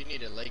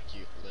need a lake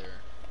lure.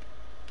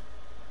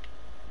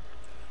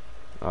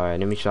 Alright,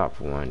 let me shop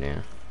for one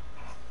then.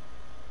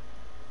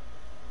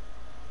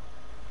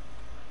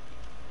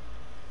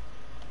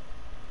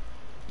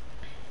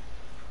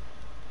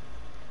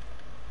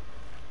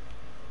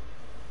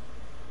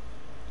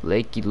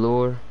 Lakey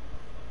lure.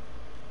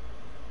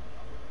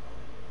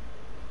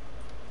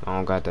 I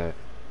don't got that.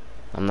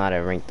 I'm not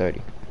at rank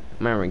 30.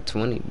 I'm at rank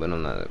 20, but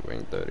I'm not at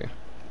rank 30.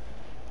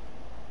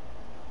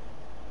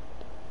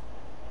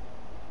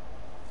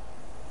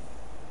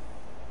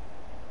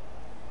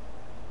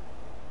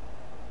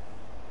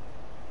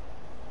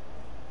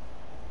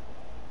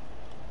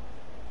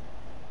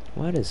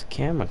 Why does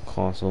camera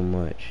cost so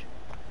much?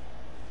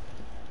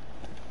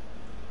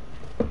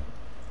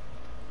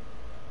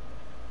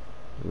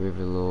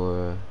 River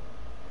lure,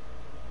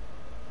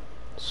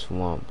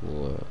 swamp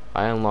lure.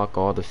 I unlock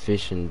all the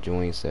fishing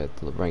joints at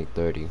rank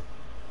 30.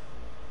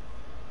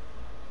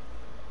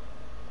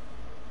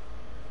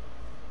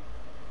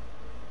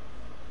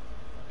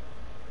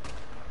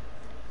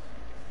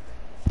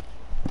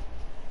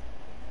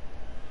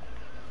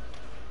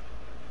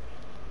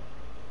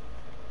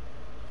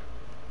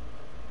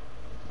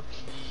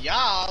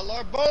 Y'all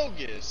are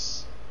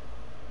bogus.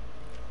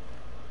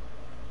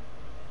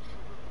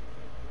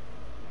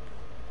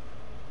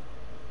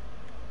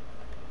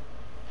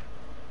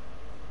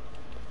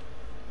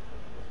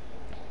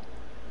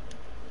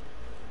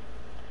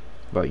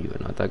 Bro, you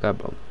are not that guy,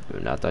 bro.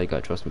 You're not that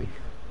guy, trust me.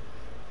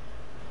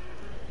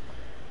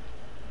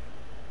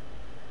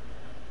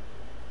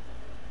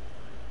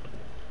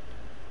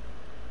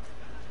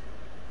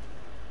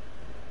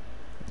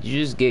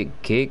 You just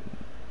get kicked.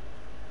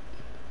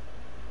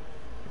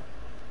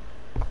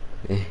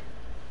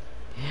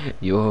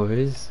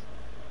 Yours?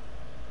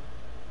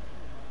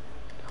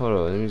 Hold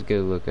on, let me just get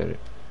a look at it.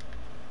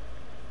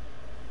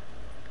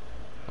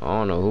 I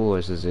don't know who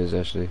else this is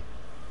actually.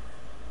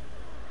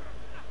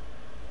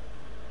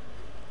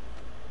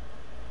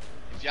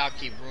 If y'all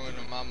keep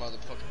ruining my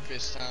motherfucking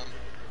fish time.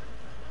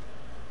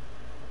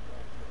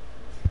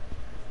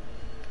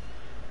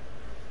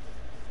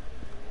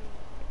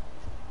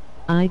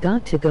 I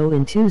got to go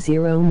in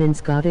 2-0 Min's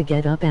gotta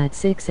get up at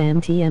 6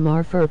 am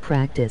TMR for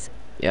practice.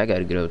 Yeah, I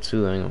gotta get up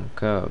too, I ain't gonna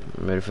cop.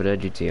 I'm ready for that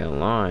GTA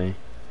Online.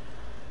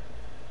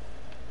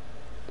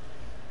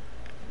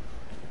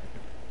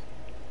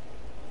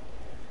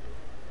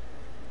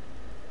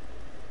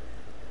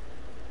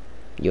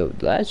 Yo,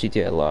 last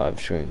GTA live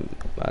stream,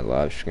 my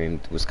live stream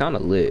was kinda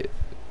lit.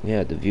 We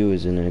had the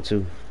viewers in there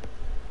too.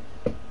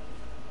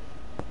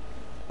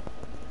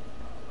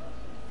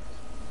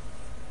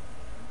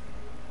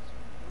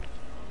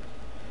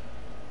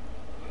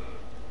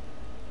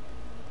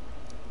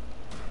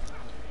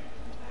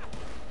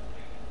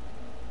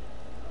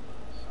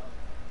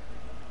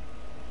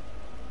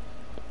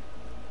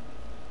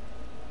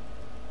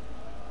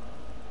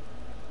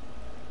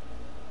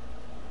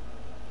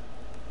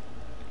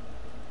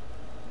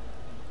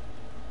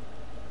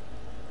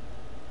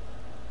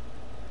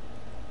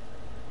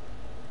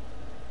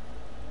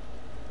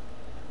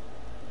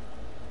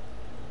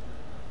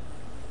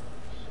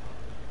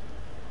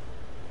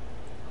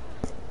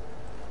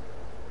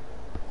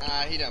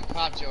 He done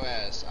popped your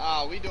ass.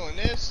 Ah, we doing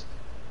this?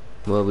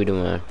 What are we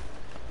doing?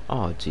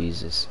 Oh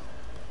Jesus.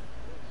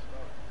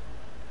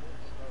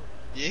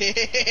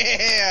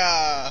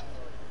 Yeah!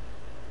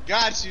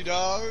 Got you,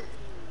 dog.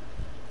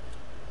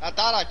 I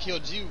thought I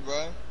killed you,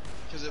 bro.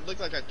 Because it looked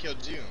like I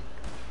killed you.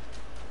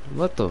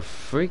 What the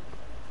freak?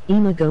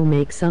 Ima go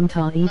make some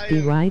ta eat,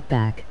 be right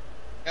back.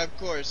 Of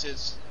course,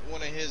 it's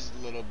one of his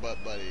little butt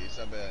buddies,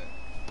 I bet.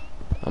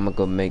 I'm gonna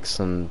go make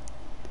some.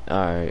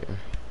 Alright.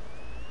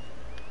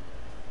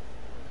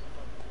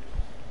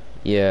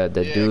 Yeah,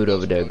 the dude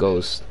over there,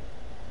 Ghost.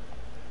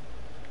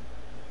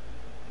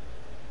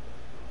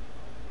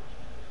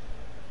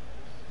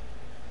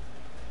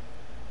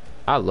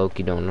 I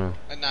low-key don't know.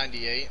 A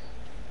 98.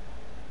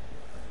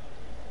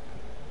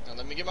 Now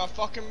let me get my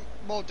fucking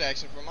bolt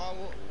action for my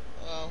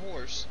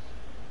horse.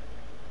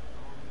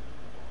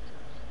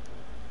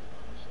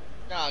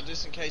 Nah,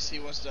 just in case he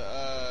wants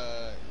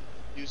to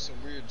do some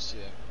weird shit.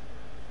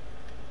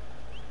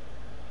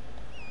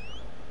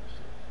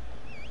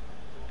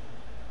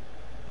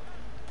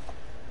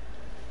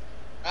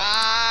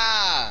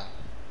 Ah!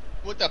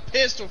 With the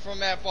pistol from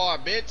that far,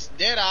 bitch.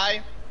 Deadeye.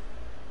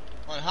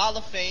 On Hall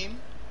of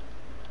Fame.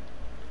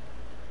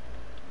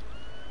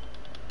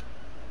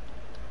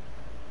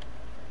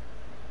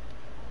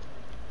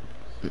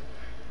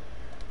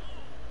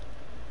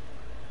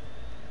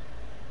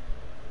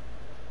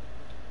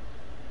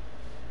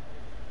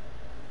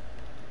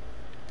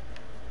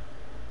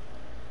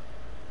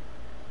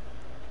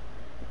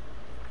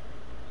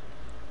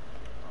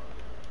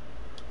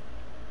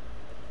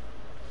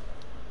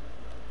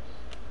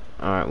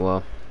 Alright,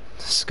 well,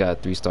 just got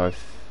a 3-star.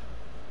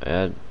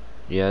 Yeah,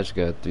 I just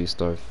got a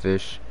 3-star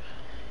fish.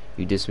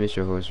 You dismissed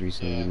your horse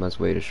recently. You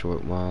must wait a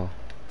short while.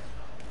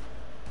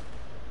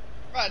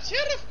 Bro,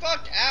 chill the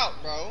fuck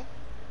out, bro.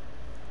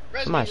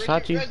 Somebody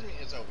shot you?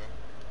 It's over.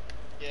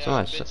 Yeah,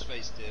 Somebody bitch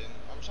face did.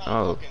 I'm trying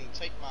Oh. to fucking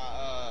take my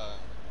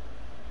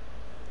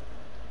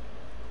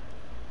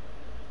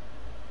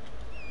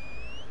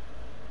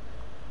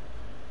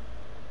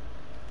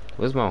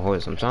Where's my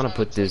horse? I'm trying to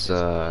put this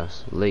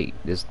late,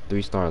 this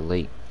 3-star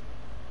late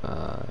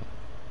on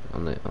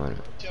it.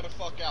 Chill the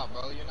fuck out,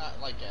 bro. You're not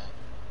like that.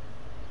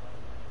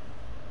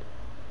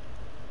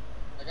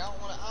 Like I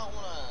don't wanna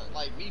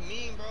like be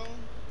mean, bro.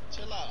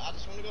 Chill out. I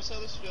just wanna go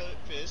sell this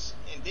fish,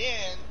 and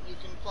then you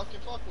can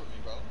fucking fuck with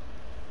me, bro.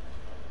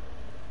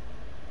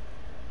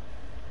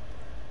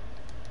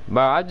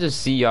 Bro, I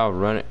just see y'all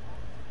running.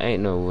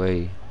 Ain't no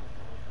way.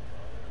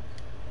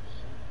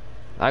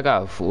 I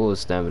got full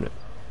stamina.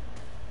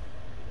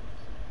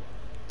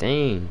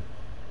 Dang.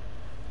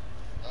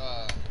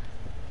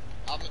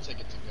 I'm gonna take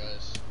it to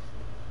Gus.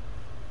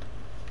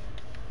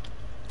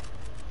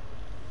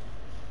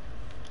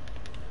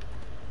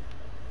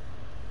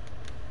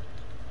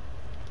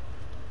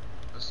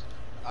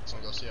 I just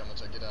wanna go see how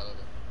much I get out of it.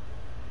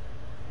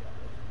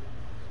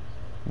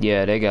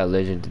 Yeah, they got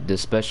legend. The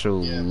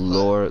special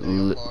lore.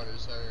 Hard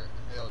as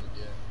hell to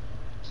get.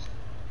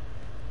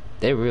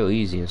 They real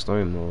easy in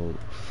story mode.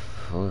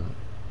 Fuck.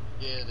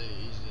 Yeah, they're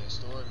easy in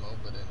story mode,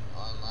 but in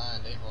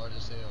online they hard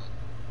as hell.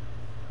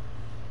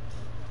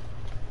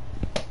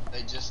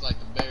 They just like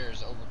the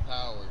bears,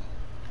 overpowered.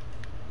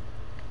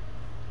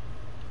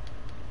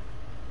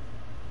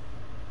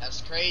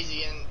 That's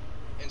crazy.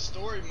 In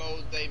story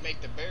mode they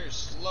make the bears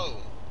slow,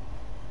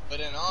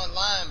 but in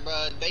online,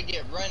 bruh, they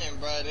get running,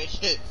 bruh. They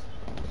get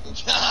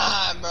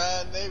God,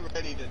 bruh, they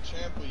ready to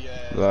trample your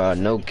ass. Bro,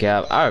 no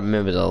cap. I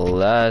remember the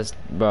last,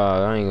 bro.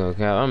 I ain't gonna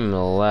cap. I remember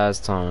the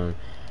last time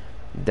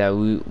that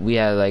we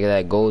had like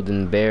that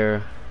golden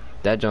bear.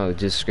 That junk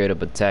just straight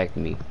up attacked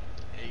me.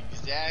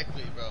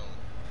 Exactly, bro.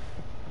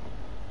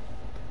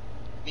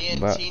 Me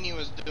and Teeny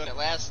was doing it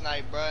last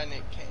night, bro, and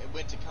it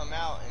went to come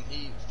out, and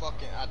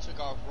I took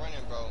off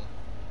running, bro.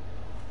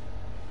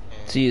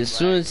 See, as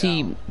soon as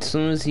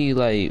he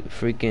like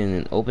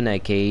freaking opened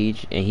that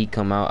cage and he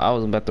come out, I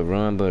was about to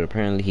run, but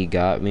apparently he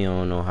got me. I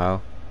don't know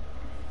how.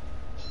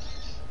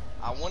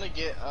 I want to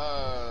get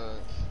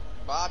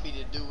Bobby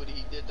to do what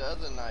he did the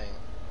other night.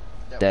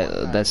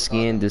 That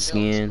skin, the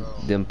skin,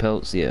 them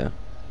pelts, yeah.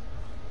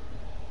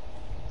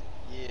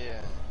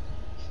 Yeah.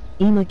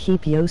 Ima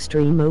keep yo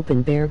stream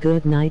open bear.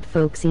 Good night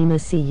folks. Ima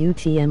see you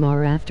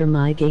TMR after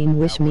my game.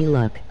 Wish me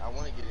luck. I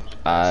want to get into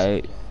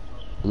Alright,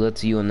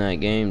 let's see you in that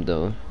game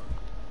though.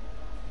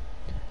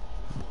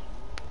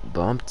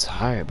 But I'm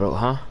tired, bro,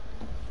 huh?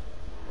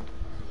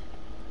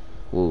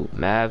 Who?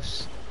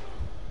 Mavs?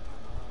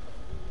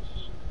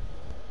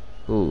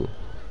 Who?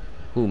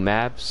 Who?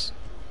 Mavs?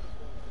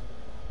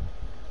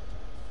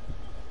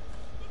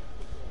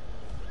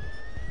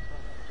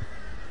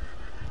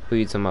 Who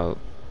you talking about?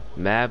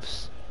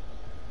 Mavs?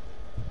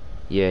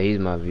 Yeah, he's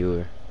my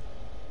viewer.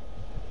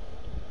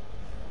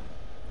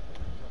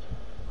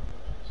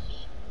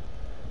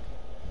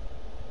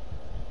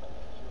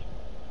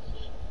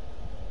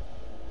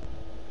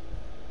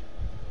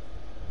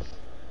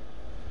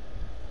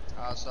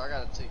 So I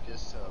gotta take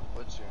this to a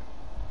butcher.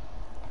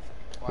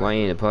 Why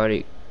you in the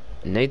party?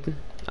 Nathan?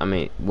 I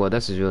mean, well,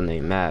 that's his real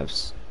name,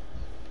 Mavs.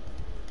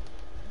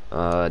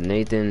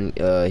 Nathan,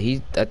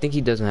 I think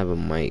he doesn't have a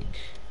mic.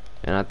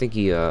 And I think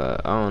he, I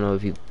don't know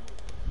if he...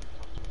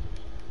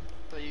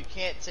 So you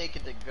can't take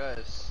it to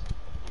Gus.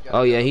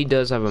 Oh yeah, he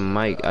does have a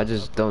mic. I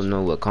just don't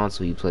know what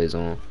console he plays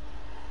on.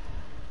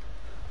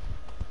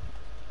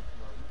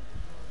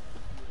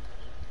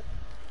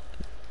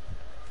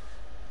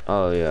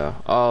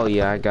 Oh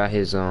yeah, I got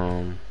his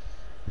PSN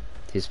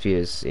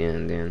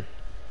then.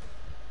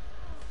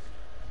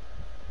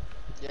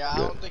 Yeah, I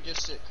don't think your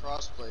shit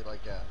crossplay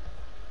like that.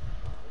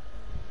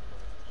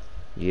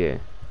 Yeah,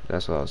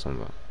 that's what I was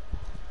talking about.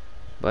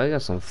 But I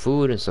got some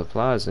food and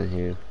supplies in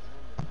here.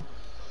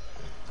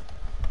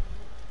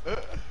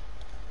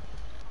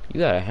 You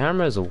got a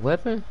hammer as a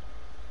weapon?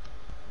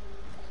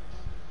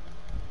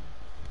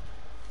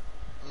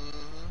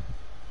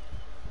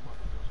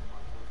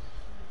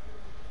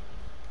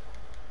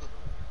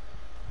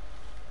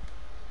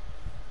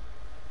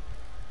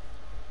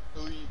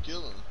 Who are you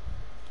killing?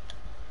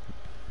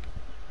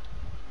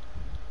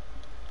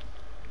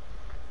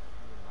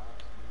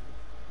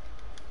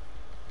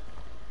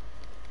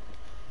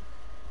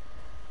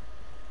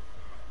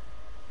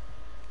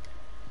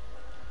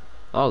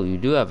 Oh, you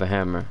do have a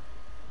hammer.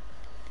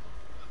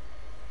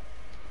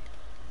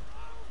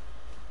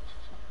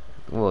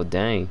 Well,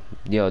 dang.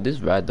 Yo, this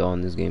ragdoll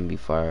in this game be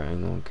fire. I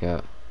ain't gonna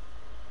cap.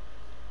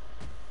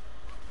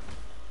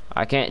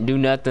 I can't do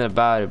nothing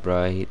about it,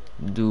 bro. He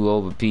do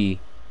over P.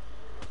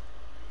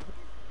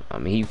 I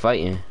mean, he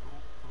fighting.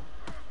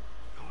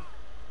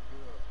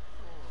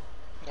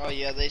 Oh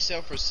yeah, they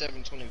sell for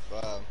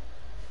 $7.25.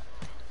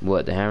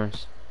 What, the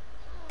hammers?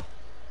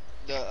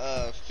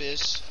 The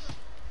fish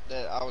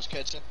that I was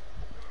catching.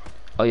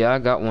 Oh yeah, I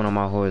got one on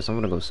my horse. I'm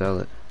gonna go sell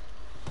it.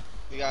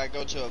 We gotta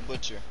go to a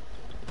butcher.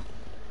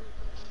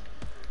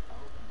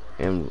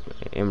 And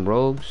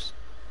rogues?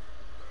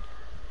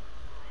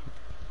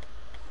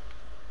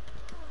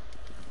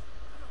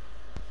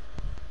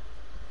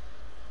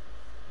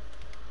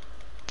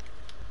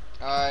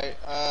 Alright,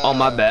 Oh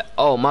my bad.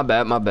 Oh my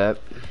bad, my bad.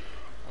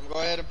 I'm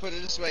going ahead and put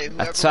it this way.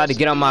 I tried to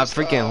get on my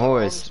freaking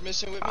horse.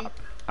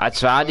 I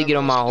tried to get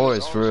on my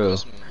horse for real.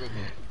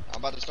 I'm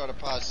about to start a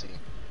posse.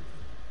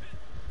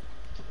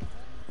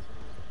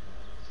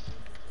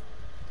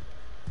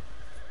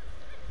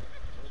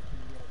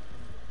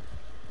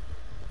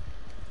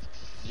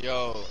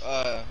 Yo,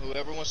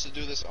 whoever wants to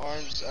do this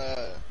arms,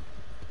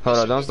 Hold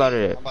on, don't start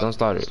it. Don't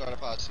start it. Start a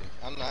posse.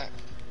 I'm not.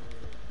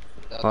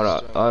 Hold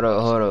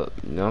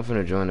up. No, I'm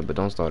finna join it, but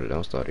don't start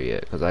it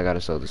yet, cause I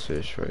gotta sell this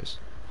fish first.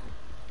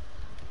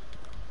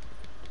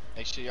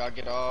 Make sure y'all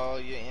get all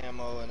your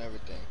ammo and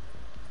everything.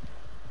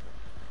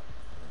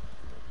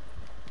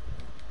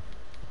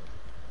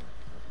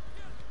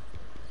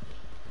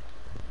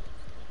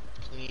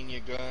 Clean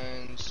your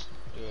guns.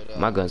 Do it up.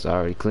 My gun's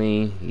already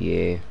clean.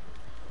 Yeah,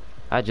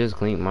 I just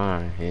cleaned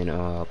mine in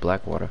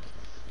Blackwater.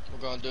 We're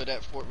gonna do it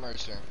at Fort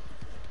Mercer.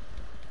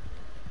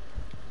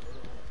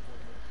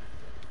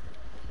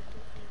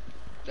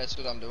 That's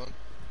what I'm doing.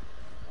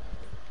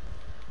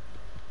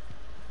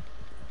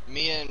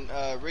 Me and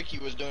Ricky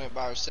was doing it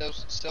by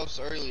ourselves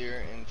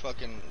earlier and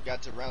fucking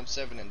got to round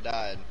 7 and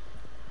died.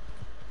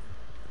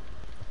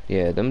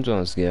 Yeah, them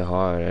joints get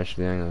hard.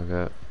 Actually, I ain't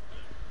gonna cut.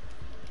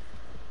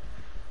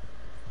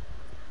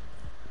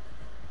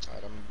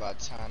 Alright, I'm gonna buy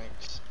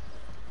tonics.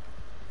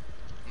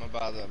 I'm gonna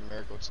buy the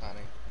Miracle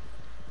Tonic.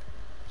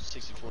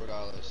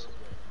 $64.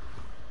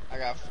 I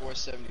got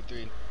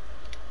 473.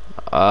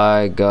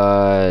 I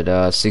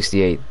got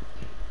 68.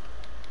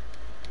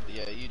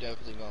 Yeah, you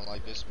definitely gonna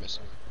like this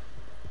mission.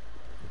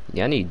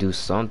 Yeah, I need to do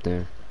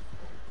something.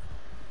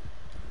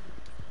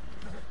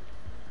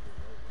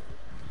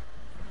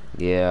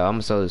 Yeah, I'm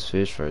gonna sell this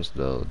fish first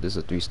though. This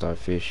is a 3-star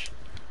fish.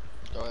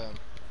 Go ahead.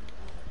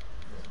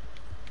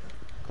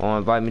 Oh,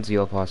 invite me to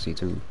your posse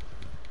too.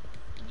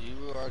 You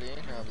were already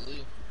in here, I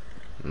believe.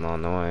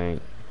 No, I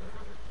ain't.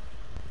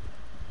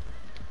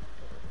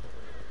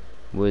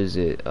 What is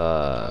it?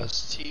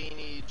 It's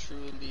Teeny,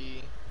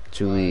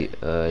 Truly,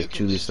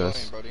 Truly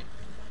sus. Join, buddy.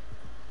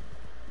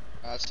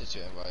 I'll send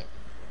you an invite.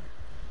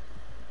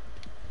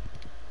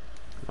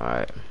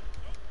 Alright.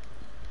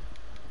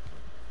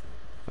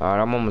 Alright,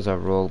 I'm almost at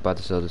rogue, about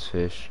to sell this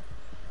fish.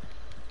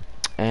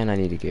 And I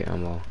need to get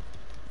ammo.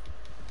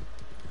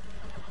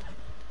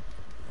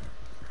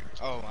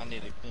 Oh, I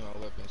need to clean my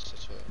weapons.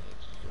 That's what I need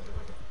to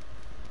do.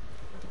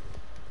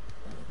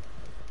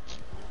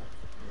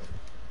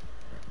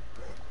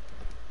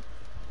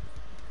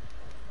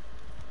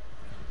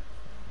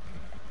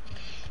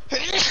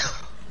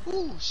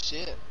 Ooh,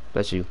 shit.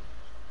 Bless you.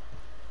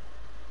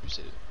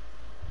 Appreciate it.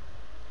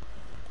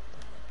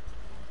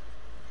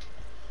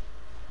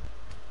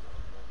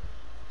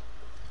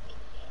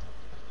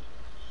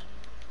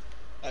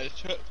 I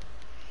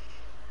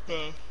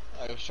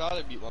was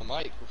trying to mute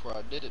my mic before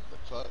I did it, but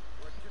fuck,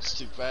 it's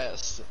too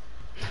fast.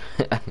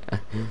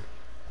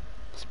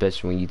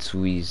 Especially when you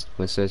squeeze,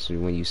 especially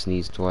when you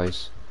sneeze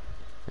twice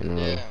in a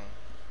row. Yeah.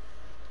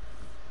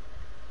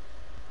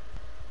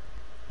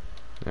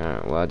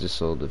 Alright, well I just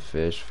sold the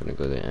fish, finna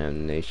go to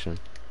Ammunition.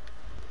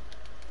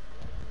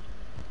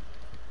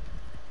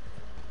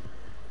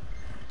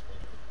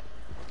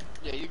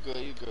 Yeah, you good,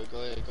 you good.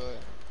 Go ahead, go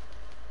ahead.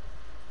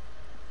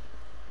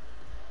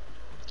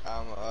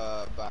 I'm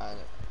buying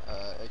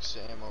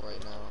extra ammo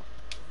right now.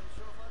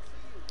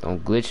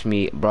 Don't glitch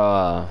me,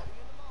 bruh.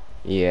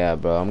 Yeah,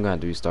 bro, I'm gonna have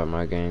to restart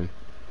my game.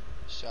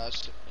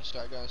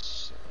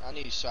 Shotguns. I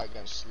need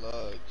shotgun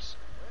slugs.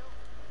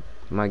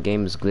 My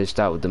game is glitched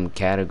out with them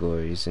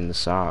categories in the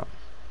shop.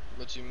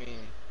 What you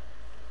mean?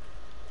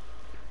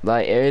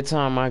 Like, every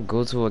time I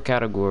go to a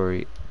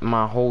category,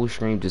 my whole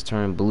stream just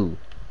turned blue.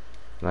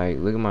 Like,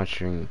 look at my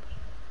stream.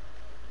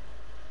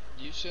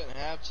 You shouldn't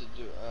have to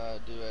do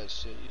that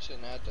shit. You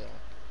shouldn't have to.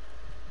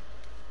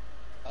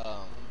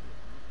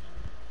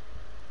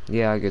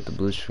 Yeah, I get the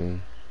blue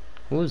stream.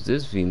 Who is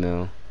this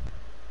female?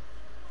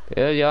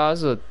 Yeah, y'all,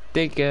 it's a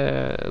thick,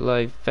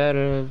 like,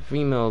 fatter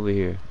female over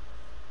here.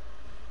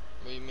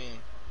 What do you mean?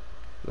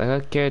 Like,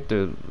 her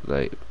character,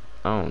 like,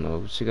 I don't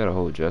know, she got a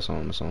whole dress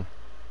on or something.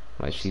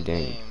 Like, What's she the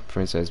dang name?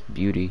 Princess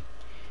Beauty.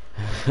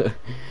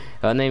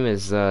 Her name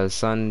is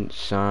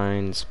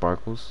Sunshine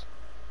Sparkles.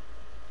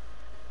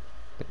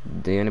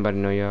 Do anybody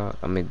know y'all?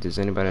 I mean, does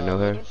anybody know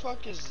her? Who the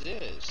fuck is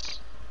this?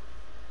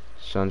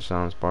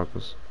 Sunshine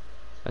Sparkles.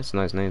 That's a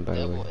nice name, by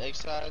the Devil way.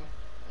 Exile.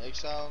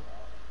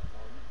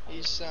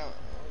 He sound.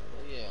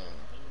 Yeah.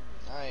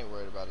 I ain't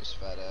worried about his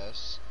fat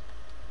ass.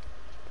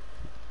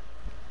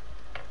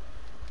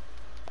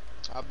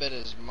 I bet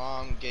his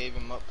mom gave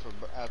him up for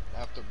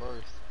after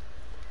birth.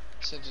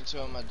 Sent him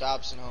to an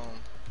adoption home.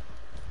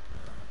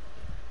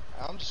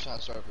 I'm just trying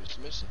to start up this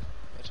mission.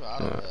 That's why I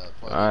don't.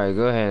 Alright,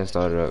 go ahead and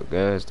start it up. Go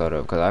ahead and start it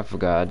up, cause I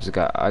forgot.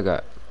 I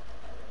got.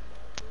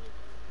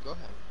 Go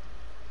ahead.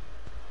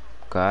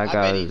 Cause I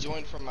bet he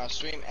joined from my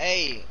stream.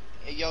 Hey,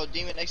 yo,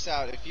 Demon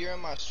Exile, if you're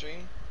in my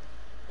stream,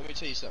 let me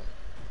tell you something.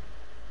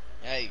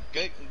 Hey,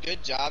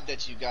 good job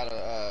that you got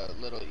a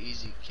little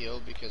easy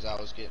kill because I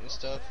was getting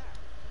stuff.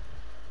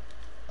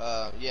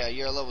 Yeah,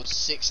 you're a level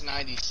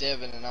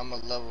 697 and I'm a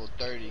level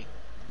 30.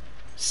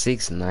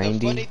 690.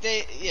 The funny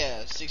thing,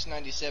 yeah,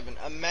 697.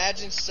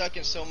 Imagine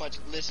sucking so much.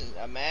 Listen,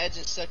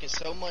 imagine sucking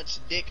so much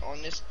dick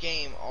on this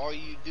game. All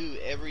you do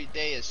every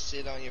day is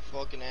sit on your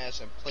fucking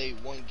ass and play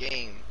one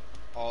game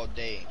all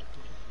day.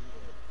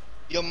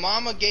 Your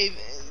mama gave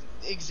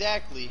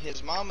exactly.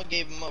 His mama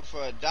gave him up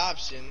for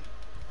adoption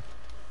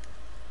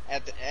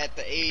at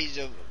the age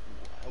of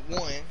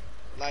 1.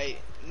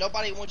 Like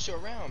nobody wants you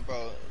around,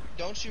 bro.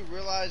 Don't you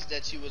realize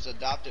that you was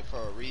adopted for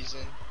a reason?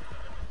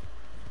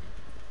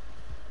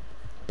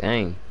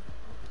 Dang.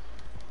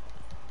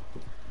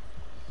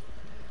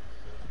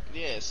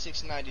 Yeah,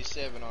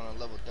 697 on a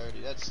level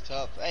 30. That's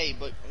tough. Hey,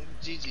 but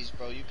GG's,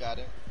 bro. You got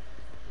it.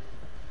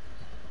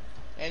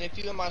 And if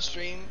you in my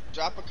stream,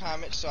 drop a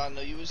comment so I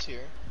know you was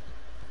here.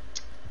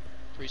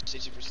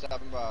 Appreciate you for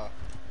stopping by.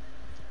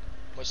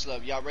 Much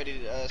love. Y'all ready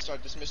to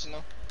start this mission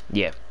though?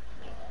 Yeah.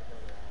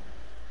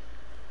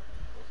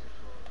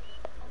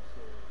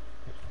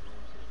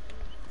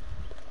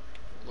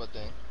 What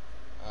thing?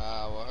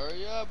 Well,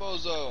 hurry up,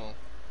 bozo.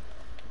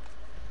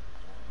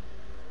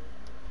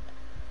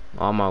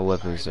 All my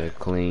weapons are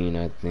clean,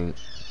 I think.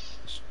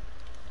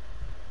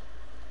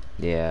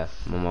 Yeah,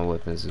 all my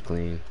weapons are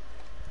clean.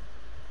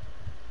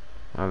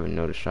 I don't even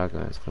know the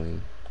shotgun's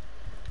clean.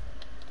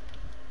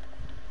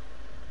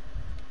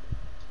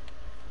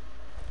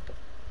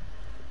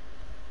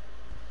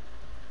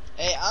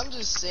 Hey, I'm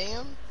just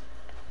saying,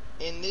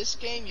 in this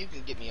game you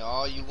can get me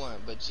all you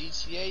want, but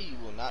GTA you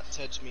will not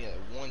touch me at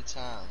one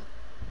time.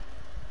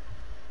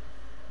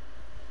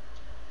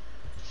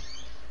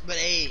 But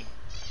hey,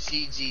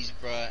 GG's,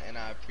 bruh, and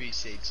I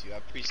appreciate you. I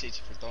appreciate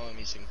you for throwing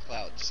me some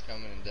clout, just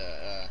coming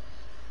and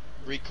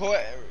record.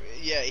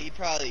 Yeah, he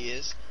probably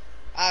is.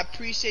 I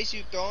appreciate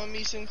you throwing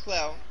me some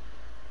clout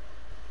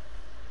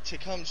to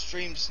come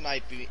stream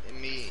snipe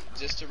me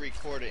just to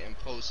record it and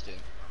post it.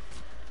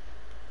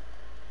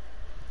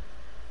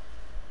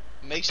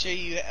 Make sure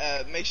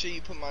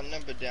you put my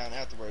number down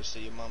afterwards so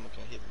your mama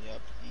can hit me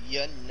up.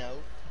 You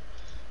know.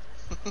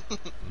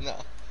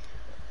 Nah.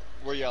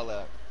 Where y'all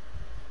at?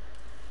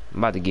 I'm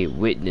about to get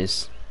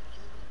witness.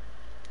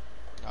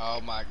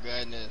 Oh my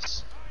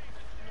goodness.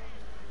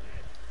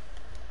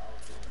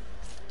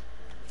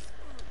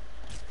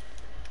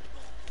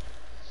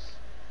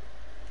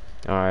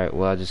 Alright,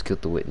 well I just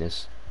killed the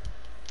witness.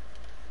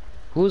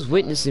 Who's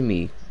witnessing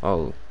me?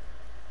 Oh,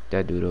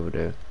 that dude over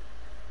there.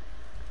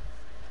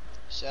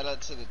 Shout out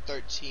to the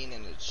 13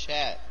 in the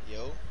chat,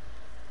 yo.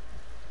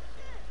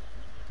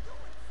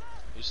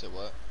 You said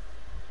what?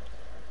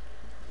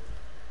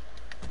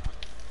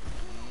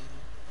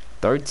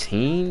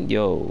 13?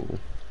 Yo.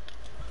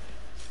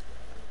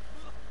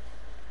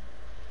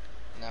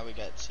 Now we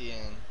got 10.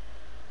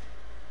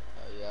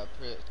 Oh yeah,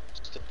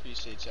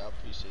 appreciate y'all.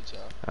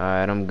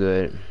 Alright, I'm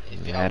good.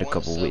 If I y'all had a want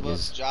couple to sub up,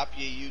 witnesses. drop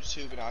your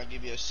YouTube and I'll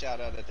give you a shout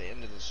out at the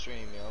end of the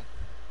stream, yo.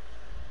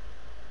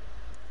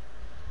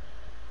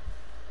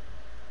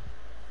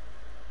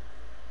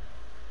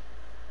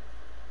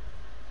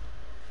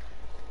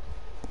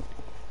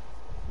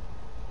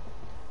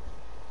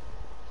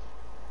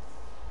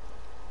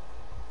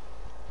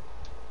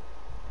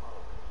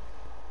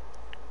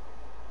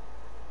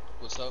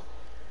 What's up?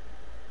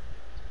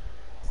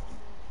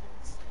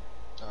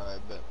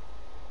 Alright, bet.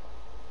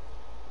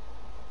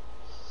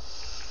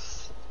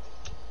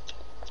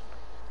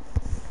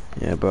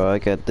 Yeah, bro, I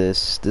got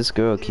this. This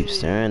girl keeps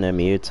staring at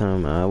me every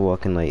time I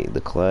walk in like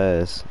the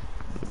class,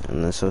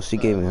 and then so she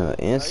gave me her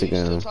Are you still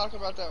Instagram. talking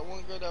about that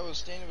one girl that was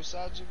standing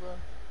beside you, bro?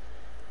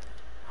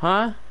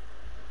 Huh?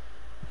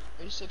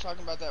 Are you still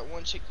talking about that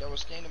one chick that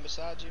was standing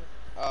beside you?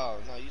 Oh,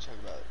 no, you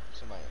talking about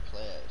somebody in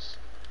class.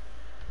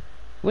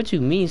 What you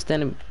mean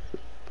standing?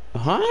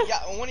 Huh?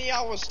 Yeah, one of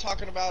y'all was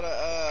talking about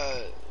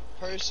a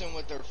person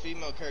with their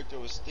female character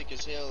was thick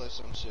as hell or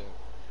some shit.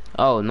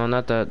 Oh no,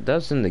 not that.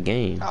 That's in the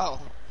game. Oh.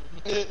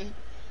 I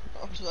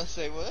was gonna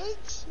say,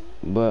 what?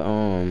 But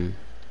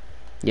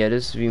yeah,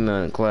 this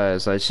female in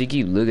class, like she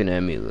keep looking at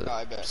me. Look. Oh,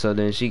 I bet. So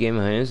then she gave me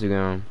her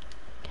Instagram,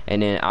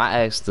 and then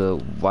I asked her,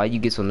 "Why you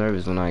get so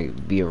nervous when I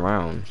be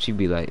around?" She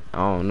be like, "I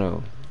don't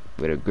know,"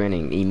 with a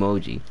grinning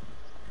emoji.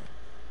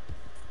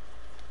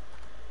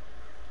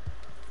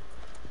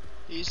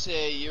 You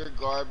say you're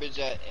garbage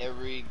at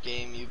every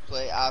game you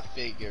play. I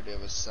figured it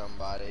was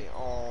somebody.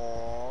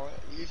 Aww,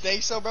 you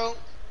think so, bro?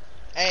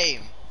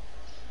 Hey,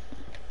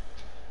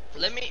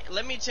 let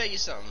me tell you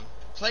something.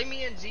 Play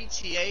me in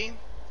GTA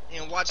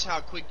and watch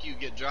how quick you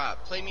get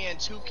dropped. Play me in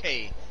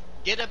 2K.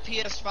 Get a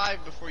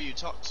PS5 before you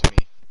talk to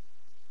me.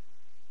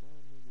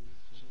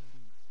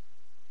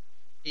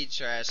 He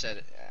trash at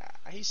it.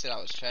 He said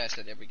I was trash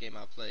at every game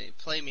I played.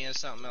 Play me in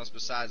something else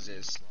besides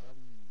this.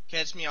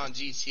 Catch me on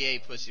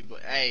GTA, pussy boy.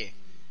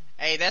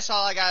 Hey, that's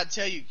all I gotta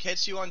tell you.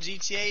 Catch you on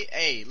GTA.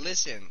 Hey,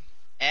 listen.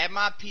 Add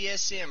my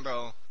PSN,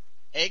 bro.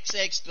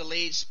 XX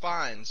delayed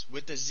spawns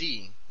with a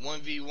Z.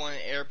 1v1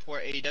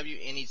 airport AW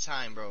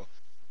anytime, bro.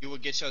 You will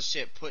get your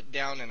shit put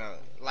down in a,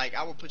 like,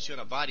 I will put you in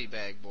a body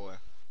bag, boy.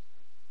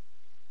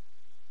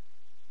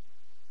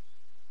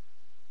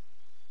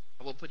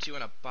 I will put you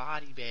in a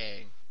body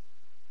bag.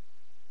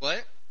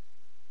 What?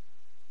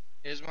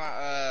 Here's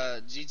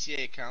my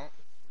GTA account.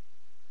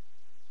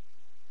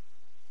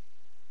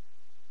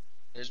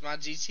 Here's my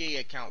GTA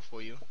account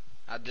for you.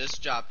 I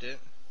just dropped it.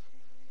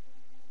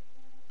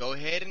 Go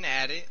ahead and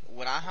add it.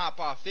 When I hop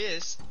off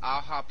this,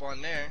 I'll hop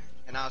on there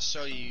and I'll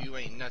show you you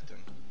ain't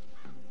nothing.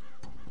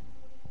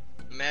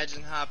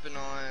 Imagine hopping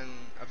on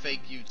a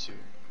fake YouTube.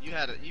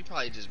 You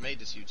probably just made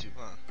this YouTube,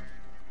 huh?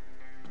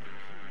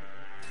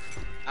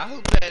 I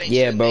hope that ain't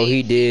Yeah, your bro, name,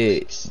 he did.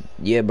 Felix.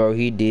 Yeah, bro,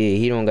 he did.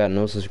 He don't got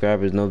no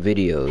subscribers, no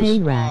videos. Hey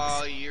Oh,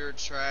 Rackz. you're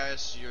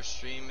trash. Your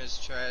stream is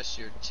trash.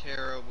 You're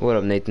terrible. What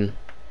up, Nathan?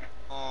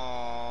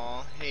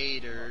 Aw,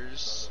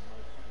 haters.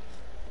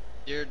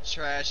 You're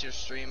trash. Your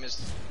stream is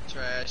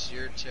trash.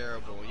 You're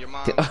terrible. Your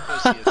mom's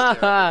pussy is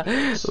terrible.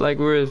 Bitch. Like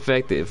we're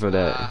affected for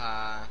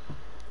that.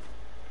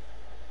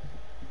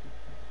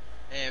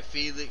 And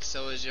Felix,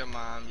 so is your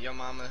mom. Your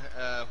mama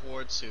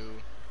whore too.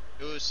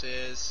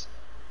 Deuces.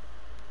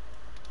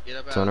 Get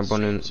up out Turn of up the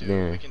on stream the too.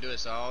 there. We can do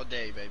this all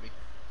day, baby.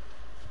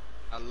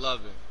 I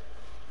love it.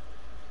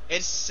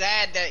 It's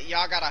sad that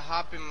y'all gotta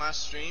hop in my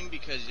stream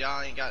because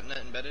y'all ain't got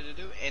nothing better to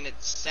do, and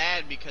it's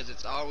sad because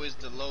it's always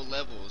the low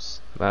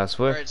levels, I or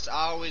swear. it's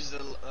always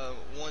the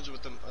ones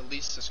with the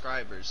least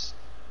subscribers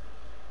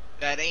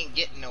that ain't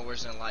getting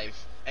nowheres in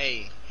life.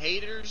 Hey,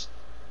 haters,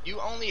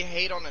 you only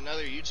hate on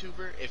another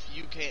YouTuber if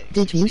you can't.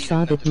 Did you succeed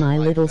saw in that nothing in my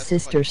life. little That's the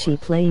sister funny she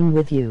part. playing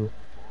with you?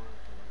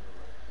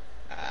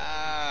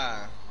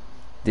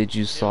 Did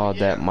you saw yeah.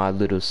 that my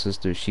little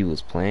sister she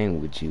was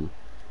playing with you?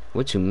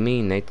 What you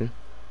mean, Nathan?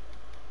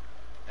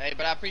 Hey,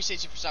 but I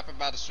appreciate you for stopping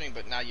by the stream,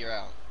 but now you're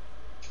out.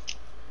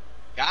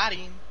 Got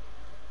him.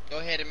 Go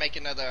ahead and make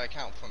another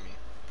account for me.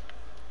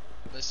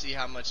 Let's see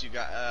how much you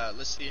got.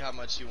 Let's see how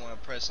much you want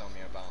to press on me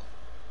about.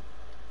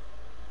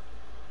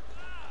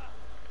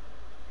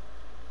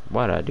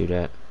 Why'd I do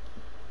that?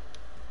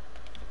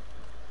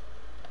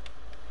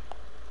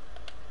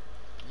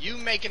 You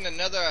making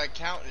another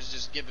account is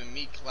just giving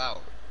me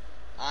clout.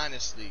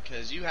 Honestly,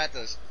 because you had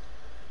to,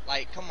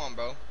 like, come on,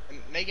 bro.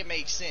 Make it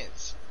make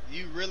sense.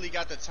 You really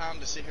got the time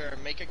to sit here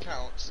and make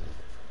accounts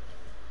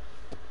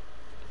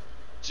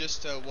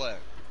just to what?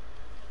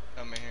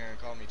 Come in here and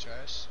call me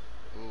trash?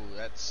 Ooh,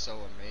 that's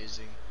so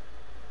amazing.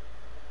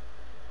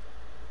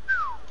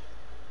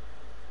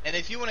 And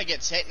if you want to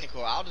get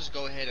technical, I'll just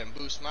go ahead and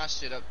boost my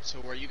shit up to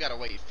where you gotta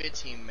wait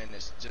 15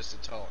 minutes just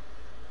to talk.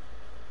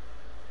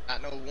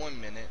 Not no 1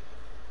 minute.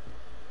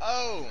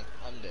 Oh,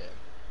 I'm dead.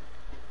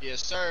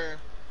 Yes, sir.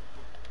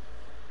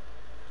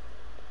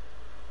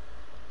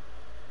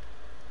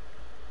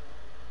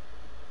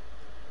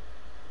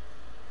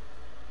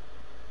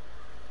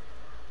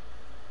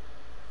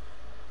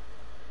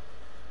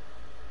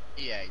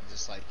 act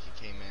just like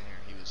he came in here.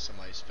 He was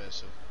somebody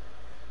special.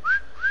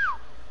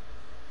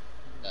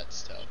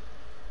 That's tough.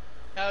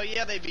 Hell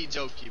yeah, they be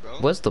jokey, bro.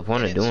 What's the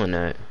point of doing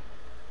that?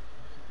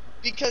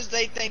 Because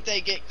they think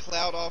they get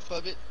clout off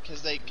of it,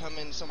 because they come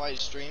in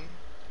somebody's stream.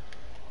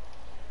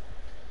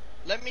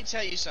 Let me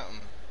tell you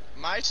something.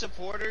 My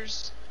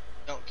supporters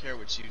don't care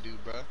what you do,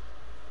 bruh.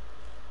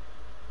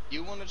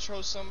 You want to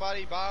troll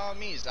somebody, by all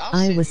means.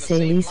 I was say,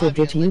 Lisa,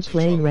 did you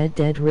play Red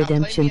Dead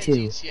Redemption 2? Play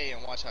me in GTA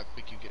and watch how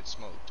quick you get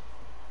smoked.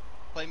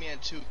 Play me in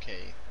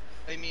 2K.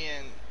 Play me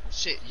in,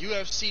 shit,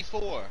 UFC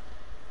 4.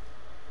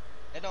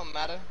 It don't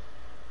matter.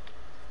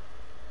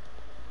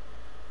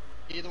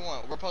 Either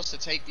one. We're supposed to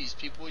take these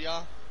people,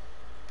 y'all.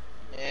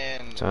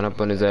 And turn up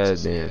on his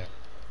ass, then. Yeah.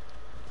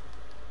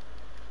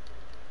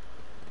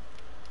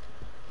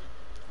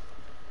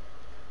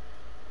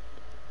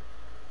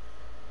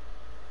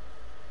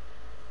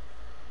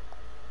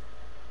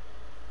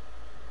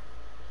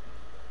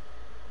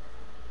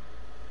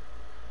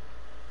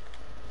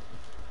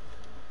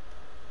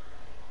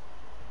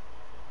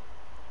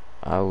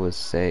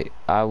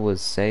 I would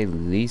say,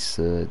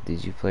 Lisa,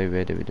 did you play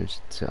Red Dead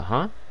Redemption 2?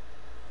 Huh?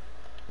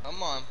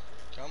 Come on.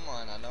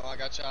 I know I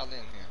got y'all in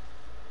here.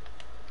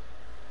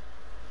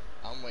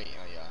 I'm waiting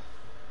on y'all.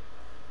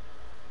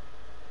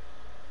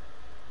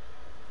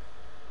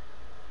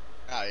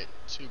 Alright,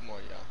 2 more,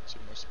 y'all. 2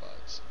 more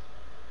spots.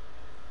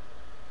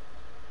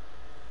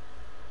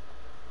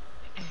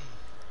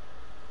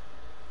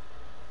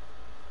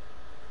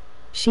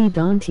 She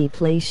don't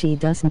play, she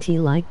doesn't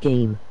like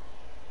game.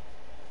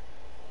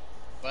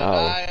 But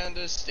I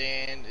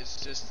understand,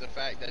 it's just the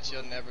fact that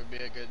you'll never be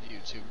a good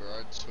YouTuber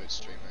or Twitch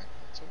streamer.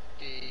 It's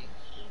okay.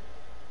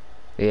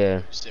 Yeah.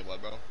 You said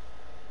what, bro?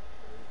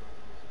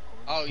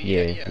 Oh,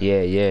 yeah.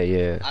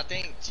 Yeah. I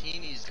think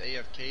Teeny's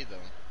AFK, though.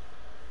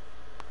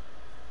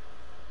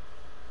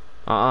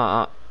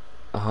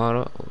 Hold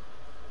up.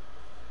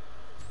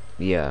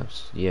 Yeah.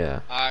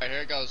 Alright,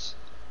 here it goes.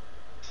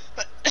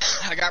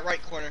 I got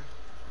right corner.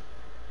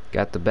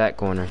 Got the back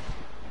corner.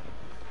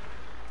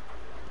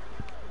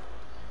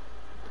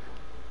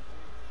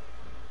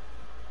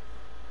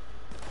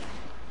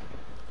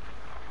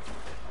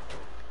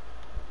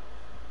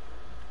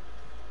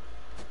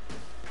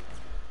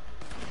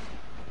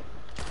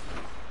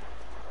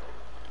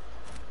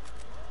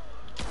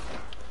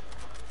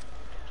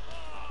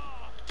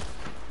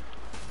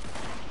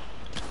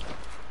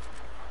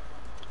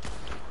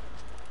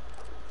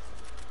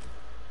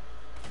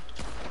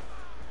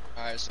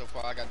 Alright, so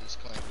far I got this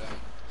claim down.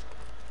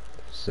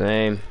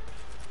 Same.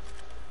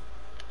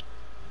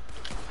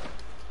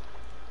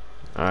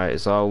 Alright,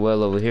 it's all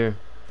well over here.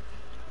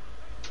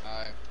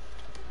 Alright.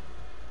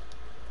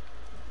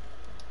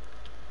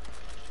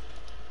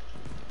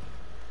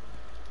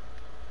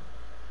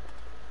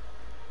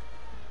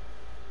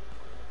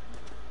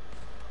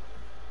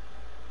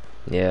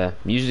 Yeah,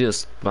 usually a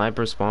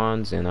sniper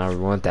spawns and I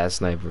want that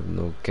sniper,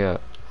 no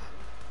cap.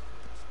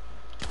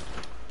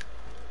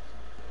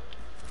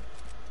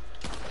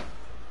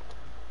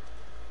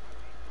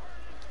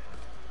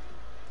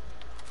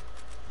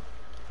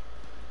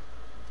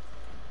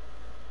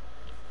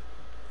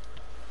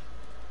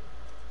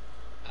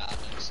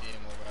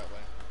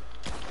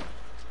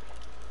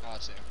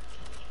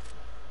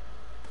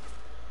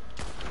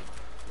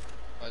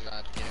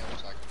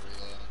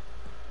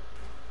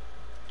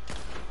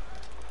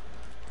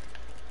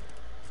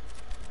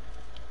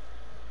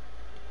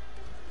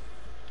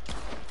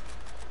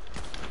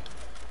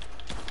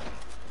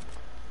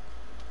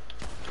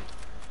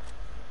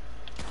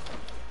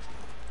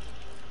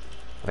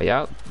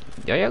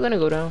 Y'all gonna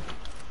go down?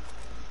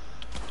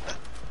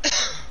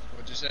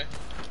 What'd you say?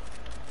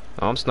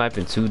 I'm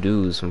sniping 2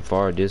 dudes from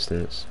far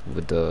distance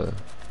with the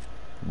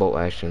bolt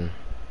action,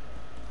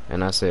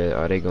 and I said,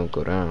 "Are they gonna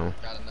go down?"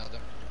 Got another.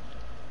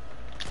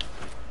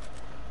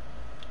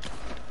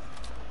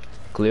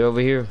 Clear over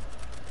here.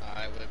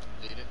 Alright, we'll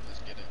complete it. Let's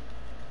get it.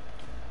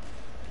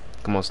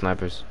 Come on,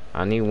 snipers.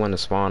 I need one to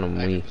spawn on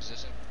me.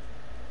 Position.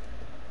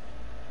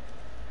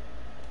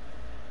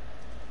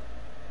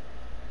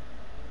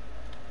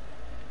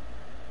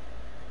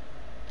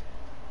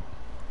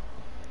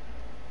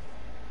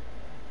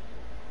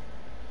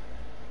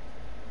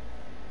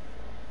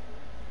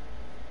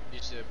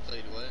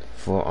 Played what?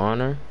 For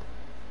honor.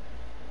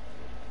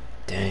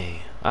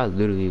 Dang, I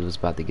literally was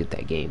about to get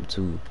that game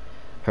too.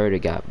 Heard it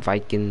got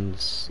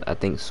Vikings, I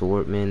think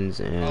Swordmans,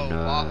 and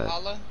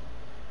Valhalla?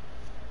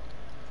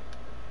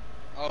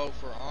 Oh,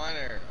 For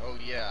Honor. Oh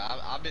yeah,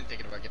 I've been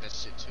thinking about getting that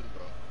shit too,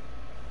 bro.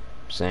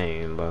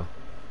 Same, bro.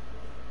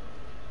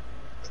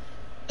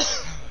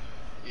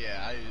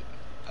 Yeah,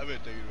 I've been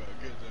thinking about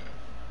getting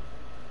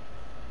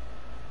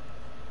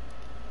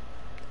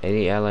that.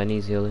 Any ally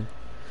needs healing?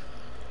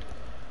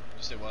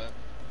 You said what?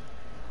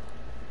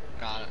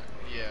 Nah,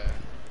 yeah.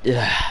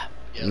 Yeah.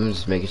 I'm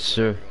just making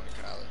sure.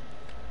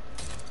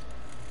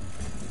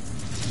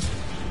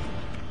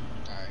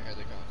 Alright, here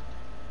they come.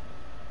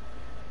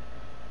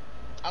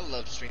 I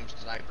love stream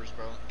snipers,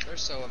 bro. They're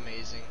so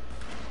amazing.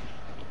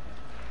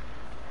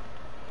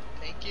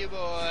 Thank you,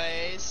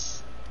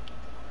 boys.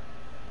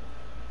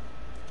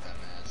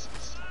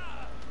 Dumbasses.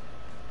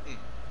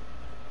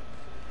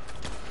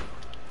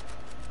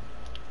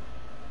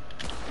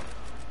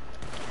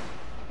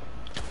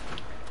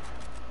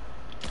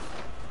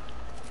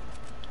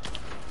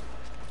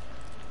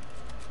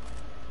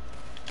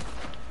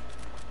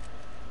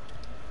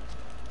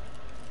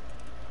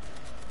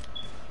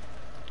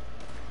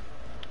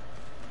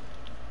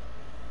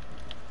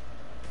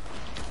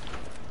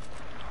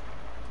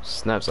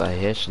 Snaps, I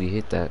actually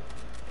hit that.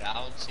 Yeah, I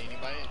don't see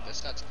anybody.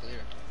 That's not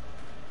clear.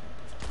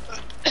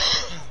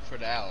 For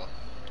the owl.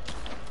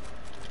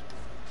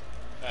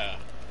 Yeah.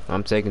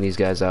 I'm taking these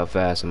guys out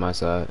fast on my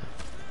side.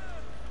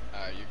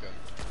 Alright, you're good.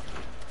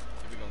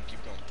 We're gonna keep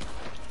going.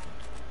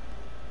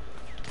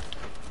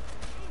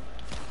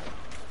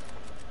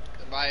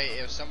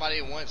 If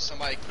somebody wants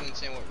somebody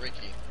cleans in with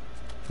Ricky.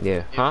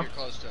 Yeah, If huh? you're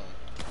close to him.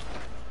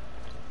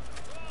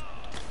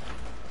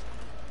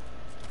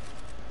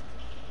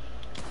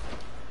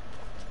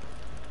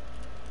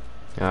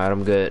 Alright,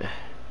 I'm good.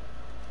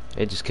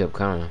 It just kept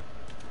coming.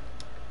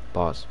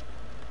 Boss.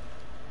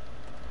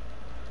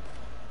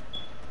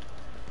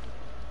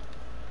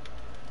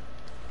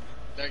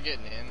 They're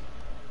getting in.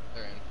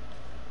 They're in.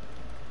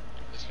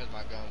 Just because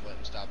my gun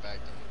wouldn't stop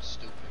acting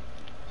stupid.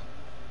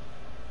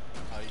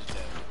 Oh, he's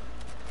dead.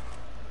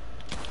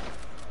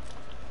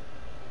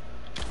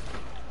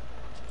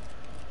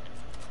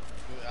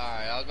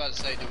 Alright, I was about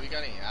to say, do we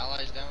got any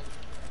allies down?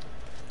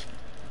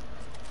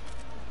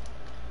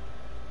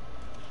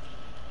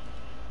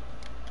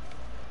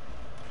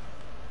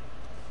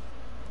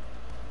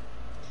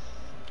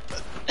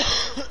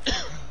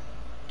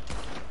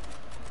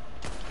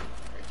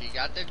 Ricky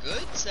got the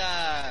good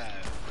side.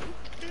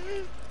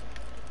 Okay.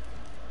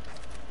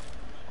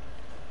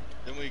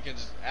 Then we can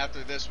just,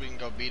 after this, we can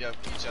go beat up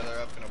each other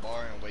up in a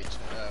bar and wait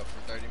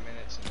for 30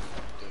 minutes and then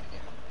do it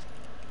again.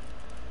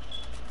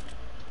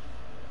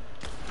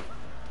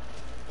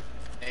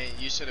 Hey,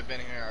 you should have been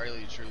here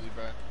early, truly,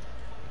 bro.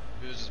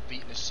 We was just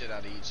beating the shit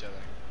out of each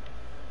other.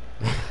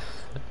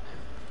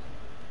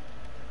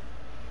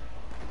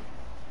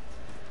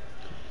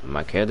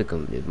 My character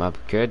can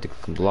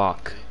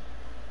block.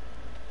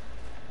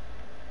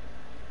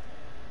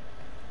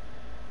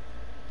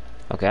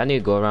 Okay, I need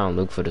to go around and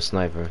look for the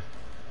sniper.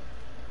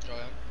 Go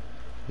ahead.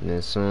 And then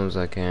as soon as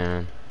I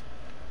can,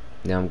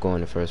 then I'm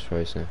going to first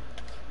person.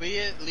 We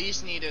at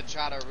least need to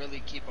try to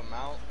really keep them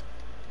out.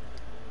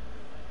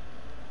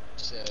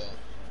 So,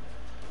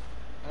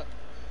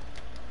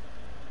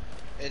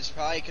 it's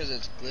probably because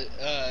it's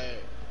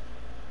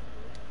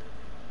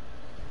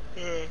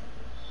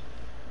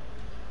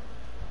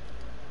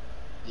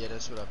yeah,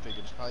 that's what I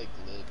figured. It's probably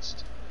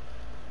glitched.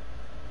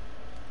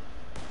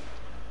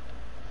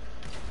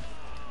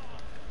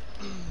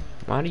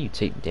 Why do you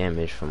take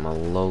damage from a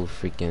low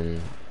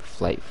freaking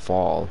flight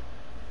fall?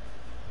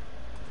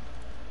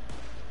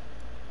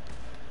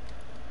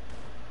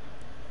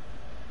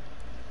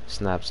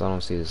 Snaps, I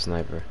don't see the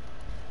sniper.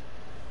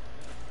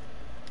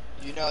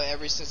 You know,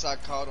 ever since I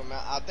called him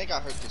out, I think I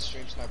hurt the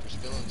stream sniper's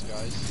feelings,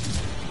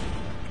 guys.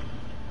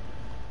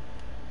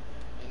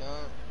 You know,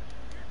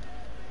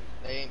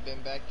 they ain't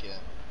been back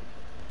yet.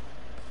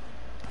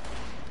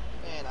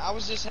 Man, I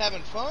was just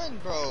having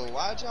fun, bro.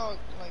 Why'd y'all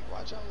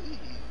leave?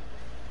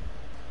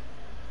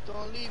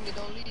 Don't leave me,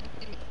 don't leave me.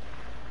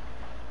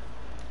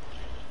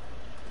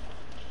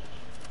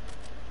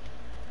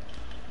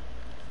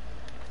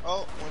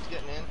 Oh, one's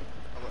getting in.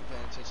 I wasn't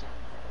paying attention.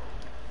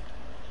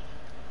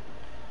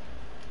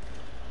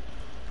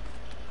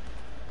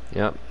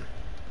 Yep.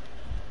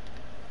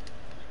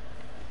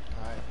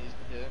 Alright, he's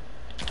hit.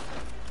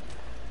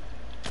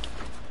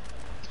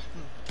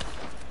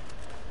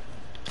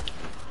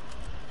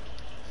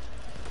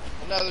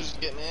 Another's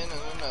getting in,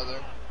 and another.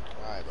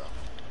 Alright, bro.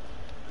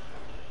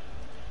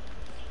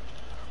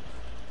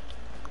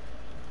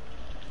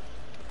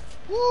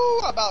 Woo!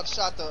 I about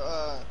shot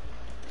the,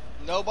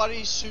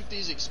 nobody shoot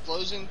these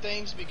explosion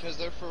things because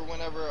they're for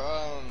whenever,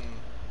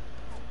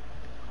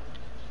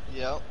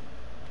 yep.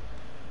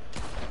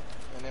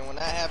 And then when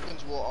that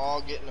happens, we'll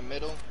all get in the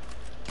middle,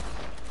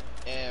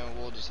 and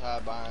we'll just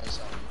hide behind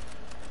something.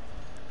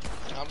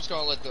 I'm just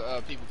gonna let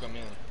the, people come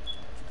in.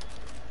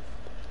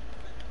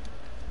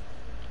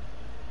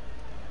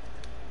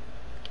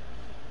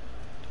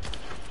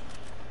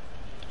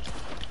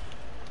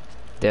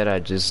 Did I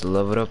just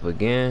level it up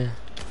again?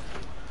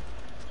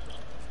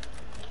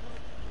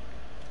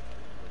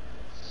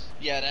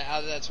 Yeah,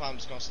 that's why I'm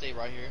just gonna stay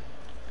right here.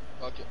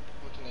 Fuck it.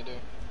 What can I do?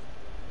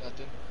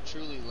 Nothing.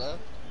 Truly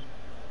left?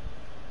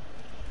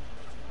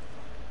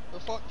 The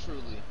fuck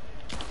Truly?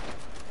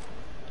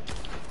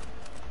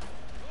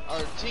 Or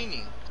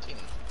Teeny.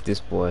 This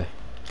boy.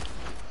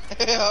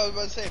 I was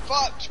about to say,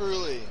 fuck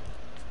Truly.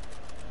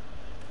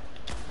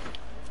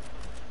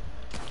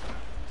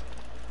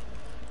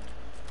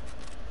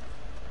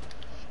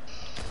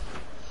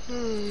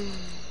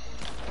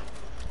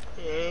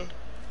 Yeah.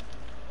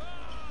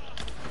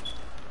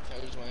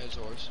 There's one of his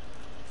horse.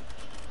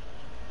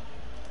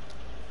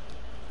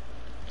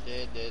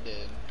 Dead.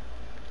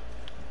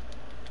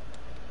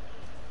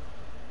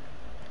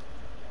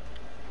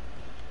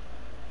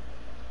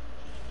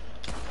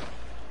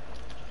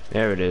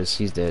 There it is.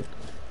 He's dead.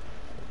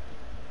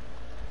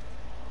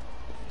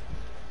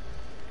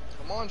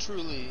 Come on,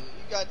 Truly. You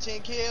got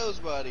 10 kills,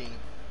 buddy.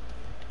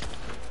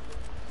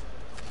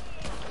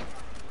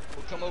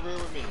 Well, come over here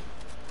with me.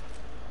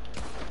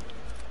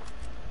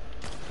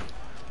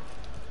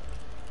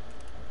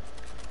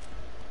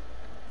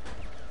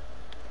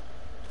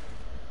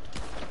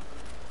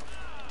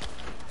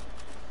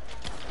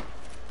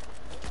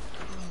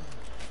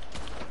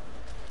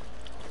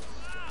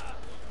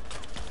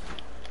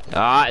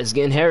 Ah, it's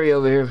getting hairy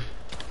over here.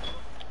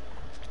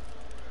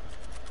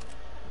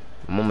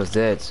 I'm almost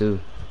dead too.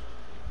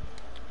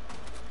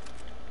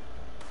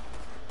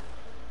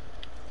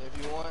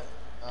 If you want,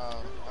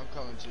 I'm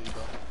coming to you,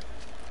 bro.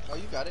 Oh,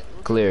 you got it.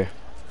 We're Clear.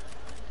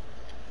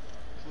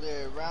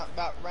 clear.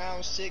 About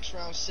round 6,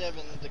 round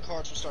 7, the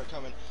carts will start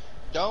coming.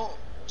 Don't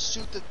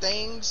shoot the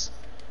things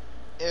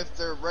if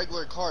they're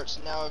regular carts.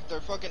 Now, if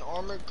they're fucking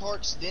armored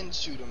carts, then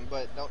shoot them,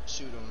 but don't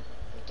shoot them.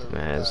 If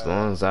they're, Man, as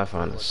long as I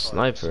find a regular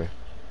sniper. carts.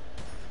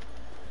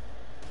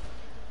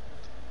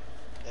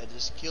 Yeah,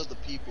 just kill the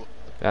people.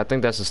 I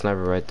think that's a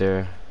sniper right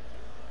there.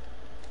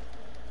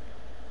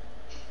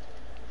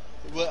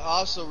 But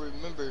also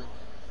remember,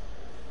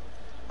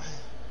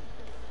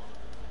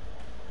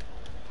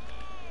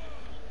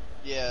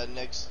 yeah,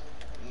 next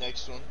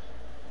one,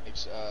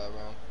 next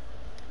round.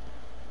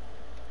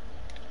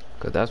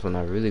 Cause that's when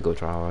I really go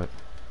try hard.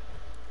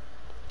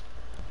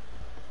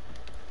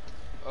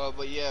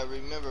 But yeah,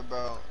 remember,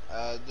 bro.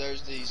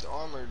 There's these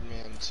armored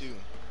men too.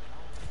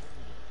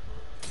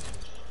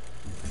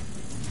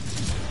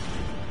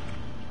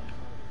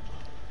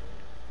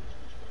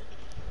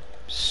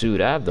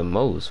 Shoot, I have the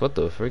most. What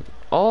the frick?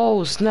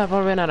 Oh snap!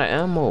 I ran out of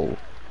ammo.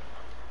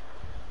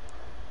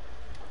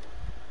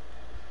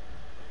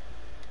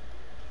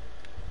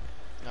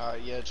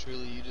 Alright, yeah,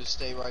 Truly, you just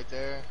stay right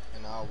there,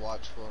 and I'll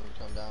watch for him to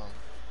come down.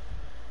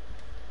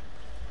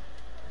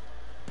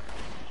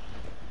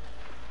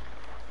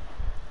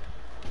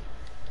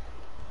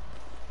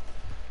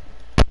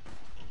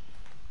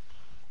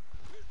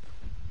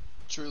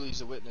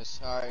 Truly's a witness.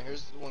 Alright,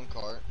 here's the one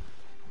cart.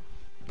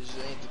 These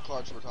ain't the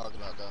carts we're talking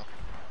about, though.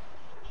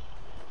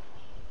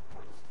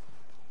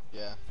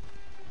 Yeah.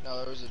 No,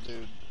 there was a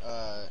dude,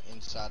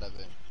 inside of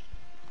it.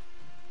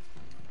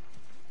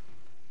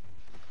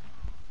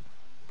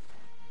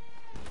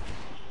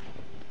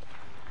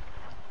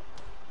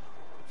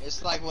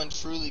 It's like when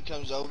Truly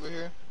comes over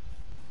here,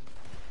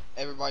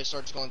 everybody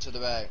starts going to the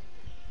back.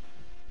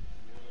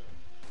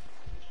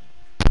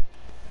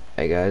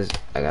 Hey guys,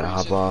 I gotta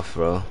hop off,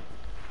 bro.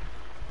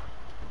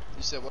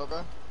 You said what,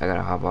 bro? I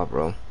gotta hop off,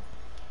 bro.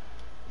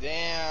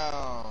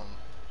 Damn.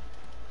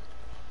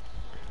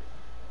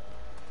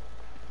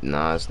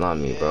 Nah, it's not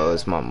me, bro. Yeah.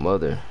 It's my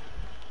mother.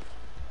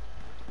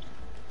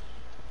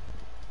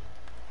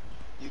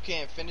 You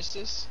can't finish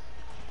this?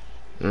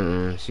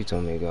 She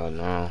told me to go out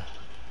now.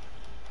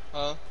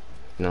 Huh?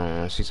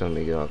 No, she told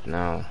me to get up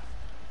now.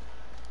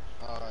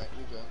 Alright,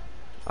 you go.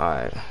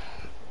 Alright.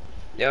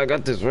 Yeah, I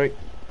got this right.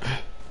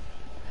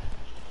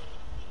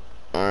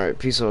 Alright,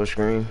 peace out,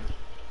 screen.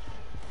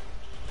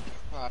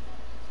 Alright.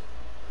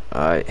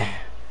 Alright.